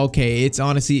frightening. Okay, it's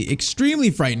honestly extremely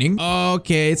frightening.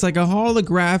 Okay, it's like a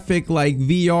holographic like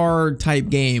VR type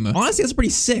game. Honestly, that's pretty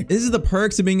sick. This is the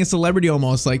perks of being a celebrity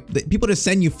almost. Like people just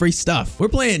send you free stuff. We're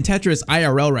playing Tetris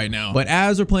IRL right now, but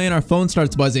as we're playing, our phone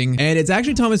starts buzzing and it's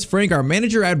actually Thomas Frank, our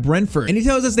manager at Brentford. And he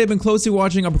tells us they've been closely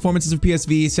watching our performances of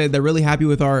PSV, said they're really happy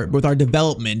with our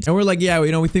development. And we're like, yeah,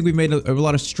 you know, we think we've made a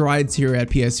lot of strides here at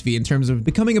PSV in terms of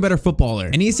becoming a better footballer.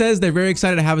 And he says they're very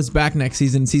excited to have us back next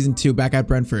season, season 2, back at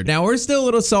Brentford. Now we're still a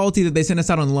little salty that they sent us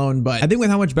out on loan, but I think with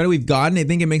how much better we've gotten, I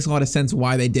think it makes a lot of sense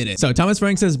why they did it. So Thomas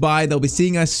Frank says bye. They'll be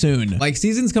seeing us soon. Like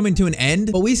season's coming to an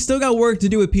end, but we still got work to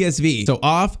do with PSV. So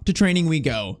off to training we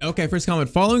go. Okay, first comment.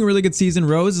 Following a really good season,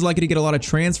 Rose is likely to get a lot of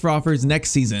transfer offers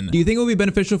next season. Do you think it will be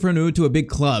beneficial for a move to a big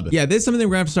club? Yeah, this is something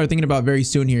we're gonna have to start thinking about very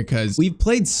soon here because we've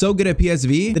played so good at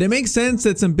PSV that it makes sense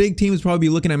that some big teams probably be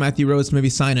looking at Matthew Rose to maybe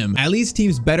sign him. At least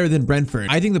teams better than Brentford.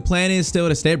 I think the plan is still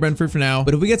to stay at Brentford for now,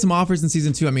 but if we get some offers in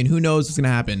season 2, I mean, who knows what's gonna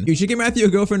happen. You should get Matthew a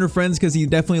girlfriend or friends because he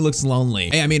definitely looks lonely.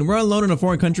 Hey, I mean, we're on loan in a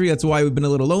foreign country. That's why we've been a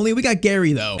little lonely. We got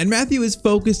Gary though, and Matthew is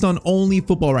focused on only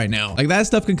football right now. Like that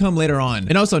stuff can come later on.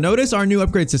 And also notice our new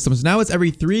upgrade systems. Now it's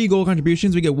every 3 goal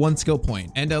contributions, we get 1 skill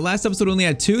point. And last episode we only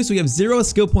had 2, so we have 0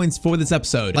 skill points for this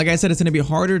episode. Like I said, it's gonna be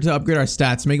harder to upgrade our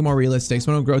stats, make it more realistic,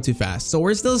 so we don't grow too fast. So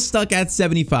we're still stuck at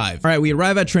 75. All right, we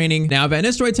arrive at training. Now Van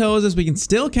Nistelrooy tells us we can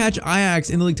still catch Ajax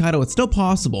in the league title. It's still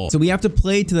possible. So we have to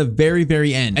play to the very,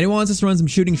 very end. And he wants us to run some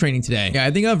shooting training today. Yeah,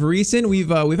 I think of recent, we've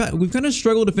kind of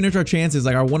struggled to finish our chances,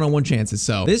 like our one-on-one chances.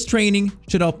 So this training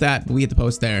should help that. We get the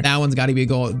post there. That one's got to be a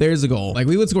goal. There's a goal. Like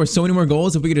we would score so many more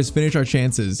goals if we could just finish our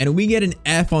chances. And we get an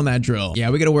F on that drill. Yeah,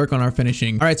 we got to work on our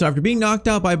finishing. All right, so after being knocked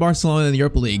out by Barcelona in the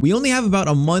Europa League, we only have about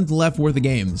a month left worth of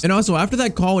games. And also after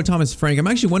that call with Thomas Frank, I'm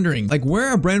actually wondering, like, where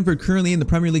are Brentford currently in the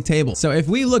Premier League table? So if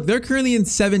we look, they're currently in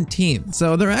 17th.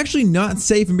 So they're actually not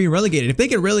safe from being relegated. If they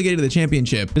get relegated to the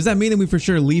championship, does that mean that we for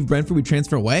sure leave Brentford, we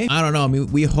transfer away? I don't know. I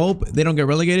mean, we hope they don't get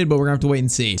relegated, but we're gonna have to wait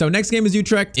and see. So next game is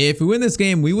Utrecht. If we win this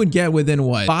game, we would get within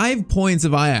what? 5 points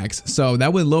of Ajax. So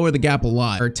that would lower the gap a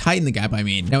lot, or tighten the gap, I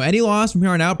mean. Now any loss from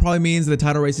here on out probably means the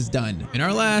title race is done. In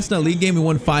our last league game, we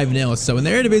won 5-0. So in the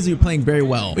Eredivisie, we're playing very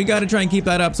well. We got to try and keep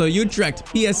that up. So Utrecht,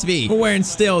 PSV, we're wearing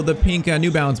still the pink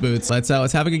New Balance boots. Let's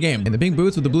have a good game. And the pink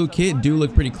boots with the blue kit do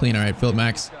look pretty clean. All right, Philip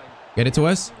Max, get it to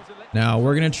us. Now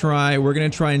we're gonna try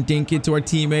and dink it to our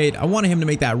teammate. I wanted him to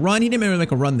make that run. He didn't really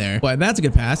make a run there, but that's a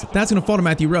good pass. That's gonna fall to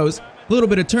Matthew Rose. A little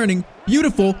bit of turning.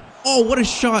 Beautiful. Oh, what a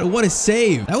shot. What a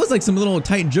save. That was like some little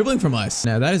tight dribbling from us.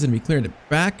 Now that is going to be cleared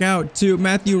back out to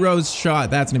Matthew Rose's shot.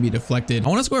 That's going to be deflected. I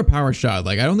want to score a power shot.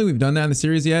 Like, I don't think we've done that in the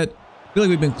series yet. I feel like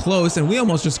we've been close and we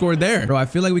almost just scored there. Bro, I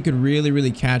feel like we could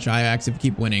really catch Ajax if we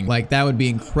keep winning. Like, that would be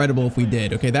incredible if we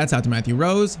did. Okay, that's out to Matthew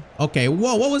Rose. Okay,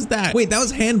 whoa, what was that? Wait, that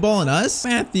was handball on us?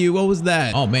 Matthew, what was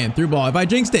that? Oh man, through ball. Have I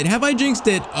jinxed it? Have I jinxed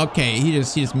it? Okay, he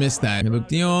just missed that. Luke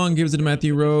de Jong gives it to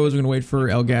Matthew Rose. We're gonna wait for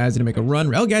El Ghazi to make a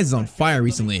run. El Ghazi is on fire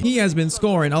recently. He has been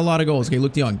scoring a lot of goals. Okay,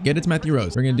 Luke de Jong, get it to Matthew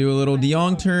Rose. We're gonna do a little de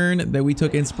Jong turn that we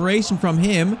took inspiration from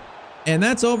him. And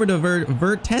that's over to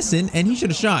Vertessen, and he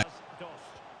should have shot.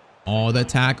 Oh, the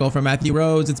tackle from Matthew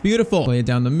Rose. It's beautiful. Play it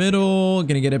down the middle.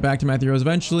 Gonna get it back to Matthew Rose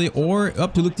eventually, or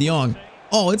up to Luke de Jong.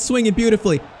 Oh, it's swinging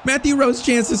beautifully. Matthew Rose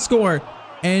chance to score.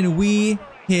 And we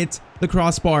hit the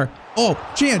crossbar. Oh,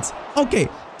 chance. Okay,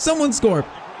 someone scored.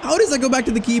 How does that go back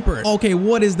to the keeper? Okay,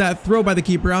 what is that throw by the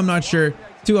keeper? I'm not sure.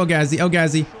 To El Ghazi. El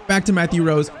Ghazi back to Matthew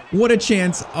Rose. What a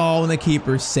chance. Oh, and the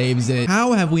keeper saves it.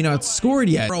 How have we not scored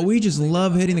yet? Bro, we just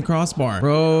love hitting the crossbar.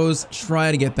 Rose,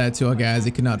 try to get that to El Ghazi.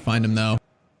 Could not find him though.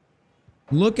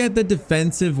 Look at the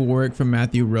defensive work from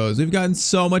Matthew Rose. We've gotten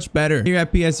so much better here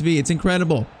at PSV. It's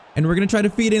incredible. And we're going to try to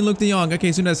feed in Luke de Jong. Okay,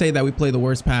 as soon as I say that, we play the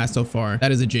worst pass so far.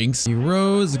 That is a jinx. Matthew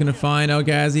Rose is going to find El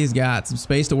Ghazi. He's got some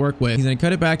space to work with. He's going to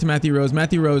cut it back to Matthew Rose.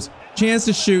 Matthew Rose, chance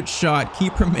to shoot, shot.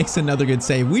 Keeper makes another good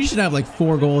save. We should have like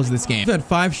 4 goals this game. We've had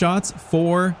 5 shots.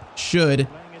 4 should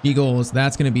be goals.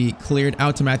 That's going to be cleared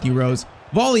out to Matthew Rose.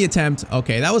 Volley attempt.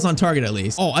 Okay, that was on target at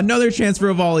least. Oh, another chance for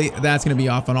a volley. That's going to be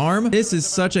off on arm. This is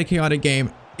such a chaotic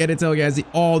game. Get it to El Ghazi.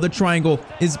 Oh, the triangle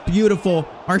is beautiful.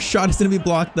 Our shot is going to be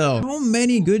blocked though. How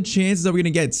many good chances are we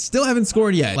going to get? Still haven't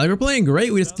scored yet. Like, we're playing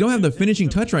great. We just don't have the finishing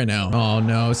touch right now. Oh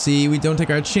no. See, we don't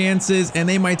take our chances and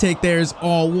they might take theirs.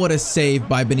 Oh, what a save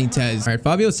by Benitez. All right,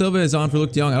 Fabio Silva is on for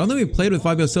Luke de Jong. I don't think we played with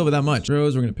Fabio Silva that much.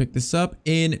 Rose, we're going to pick this up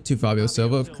into Fabio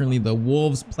Silva. Currently the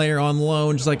Wolves player on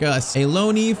loan, just like us. A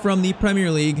loanee from the Premier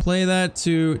League. Play that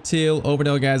to Till over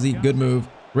to El Ghazi. Good move.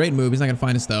 Great move. He's not going to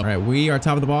find us though. All right, we are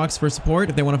top of the box for support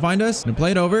if they want to find us. Gonna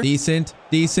play it over. Decent.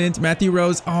 Matthew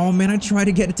Rose. Oh man, I tried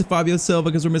to get it to Fabio Silva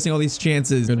because we're missing all these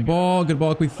chances. Good ball. Good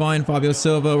ball. Can we find Fabio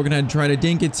Silva? We're going to try to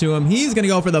dink it to him. He's going to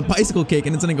go for the bicycle kick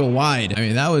and it's going to go wide. I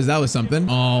mean, that was something.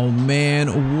 Oh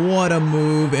man, what a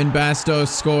move. And Bastos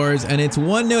scores and it's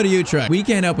 1-0 to Utrecht. We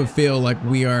can't help but feel like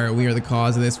we are the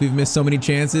cause of this. We've missed so many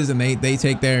chances and they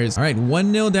take theirs. All right,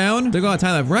 1-0 down. Took a lot of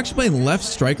time left. We're actually playing left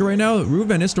striker right now. Ruben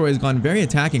van Nistelrooy has gone very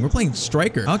attacking. We're playing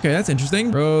striker. Okay, that's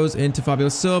interesting. Rose into Fabio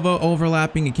Silva,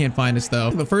 overlapping. He can't find us though.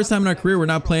 The first time in our career, we're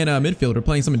not playing a midfield. We're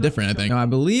playing something different, I think. Now, I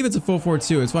believe it's a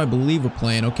 4-4-2. It's what I believe we're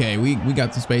playing. Okay, we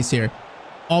got some space here.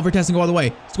 All Vertessen go all the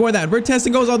way. Score that.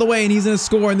 Vertessen goes all the way and he's going to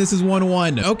score and this is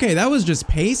 1-1. Okay, that was just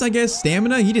pace, I guess.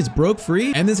 Stamina. He just broke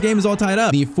free and this game is all tied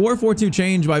up. The 4-4-2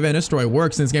 change by Van Nistelrooy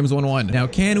works and this game is 1-1. Now,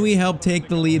 can we help take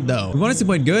the lead though? We've honestly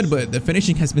played good, but the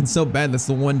finishing has been so bad. That's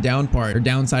the one down part or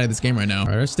downside of this game right now.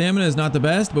 Our stamina is not the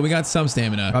best, but we got some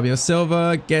stamina. Fabio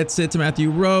Silva gets it to Matthew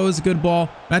Rose. Good ball.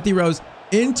 Matthew Rose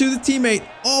into the teammate.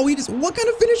 Oh, what kind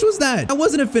of finish was that? That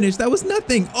wasn't a finish. That was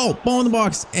nothing. Oh, ball in the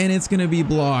box and it's gonna be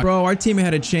blocked. Bro, our teammate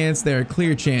had a chance there,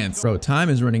 clear chance. Bro, time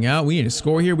is running out. We need to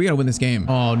score here. We gotta win this game.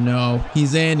 Oh no,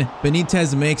 he's in.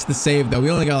 Benitez makes the save though.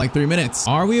 We only got like 3 minutes.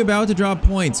 Are we about to drop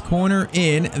points? Corner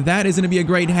in. That is gonna be a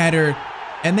great header.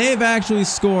 And they've actually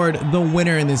scored the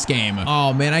winner in this game.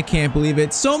 Oh man, I can't believe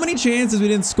it. So many chances we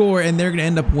didn't score and they're gonna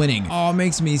end up winning. Oh, it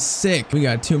makes me sick. We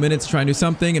got 2 minutes to try and do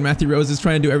something and Matthew Rose is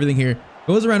trying to do everything here.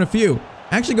 Goes around a few.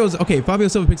 Actually goes, okay, Fabio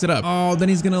Silva picks it up. Oh, then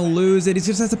he's gonna lose it. He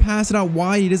just has to pass it out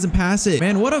wide. He doesn't pass it.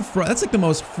 Man, that's like the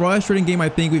most frustrating game I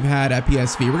think we've had at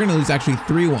PSV. We're gonna lose actually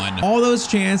 3-1. All those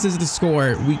chances to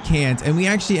score, we can't. And we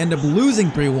actually end up losing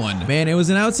 3-1. Man, it was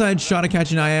an outside shot at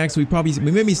catching Ajax. We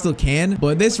maybe still can,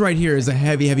 but this right here is a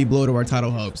heavy blow to our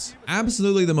title hopes.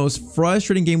 Absolutely the most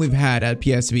frustrating game we've had at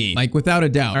PSV. Like, without a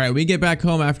doubt. All right, we get back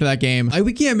home after that game. Like,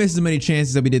 we can't miss as many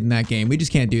chances that we did in that game. We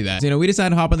just can't do that. So, we decided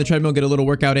to hop on the treadmill, get a little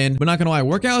workout in. We're not gonna lie.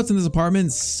 Workouts in this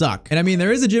apartment suck. And I mean,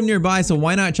 there is a gym nearby, so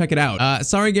why not check it out?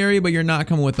 Sorry, Gary, but you're not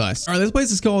coming with us. All right, this place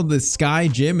is called the Sky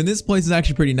Gym, and this place is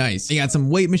actually pretty nice. You got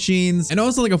some weight machines and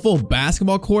also like a full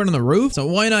basketball court on the roof. So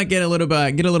why not get a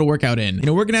little workout in?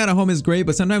 Working out at home is great,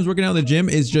 but sometimes working out at the gym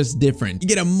is just different. You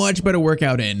get a much better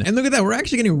workout in. And look at that, we're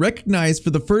actually getting recognized for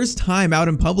the first time out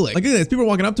in public. Like, look at this, people are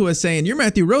walking up to us saying, "You're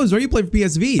Matthew Rose, right? You play for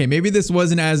PSV." Okay, maybe this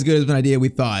wasn't as good as an idea we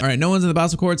thought. All right, no one's in the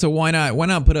basketball court, so why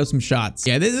not put up some shots?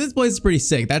 Yeah, this place is pretty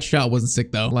sick. That shot wasn't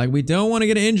sick though. Like, we don't want to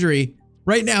get an injury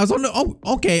right now. So no,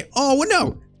 oh, okay. Oh,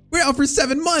 no. We're out for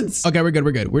 7 months. Okay, we're good.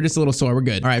 We're good. We're just a little sore. We're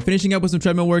good. All right, finishing up with some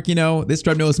treadmill work. You know, this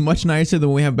treadmill is much nicer than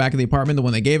what we have back in the apartment, the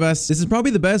one they gave us. This is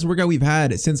probably the best workout we've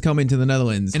had since coming to the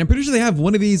Netherlands. And I'm pretty sure they have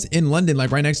one of these in London,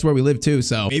 like right next to where we live too.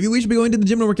 So maybe we should be going to the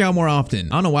gym to work out more often.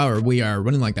 I don't know why we are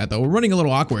running like that though. We're running a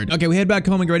little awkward. Okay, we head back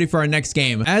home and get ready for our next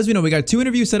game. As we know, we got 2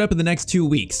 interviews set up in the next 2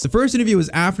 weeks. The first interview is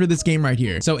after this game right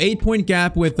here. So 8-point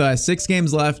gap with 6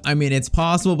 games left. I mean, it's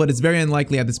possible, but it's very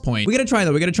unlikely at this point. We gotta try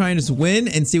though. We gotta try and just win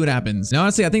and see what happens. Now,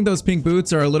 honestly, I think those pink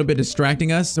boots are a little bit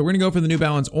distracting us. So we're gonna go for the New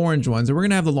Balance orange ones, and we're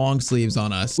gonna have the long sleeves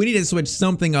on us. We need to switch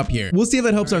something up here. We'll see if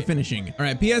that helps our finishing. All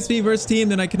right, PSV versus team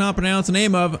that I cannot pronounce the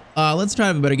name of. Let's try to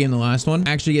have a better game than the last one.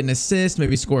 Actually get an assist,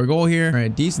 maybe score a goal here. All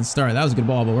right, decent start. That was a good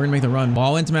ball, but we're gonna make the run.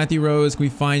 Ball into Matthew Rose. Can we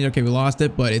find it? Okay, we lost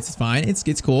it, but it's fine.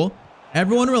 It's cool.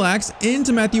 Everyone relax.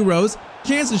 Into Matthew Rose.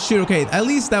 Chance to shoot. Okay, at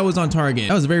least that was on target.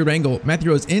 That was a very good angle.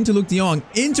 Matthew Rose into Luke de Jong.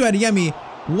 Into Adeyemi.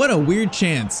 What a weird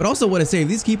chance. But also what a save.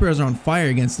 These keepers are on fire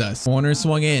against us. Corner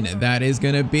swung in. That is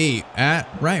going to be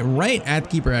right at the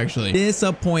keeper actually.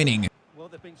 Disappointing.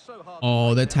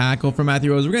 Oh, the tackle from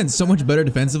Matthew Rose. We're getting so much better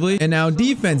defensively. And now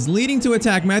defense leading to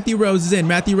attack. Matthew Rose is in.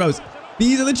 Matthew Rose.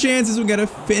 These are the chances we gotta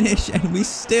finish, and we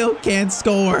still can't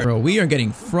score. Bro, we are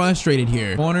getting frustrated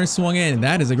here. Corner swung in.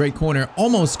 That is a great corner.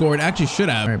 Almost scored. Actually should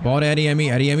have. All right, ball to Adeyemi.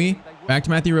 Adeyemi. Back to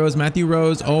Matthew Rose. Matthew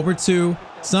Rose over to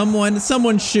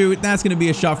someone shoot. That's gonna be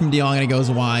a shot from de Jong, and it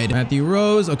goes wide. Matthew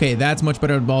Rose. Okay, that's much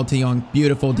better ball to de Jong.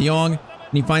 Beautiful. De Jong.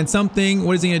 And he finds something.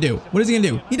 What is he gonna do? What is he gonna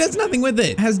do? He does nothing with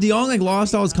it. Has de Jong like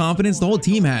lost all his confidence? The whole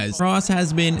team has. Cross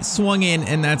has been swung in,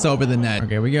 and that's over the net.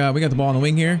 Okay, we got the ball on the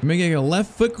wing here. Making a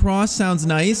left foot cross sounds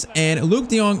nice. And Luke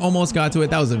de Jong almost got to it.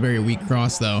 That was a very weak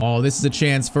cross though. Oh, this is a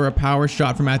chance for a power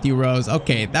shot from Matthew Rose.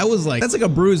 Okay, that's like a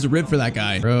bruised rib for that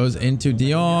guy. Rose into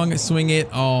de Jong, swing it.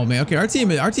 Oh man. Okay, our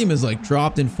team is like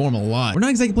dropped in form a lot. We're not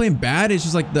exactly playing bad. It's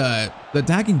just like the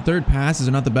attacking third passes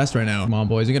are not the best right now. Come on,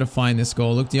 boys. We're going to find this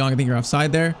goal. Luke de Jong, I think you're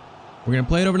offside there. We're going to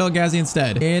play it over to El Ghazi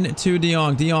instead. Into de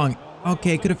Jong. De Jong.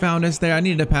 Okay, could have found us there. I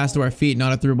needed a pass to our feet,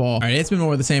 not a through ball. All right, it's been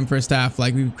more of the same first half.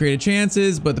 Like, we've created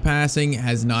chances, but the passing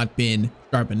has not been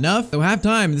sharp enough. So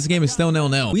halftime, this game is still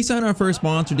 0-0. We signed our first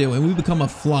sponsor deal, and we become a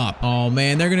flop. Oh,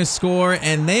 man, they're going to score,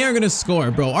 and they are going to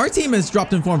score. Bro, our team has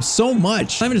dropped in form so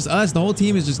much. Not even just us. The whole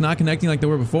team is just not connecting like they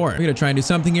were before. We're going to try and do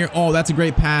something here. Oh, that's a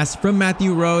great pass from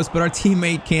Matthew Rose, but our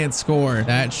teammate can't score.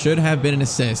 That should have been an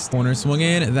assist. Corner swung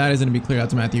in. That is going to be cleared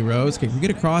out to Matthew Rose. Okay, can we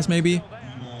get a cross maybe?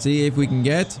 See if we can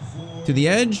get to the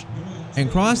edge and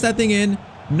cross that thing in.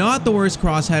 Not the worst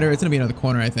cross header. It's gonna be another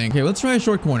corner, I think. Okay, let's try a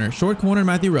short corner. Short corner,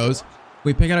 Matthew Rose.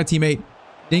 We pick out our teammate,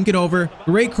 dink it over.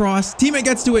 Great cross. Teammate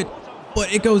gets to it,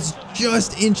 but it goes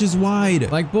just inches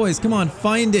wide. Like, boys, come on,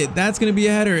 find it. That's gonna be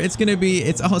a header.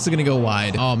 It's also gonna go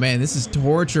wide. Oh man, this is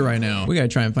torture right now. We gotta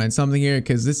try and find something here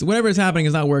because whatever is happening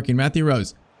is not working. Matthew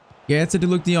Rose gets it to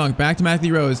Luke de Jong. Back to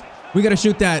Matthew Rose. We got to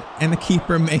shoot that, and the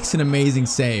keeper makes an amazing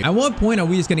save. At what point are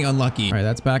we just getting unlucky? All right,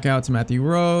 that's back out to Matthew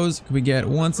Rose. Can we get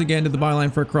once again to the byline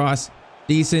for a cross?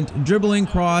 Decent dribbling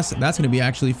cross. That's going to be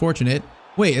actually fortunate.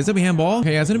 Wait, is that a handball?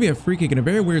 Okay, it's going to be a free kick in a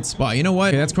very weird spot. You know what?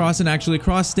 Okay, that's crossing actually.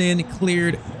 Crossed in,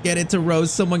 cleared. Get it to Rose.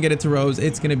 Someone get it to Rose.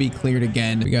 It's going to be cleared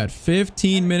again. We got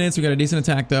 15 minutes. We got a decent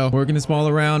attack, though. Working this ball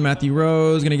around. Matthew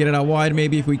Rose going to get it out wide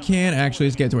maybe if we can. Actually,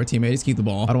 let's get to our teammates. Keep the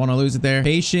ball. I don't want to lose it there.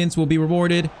 Patience will be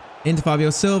rewarded. Into Fabio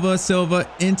Silva. Silva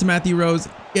into Matthew Rose.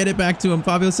 Get it back to him.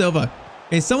 Fabio Silva.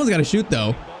 Hey, someone's got to shoot,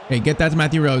 though. Hey, get that to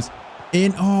Matthew Rose.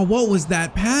 Oh, what was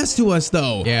that pass to us,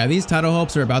 though? Yeah, these title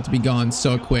hopes are about to be gone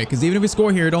so quick. Because even if we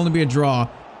score here, it'd only be a draw.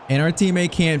 And our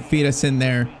teammate can't feed us in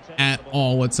there at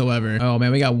all whatsoever. Oh,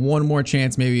 man, we got one more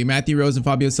chance, maybe. Matthew Rose and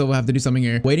Fabio Silva have to do something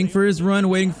here. Waiting for his run.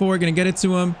 Waiting for it. Gonna get it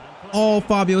to him. Oh,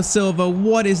 Fabio Silva,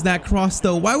 what is that cross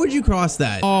though? Why would you cross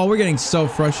that? Oh, we're getting so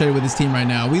frustrated with this team right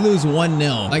now. We lose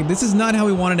 1-0. Like, this is not how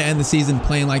we wanted to end the season,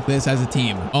 playing like this as a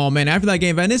team. Oh man, after that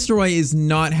game, Van Nistelrooy is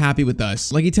not happy with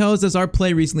us. Like, he tells us our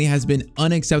play recently has been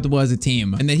unacceptable as a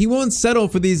team and that he won't settle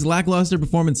for these lackluster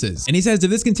performances. And he says if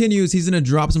this continues, he's gonna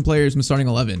drop some players from starting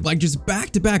 11. Like, just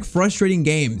back-to-back frustrating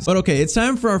games. But okay, it's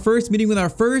time for our first meeting with our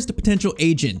first potential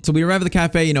agent. So we arrive at the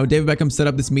cafe, you know, David Beckham set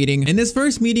up this meeting. And this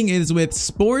first meeting is with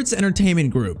Sports Entertainment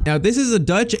Group. Now, this is a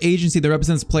Dutch agency that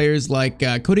represents players like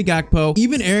Cody Gakpo,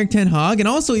 even Erik ten Hag, and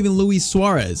also even Luis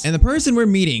Suarez. And the person we're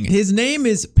meeting, his name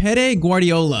is Pere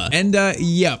Guardiola. And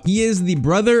yep, he is the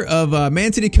brother of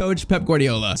Man City coach Pep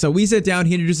Guardiola. So we sit down,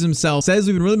 he introduces himself, says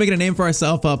we've been really making a name for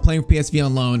ourselves playing for PSV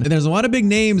on loan. And there's a lot of big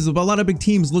names, a lot of big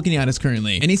teams looking at us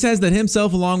currently. And he says that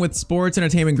himself, along with Sports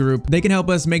Entertainment Group, they can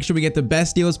help us make sure we get the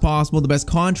best deals possible, the best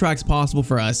contracts possible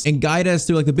for us, and guide us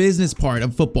through like the business part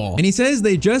of football. And he says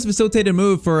they just MLS facilitated a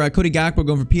move for Cody Gakpo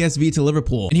going from PSV to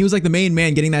Liverpool, and he was like the main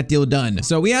man getting that deal done.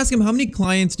 So we asked him, how many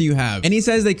clients do you have? And he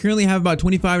says they currently have about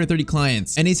 25 to 30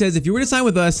 clients. And he says, if you were to sign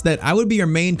with us, that I would be your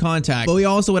main contact, but we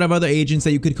also would have other agents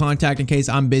that you could contact in case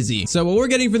I'm busy. So what we're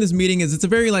getting from this meeting is it's a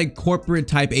very like corporate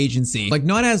type agency, like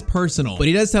not as personal, but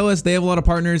he does tell us they have a lot of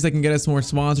partners that can get us more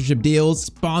sponsorship deals,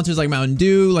 sponsors like Mountain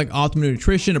Dew, like Optimum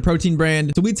Nutrition, a protein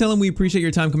brand. So we tell him we appreciate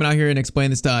your time coming out here and explain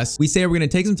this to us. We say we're going to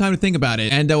take some time to think about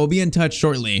it, and we'll be in touch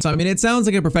shortly. So I mean, it sounds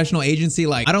like a professional agency.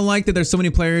 Like, I don't like that there's so many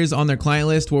players on their client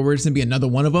list where we're just gonna be another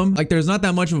one of them. Like, there's not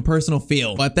that much of a personal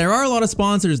feel, but there are a lot of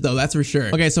sponsors though, that's for sure.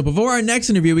 Okay, so before our next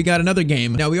interview, we got another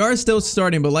game. Now we are still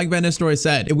starting, but like Van Nistelrooy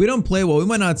said, if we don't play well, we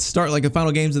might not start like the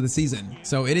final games of the season.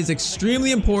 So it is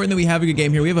extremely important that we have a good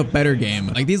game here. We have a better game.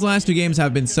 Like, these last two games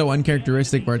have been so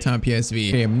uncharacteristic for our time at PSV.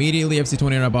 Okay, immediately FC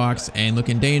 20 in our box and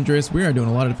looking dangerous. We are doing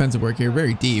a lot of defensive work here,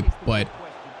 very deep, but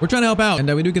we're trying to help out,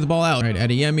 and we do get the ball out. All right,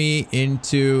 Adeyemi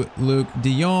into Luke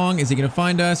de Jong. Is he gonna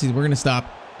find us? We're gonna stop.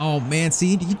 Oh man,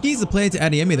 see, he needs to play it to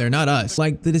Adeyemi there, not us.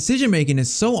 Like, the decision making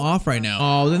is so off right now.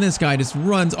 Oh, then this guy just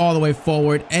runs all the way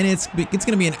forward, and it's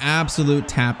gonna be an absolute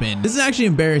tap in. This is actually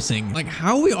embarrassing. Like,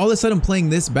 how are we all of a sudden playing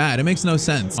this bad? It makes no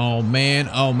sense. Oh man,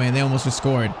 they almost just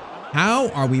scored. How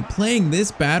are we playing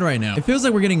this bad right now? It feels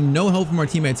like we're getting no help from our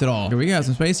teammates at all. Here we got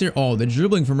some space here. Oh, the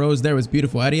dribbling from Rose there was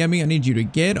beautiful. Adeyemi, I need you to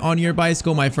get on your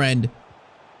bicycle, my friend.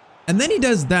 And then he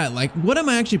does that. Like, what am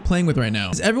I actually playing with right now?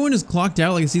 Is everyone just clocked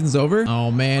out like the season's over?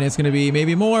 Oh man, it's gonna be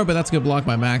maybe more, but that's a good block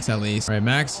by Max at least. All right,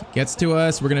 Max gets to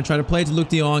us. We're gonna try to play to Luke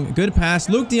de Jong. Good pass.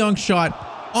 Luke de Jong shot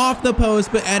off the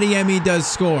post, but Adeyemi does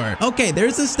score. Okay,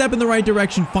 there's a step in the right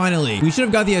direction finally. We should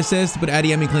have got the assist, but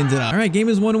Adeyemi cleans it up. All right, game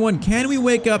is 1-1. Can we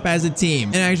wake up as a team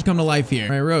and actually come to life here?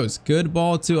 All right, Rose, good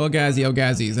ball to Ogazi.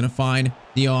 Ogazi is gonna find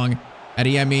de Jong.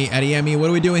 Adeyemi, what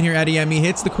are we doing here? Adeyemi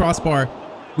hits the crossbar.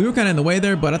 We were kind of in the way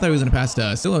there, but I thought he was gonna pass to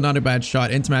us. Still not a bad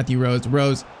shot into Matthew Rose.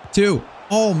 Rose, 2.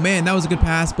 Oh man, that was a good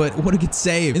pass, but what a good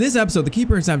save. In this episode, the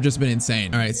keepers have just been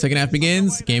insane. All right, second half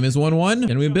begins. Game is 1-1.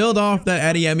 Can we build off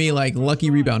that Adeyemi like lucky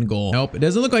rebound goal? Nope, it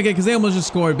doesn't look like it because they almost just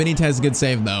scored. Benitez, good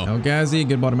save though. Ogazi,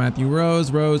 good ball to Matthew Rose.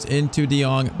 Rose into de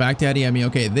Jong, back to Adeyemi.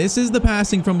 Okay, this is the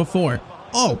passing from before.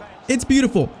 Oh, it's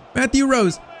beautiful. Matthew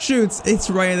Rose shoots. It's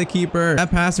right at the keeper. That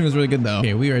passing was really good though.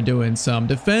 Okay, we are doing some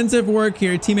defensive work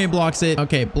here. Teammate blocks it.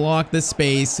 Okay, block the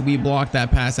space. We blocked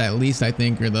that pass at least, I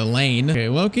think, or the lane. Okay,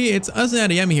 Loki, it's us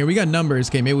and Adeyemi here. We got numbers.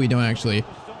 Okay, maybe we don't actually.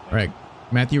 All right,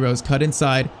 Matthew Rose cut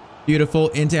inside. Beautiful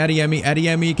into Adeyemi.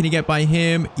 Adeyemi, can he get by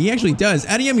him? He actually does.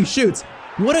 Adeyemi shoots.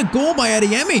 What a goal by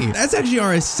Adeyemi. That's actually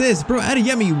our assist. Bro,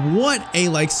 Adeyemi, what a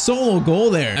like solo goal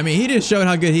there. I mean, he just showed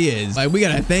how good he is. Like, we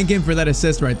gotta thank him for that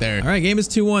assist right there. All right, game is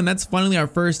 2-1. That's finally our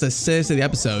first assist of the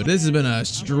episode. This has been a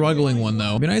struggling one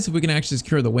though. It'd be nice if we can actually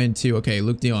secure the win too. Okay,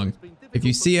 Luke de Jong. If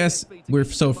you see us, we're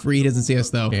so free. He doesn't see us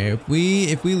though. Okay, if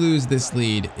we lose this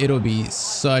lead, it'll be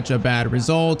such a bad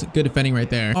result. Good defending right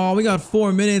there. Oh, we got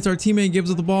 4 minutes. Our teammate gives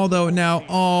us the ball though. Now,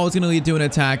 oh, it's gonna lead to an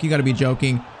attack. You gotta be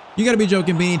joking. You gotta be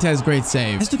joking. Benitez, great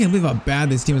save. I still can't believe how bad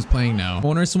this team is playing now.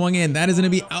 Corner swung in. That is gonna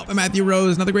be out by Matthew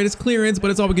Rose. Not the greatest clearance, but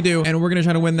it's all we can do. And we're gonna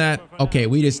try to win that. Okay,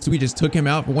 we just took him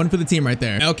out. One for the team right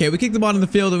there. Okay, we kicked the ball on the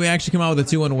field and we actually come out with a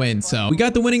 2-1 win. So we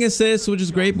got the winning assist, which is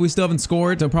great, but we still haven't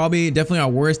scored. So definitely our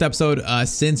worst episode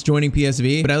since joining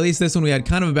PSV. But at least this one we had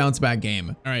kind of a bounce back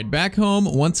game. All right, back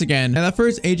home once again. Now that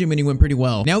first agent meeting went pretty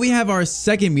well. Now we have our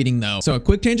second meeting though. So a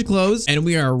quick change of clothes and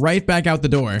we are right back out the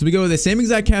door. So we go to the same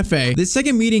exact cafe. This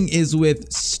second meeting is with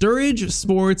Sturridge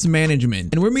Sports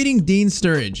Management, and we're meeting Dean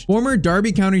Sturridge, former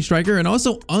Derby County striker and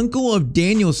also uncle of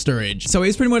Daniel Sturridge. So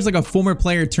he's pretty much like a former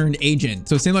player turned agent.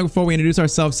 So same like before, we introduce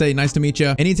ourselves, say nice to meet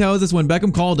you, and he tells us when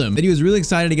Beckham called him that he was really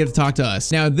excited to get to talk to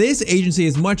us. Now this agency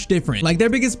is much different. Like,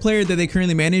 their biggest player that they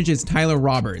currently manage is Tyler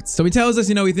Roberts. So he tells us,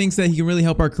 you know, he thinks that he can really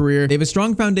help our career. They have a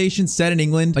strong foundation set in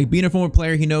England. Like, being a former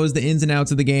player, he knows the ins and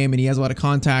outs of the game and he has a lot of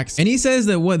contacts. And he says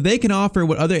that what they can offer,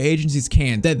 what other agencies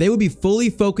can't, that they would be fully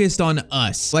focused on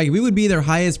us. Like, we would be their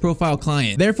highest profile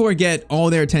client, therefore get all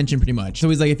their attention pretty much. So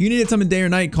he's like, if you needed something day or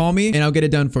night, call me and I'll get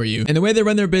it done for you. And the way they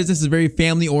run their business is very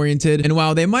family oriented. And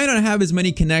while they might not have as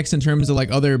many connects in terms of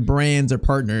like other brands or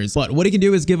partners, but what he can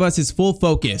do is give us his full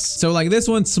focus. So like this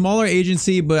one, smaller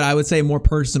agency, but I would say more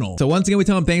personal. So once again, we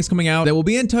tell him thanks coming out, that we'll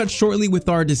be in touch shortly with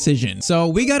our decision. So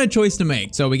we got a choice to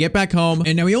make. So we get back home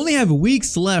and now we only have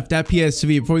weeks left at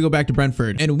PSV before we go back to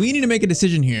Brentford. And we need to make a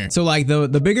decision here. So like the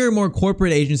bigger, more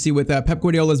corporate agency with Pep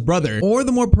Guardiola's brother, or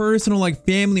the more personal, like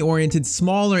family-oriented,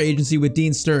 smaller agency with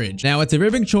Dean Sturridge. Now, it's a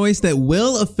very big choice that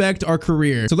will affect our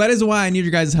career. So that is why I need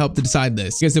your guys' help to decide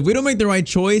this. Because if we don't make the right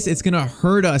choice, it's gonna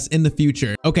hurt us in the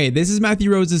future. Okay, this is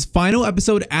Matthew Rose's final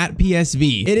episode at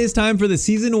PSV. It is time for the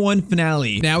season 1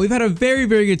 finale. Now, we've had a very,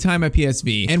 very good time at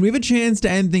PSV, and we have a chance to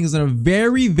end things on a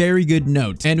very, very good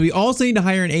note. And we also need to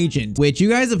hire an agent, which you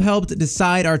guys have helped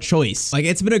decide our choice. Like,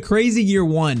 it's been a crazy year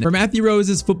 1 for Matthew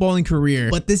Rose's footballing career,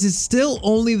 but this is still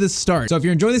only the start. So if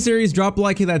you're enjoying the series, drop a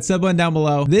like, hit that sub button down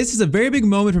below. This is a very big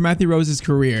moment for Matthew Rose's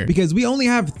career because we only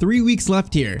have 3 weeks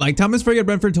left here. Like, Thomas Frank at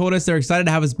Brentford told us they're excited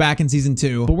to have us back in season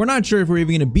 2, but we're not sure if we're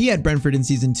even gonna be at Brentford in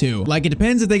season 2. Like, it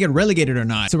depends if they get relegated or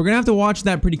not. So we're gonna have to watch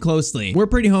that pretty closely. We're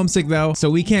pretty homesick though, so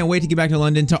we can't wait to get back to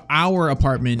London, to our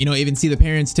apartment, you know, even see the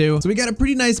parents too. So we got a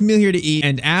pretty nice meal here to eat,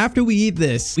 and after we eat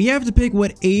this, we have to pick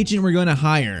what agent we're gonna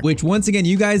hire, which once again,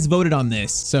 you guys voted on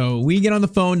this. So we get on the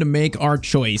phone to make our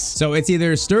choice. So it's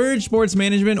either Sturridge Sports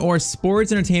Management or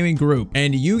Sports Entertainment Group,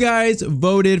 and you guys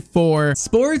voted for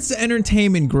Sports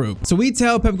Entertainment Group. So we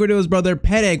tell Pep Guardiola's brother,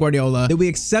 Pere Guardiola, that we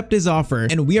accept his offer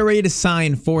and we are ready to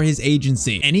sign for his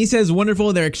agency. And he says,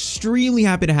 wonderful, they're extremely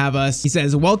happy to have us. He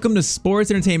says, welcome to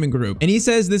Sports Entertainment Group. And he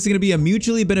says this is going to be a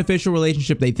mutually beneficial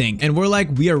relationship, they think. And we're like,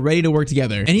 we are ready to work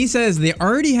together. And he says they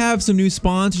already have some new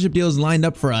sponsorship deals lined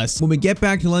up for us when we get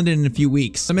back to London in a few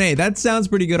weeks. I mean, hey, that sounds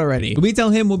pretty good already. But we tell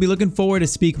him we'll be looking forward to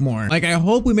speak more. Like, I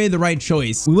hope we made the right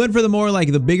choice. We went for the more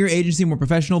like the bigger agency, more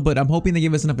professional, but I'm hoping they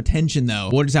give us enough attention though.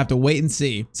 We'll just have to wait and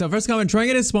see. So first comment, try and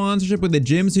get a sponsorship with the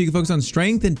gym so you can focus on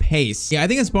strength and pace. Yeah, I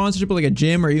think a sponsorship with like a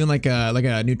gym or even like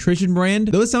a nutrition brand,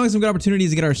 those sound like some good opportunities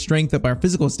to get our strength up, our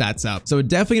physical stats up. So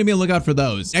definitely gonna be on the lookout for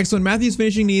those. Next one, Matthew's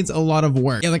finishing needs a lot of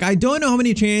work. Yeah, like I don't know how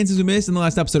many chances we missed in the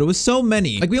last episode. It was so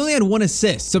many. Like we only had 1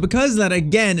 assist. So because of that,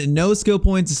 again, no skill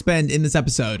points to spend in this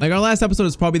episode. Like our last episode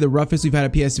is probably the roughest we've had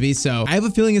at PSV. So I have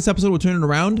a feeling this episode will turn it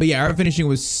around. But yeah, our finishing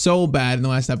was so bad in the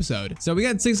last episode. So we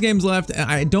got 6 games left.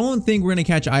 I don't think we're gonna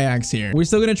catch Ajax here. We're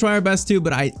still gonna try our best to,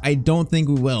 but I don't think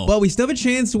we will. But we still have a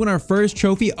chance to win our first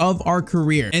trophy of our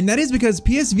career. And that is because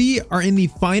PSV are in the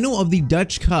final of the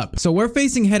Dutch Cup. So we're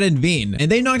facing Heerenveen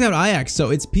and they knocked out Ajax.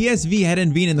 So it's PSV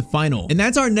Heerenveen in the final. And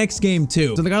that's our next game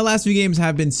too. So like our last few games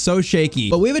have been so shaky,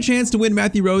 but we have a chance to win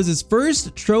Matthew Rose's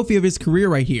first trophy of his career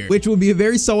right here, which will be a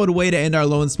very solid way to end our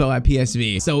loan spell at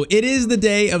PSV. So it is the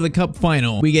day of the cup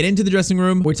final. We get into the dressing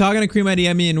room. We're talking to Karim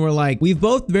Adeyemi and we're like, we've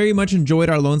both very much enjoyed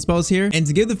our loan spells here. And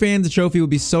to give the fans a trophy would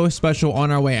be so special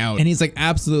on our way out. And he's like,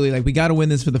 absolutely, like we got to win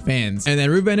this for the fans. And then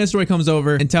Ruben Nistelrooy comes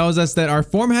over and tells us that our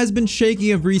form has been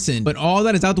shaky of recent, but all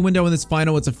that is out the window in this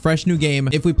final. It's a fresh new game.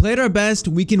 If we played our best,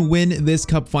 we can win this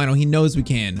cup final. He knows we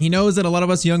can. He knows that a lot of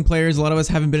us young players, a lot of us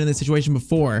haven't been in this situation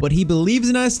before, but he believes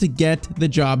in us to get the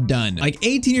job done. Like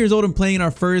 18 years old and playing in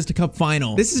our first cup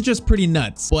final. This is just pretty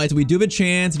nuts, but we do have a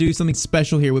chance to do something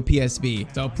special here with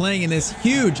PSV. So playing in this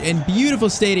huge and beautiful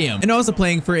stadium and also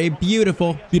playing for a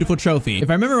beautiful, beautiful trophy. If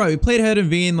I remember right, we played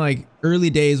Heerenveen like early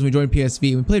days when we joined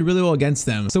PSV. We played really well against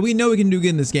them. So we know we can do good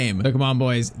in this game. So come on,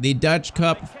 boys. The Dutch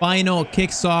Cup final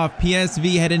kicks off.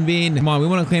 PSV Heerenveen. Come on, we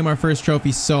want to claim our first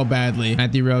trophy so badly.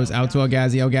 Matthew Rose out to El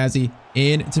Ghazi. El Ghazi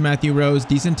in to Matthew Rose.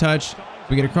 Decent touch.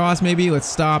 We get across maybe. Let's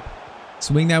stop.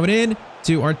 Swing that one in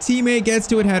to our teammate, gets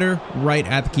to it, header right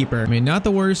at the keeper. I mean, not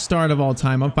the worst start of all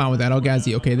time. I'm fine with that. El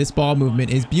Ghazi. Okay, this ball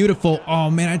movement is beautiful.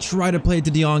 Oh man, I try to play it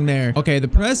to De Jong there. Okay, the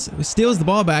press steals the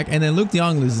ball back and then Luke De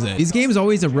Jong loses it. These games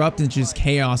always erupt into just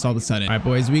chaos all of a sudden. All right,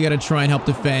 boys, we got to try and help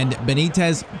defend.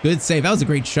 Benitez, good save. That was a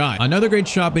great shot. Another great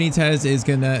shot. Benitez is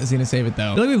gonna save it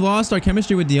though. I feel like we've lost our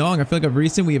chemistry with De Jong. I feel like of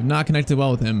recent we have not connected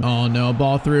well with him. Oh no,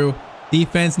 ball through.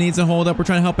 Defense needs to hold up. We're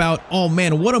trying to help out. Oh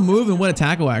man, what a move and what a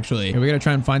tackle actually. Okay, we gotta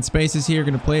try and find spaces here.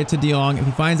 Gonna play it to De Jong. If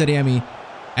he finds Adeyemi.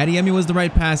 Adeyemi was the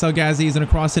right pass. El Ghazi is gonna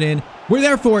cross it in. We're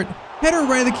there for it. Header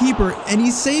right at the keeper, and he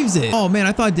saves it. Oh man,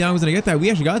 I thought De Jong was gonna get that. We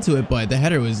actually got to it, but the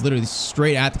header was literally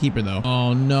straight at the keeper though.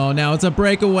 Oh no, now it's a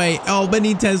breakaway. Oh,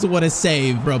 Benitez, what a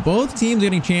save, bro. Both teams are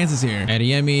getting chances here.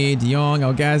 Adeyemi, De Jong,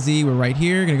 El Ghazi, we're right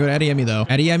here. Gonna go to Adeyemi though.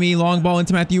 Adeyemi, long ball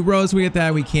into Matthew Rose. We get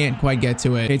that. We can't quite get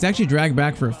to it. Okay, it's actually dragged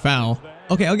back for a foul.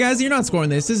 Okay, El Ghazi, you're not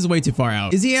scoring this. This is way too far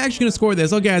out. Is he actually gonna score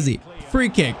this? El Ghazi, free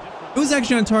kick. It was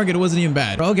actually on target. It wasn't even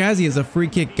bad. El Ghazi is a free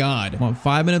kick god. Come on,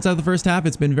 5 minutes out of the first half.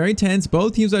 It's been very tense.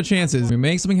 Both teams had chances. We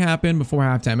make something happen before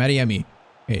halftime. Adeyemi.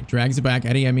 Okay, drags it back.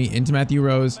 Adeyemi into Matthew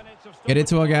Rose. Get it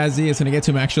to El Ghazi. It's going to get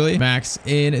to him, actually. Max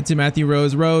in to Matthew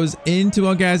Rose. Rose into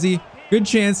El Ghazi. Good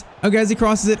chance. Okay, as he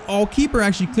crosses it. Oh, keeper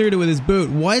actually cleared it with his boot.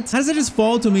 What? How does it just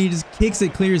fall to him? He just kicks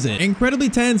it, clears it. Incredibly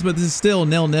tense, but this is still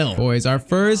 0-0. Boys, our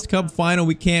first cup final.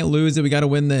 We can't lose it. We got to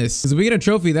win this. Because if we get a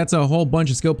trophy, that's a whole bunch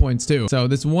of skill points too. So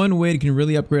this one win can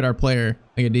really upgrade our player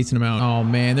like a decent amount. Oh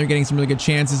man, they're getting some really good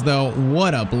chances though.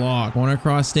 What a block. Corner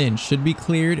crossed in. Should be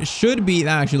cleared. Should be.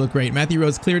 That actually looked great. Matthew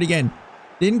Rose cleared again.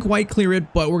 Didn't quite clear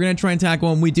it, but we're going to try and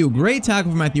tackle him. We do. Great tackle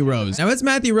from Matthew Rose. Now it's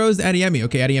Matthew Rose to Adeyemi.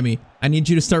 Okay, Adeyemi, I need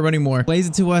you to start running more. Plays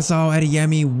it to us. Oh,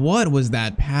 Adeyemi, what was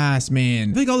that pass,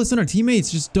 man? I think all of a sudden our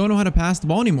teammates just don't know how to pass the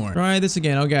ball anymore. Try this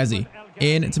again. El Ghazi.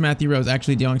 In to Matthew Rose.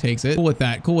 Actually, De Jong takes it. Cool with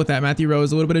that. Cool with that. Matthew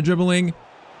Rose, a little bit of dribbling.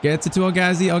 Gets it to El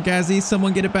Ghazi. El Ghazi,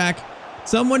 someone get it back.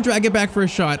 Someone drag it back for a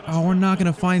shot. Oh, we're not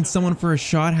going to find someone for a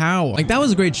shot. How? Like, that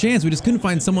was a great chance. We just couldn't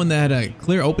find someone that had a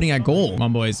clear opening at goal. Come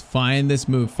on, boys. Find this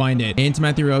move. Find it. Into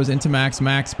Matthew Rose. Into Max.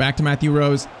 Max. Back to Matthew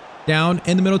Rose. Down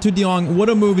in the middle to De Jong. What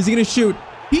a move. Is he going to shoot?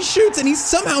 He shoots and he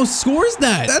somehow scores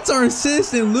that. That's our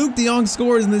assist, and Luke De Jong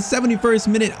scores in the 71st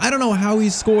minute. I don't know how he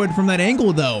scored from that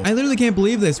angle though. I literally can't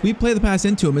believe this. We play the pass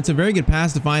into him. It's a very good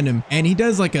pass to find him, and he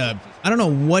does like a, I don't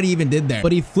know what he even did there,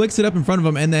 but he flicks it up in front of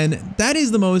him, and then that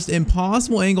is the most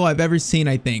impossible angle I've ever seen,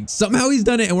 I think. Somehow he's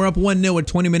done it, and we're up 1-0 with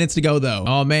 20 minutes to go though.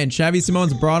 Oh man, Xavi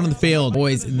Simon's brought on the field.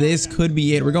 Boys, this could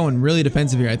be it. We're going really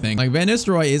defensive here, I think. Like, Van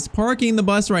Nistelrooy is parking the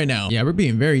bus right now. Yeah, we're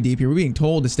being very deep here. We're being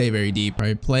told to stay very deep. All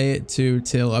right, play it to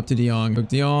Till, up to De Jong.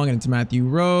 De Jong and into Matthew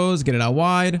Rose. Get it out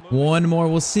wide. One more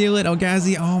will seal it. El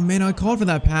Ghazi. Oh man, I called for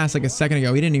that pass like a second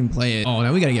ago. We didn't even play it. Oh,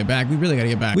 now we gotta get back. We really gotta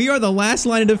get back. We are the last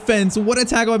line of defense. What a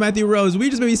tackle by Matthew Rose.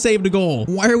 We just maybe saved a goal.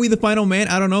 Why are we the final man?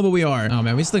 I don't know, but we are. Oh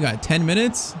man, we still got 10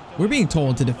 minutes. We're being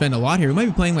told to defend a lot here. We might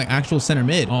be playing like actual center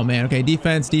mid. Oh man, okay,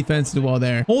 defense, defense, do well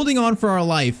there. Holding on for our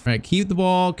life. All right, keep the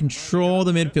ball, control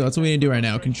the midfield. That's what we need to do right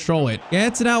now. Control it.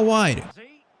 Gets it out wide.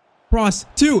 Cross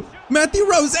to Matthew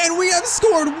Rose, and we have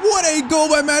scored. What a goal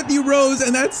by Matthew Rose,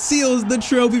 and that seals the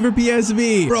trophy for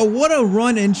PSV. Bro, what a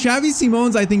run, and Xavi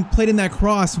Simons, I think, played in that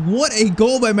cross. What a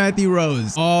goal by Matthew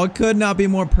Rose. Oh, it could not be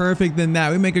more perfect than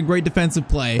that. We make a great defensive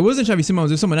play. It wasn't Xavi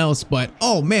Simons, it was someone else, but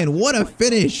oh man, what a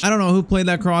finish. I don't know who played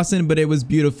that cross in, but it was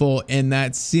beautiful, and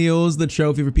that seals the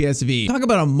trophy for PSV. Talk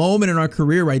about a moment in our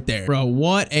career right there. Bro,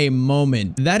 what a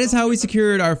moment. That is how we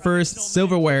secured our first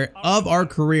silverware of our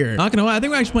career. Not gonna lie, I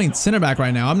think we're actually playing center back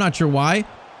right now. I'm not sure why,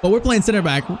 but we're playing center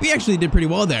back. We actually did pretty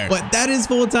well there. But that is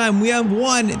full time. We have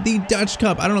won the Dutch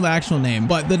Cup. I don't know the actual name,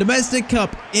 but the domestic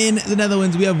cup in the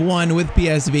Netherlands, we have won with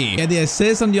PSV. We had the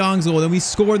assist on De Jong's goal, then we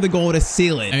scored the goal to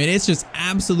seal it. I mean, it's just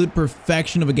absolute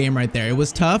perfection of a game right there. It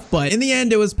was tough, but in the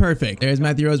end, it was perfect. There's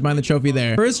Matthew Rose buying the trophy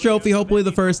there. First trophy, hopefully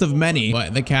the first of many.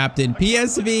 But the captain,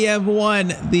 PSV have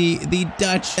won the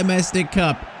Dutch domestic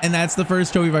cup. And that's the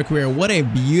first trophy of our career. What a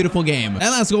beautiful game.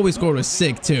 That last goal we scored was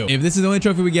sick too. If this is the only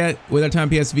trophy we get with our time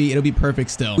PSV, it'll be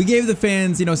perfect still. We gave the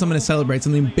fans, you know, something to celebrate,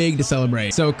 something big to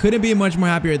celebrate. So couldn't be much more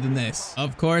happier than this.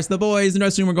 Of course, the boys in the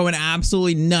dressing room were going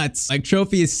absolutely nuts. Like,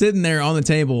 trophy is sitting there on the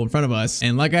table in front of us.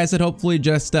 And like I said, hopefully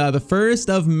just the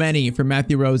first of many for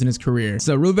Matthew Rose in his career.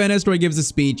 So Ruud van Nistelrooy gives a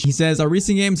speech. He says, our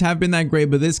recent games have been that great,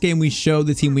 but this game we showed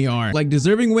the team we are. Like,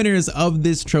 deserving winners of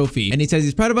this trophy. And he says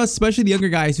he's proud of us, especially the younger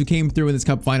guys who came through in this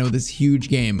cup final with this huge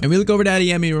game. And we look over to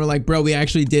Adeyemi and we're like, bro, we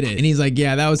actually did it. And he's like,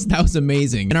 yeah, that was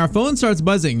amazing. And our phone starts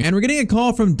buzzing and we're getting a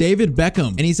call from David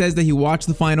Beckham. And he says that he watched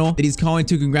the final, that he's calling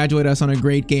to congratulate us on a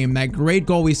great game, that great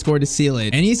goal we scored to seal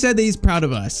it. And he said that he's proud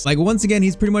of us. Like, once again,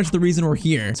 he's pretty much the reason we're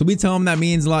here. So we tell him that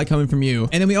means a lot coming from you.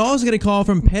 And then we also get a call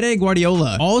from Pere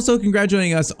Guardiola, also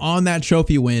congratulating us on that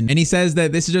trophy win. And he says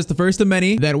that this is just the first of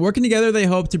many, that working together, they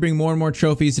hope to bring more and more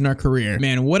trophies in our career.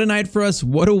 Man, what a night for us.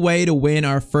 What a way to win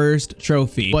our first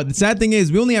trophy. But the sad thing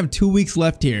is we only have 2 weeks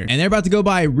left here and they're about to go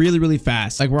by really, really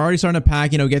fast. Like, we're already starting to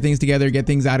pack, you know, get things together, get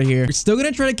things out of here. We're still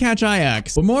gonna try to catch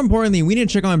Ajax, but more importantly, we need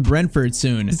to check on Brentford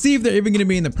soon to see if they're even gonna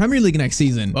be in the Premier League next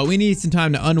season. But we need some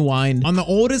time to unwind on the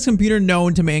oldest computer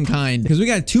known to mankind, because we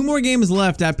got 2 more games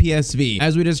left at PSV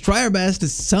as we just try our best to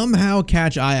somehow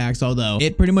catch Ajax, although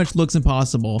it pretty much looks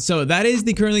impossible. So that is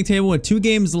the current league table with 2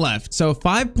 games left. So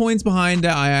 5 points behind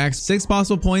Ajax, 6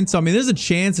 possible points. So I mean, there's a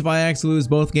chance if Ajax lose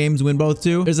both games, win both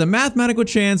 2. There's a mathematical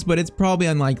chance, but it's probably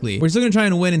unlikely. We're still gonna try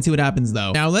and win and see what happens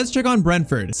though. Now let's check on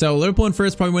Brentford. So Liverpool in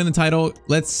first, probably win the title.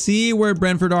 Let's see where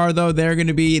Brentford are though. They're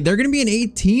gonna be in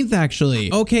 18th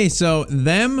actually. Okay, so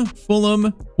them,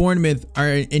 Fulham, Bournemouth are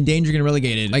in danger of getting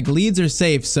relegated. Like, Leeds are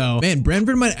safe, so man,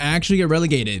 Brentford might actually get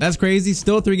relegated. That's crazy.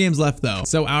 Still 3 games left though.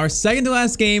 So our second to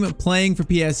last game playing for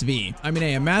PSV. I mean,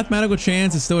 hey, a mathematical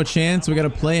chance is still a chance. We gotta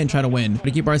play and try to win.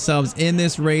 To keep ourselves in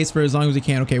this race for as long as we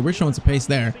can. Okay, we're showing some pace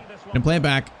there. Gonna play it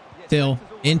back. Still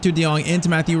into De Jong, into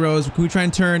Matthew Rose. Can we try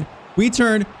and turn? We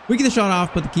turn, we get the shot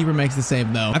off, but the keeper makes the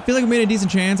save though. I feel like we made a decent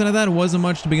chance out of that. It wasn't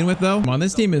much to begin with though. Come on,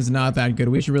 this team is not that good.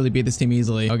 We should really beat this team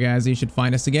easily. Okay, guys, he should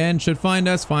find us again. Should find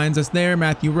us, finds us there.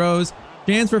 Matthew Rose.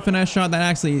 Chance for a finesse shot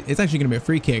that it's actually going to be a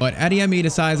free kick. But Adeyemi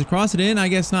decides to cross it in. I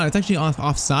guess not. It's actually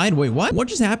offside. Wait, what? What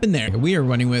just happened there? We are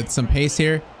running with some pace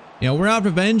here. You know, we're out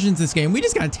for vengeance this game. We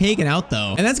just got taken out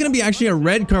though. And that's going to be actually a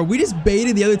red card. We just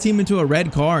baited the other team into a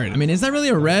red card. I mean, is that really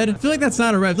a red? I feel like that's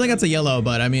not a red. I feel like that's a yellow,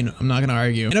 but I mean, I'm not going to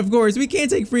argue. And of course, we can't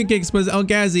take free kicks because El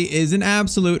Ghazi is an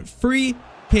absolute free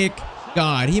kick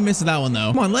god. He misses that one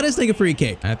though. Come on, let us take a free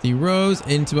kick. Matthew Rose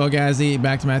into El Ghazi.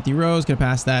 Back to Matthew Rose. Gonna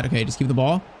pass that. Okay, just keep the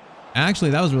ball.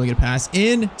 Actually, that was a really good pass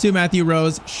into Matthew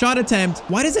Rose. Shot attempt.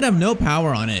 Why does it have no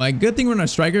power on it? Like, good thing we're not a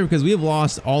striker because we have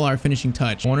lost all our finishing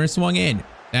touch. Corner swung in.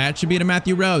 That should be to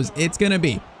Matthew Rose. It's gonna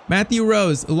be Matthew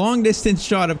Rose. Long distance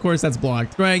shot. Of course, that's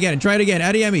blocked. Try again. Try it again.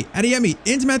 Adeyemi.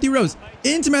 Into Matthew Rose.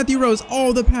 Into Matthew Rose.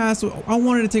 Oh, the pass. I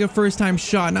wanted to take a first time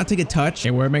shot, not take a touch.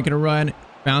 Okay, we're making a run.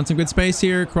 Found some good space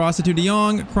here. Cross it to De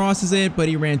Jong. Crosses it, but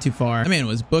he ran too far. That man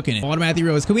was booking it. Ball to Matthew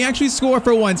Rose. Can we actually score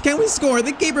for once? Can we score?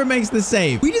 The keeper makes the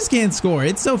save. We just can't score.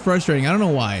 It's so frustrating. I don't know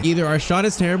why. Either our shot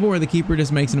is terrible or the keeper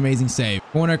just makes an amazing save.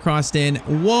 Corner crossed in.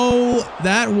 Whoa.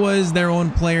 That was their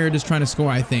own player just trying to score,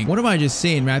 I think. What have I just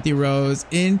seen? Matthew Rose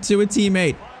into a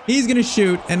teammate. He's going to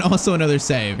shoot and also another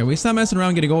save. Can we stop messing around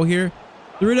and get a goal here?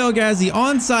 Through to El Ghazi,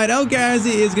 onside. El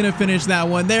Ghazi is gonna finish that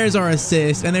one. There's our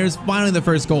assist, and there's finally the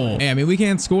first goal. Hey, I mean, we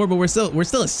can't score, but we're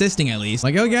still assisting at least.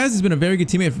 Like, El Ghazi's been a very good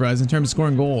teammate for us in terms of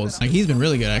scoring goals. Like, he's been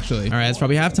really good actually. All right, it's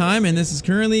probably halftime, and this is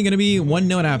currently gonna be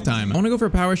 1-0 at halftime. I want to go for a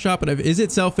power shot, but is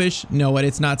it selfish? No,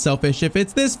 it's not selfish. If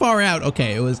it's this far out,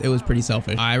 okay, it was pretty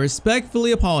selfish. I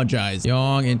respectfully apologize.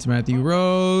 Young into Matthew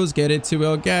Rose, get it to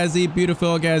El Ghazi.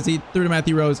 Beautiful El Ghazi through to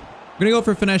Matthew Rose. We're gonna go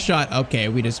for a finesse shot. Okay,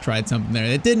 we just tried something there.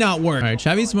 It did not work. All right,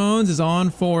 Xavi Simons is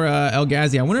on for El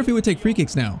Ghazi. I wonder if he would take free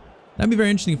kicks now. That'd be very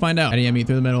interesting to find out. Adeyemi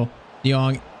through the middle. De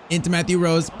Jong into Matthew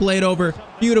Rose. Played over.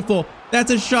 Beautiful.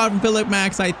 That's a shot from Philip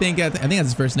Max, I think. I think that's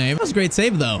his first name. That was a great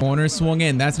save, though. Corner swung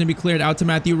in. That's gonna be cleared out to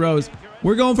Matthew Rose.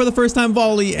 We're going for the first time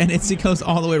volley, and it goes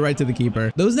all the way right to the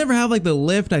keeper. Those never have, like, the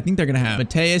lift I think they're gonna have.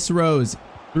 Mateus Rose.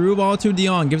 Through ball to De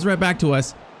Jong. Gives it right back to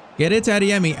us. Get it to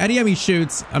Adeyemi. Adeyemi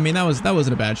shoots. I mean, that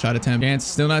wasn't a bad shot attempt. Chance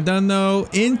still not done though.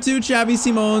 Into Xavi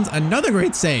Simons. Another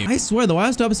great save. I swear the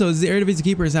last episodes, the Eredivisie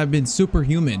keepers have been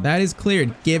superhuman. That is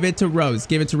cleared. Give it to Rose.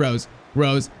 Give it to Rose.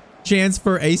 Rose. Chance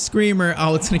for a screamer.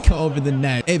 Oh, it's gonna go over the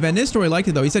net. Hey, Van Nistelrooy liked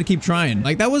it though. He said keep trying.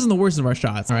 Like, that wasn't the worst of our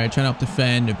shots. All right, trying to help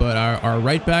defend, but our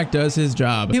right back does his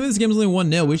job. I think this game's only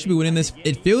 1-0. We should be winning this.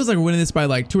 It feels like we're winning this by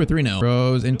like 2 or 3 now.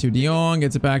 Rose into De Jong.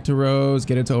 Gets it back to Rose.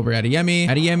 Get it to over Adeyemi.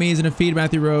 Adeyemi is gonna feed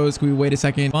Matthew Rose. Can we wait a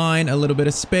second? Find a little bit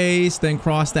of space. Then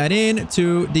cross that in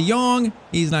to De Jong.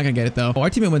 He's not gonna get it though. Oh, our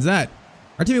teammate wins that.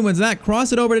 Our teammate wins that.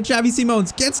 Cross it over to Xavi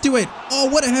Simons. Gets to it. Oh,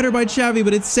 what a header by Xavi,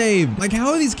 but it's saved. Like, how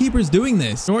are these keepers doing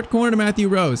this? Short corner to Matthew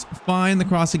Rose. Find the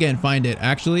cross again. Find it.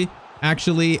 Actually,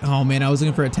 oh man, I was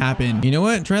looking for a tap in. You know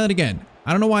what? Try that again.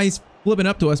 I don't know why he's flipping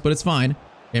up to us, but it's fine.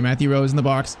 Okay, Matthew Rose in the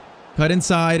box. Cut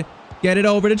inside. Get it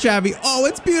over to Xavi. Oh,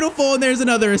 it's beautiful. And there's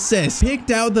another assist. Picked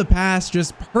out the pass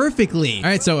just perfectly. All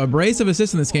right, so a brace of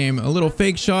assists in this game. A little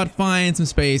fake shot. Find some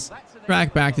space.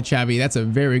 Track back to Xavi. That's a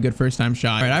very good first time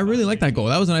shot. All right, I really like that goal.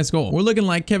 That was a nice goal. We're looking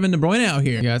like Kevin De Bruyne out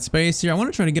here. We got space here. I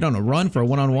want to try to get on a run for a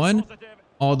one-on-one.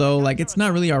 Although, like, it's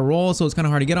not really our role, so it's kind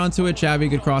of hard to get onto it. Xavi,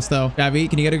 good cross though. Xavi,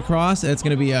 can you get it across? It's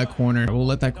going to be a corner. We'll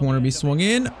let that corner be swung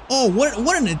in. Oh,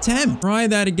 what an attempt. Try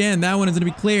that again. That one is going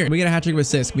to be clear. We get a hat trick of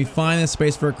assists. We find the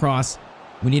space for a cross.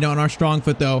 We need it on our strong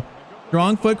foot though.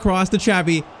 Strong foot cross to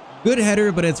Xavi. Good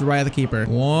header, but it's right at the keeper.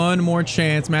 One more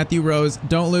chance. Matthew Rose.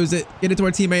 Don't lose it. Get it to our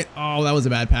teammate. Oh, that was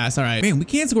a bad pass. All right. Man, we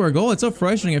can't score a goal. It's so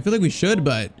frustrating. I feel like we should,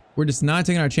 but we're just not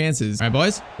taking our chances. All right,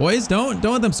 boys. Boys, don't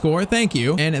let them score. Thank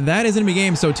you. And that is enemy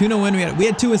game. So 2-0 win. We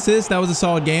had 2 assists. That was a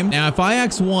solid game. Now, if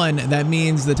Ajax won, that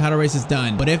means the title race is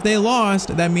done. But if they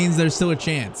lost, that means there's still a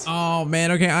chance. Oh,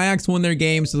 man. Okay, Ajax won their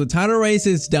game, so the title race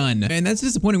is done. And that's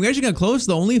disappointing. We actually got close,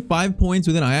 though. Only 5 points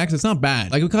within Ajax. It's not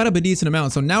bad. Like, we caught up a decent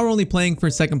amount. So now we're only playing for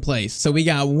second place. So we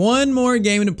got one more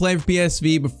game to play for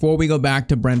PSV before we go back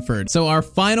to Brentford. So our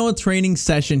final training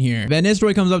session here. Van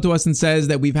Nistelrooy comes up to us and says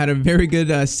that we've had a very good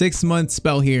 6-month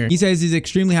spell here. He says he's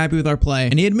extremely happy with our play,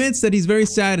 and he admits that he's very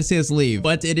sad to see us leave,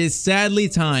 but it is sadly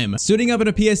time. Suiting up in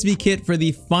a PSV kit for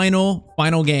the final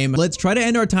final game. Let's try to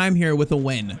end our time here with a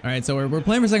win. All right, so we're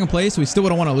playing for second place. We still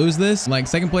wouldn't want to lose this. Like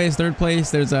second place, third place,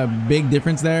 there's a big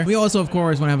difference there. We also, of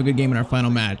course, want to have a good game in our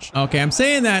final match. Okay, I'm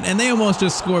saying that, and they almost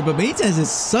just scored, but Benitez is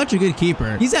such a good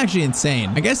keeper. He's actually insane.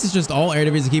 I guess it's just all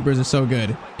Eredivisie keepers are so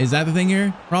good. Is that the thing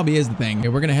here? Probably is the thing. Okay,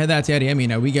 we're going to head that to Adeyemi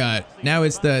now. Now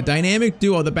it's the dynamic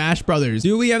duo, the Bash brothers.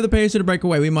 Do we have the pacer to break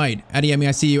away? We might. Adeyemi,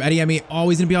 I see you. Adeyemi,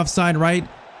 always going to be offside, right?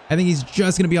 I think he's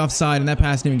just going to be offside, and that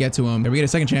pass didn't even get to him. There, we get a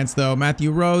second chance, though.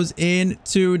 Matthew Rose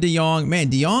into De Jong. Man,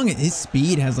 De Jong, his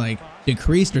speed has, like,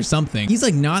 decreased or something. He's,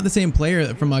 like, not the same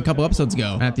player from a couple episodes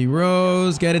ago. Matthew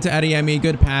Rose, get it to Adeyemi.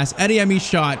 Good pass. Adeyemi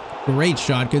shot. Great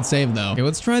shot. Good save, though. Okay,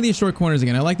 let's try these short corners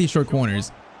again. I like these short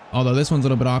corners. Although this one's a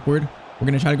little bit awkward. We're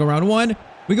going to try to go round one.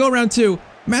 We go round two.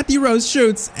 Matthew Rose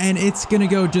shoots, and it's gonna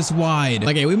go just wide.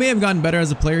 Okay, we may have gotten better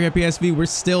as a player here at PSV. We're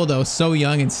still, though, so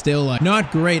young and still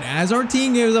not great, as our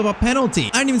team gives up a penalty.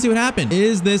 I didn't even see what happened.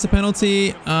 Is this a penalty?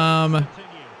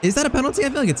 Is that a penalty? I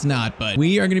feel like it's not, but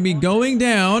we are gonna be going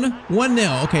down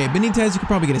 1-0. Okay, Benitez, you could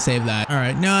probably get a save that. All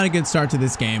right, not a good start to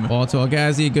this game. Ball to El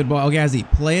Ghazi, good ball. El Ghazi,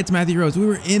 play it to Matthew Rose. We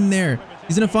were in there.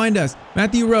 He's gonna find us.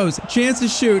 Matthew Rose, chance to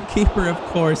shoot. Keeper, of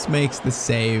course, makes the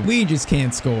save. We just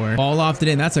can't score. Ball lofted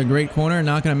in. That's a great corner.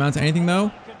 Not gonna amount to anything,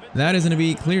 though. That is gonna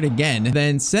be cleared again.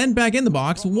 Then send back in the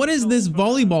box. What is this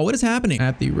volleyball? What is happening?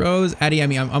 Matthew Rose,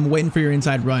 Adeyemi, I'm waiting for your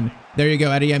inside run. There you go,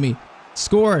 Adeyemi.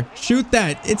 Score. Shoot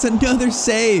that. It's another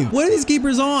save. What are these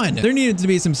keepers on? There needed to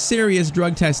be some serious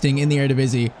drug testing in the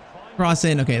Eredivisie. Cross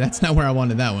in. Okay, that's not where I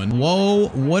wanted that one. Whoa,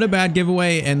 what a bad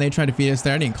giveaway. And they tried to feed us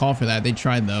there. I didn't call for that. They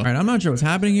tried, though. All right, I'm not sure what's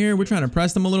happening here. We're trying to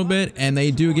press them a little bit, and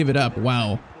they do give it up.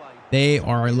 Wow. They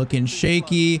are looking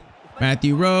shaky.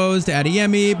 Matthew Rose to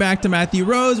Adeyemi. Back to Matthew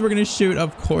Rose. We're going to shoot.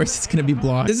 Of course, it's going to be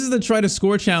blocked. This is the try to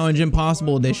score challenge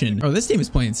impossible edition. Oh, this team is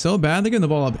playing so bad. They're getting the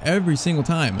ball up every single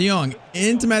time. De Jong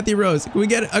into Matthew Rose. Can we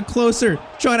get a closer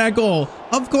shot at goal?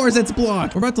 Of course, it's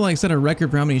blocked. We're about to like set a record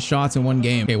for how many shots in one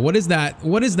game. Okay, what is that?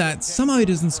 What is that? Somehow he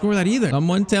doesn't score that either.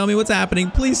 Someone tell me what's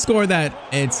happening. Please score that.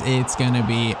 It's gonna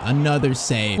be another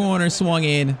save. Corner swung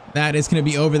in. That is gonna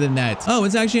be over the net. Oh,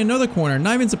 it's actually another corner.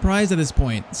 Not even surprised at this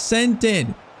point. Sent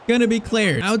in. Gonna be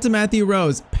cleared. Out to Matthew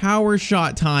Rose. Power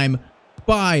shot time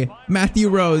by Matthew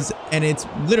Rose, and it's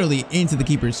literally into the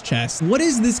keeper's chest. What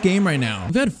is this game right now?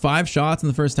 We've had 5 shots in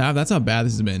the first half. That's how bad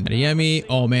this has been. Adeyemi.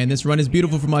 Oh man, this run is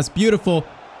beautiful from us. Beautiful.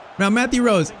 Now Matthew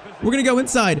Rose. We're gonna go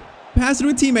inside. Pass it to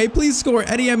a teammate. Please score.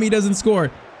 Adeyemi doesn't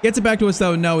score. Gets it back to us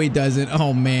though. No, he doesn't.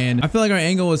 Oh man. I feel like our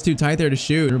angle was too tight there to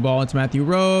shoot. Through ball into Matthew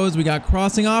Rose. We got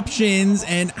crossing options.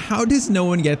 And how does no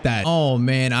one get that? Oh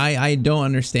man, I don't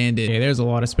understand it. Okay, there's a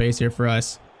lot of space here for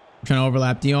us. I'm trying to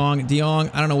overlap De Jong. De Jong,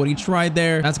 I don't know what he tried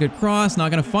there. That's a good cross. Not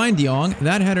gonna find De Jong.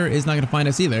 That header is not gonna find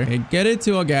us either. Okay, get it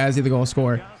to El Ghazi, the goal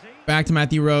scorer. Back to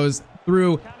Matthew Rose.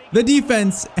 Through the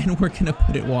defense, and we're gonna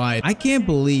put it wide. I can't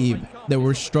believe that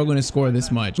we're struggling to score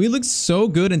this much. We look so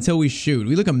good until we shoot.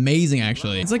 We look amazing,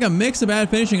 actually. It's like a mix of bad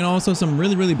finishing and also some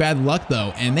really, really bad luck,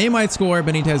 though. And they might score.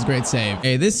 Benitez, great save.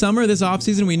 Hey, this summer, this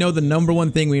offseason, we know the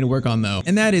 #1 thing we need to work on, though.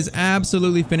 And that is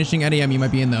absolutely finishing. Adeyemi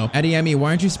might be in, though. Adeyemi, why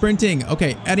aren't you sprinting?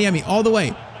 Okay, Adeyemi, all the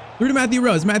way. Through to Matthew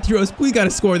Rose. Matthew Rose, we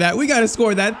gotta score that. We gotta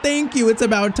score that. Thank you. It's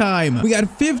about time. We got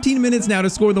 15 minutes now to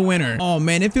score the winner. Oh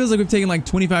man, it feels like we've taken like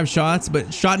 25 shots,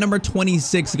 but shot number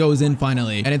 26 goes in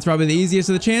finally. And it's probably the easiest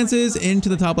of the chances into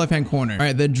the top left-hand corner. All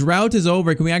right, the drought is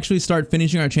over. Can we actually start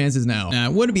finishing our chances now?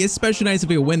 It would be especially nice if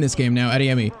we win this game now.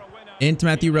 Adeyemi. Into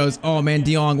Matthew Rose. Oh man,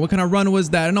 De Jong, what kind of run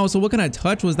was that? And also, what kind of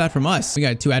touch was that from us? We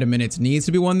got 2 added minutes. Needs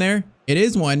to be one there. It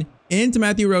is one. Into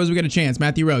Matthew Rose. We got a chance.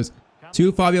 Matthew Rose.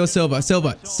 To Fabio Silva.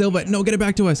 Silva. No, get it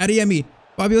back to us. Adeyemi.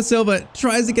 Fabio Silva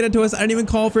tries to get it to us. I didn't even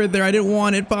call for it there. I didn't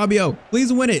want it. Fabio,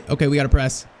 please win it. Okay, we got to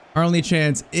press. Our only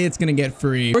chance, it's going to get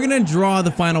free. We're going to draw the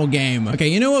final game. Okay,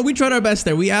 you know what? We tried our best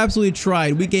there. We absolutely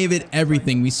tried. We gave it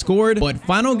everything. We scored, but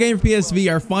final game for PSV,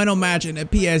 our final match in a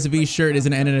PSV shirt is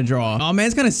going to end in a draw. Oh man,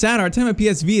 it's kind of sad. Our time at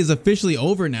PSV is officially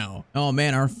over now. Oh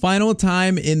man, our final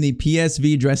time in the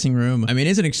PSV dressing room. I mean,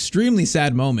 it's an extremely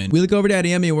sad moment. We look over to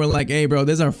Adeyemi and we're like, hey bro,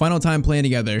 this is our final time playing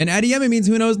together. And Adeyemi means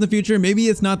who knows in the future, maybe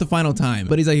it's not the final time.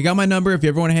 But he's like, you got my number. If you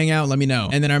ever want to hang out, let me know.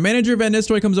 And then our manager, Van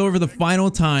Nistelrooy, comes over for the final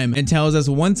time and tells us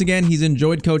once again, he's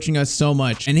enjoyed coaching us so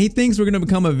much. And he thinks we're going to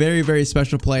become a very, very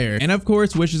special player. And of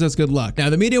course, wishes us good luck. Now,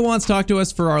 the media wants to talk to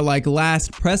us for our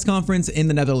last press conference in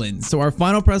the Netherlands. So our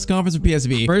final press conference with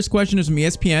PSV. First question is from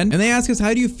ESPN. And they ask us,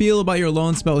 how do you feel about your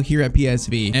loan spell here at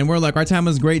PSV? And we're like, our time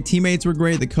was great. Teammates were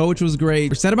great. The coach was great.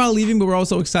 We're sad about leaving, but we're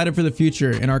also excited for the future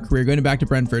in our career, going back to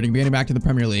Brentford and getting back to the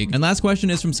Premier League. And last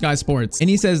question is from Sky Sports. And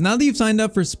he says, now that you've signed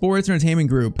up for Sports Entertainment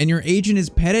Group and your agent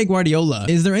is Pere Guardiola,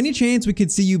 is there any chance we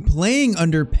could see you playing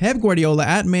under Pep Guardiola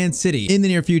at Man City in the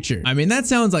near future. I mean, that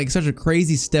sounds like such a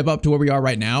crazy step up to where we are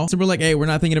right now. So we're like, hey, we're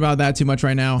not thinking about that too much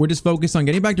right now. We're just focused on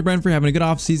getting back to Brentford, having a good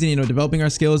offseason, you know, developing our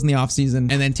skills in the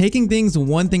offseason, and then taking things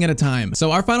one thing at a time.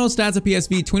 So our final stats at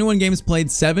PSV: 21 games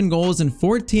played, 7 goals, and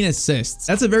 14 assists.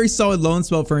 That's a very solid loan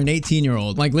spell for an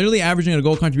 18-year-old, like literally averaging a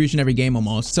goal contribution every game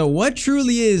almost. So what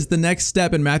truly is the next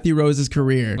step in Matthew Rose's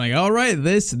career? Like, all right,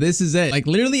 this is it. Like,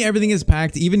 literally everything is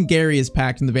packed. Even Gary is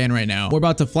packed in the van right now. We're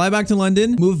about to fly back to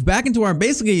London, move back into our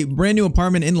basically brand new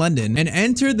apartment in London, and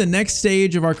enter the next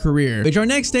stage of our career, which our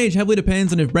next stage heavily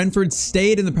depends on if Brentford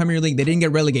stayed in the Premier League. They didn't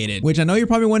get relegated, which I know you're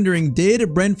probably wondering,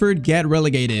 did Brentford get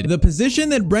relegated? The position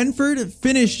that Brentford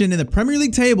finished in the Premier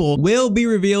League table will be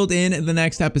revealed in the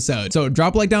next episode. So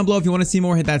drop a like down below if you want to see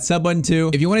more. Hit that sub button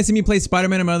too. If you want to see me play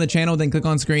Spider-Man on my other channel, then click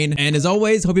on screen. And as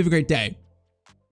always, hope you have a great day.